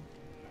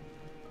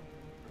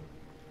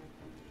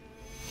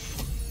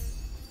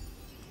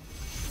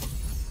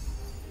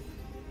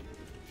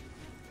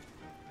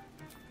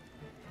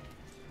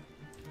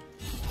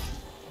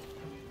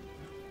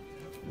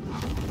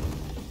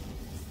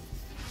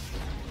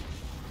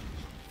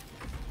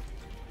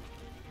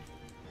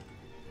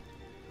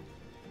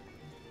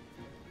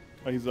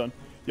 Oh, he's done.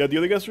 Yeah, the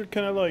other guys are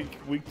kind of like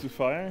weak to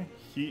fire.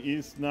 He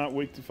is not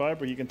weak to fire,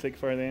 but he can take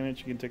fire damage.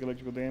 He can take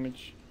electrical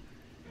damage.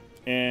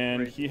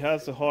 And he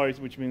has the heart,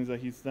 which means that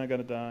he's not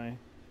gonna die.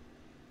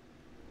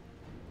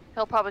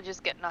 He'll probably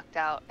just get knocked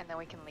out, and then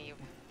we can leave.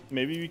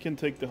 Maybe we can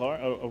take the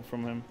heart out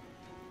from him.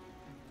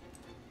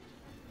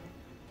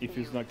 If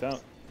he's knocked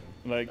out.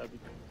 Like,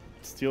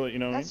 steal it, you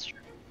know what I mean? That's true.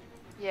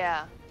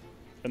 Yeah.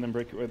 And then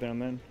break it right there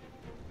and then.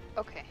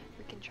 Okay,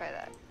 we can try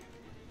that.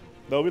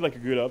 That'll be like a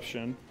good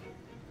option.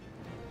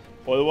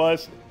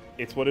 Otherwise,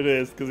 it's what it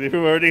is, because if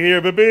we're already here,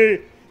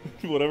 baby!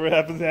 Whatever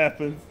happens,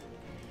 happens.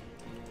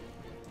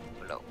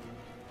 No.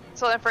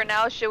 So then for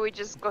now, should we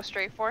just go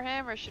straight for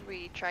him, or should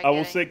we try I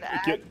will getting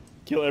say,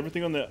 kill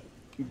everything on the...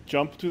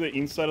 Jump to the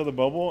inside of the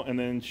bubble, and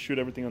then shoot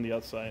everything on the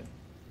outside.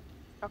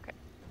 Okay.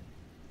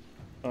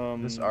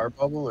 This our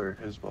bubble or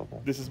his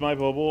bubble? This is my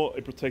bubble.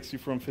 It protects you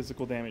from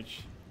physical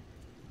damage.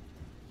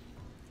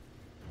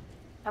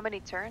 How many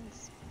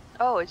turns?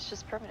 Oh, it's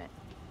just permanent.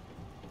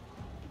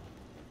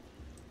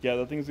 Yeah,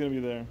 that thing's gonna be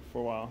there for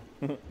a while.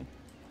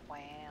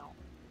 Wow.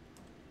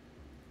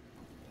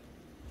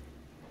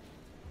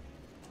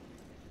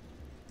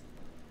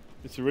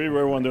 It's a really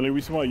rare one. The only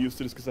reason why I used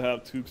it is because I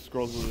have 2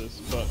 scrolls of this,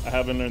 but I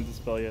haven't learned the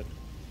spell yet.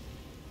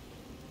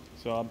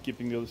 So I'm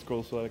keeping the other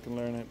scrolls so that I can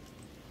learn it.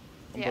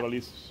 Yeah. But at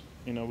least,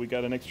 you know, we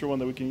got an extra one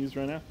that we can use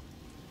right now.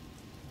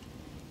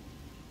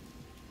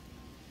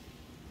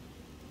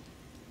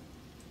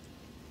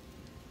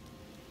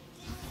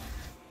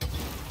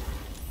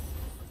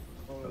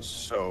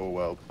 So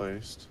well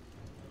placed.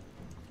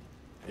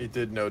 He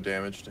did no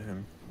damage to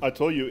him. I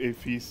told you,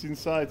 if he's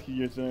inside,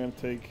 he's not gonna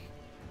take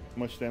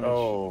much damage.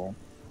 Oh.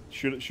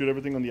 Shoot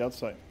everything on the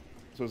outside.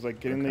 So it's like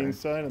get in the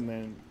inside and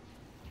then.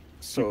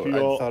 So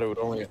I thought it would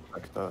only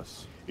affect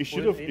us. It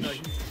should have.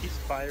 He's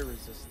fire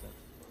resistant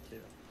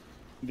too.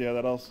 Yeah,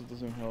 that also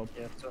doesn't help.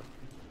 Yeah, so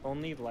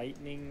only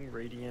lightning,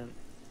 radiant,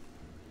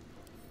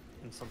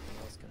 and something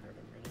else can hurt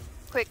him right now.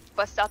 Quick,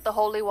 bust out the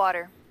holy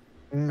water.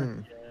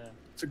 Mm. Yeah.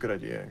 It's a good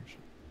idea, actually.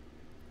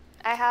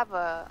 I have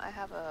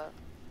a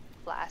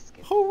flask.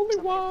 if Holy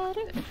somebody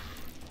water. wants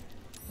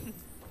it.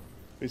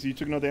 Wait, so you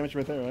took no damage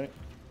right there, right?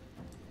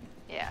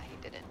 Yeah, he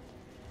didn't.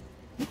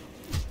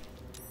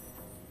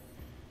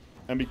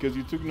 And because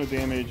you took no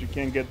damage, you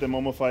can't get the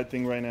mummified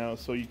thing right now,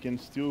 so you can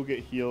still get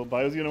healed.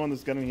 Bio's the only one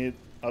that's getting hit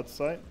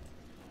outside.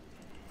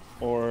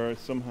 Or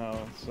somehow,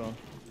 so.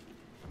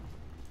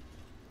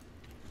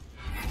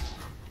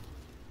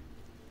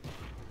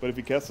 But if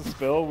you cast a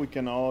spell, we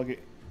can all get...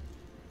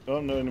 Oh,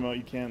 no, anymore.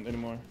 You can't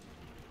anymore.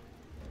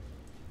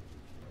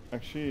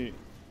 Actually...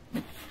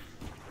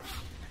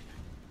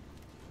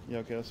 Yeah,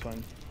 okay, that's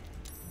fine.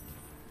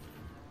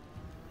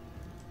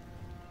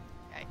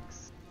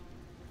 Yikes.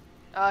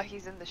 Oh,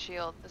 he's in the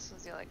shield. This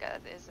was the other guy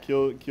that isn't.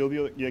 Kill the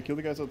other... Yeah, kill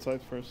the guys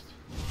outside first.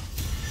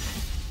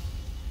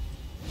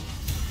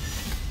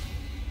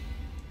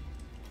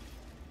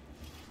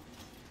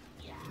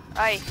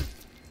 Aye.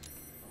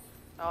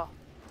 Oh.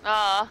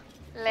 Aw.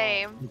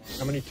 Lame.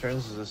 How many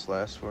turns does this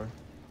last for?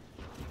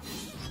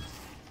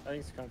 I think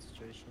it's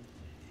concentration.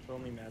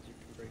 Only magic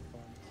can break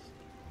bonds.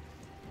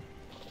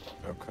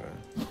 Okay.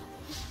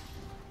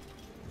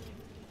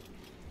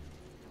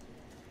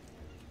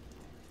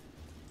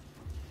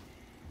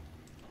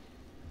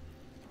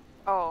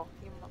 Oh,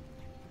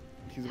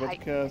 He's about to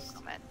cast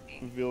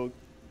Reveal.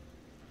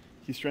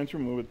 He's trying to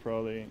remove it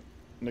probably.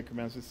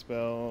 Necromancy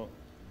spell.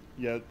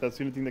 Yeah, that's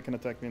the only thing that can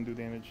attack me and do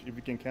damage. If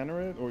we can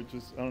counter it, or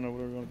just, I don't know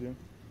what we're gonna do.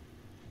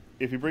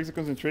 If he breaks the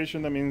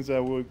concentration, that means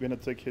that we're gonna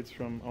take hits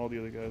from all the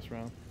other guys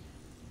around.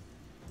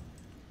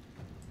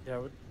 Yeah, I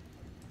would.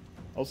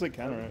 I'll say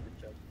counter it,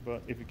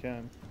 but if you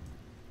can.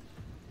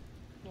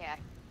 Yeah.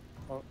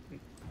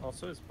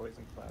 Also, his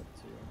poison cloud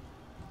too.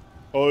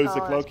 Oh, is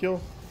the Oh, cloud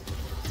kill?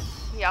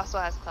 He also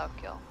has cloud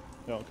kill.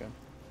 Oh, okay.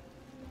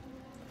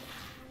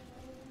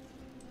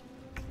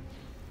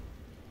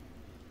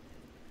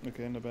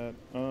 Okay, not bad.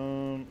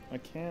 I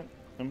can't.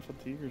 I'm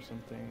fatigued or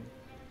something.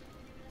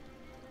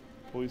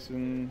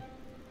 Poison.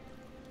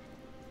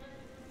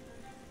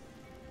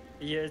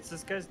 Yeah, it's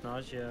this guy's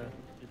nausea.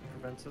 It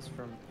prevents us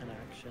from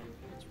inaction.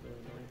 It's really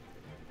annoying.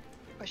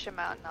 Push him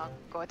out and I'll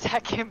go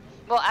attack him.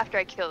 Well, after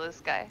I kill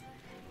this guy.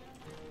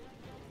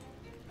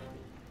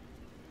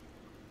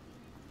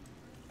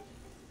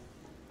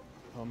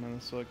 Oh man,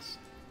 that sucks.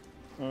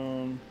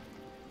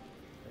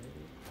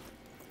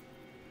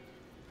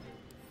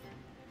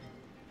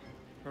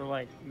 Or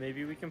like,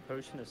 maybe we can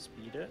potion to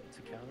speed it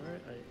to counter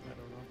it? I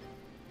don't know.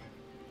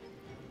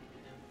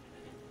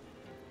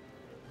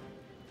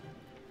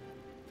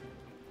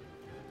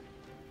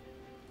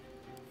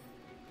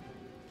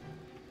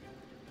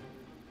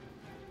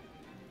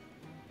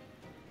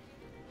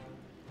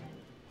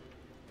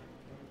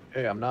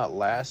 Hey, I'm not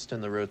last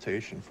in the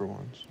rotation for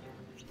once.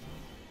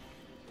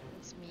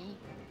 It's me.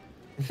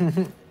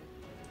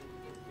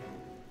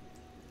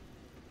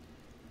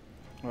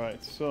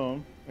 Alright,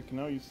 so I can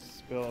now use the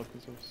spell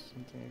because of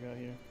something I got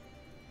here.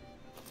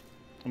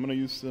 I'm gonna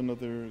use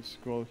another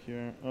scroll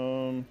here.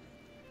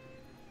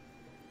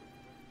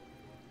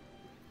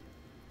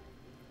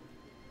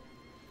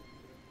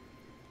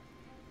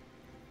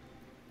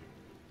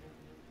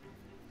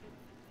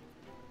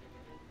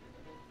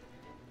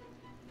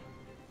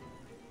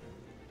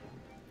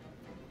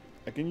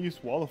 I can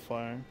use Wall of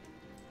Fire.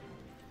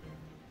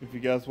 If you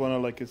guys wanna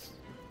like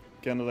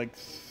kind of like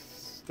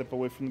step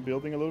away from the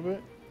building a little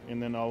bit, and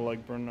then I'll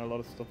like burn a lot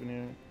of stuff in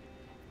here.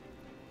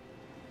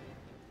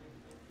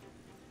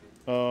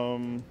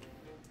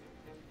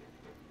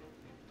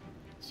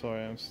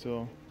 Sorry, I'm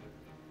still.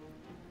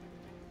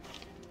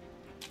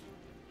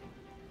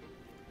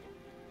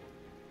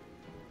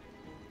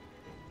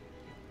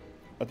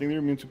 I think they're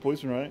immune to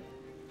poison, right?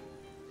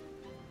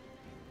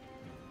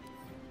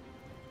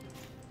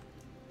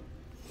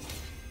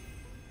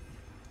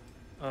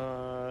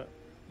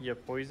 Yeah,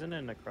 poison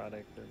and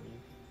necrotic, they're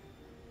immune.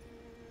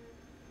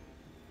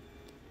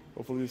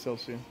 Hopefully this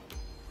helps you.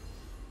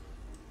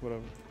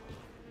 Whatever.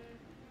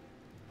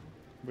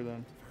 We're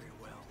done. Very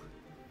well.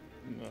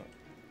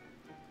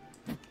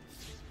 No.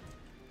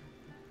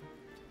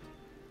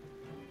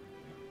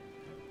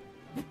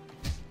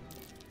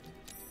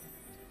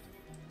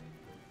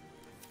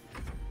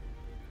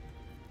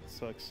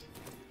 Sucks.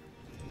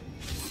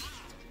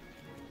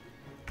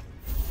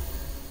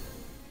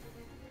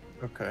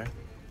 Okay.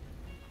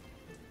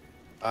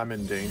 I'm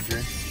in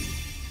danger.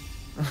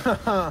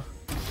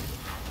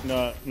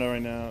 No, not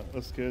right now.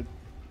 That's good.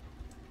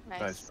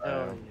 Nice. Oh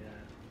yeah,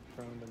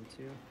 prone them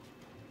too.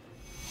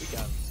 We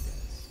got these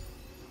guys.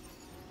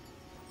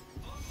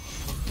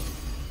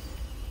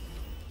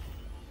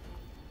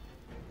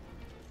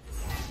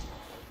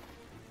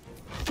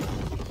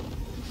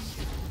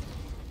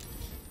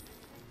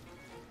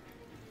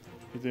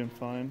 You're doing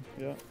fine.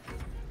 Yeah.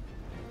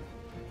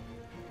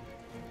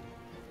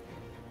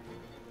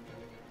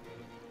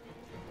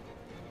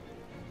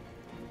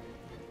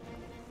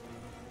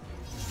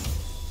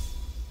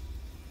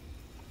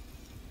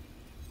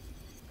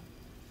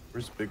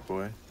 Where's Big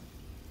Boy?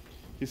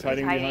 He's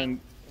hiding behind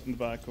in the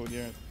back over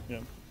here. Yeah.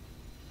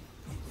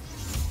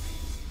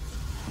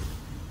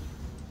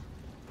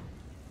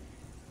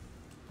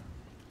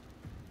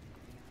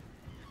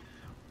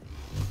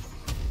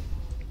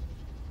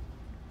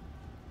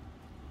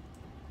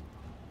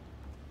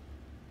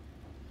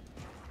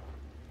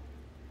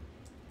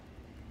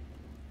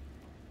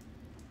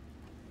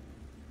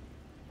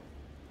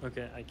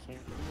 Okay, I can't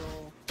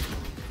roll. I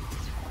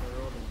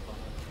rolled in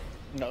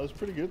five. No, that's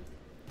pretty good.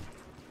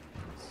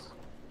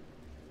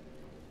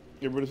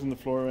 Everybody's on the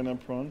floor right now,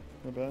 prone.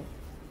 Not bad.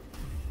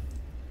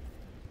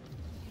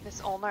 This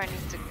Ulnar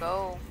needs to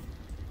go.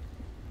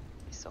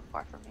 He's so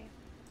far from me.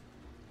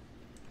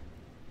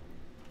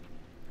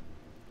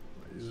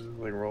 He's just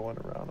like rolling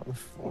around on the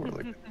floor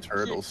like a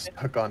turtle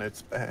stuck on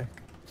its back.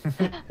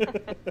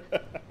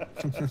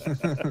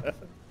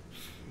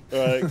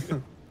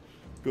 Alright.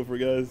 Go for it,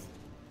 guys.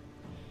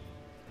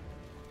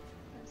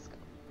 Let's go.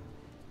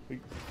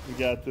 We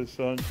got this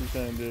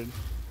 100%, dude.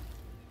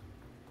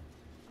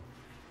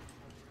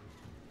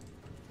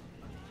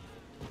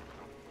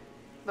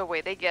 The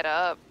way they get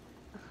up.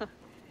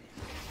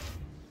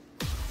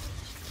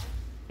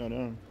 Oh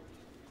no.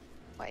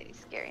 Why is he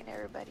scaring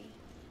everybody?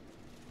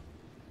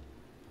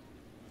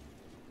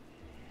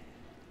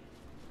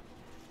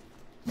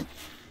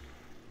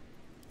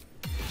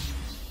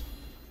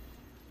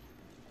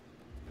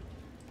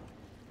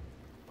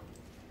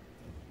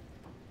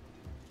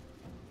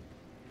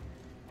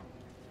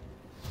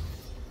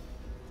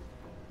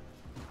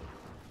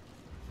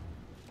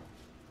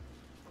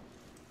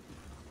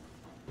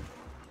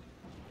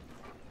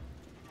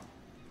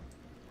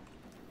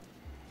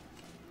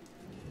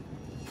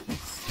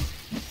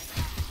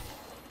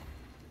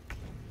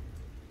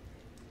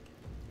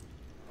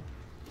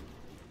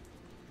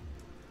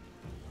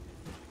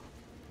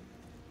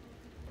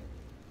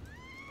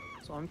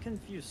 So I'm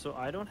confused. So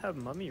I don't have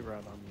mummy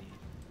rod on me.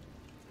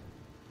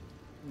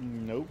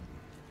 Nope.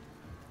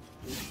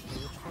 Which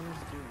ones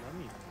do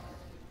mummy rod?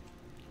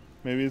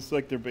 Maybe it's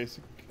like their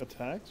basic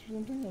attacks or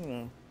something? I don't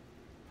know.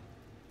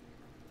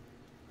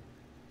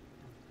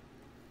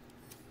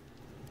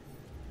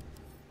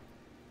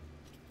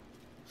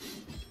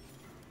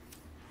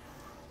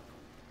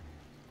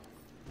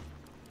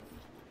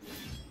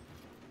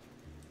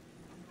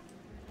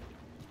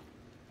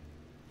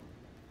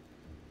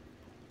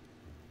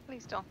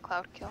 Please don't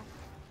cloud kill.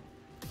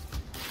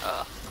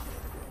 Ugh.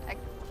 I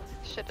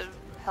should have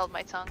held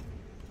my tongue.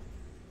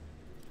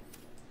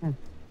 You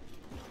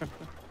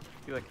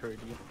like heard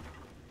you.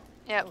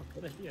 Yep. Oh,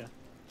 good idea.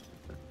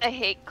 I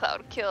hate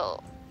cloud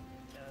kill.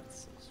 Yeah,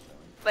 it's so strong.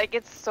 Like,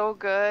 it's so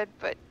good,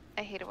 but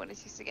I hate it when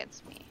it's used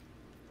against me.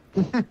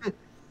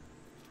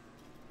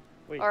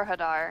 Wait. Or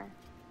Hadar.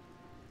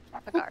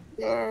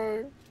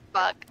 Hadar.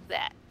 Fuck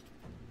that.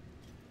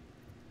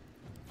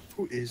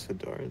 Who is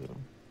Hadar though?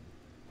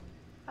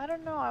 I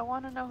don't know. I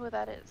want to know who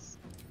that is.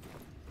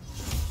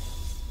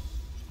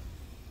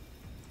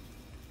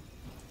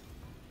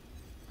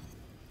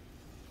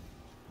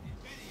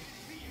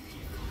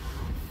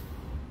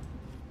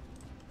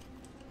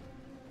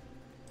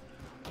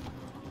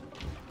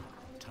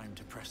 Time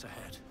to press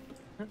ahead.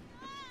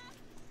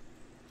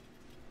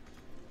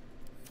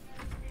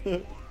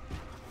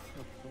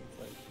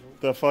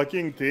 The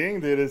fucking thing,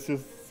 dude, is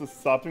just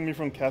stopping me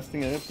from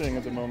casting anything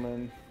at the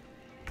moment.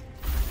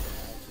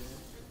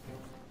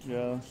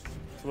 Yeah,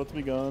 it's about to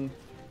be gone.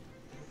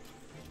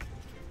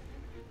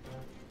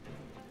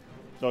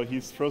 Oh,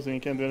 he's frozen. He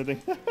can't do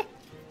anything.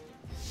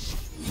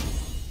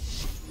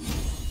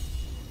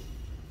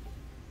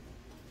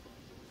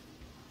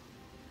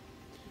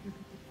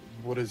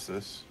 What is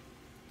this?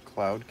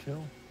 Cloud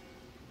kill?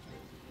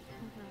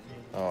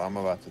 Oh, I'm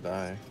about to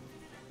die.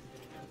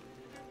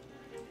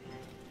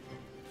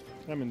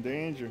 I'm in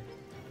danger.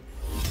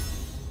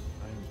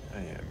 I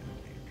am in danger.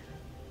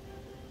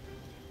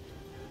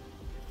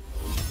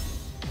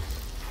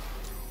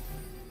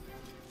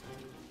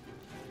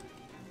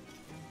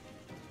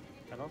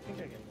 I don't think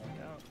I can walk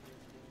out.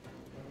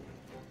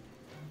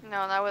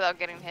 No, not without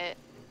getting hit.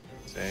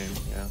 Same,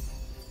 yeah.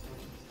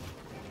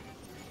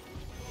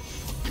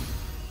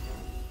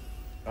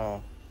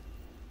 Oh.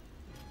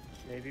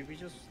 Maybe we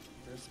just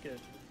risk it.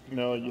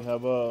 No, you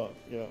have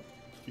yeah,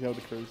 you have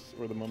the curse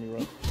or the mummy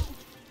rod.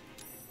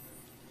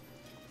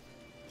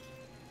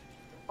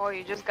 Oh,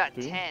 you just got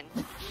Do you? 10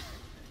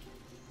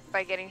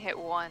 by getting hit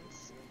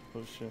once.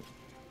 Oh shit.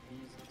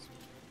 Jesus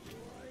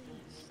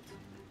Christ.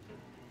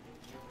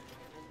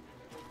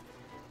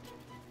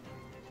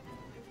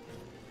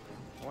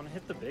 I want to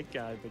hit the big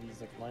guy, but he's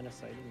like line of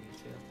sighting me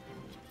too.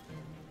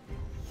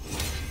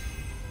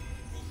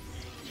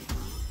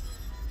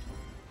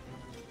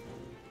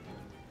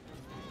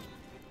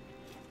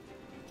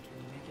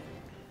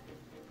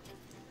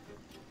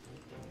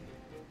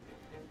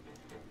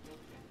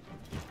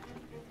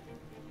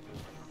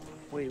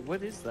 Wait,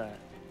 what is that?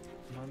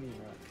 Mummy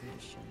rot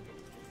condition.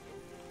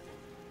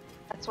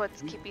 That's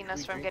what's keeping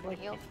us from drink, getting like,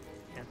 healed.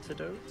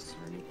 Antidotes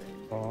or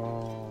anything?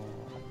 Oh.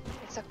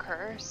 It's a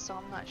curse, so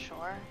I'm not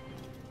sure.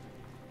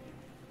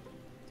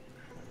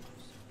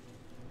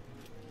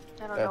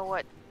 I don't know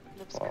what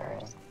lives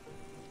curse.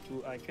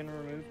 Ooh, I can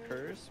remove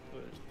curse,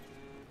 but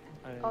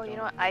I Oh, you don't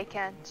know what? have I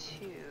can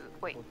too.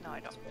 Wait, no, I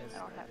don't. I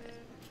don't have it.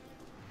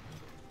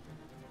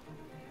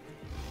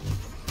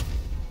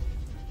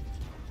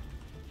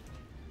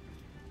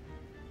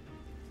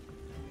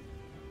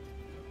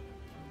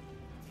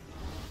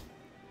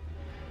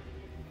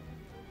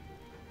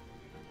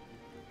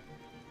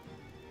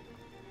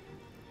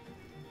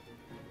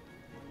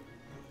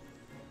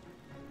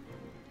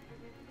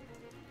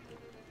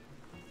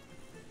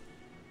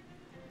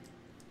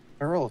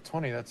 I roll a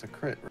 20, that's a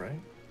crit, right?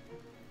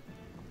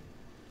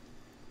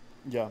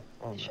 Yeah.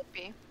 Oh, It should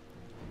be.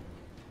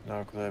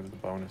 no, because I have the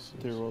bonuses.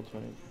 They roll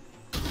 20.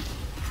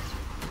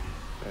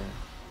 There.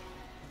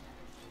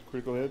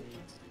 Critical hit.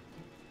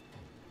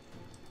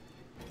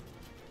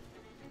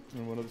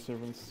 And one of the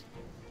servants.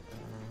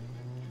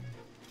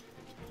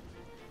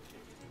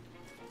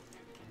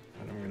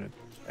 And I'm gonna.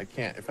 I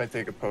can't. If I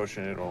take a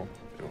potion, it'll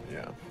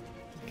yeah.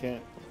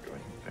 Can't. Do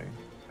anything.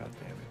 God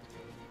damn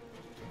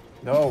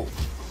it. No.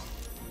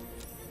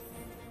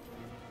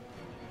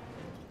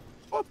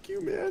 Fuck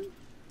you, man.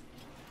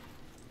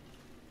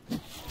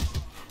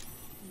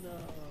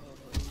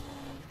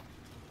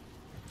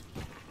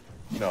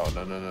 No,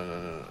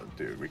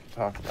 dude. We can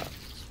talk about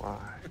this. Why?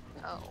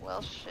 Oh,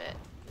 well, shit.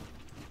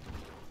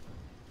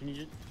 Can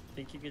you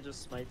think you could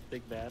just smite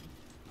Big Bad?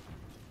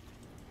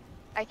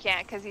 I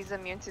can't because he's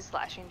immune to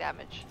slashing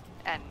damage.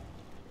 And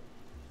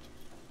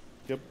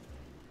Yep.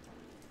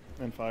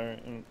 And fire.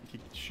 And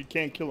she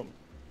can't kill him.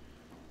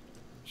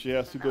 She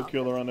has to go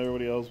kill around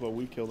everybody else while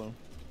we kill them.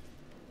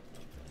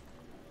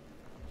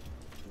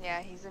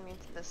 yeah, he's immune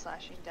to the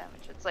slashing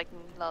damage. It's like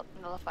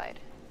nullified.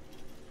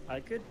 I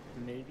could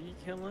maybe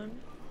kill him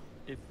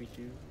if we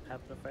do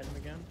happen to fight him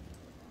again.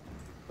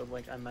 But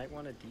like, I might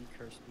want to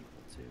decurse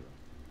people too.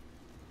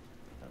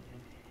 I don't know.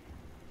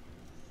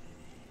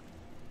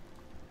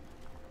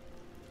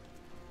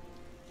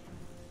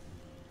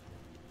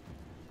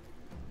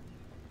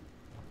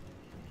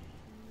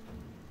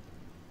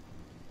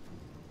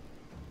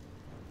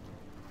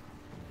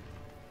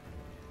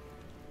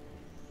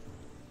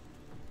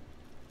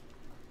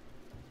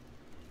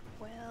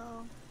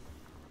 Well,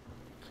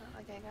 not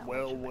like I got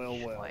Well, much of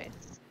a well.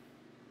 choice.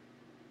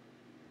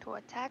 To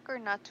attack or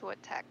not to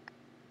attack?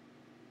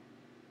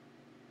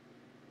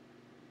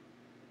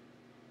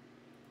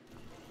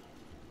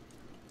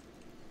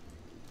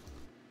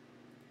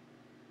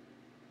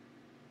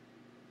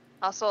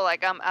 Also,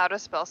 like, I'm out of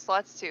spell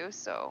slots too,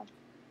 so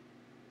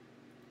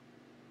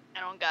I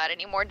don't got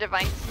any more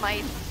divine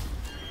smite.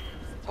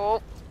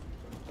 Oh,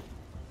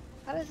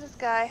 how does this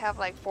guy have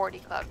like 40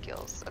 cloud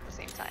kills at the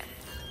same time?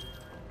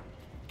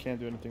 Can't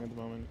do anything at the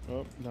moment.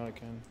 Oh, now I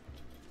can.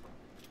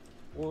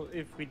 Well,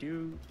 if we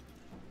do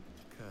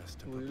Cursed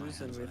to put my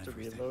lose and hands we on have to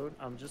everything. reload,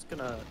 I'm just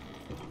gonna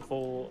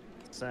full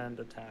send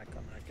attack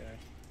on that guy.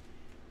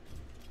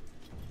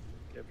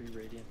 Every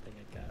radiant thing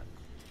I got.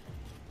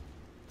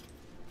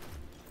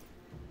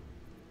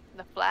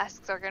 The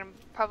flasks are gonna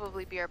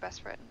probably be our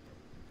best friend.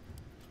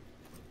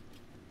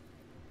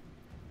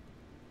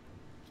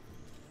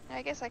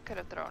 I guess I could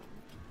have thrown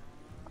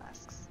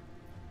flasks.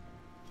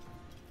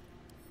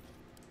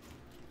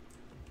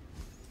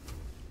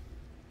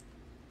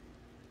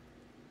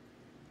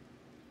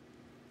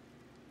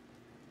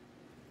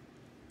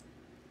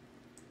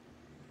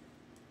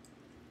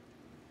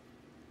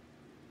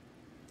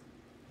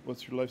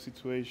 What's your life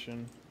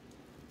situation?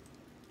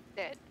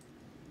 Dead.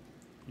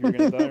 You're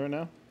gonna die right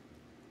now?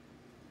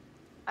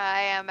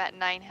 I am at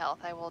 9 health.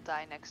 I will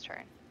die next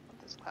turn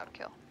with this cloud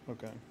kill.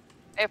 Okay.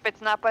 If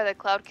it's not by the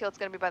cloud kill, it's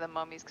gonna be by the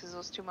mummies, because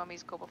those 2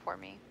 mummies go before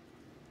me.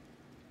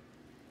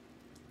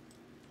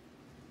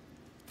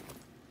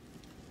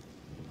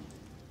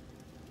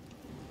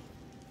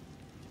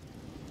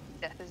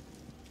 Death is.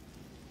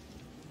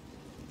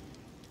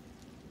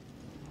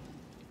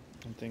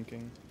 I'm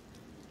thinking.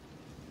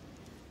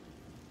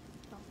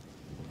 Don't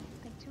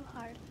think too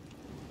hard.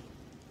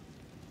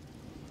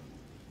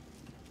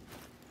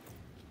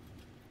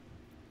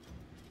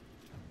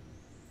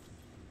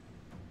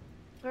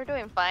 We were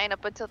doing fine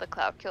up until the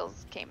cloud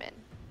kills came in.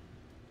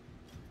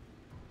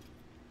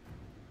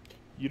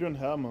 You don't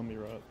have mummy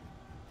rot.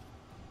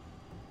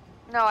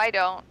 No, I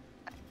don't.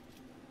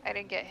 I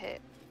didn't get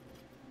hit.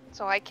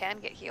 So I can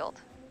get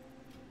healed.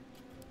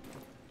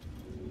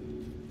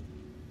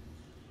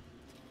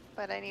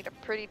 But I need a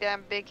pretty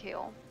damn big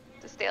heal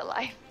to stay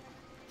alive.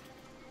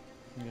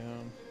 Yeah.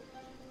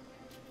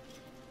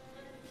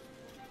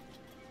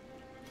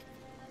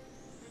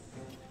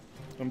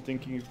 I'm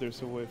thinking if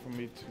there's a way for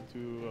me to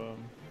do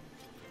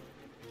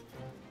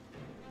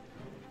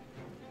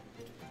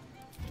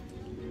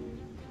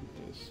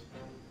this.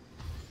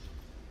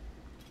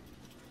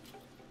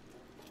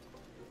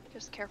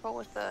 Just careful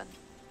with the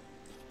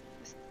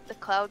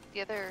cloud,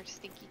 the other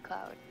stinky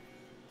cloud.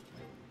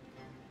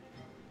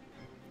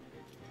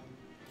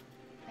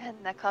 And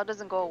that cloud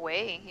doesn't go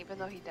away, even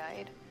though he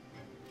died.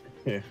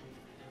 Yeah.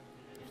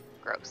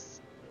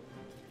 Gross.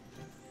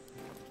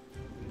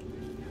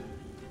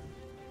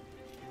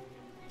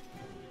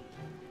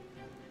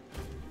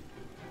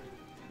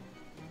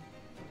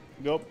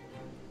 Yup.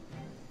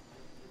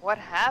 What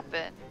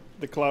happened?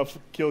 The cloud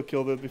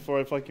killed it before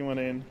I fucking went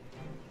in.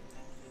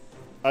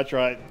 I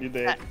tried. You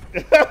did.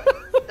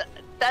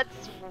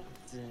 That's...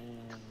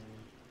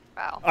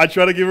 Wow. I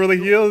try to give her the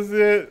heals,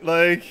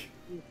 like...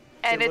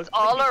 And it's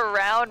all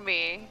around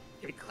me.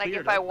 Like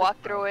if I walk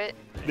through it.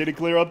 Did it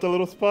clear up the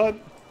little spot?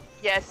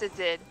 Yes, it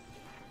did.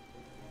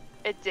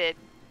 It did.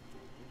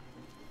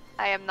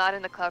 I am not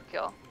in the cloud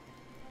kill.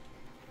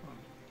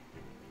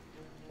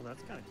 Well,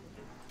 that's kind of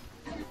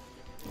cool.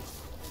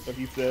 What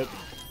he said.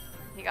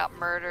 He got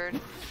murdered.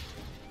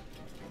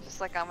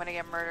 Just like I'm gonna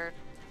get murdered.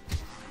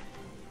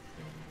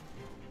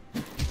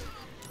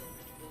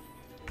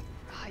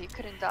 Oh, you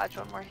couldn't dodge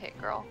one more hit,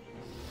 girl.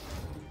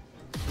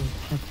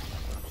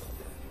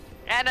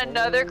 And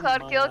another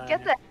cloud kill?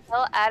 Get the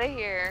hell out of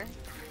here.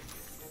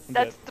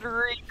 That's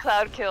 3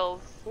 cloud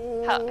kills.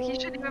 How, he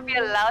shouldn't even be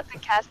allowed to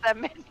cast that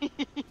many.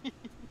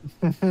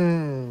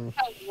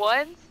 At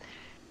once?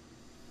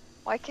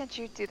 Why can't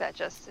you do that,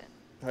 Justin?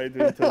 How you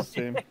doing,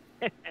 Testing?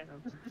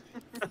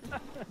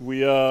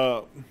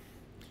 We're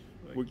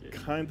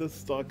kind of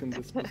stuck in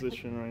this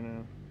position right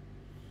now.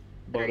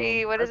 But,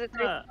 3, what is it,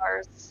 3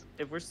 stars?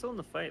 If we're still in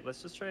the fight,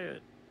 let's just try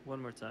it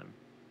one more time.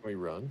 We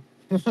run?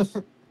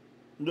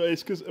 No,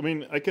 it's because, I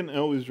mean, I can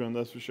always run,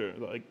 that's for sure.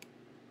 Like,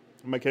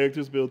 my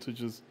character's built to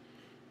just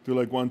do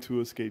like 1-2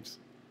 escapes.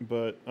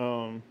 But,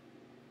 I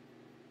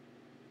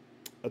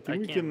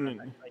think we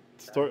can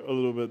start a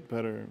little bit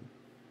better.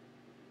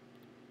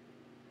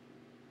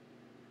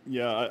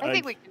 Yeah, I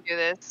think we can do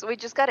this. We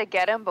just gotta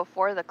get him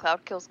before the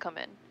cloud kills come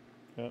in.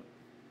 Yeah.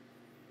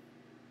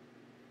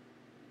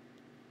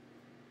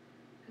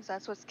 Because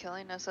that's what's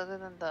killing us other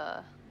than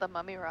the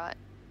mummy rot.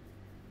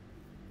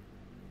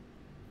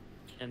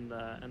 And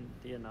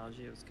the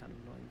analogy was kind of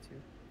annoying too.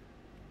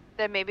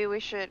 Then maybe we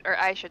should, or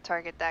I should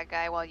target that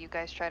guy while you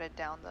guys try to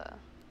down the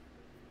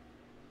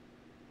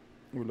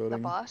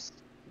boss.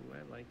 Ooh,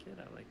 I like it,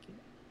 I like it.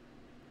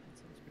 That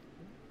sounds pretty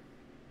cool.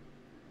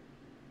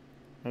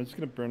 I'm just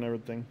gonna burn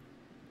everything.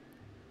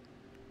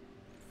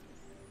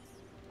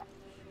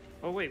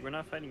 Oh wait, we're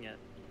not fighting yet.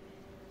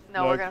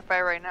 No, we're gonna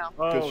fight right now.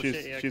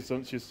 Because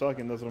Oh, she's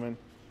talking, that's what I mean.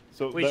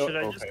 So wait, should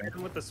I just hit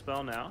him with the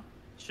spell now?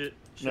 Should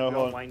no, we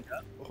all wind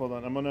up? Hold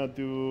on, I'm gonna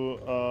do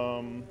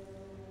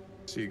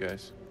See you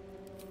guys.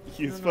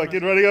 He's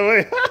fucking running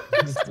away.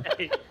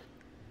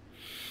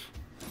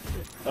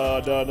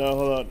 Oh no,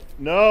 hold on.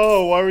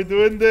 No, why are we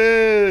doing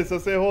this? I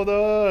say hold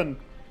on.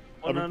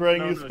 I'm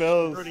preparing new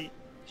spells.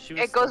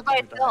 It goes by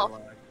itself.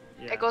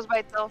 Yeah. It goes by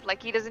itself.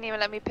 Like, he doesn't even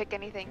let me pick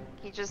anything.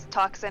 He just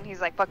talks and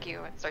he's like, fuck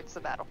you, and starts the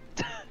battle.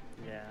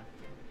 Yeah.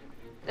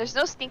 There's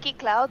no stinky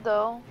cloud,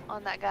 though,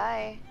 on that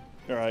guy.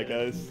 Alright,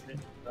 guys.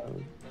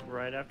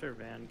 Right after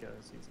Van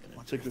goes, he's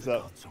gonna... Check this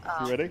out.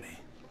 You ready?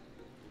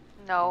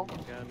 No.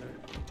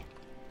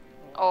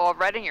 Oh,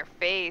 right in your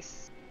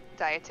face.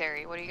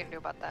 Dietary. What are you gonna do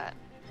about that?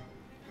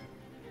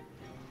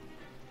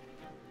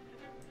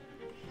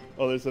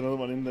 Oh, there's another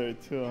one in there,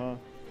 too, huh?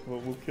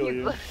 We'll kill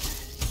you.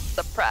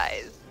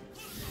 Surprise.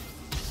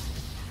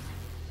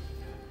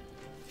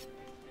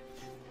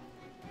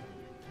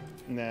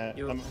 Nah,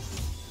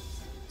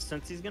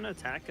 since he's gonna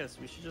attack us,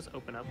 we should just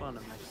open up on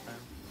him next time.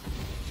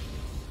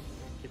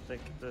 Get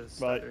the Right.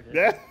 starter hit.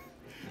 Yeah.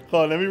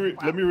 Hold on, let me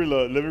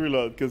reload. Let me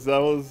reload, because that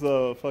was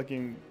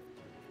fucking.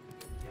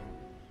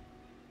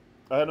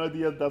 I had no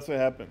idea that's what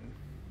happened.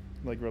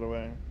 Like right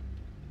away.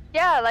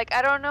 Yeah, like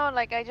I don't know,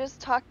 like I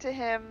just talked to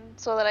him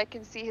so that I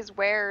can see his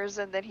wares,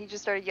 and then he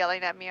just started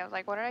yelling at me. I was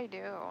like, what did I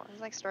do? I was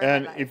like, starting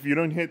And my life. if you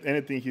don't hit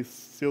anything, he's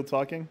still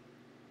talking?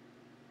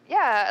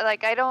 Yeah,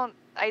 like I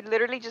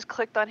literally just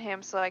clicked on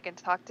him so I can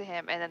talk to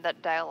him, and then that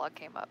dialogue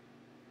came up.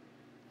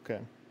 Okay.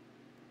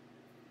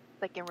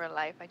 Like in real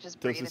life, I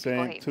just breathe and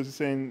people hate me. Toasie's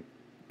saying,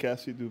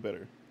 Cassie, do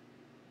better.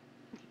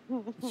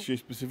 She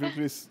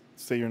specifically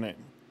say your name.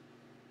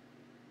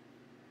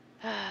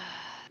 And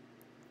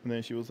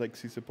then she was like,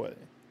 si se puede.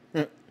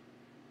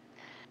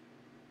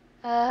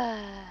 Alright,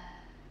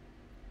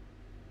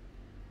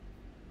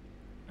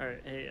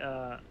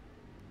 hey,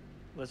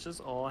 let's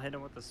just all hit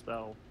him with a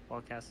spell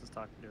while Cass is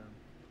talking to him.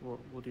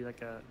 We'll do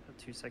like a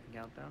 2-second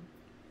countdown.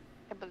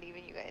 I believe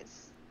in you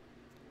guys.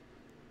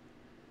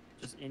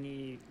 Just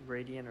any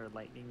radiant or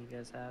lightning you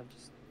guys have,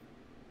 just...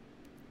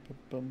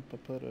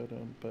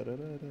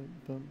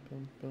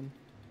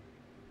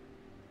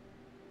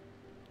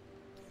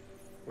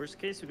 Worst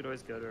case, we could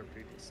always go to our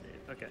previous save.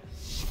 Okay.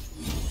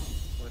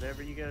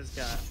 Whatever you guys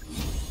got,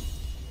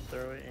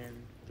 throw it in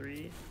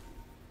 3.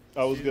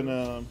 I was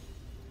gonna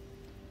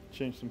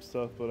change some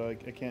stuff, but I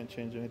can't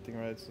change anything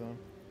right, so.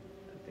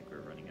 I think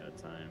we're running out of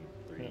time.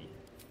 3, Yep.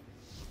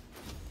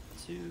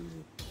 2,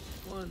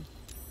 1.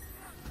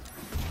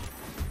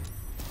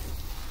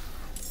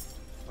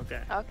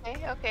 Okay.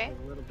 Okay.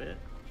 A little bit.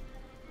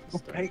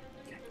 Okay.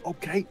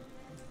 Okay.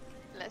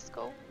 Let's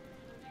go.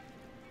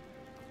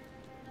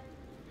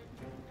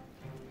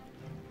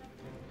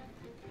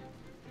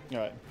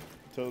 Alright.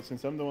 So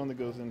since I'm the one that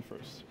goes in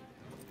first.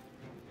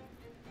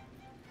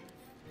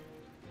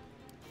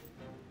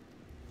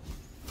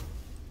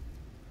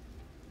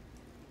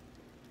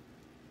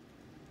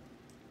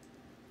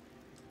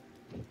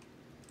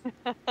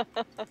 I'm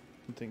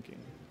thinking,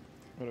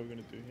 what are we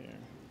gonna do here?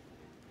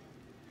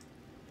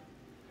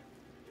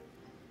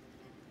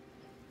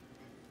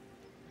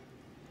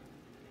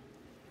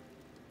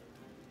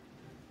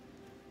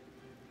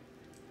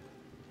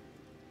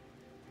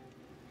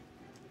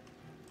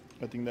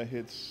 I think that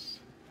hits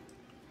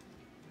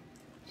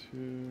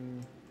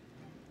 2.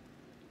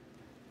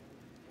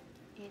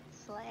 It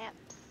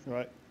slaps.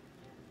 Right.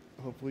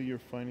 Hopefully you're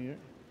fine here.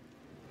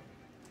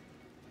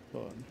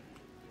 Hold on.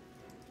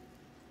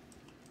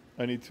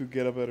 I need to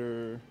get a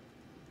better...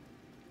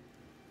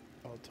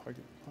 Oh,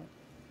 target. What?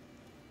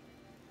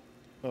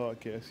 Oh,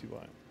 okay, I see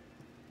why.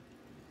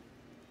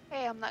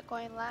 Hey, I'm not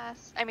going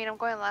last. I mean, I'm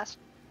going last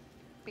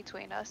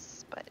between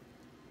us, but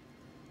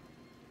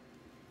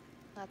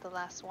not the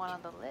last one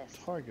on the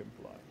list. Target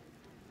block.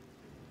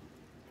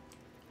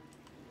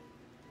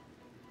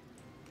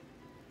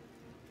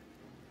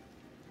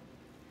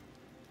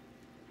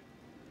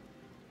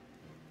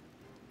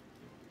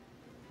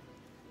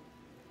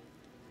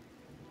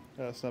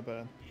 That's not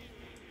bad.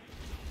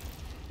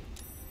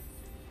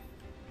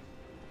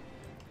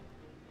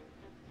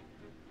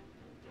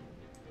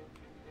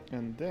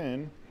 And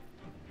then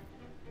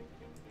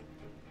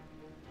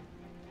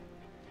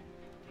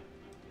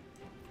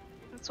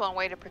That's one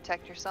way to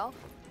protect yourself.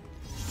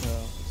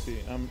 let's see,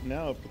 I'm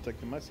now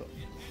protecting myself.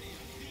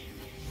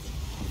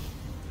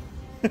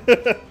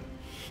 Nice.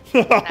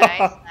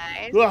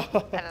 I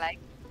like.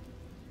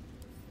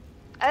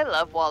 I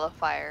love Wall of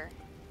Fire.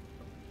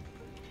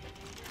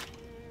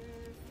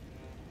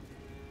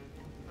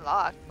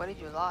 Lock? What did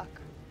you lock?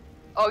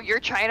 Oh, you're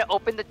trying to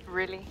open the...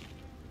 Really?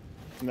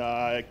 Nah,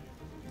 I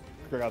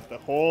forgot the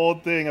whole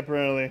thing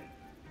apparently.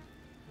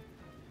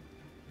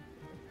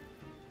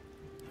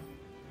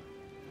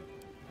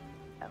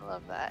 I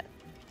love that.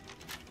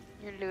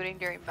 You're looting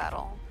during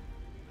battle.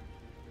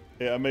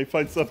 Yeah, I may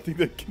find something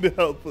that can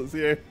help us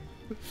here.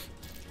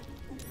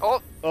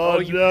 Oh! Oh,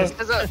 you no.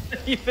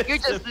 You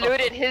just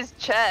looted his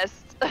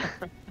chest.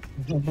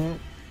 You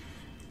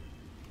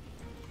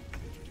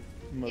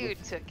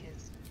took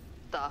his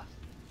stuff.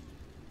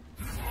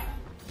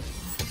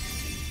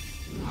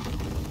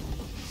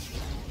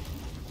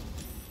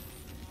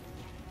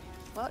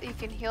 Well, you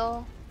can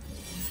heal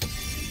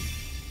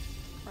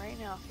right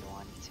now if you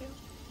wanted to.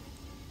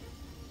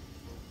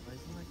 Why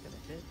isn't that gonna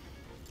hit?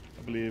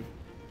 I believe.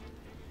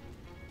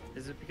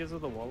 Is it because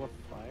of the wall of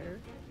fire?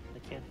 I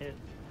can't hit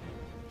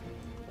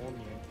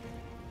only.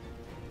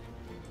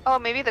 Oh,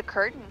 maybe the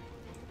curtain.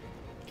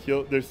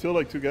 Kill. There's still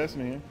like 2 guys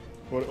in here.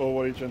 What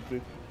are you trying to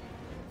do?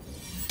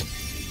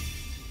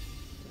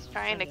 Just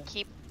trying to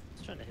keep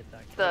Trying to hit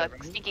that. the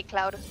Whatever. stinky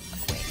cloud away.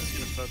 I'm just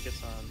gonna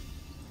focus on.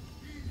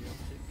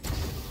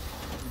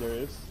 There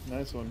is.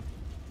 Nice one.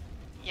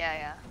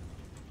 Yeah.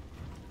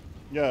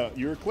 Yeah,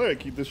 you're a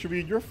cleric. This should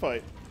be your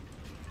fight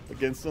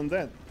against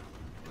undead.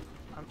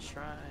 I'm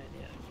trying.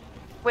 Yeah.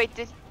 Wait,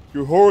 did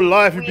Your whole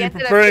life you've We been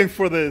ended up preparing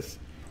for this.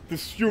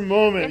 This is your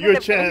moment, we your ended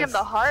up giving him chance.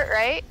 the heart,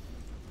 right?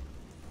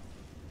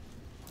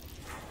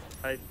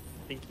 I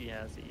think he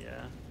has it.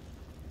 Yeah.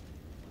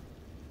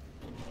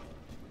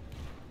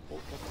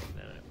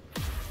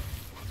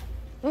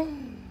 Oh,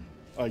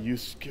 Are you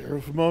scared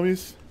of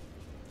mummies?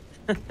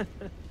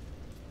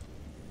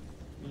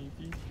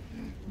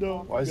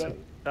 No. Why is God. it?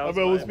 I've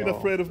always been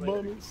afraid of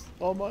mummies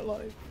all my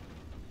life.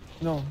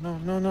 No, no,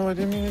 no, no, I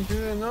didn't mean to do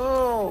that.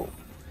 No.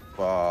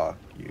 Fuck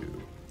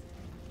you.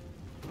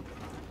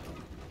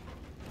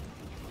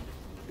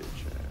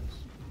 Bitch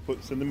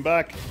ass. Send him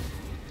back.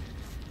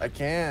 I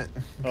can't.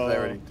 Because I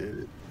already did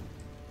it.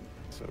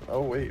 So,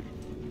 oh wait.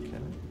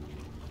 Can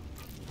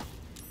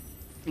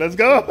Let's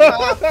go.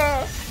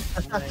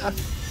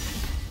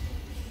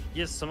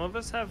 Yes, some of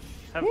us have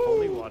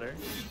holy water.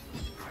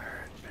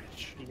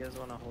 You guys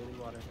want a holy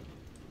water?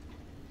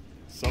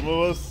 Some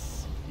of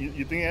us.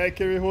 You think I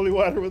carry holy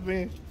water with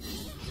me?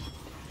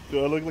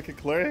 Do I look like a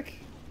cleric?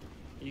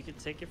 You can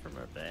take it from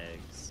our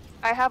bags.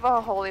 I have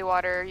a holy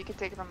water. You can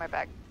take it from my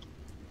bag.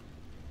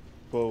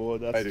 Well,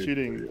 that's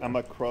cheating. I'm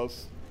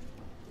across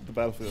the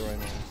battlefield right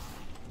now.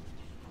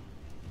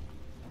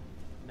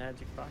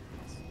 Magic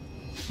pockets.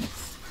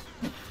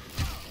 Oh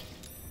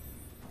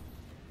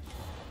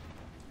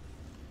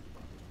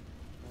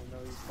no,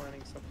 he's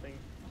planning something.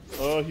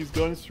 Oh, he's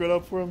going straight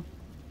up for him.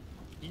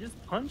 He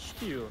just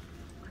punched you.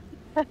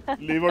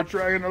 Leave our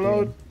dragon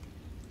alone.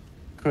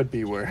 Could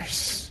be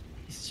worse.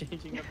 He's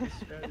changing up his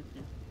strategy.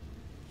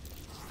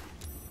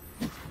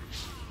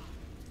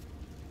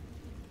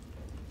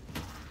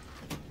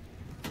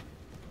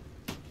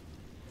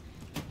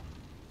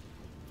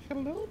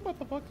 Hello,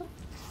 motherfucker.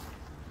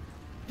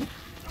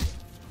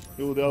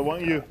 Dude, I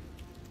want you.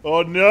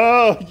 Oh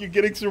no, you're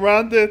getting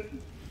surrounded.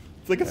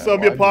 It's like a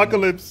zombie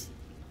apocalypse.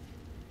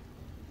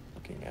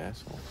 Fucking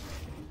asshole.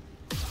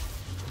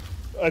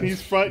 And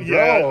he's front.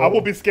 Yeah, I will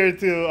be scared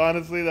too.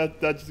 Honestly, that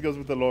just goes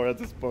with the lore at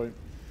this point.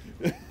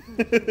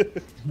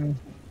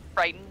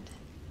 Frightened.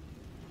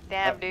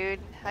 Damn, dude.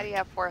 How do you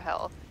have 4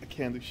 health? I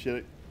can't do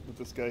shit with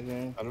this guy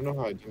here. I don't know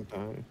how I didn't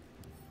die.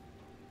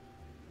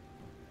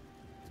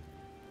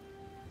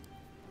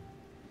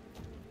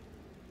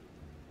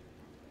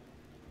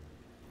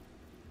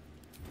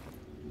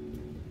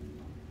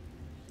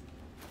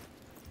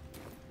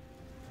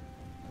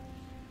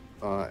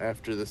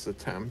 After this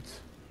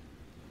attempt,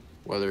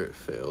 whether it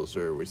fails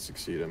or we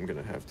succeed, I'm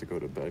gonna have to go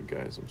to bed,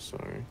 guys. I'm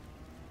sorry.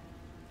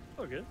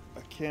 Oh, good.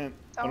 I can't.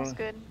 Sounds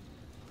good.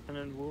 And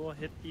then we'll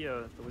hit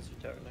the wizard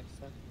tower next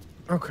time.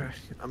 Okay.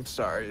 I'm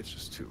sorry. It's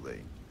just too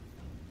late.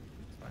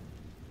 It's fine.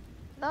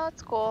 No,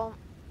 it's cool.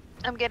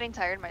 I'm getting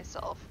tired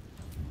myself.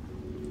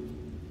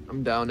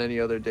 I'm down any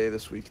other day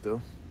this week,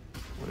 though.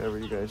 Whatever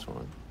you guys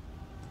want.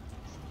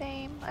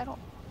 Same. I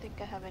don't think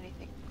I have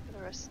anything for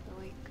the rest of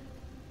the week.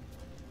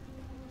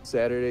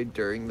 Saturday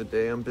during the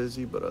day I'm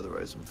busy, but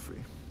otherwise I'm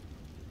free.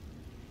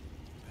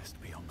 Best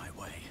be on my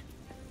way.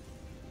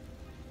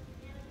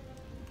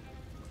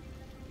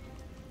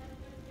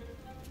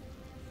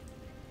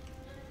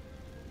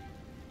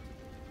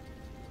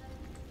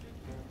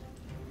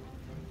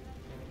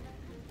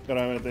 I don't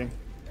have anything.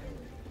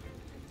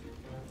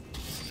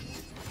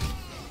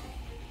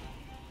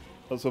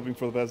 I was hoping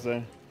for the best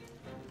there.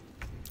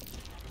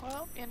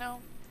 Well, you know,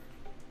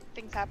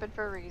 things happen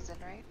for a reason,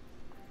 right?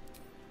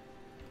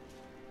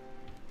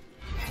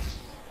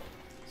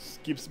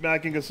 Just keep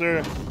smacking us,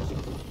 sir.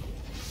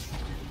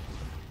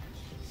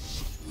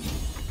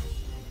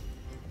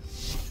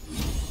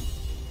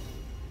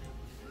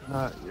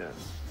 Not yet.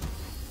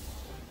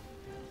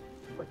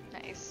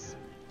 Nice.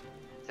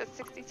 Is that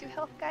 62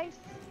 health, guys?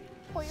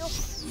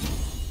 Boyos.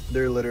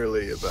 They're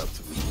literally about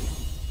to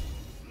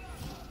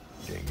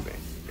gangbang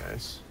you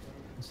guys.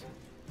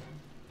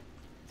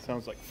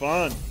 Sounds like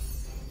fun.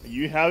 Are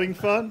you having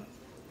fun?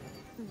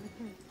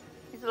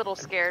 He's a little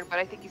scared, but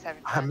I think he's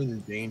having fun. I'm in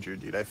danger,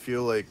 dude. I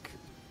feel like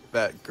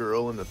that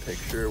girl in the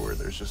picture where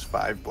there's just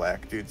 5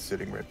 black dudes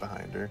sitting right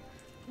behind her.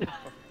 I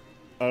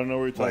don't know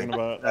what you're talking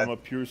Like, about. I'm a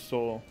pure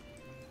soul.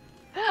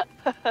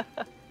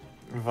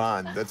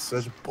 Vaughn, that's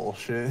such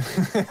bullshit.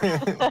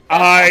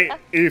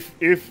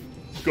 If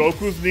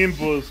Goku's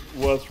Nimbus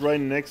was right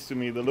next to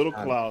me, the little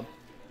cloud,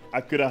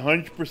 I could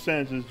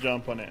 100% just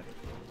jump on it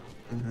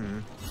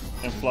and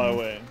fly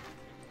away.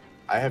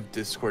 I have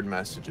Discord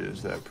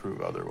messages that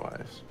prove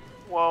otherwise.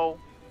 Whoa.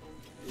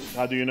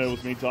 How do you know it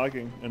was me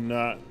talking and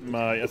not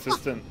my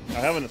assistant? I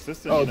have an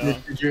assistant, you know.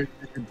 Did your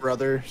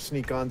brother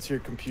sneak onto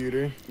your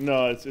computer?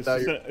 No, it's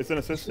an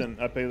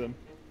assistant. I pay them.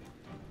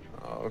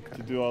 Oh, okay.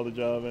 To do all the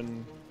job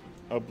and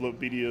upload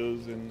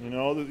videos and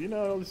all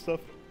this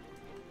stuff.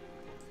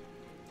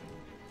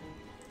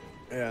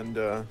 And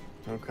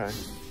okay.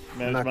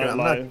 Manage my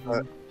life.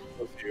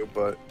 With you,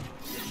 but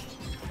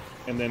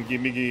and then give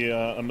me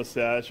a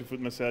massage, a foot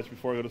massage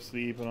before I go to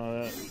sleep and all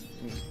that.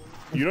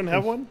 You don't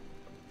have one?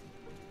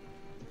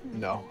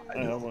 No, I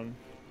have one.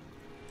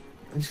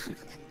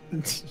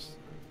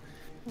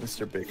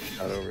 Mr. Big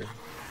Shot over here.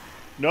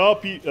 No,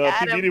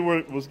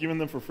 PDD was giving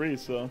them for free,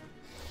 so.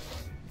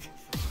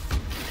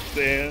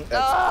 Damn.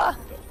 Oh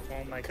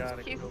my god.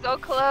 He's so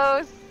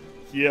close.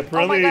 Yeah,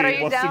 apparently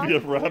he wants to be a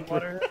rapper.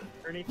 Water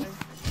or anything?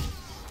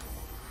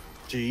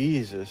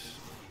 Jesus.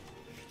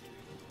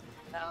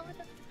 No.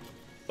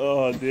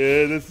 Oh,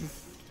 dude, this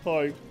is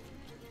hard.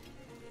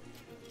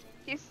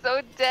 He's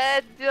so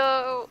dead,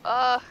 though.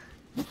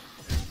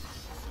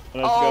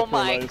 Oh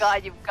my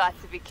god, you've got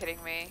to be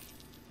kidding me.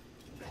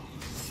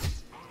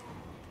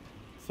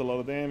 a lot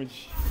of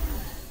damage.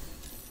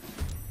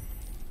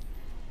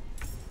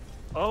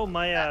 Oh,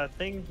 my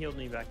thing healed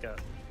me back up.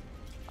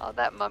 Oh,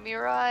 that mummy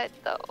rot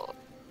though.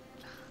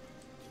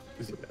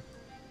 Is he dead?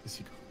 Is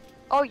he?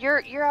 Oh,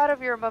 you're out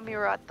of your mummy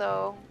rot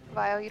though,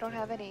 Vio. You don't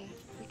have any.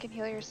 You can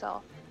heal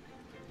yourself.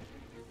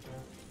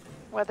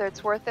 Whether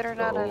it's worth it or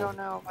not, I don't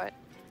know, but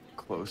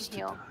Close you can to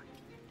heal. dying.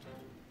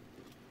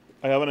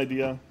 I have an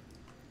idea.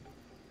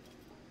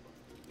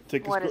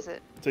 Take What is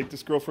it? Take the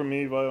scroll from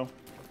me, Vio.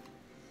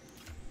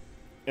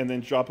 And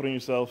then drop it on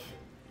yourself.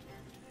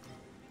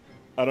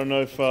 I don't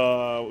know if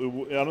I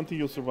don't think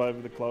you'll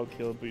survive the cloud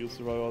kill, but you'll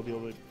survive all the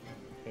other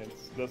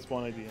hits. That's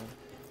one idea.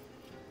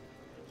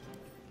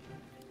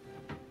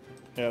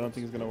 Yeah, I don't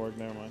think it's gonna work.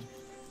 Never mind.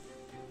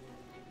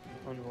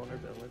 On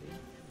vulnerability.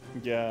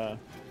 Yeah,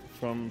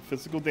 from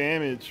physical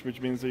damage,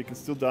 which means that you can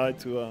still die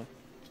to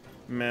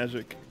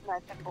magic.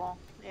 Magical.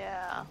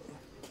 Yeah.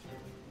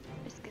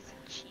 Biscuits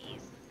and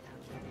cheese.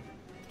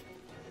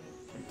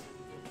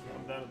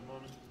 I'm down at the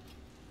moment.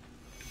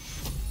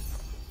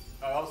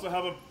 I also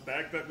have a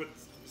backpack with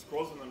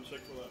scrolls in them. Check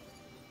for that.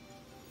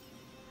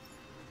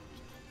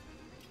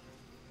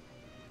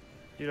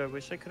 Dude, I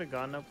wish I could have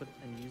gone up with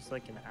and used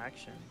like an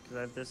action, because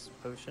I have this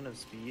potion of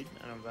speed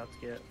and I'm about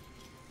to get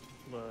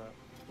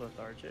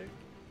lethargic.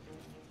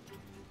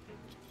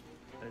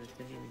 But it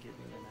didn't even give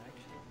me an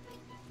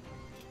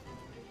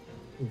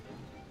action.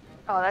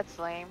 Oh, that's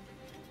lame.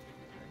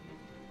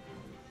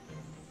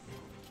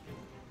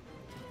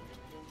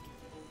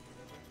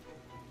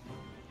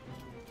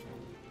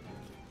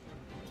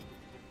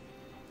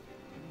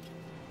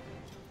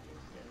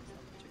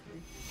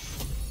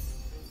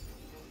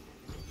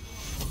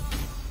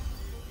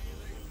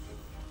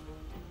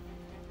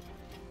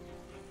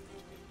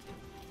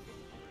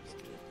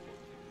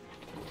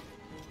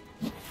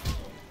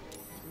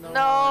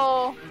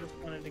 No. I just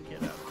wanted to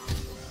get out.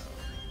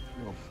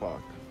 Oh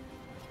fuck.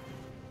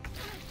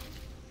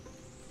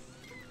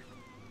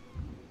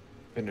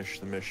 Finish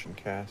the mission,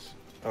 Cass.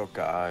 Oh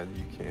god,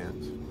 you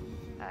can't.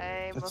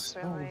 I That's most so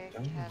certainly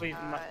dumb. cannot. Wait,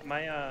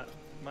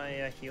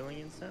 my healing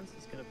incense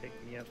is gonna pick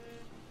me up.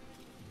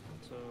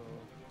 So.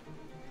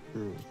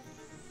 True.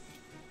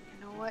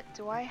 You know what?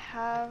 Do I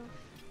have?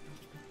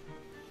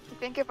 I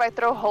think if I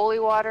throw holy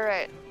water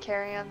at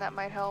Carrion, that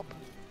might help.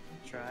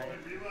 Try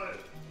it.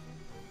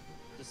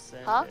 Just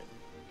send Huh? it.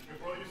 You can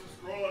probably use the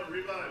scroll on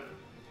revive.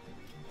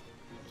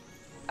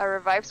 A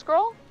revive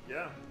scroll?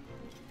 Yeah.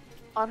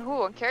 On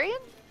who? On Carrion?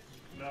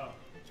 No.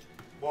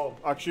 Well,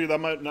 actually, that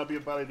might not be a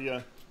bad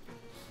idea.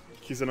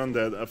 He's an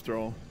undead after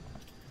all.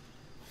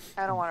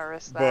 I don't want to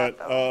risk that.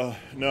 But though.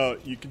 no,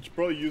 you can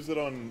probably use it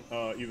on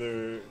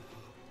either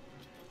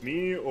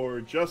me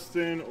or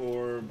Justin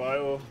or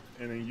Bio,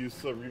 and then use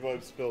the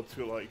revive spell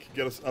to like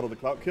get us out of the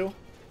cloud kill.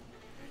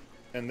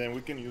 And then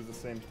we can use the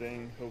same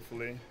thing,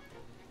 hopefully.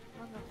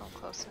 I don't know if I'm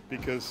close enough.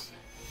 Because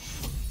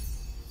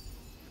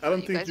I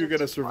don't You think guys you're are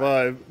gonna too far.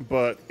 survive,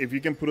 but if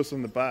you can put us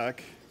in the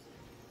back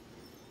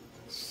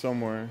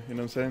somewhere, you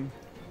know what I'm saying?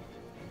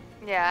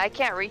 Yeah, I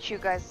can't reach you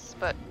guys,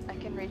 but I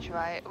can reach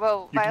Vi.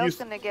 Well, You can Vio's use-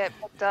 gonna get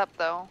picked up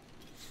though.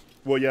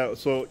 Well, yeah.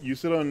 So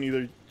use it on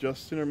either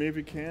Justin or me if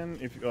you can.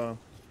 If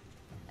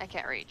I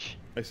can't reach,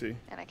 I see.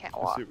 and I can't I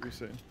walk. see what you're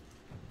saying.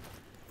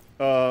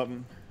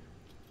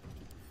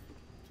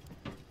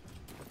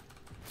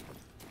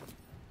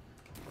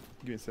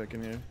 Give me a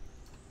second here.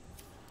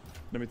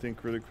 Let me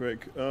think really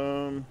quick.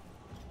 I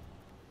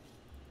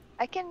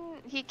can.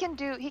 He can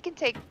do. He can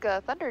take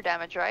thunder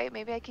damage, right?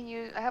 Maybe I can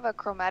use. I have a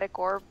chromatic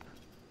orb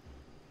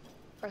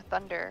for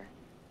thunder.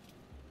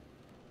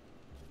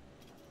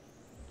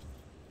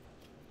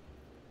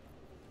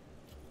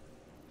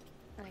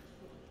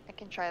 I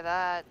can try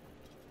that.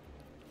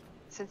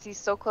 Since he's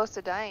so close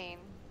to dying.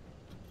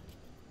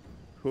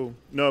 Cool.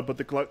 No, but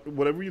the clock,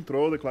 whatever you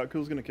throw, the clock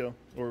kill is gonna kill,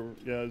 or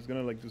yeah, it's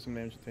gonna like do some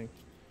damage. I think.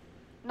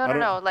 No, I no, don't-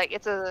 no. Like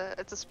it's a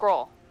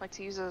scroll. Like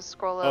to use a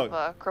scroll of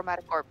Oh.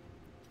 chromatic orb.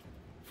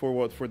 For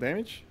what? For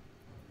damage?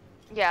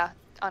 Yeah,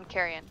 on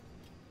Carrion.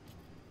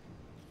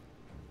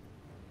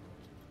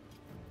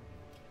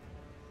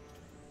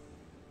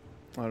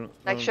 I don't.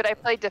 Like, should I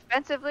play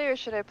defensively or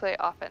should I play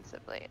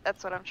offensively?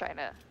 That's what I'm trying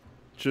to.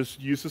 Just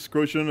use the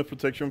scrotion of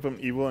protection from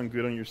evil and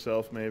good on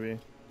yourself, maybe.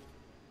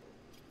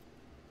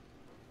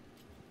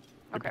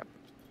 Okay.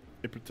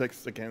 It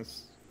protects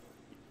against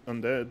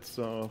undead,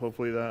 so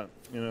hopefully that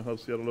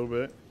helps you out a little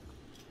bit.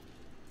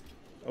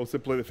 I would say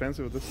play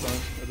defensive at this time,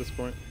 at this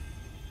point,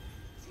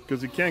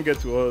 because you can't get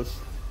to us,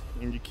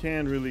 and you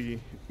can't really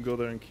go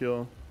there and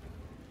kill.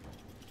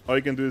 All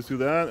you can do is do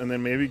that, and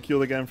then maybe kill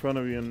the guy in front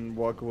of you and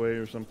walk away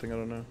or something. I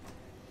don't know.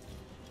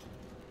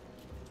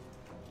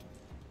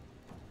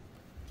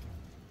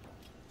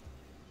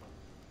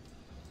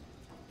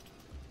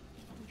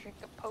 Drink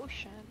a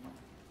potion.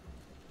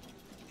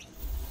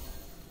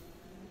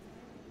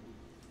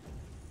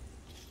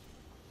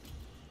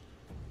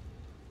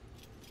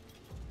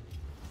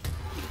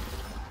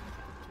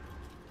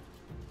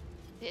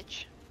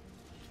 Bitch.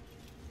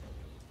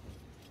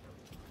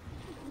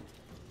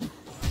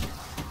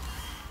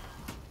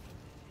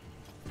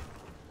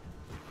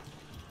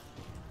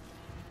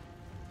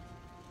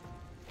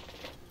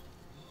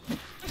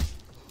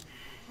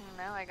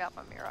 I got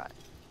my Mirat.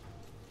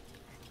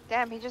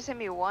 Damn, he just hit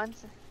me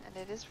once, and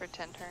it is for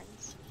 10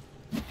 turns.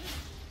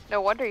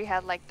 No wonder you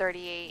had like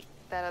 38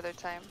 that other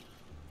time.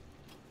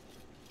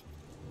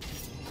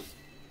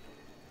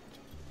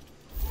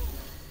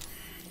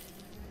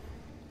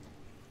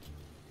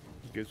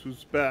 Guess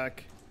who's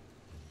back?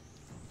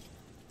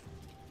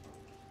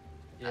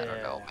 Yeah. I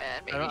don't know,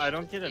 man. Maybe I you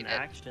don't should get an eat it.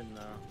 action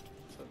though.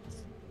 So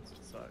that's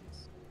what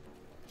sucks.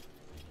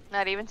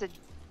 Not even to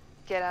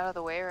get out of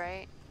the way,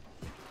 right?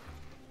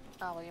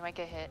 Oh, well, you might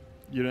get hit.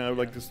 You don't have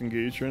like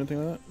disengage or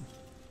anything like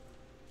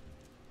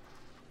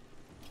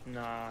that?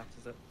 Nah,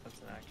 cause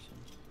that's an action.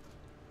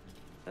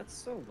 That's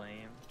so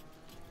lame.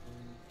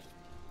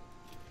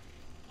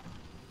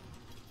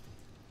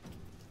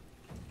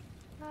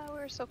 Oh, we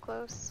were so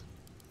close.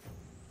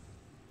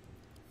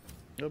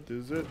 Yep, this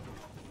is it.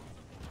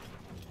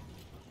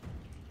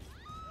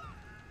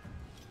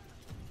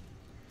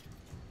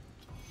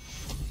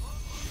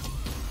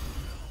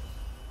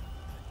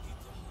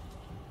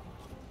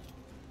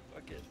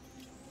 Fuck it.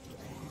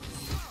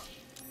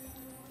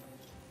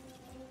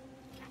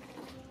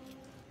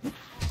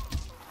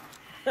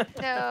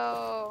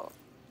 No.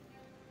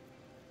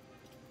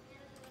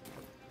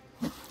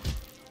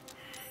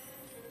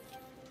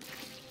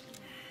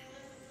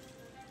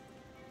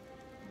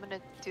 I'm gonna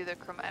do the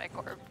chromatic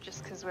orb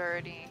just because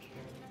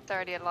it's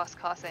already at lost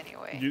cost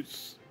anyway. You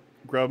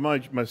grab my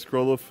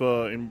scroll of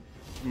in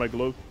my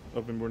glow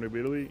of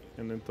invulnerability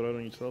and then throw it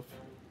on yourself.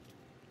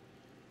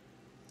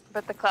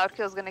 But the cloud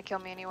kill is gonna kill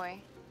me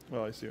anyway.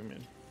 Oh, I see what you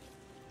mean.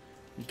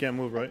 You can't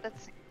move, right?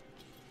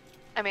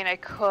 I mean, I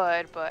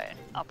could, but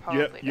I'll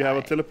probably You have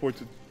a die. teleport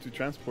to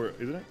transport,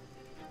 isn't it?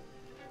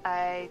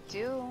 I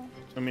do.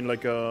 I mean,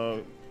 like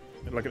an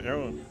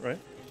arrow, right?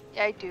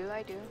 Yeah, I do,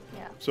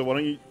 yeah. So why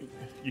don't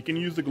you can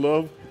use the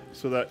glove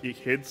so that it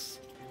hits.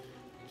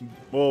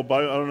 Well,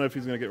 Bio, I don't know if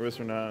he's gonna get rest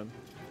or not.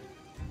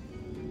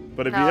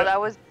 But if No, that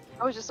was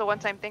just a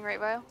one-time thing, right,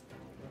 Bio?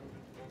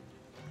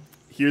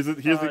 here's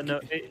the No,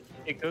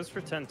 it goes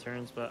for 10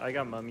 turns, but I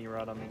got mummy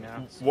rod on me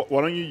now. So.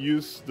 Why don't you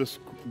use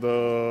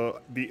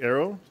the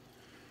arrow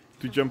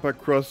to jump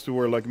across to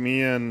where like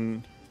me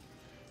and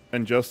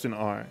Justin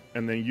are,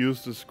 and then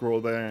use the scroll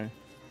there,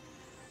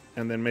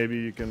 and then maybe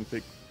you can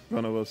pick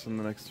one of us in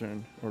the next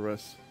turn or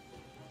rest.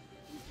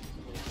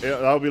 Yeah,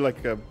 that'll be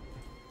like a.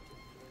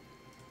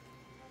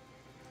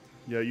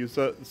 Yeah, use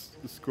that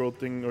scroll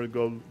thing or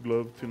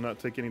glove to not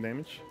take any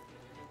damage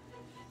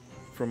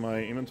from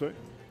my inventory.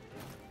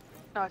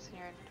 No, it's in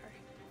your inventory.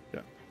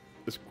 Yeah,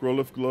 the scroll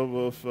of glove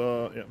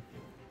of yeah.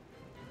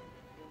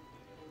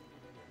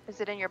 Is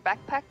it in your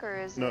backpack or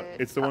is it? No,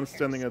 it's the up one here?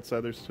 standing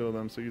outside. There's two of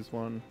them, so use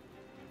one.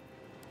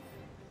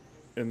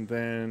 And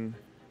then.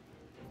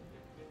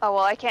 Oh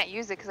well, I can't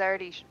use it because I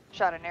already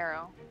shot an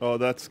arrow. Oh,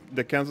 that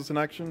counts as an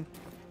action.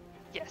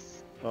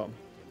 Yes. Oh.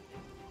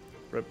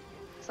 Rip.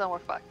 So we're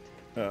fucked.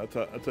 I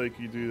thought you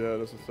could do that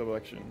as a sub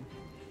action.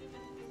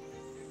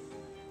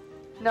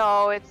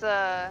 No, it's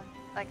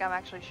like I'm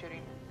actually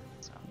shooting.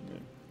 So.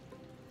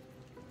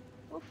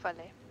 Yeah.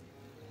 Oofale.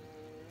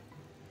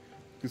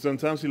 Because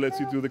sometimes he lets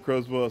you do the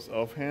crossbows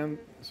offhand,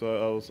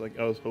 so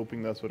I was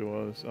hoping that's what it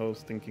was. I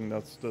was thinking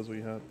that's what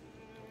you had.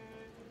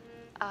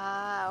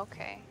 Ah,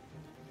 okay.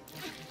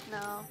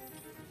 No.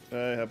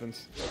 It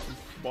happens.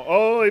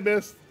 Oh, he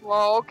missed.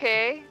 Well,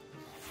 okay.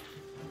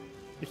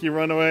 He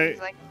ran away.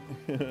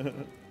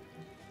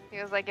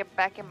 He was like, get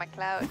back in my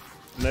cloud.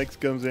 Next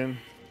comes in.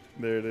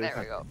 There it is. There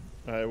we go.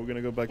 Alright, we're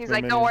gonna go back He's to the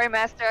like, menu. don't worry,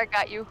 master, I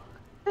got you.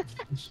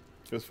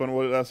 It was fun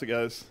while it lasted,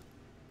 guys.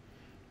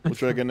 We'll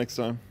try again next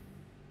time.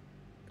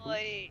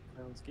 Like,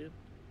 Sounds good.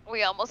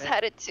 we almost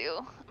had it too.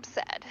 I'm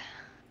sad.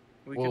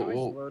 We can always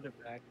load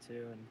it back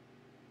too and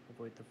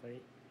avoid the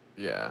fight.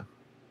 Yeah.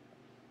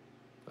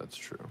 That's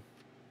true.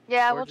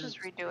 Yeah, Or we'll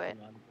just redo it.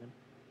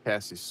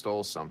 Cassie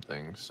stole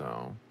something,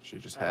 so she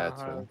just had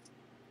to.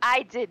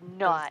 I did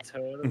not.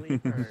 Totally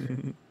her.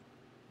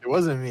 It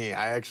wasn't me.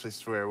 I actually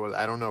swear it was.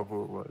 I don't know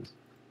who it was.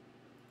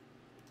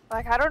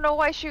 Like, I don't know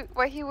why he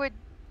would.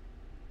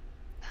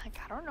 Like,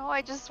 I don't know.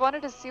 I just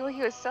wanted to see what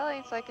he was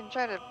selling so I can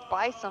try to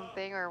buy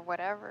something or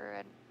whatever.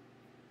 And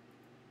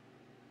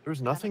There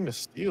was nothing to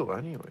steal,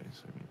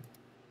 anyways.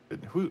 I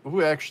mean,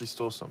 who actually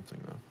stole something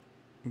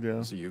though? Yeah.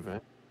 Was it you,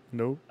 Van?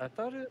 Nope. I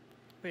thought it.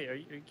 Wait, are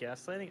you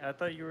gaslighting? I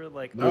thought you were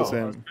like, No. oh,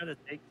 I was trying to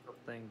take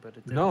something, but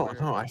it didn't No,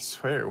 work. no, I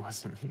swear it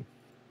wasn't me.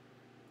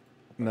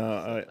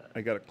 No,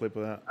 I got a clip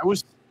of that.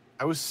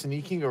 I was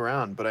sneaking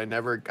around, but I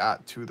never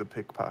got to the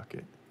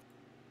pickpocket.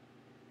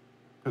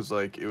 Cause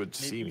like it would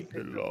see me.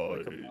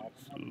 Lies.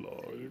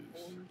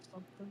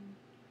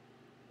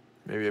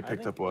 Maybe I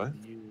picked up what?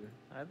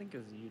 I think it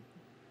was you.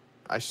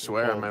 I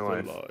swear on my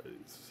life.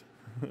 Lies.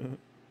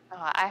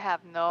 I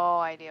have no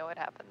idea what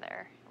happened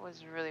there. It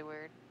was really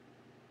weird.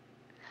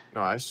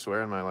 No, I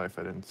swear on my life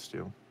I didn't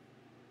steal.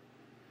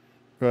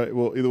 Right.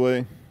 Well, either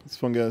way, it's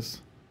fun,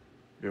 guys.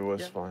 It was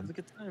Yeah, it fun. was a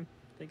good time.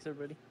 Thanks,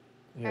 everybody.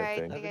 Yeah, Alright,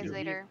 thank see you guys you.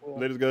 later.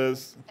 Later,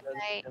 guys. Good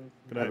night.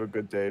 Good Have night. a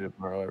good day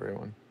tomorrow,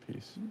 everyone.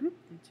 Peace. You too.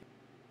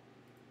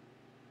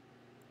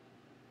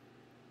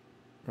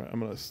 All right, I'm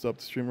gonna stop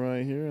the stream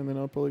right here, and then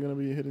I'm probably gonna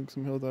be hitting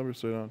some Helldivers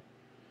straight on.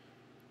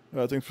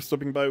 Thanks for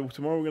stopping by.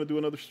 Tomorrow we're gonna do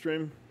another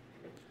stream,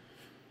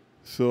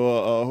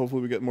 so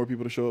hopefully we get more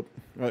people to show up.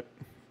 All right,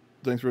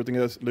 thanks for everything,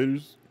 guys.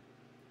 Laters.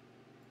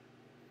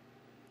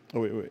 Oh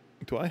wait.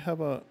 Do I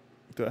have an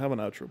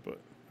outro? But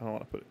I don't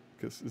want to put it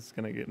because it's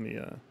gonna get me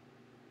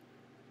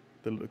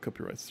the little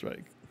copyright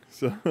strike.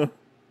 So.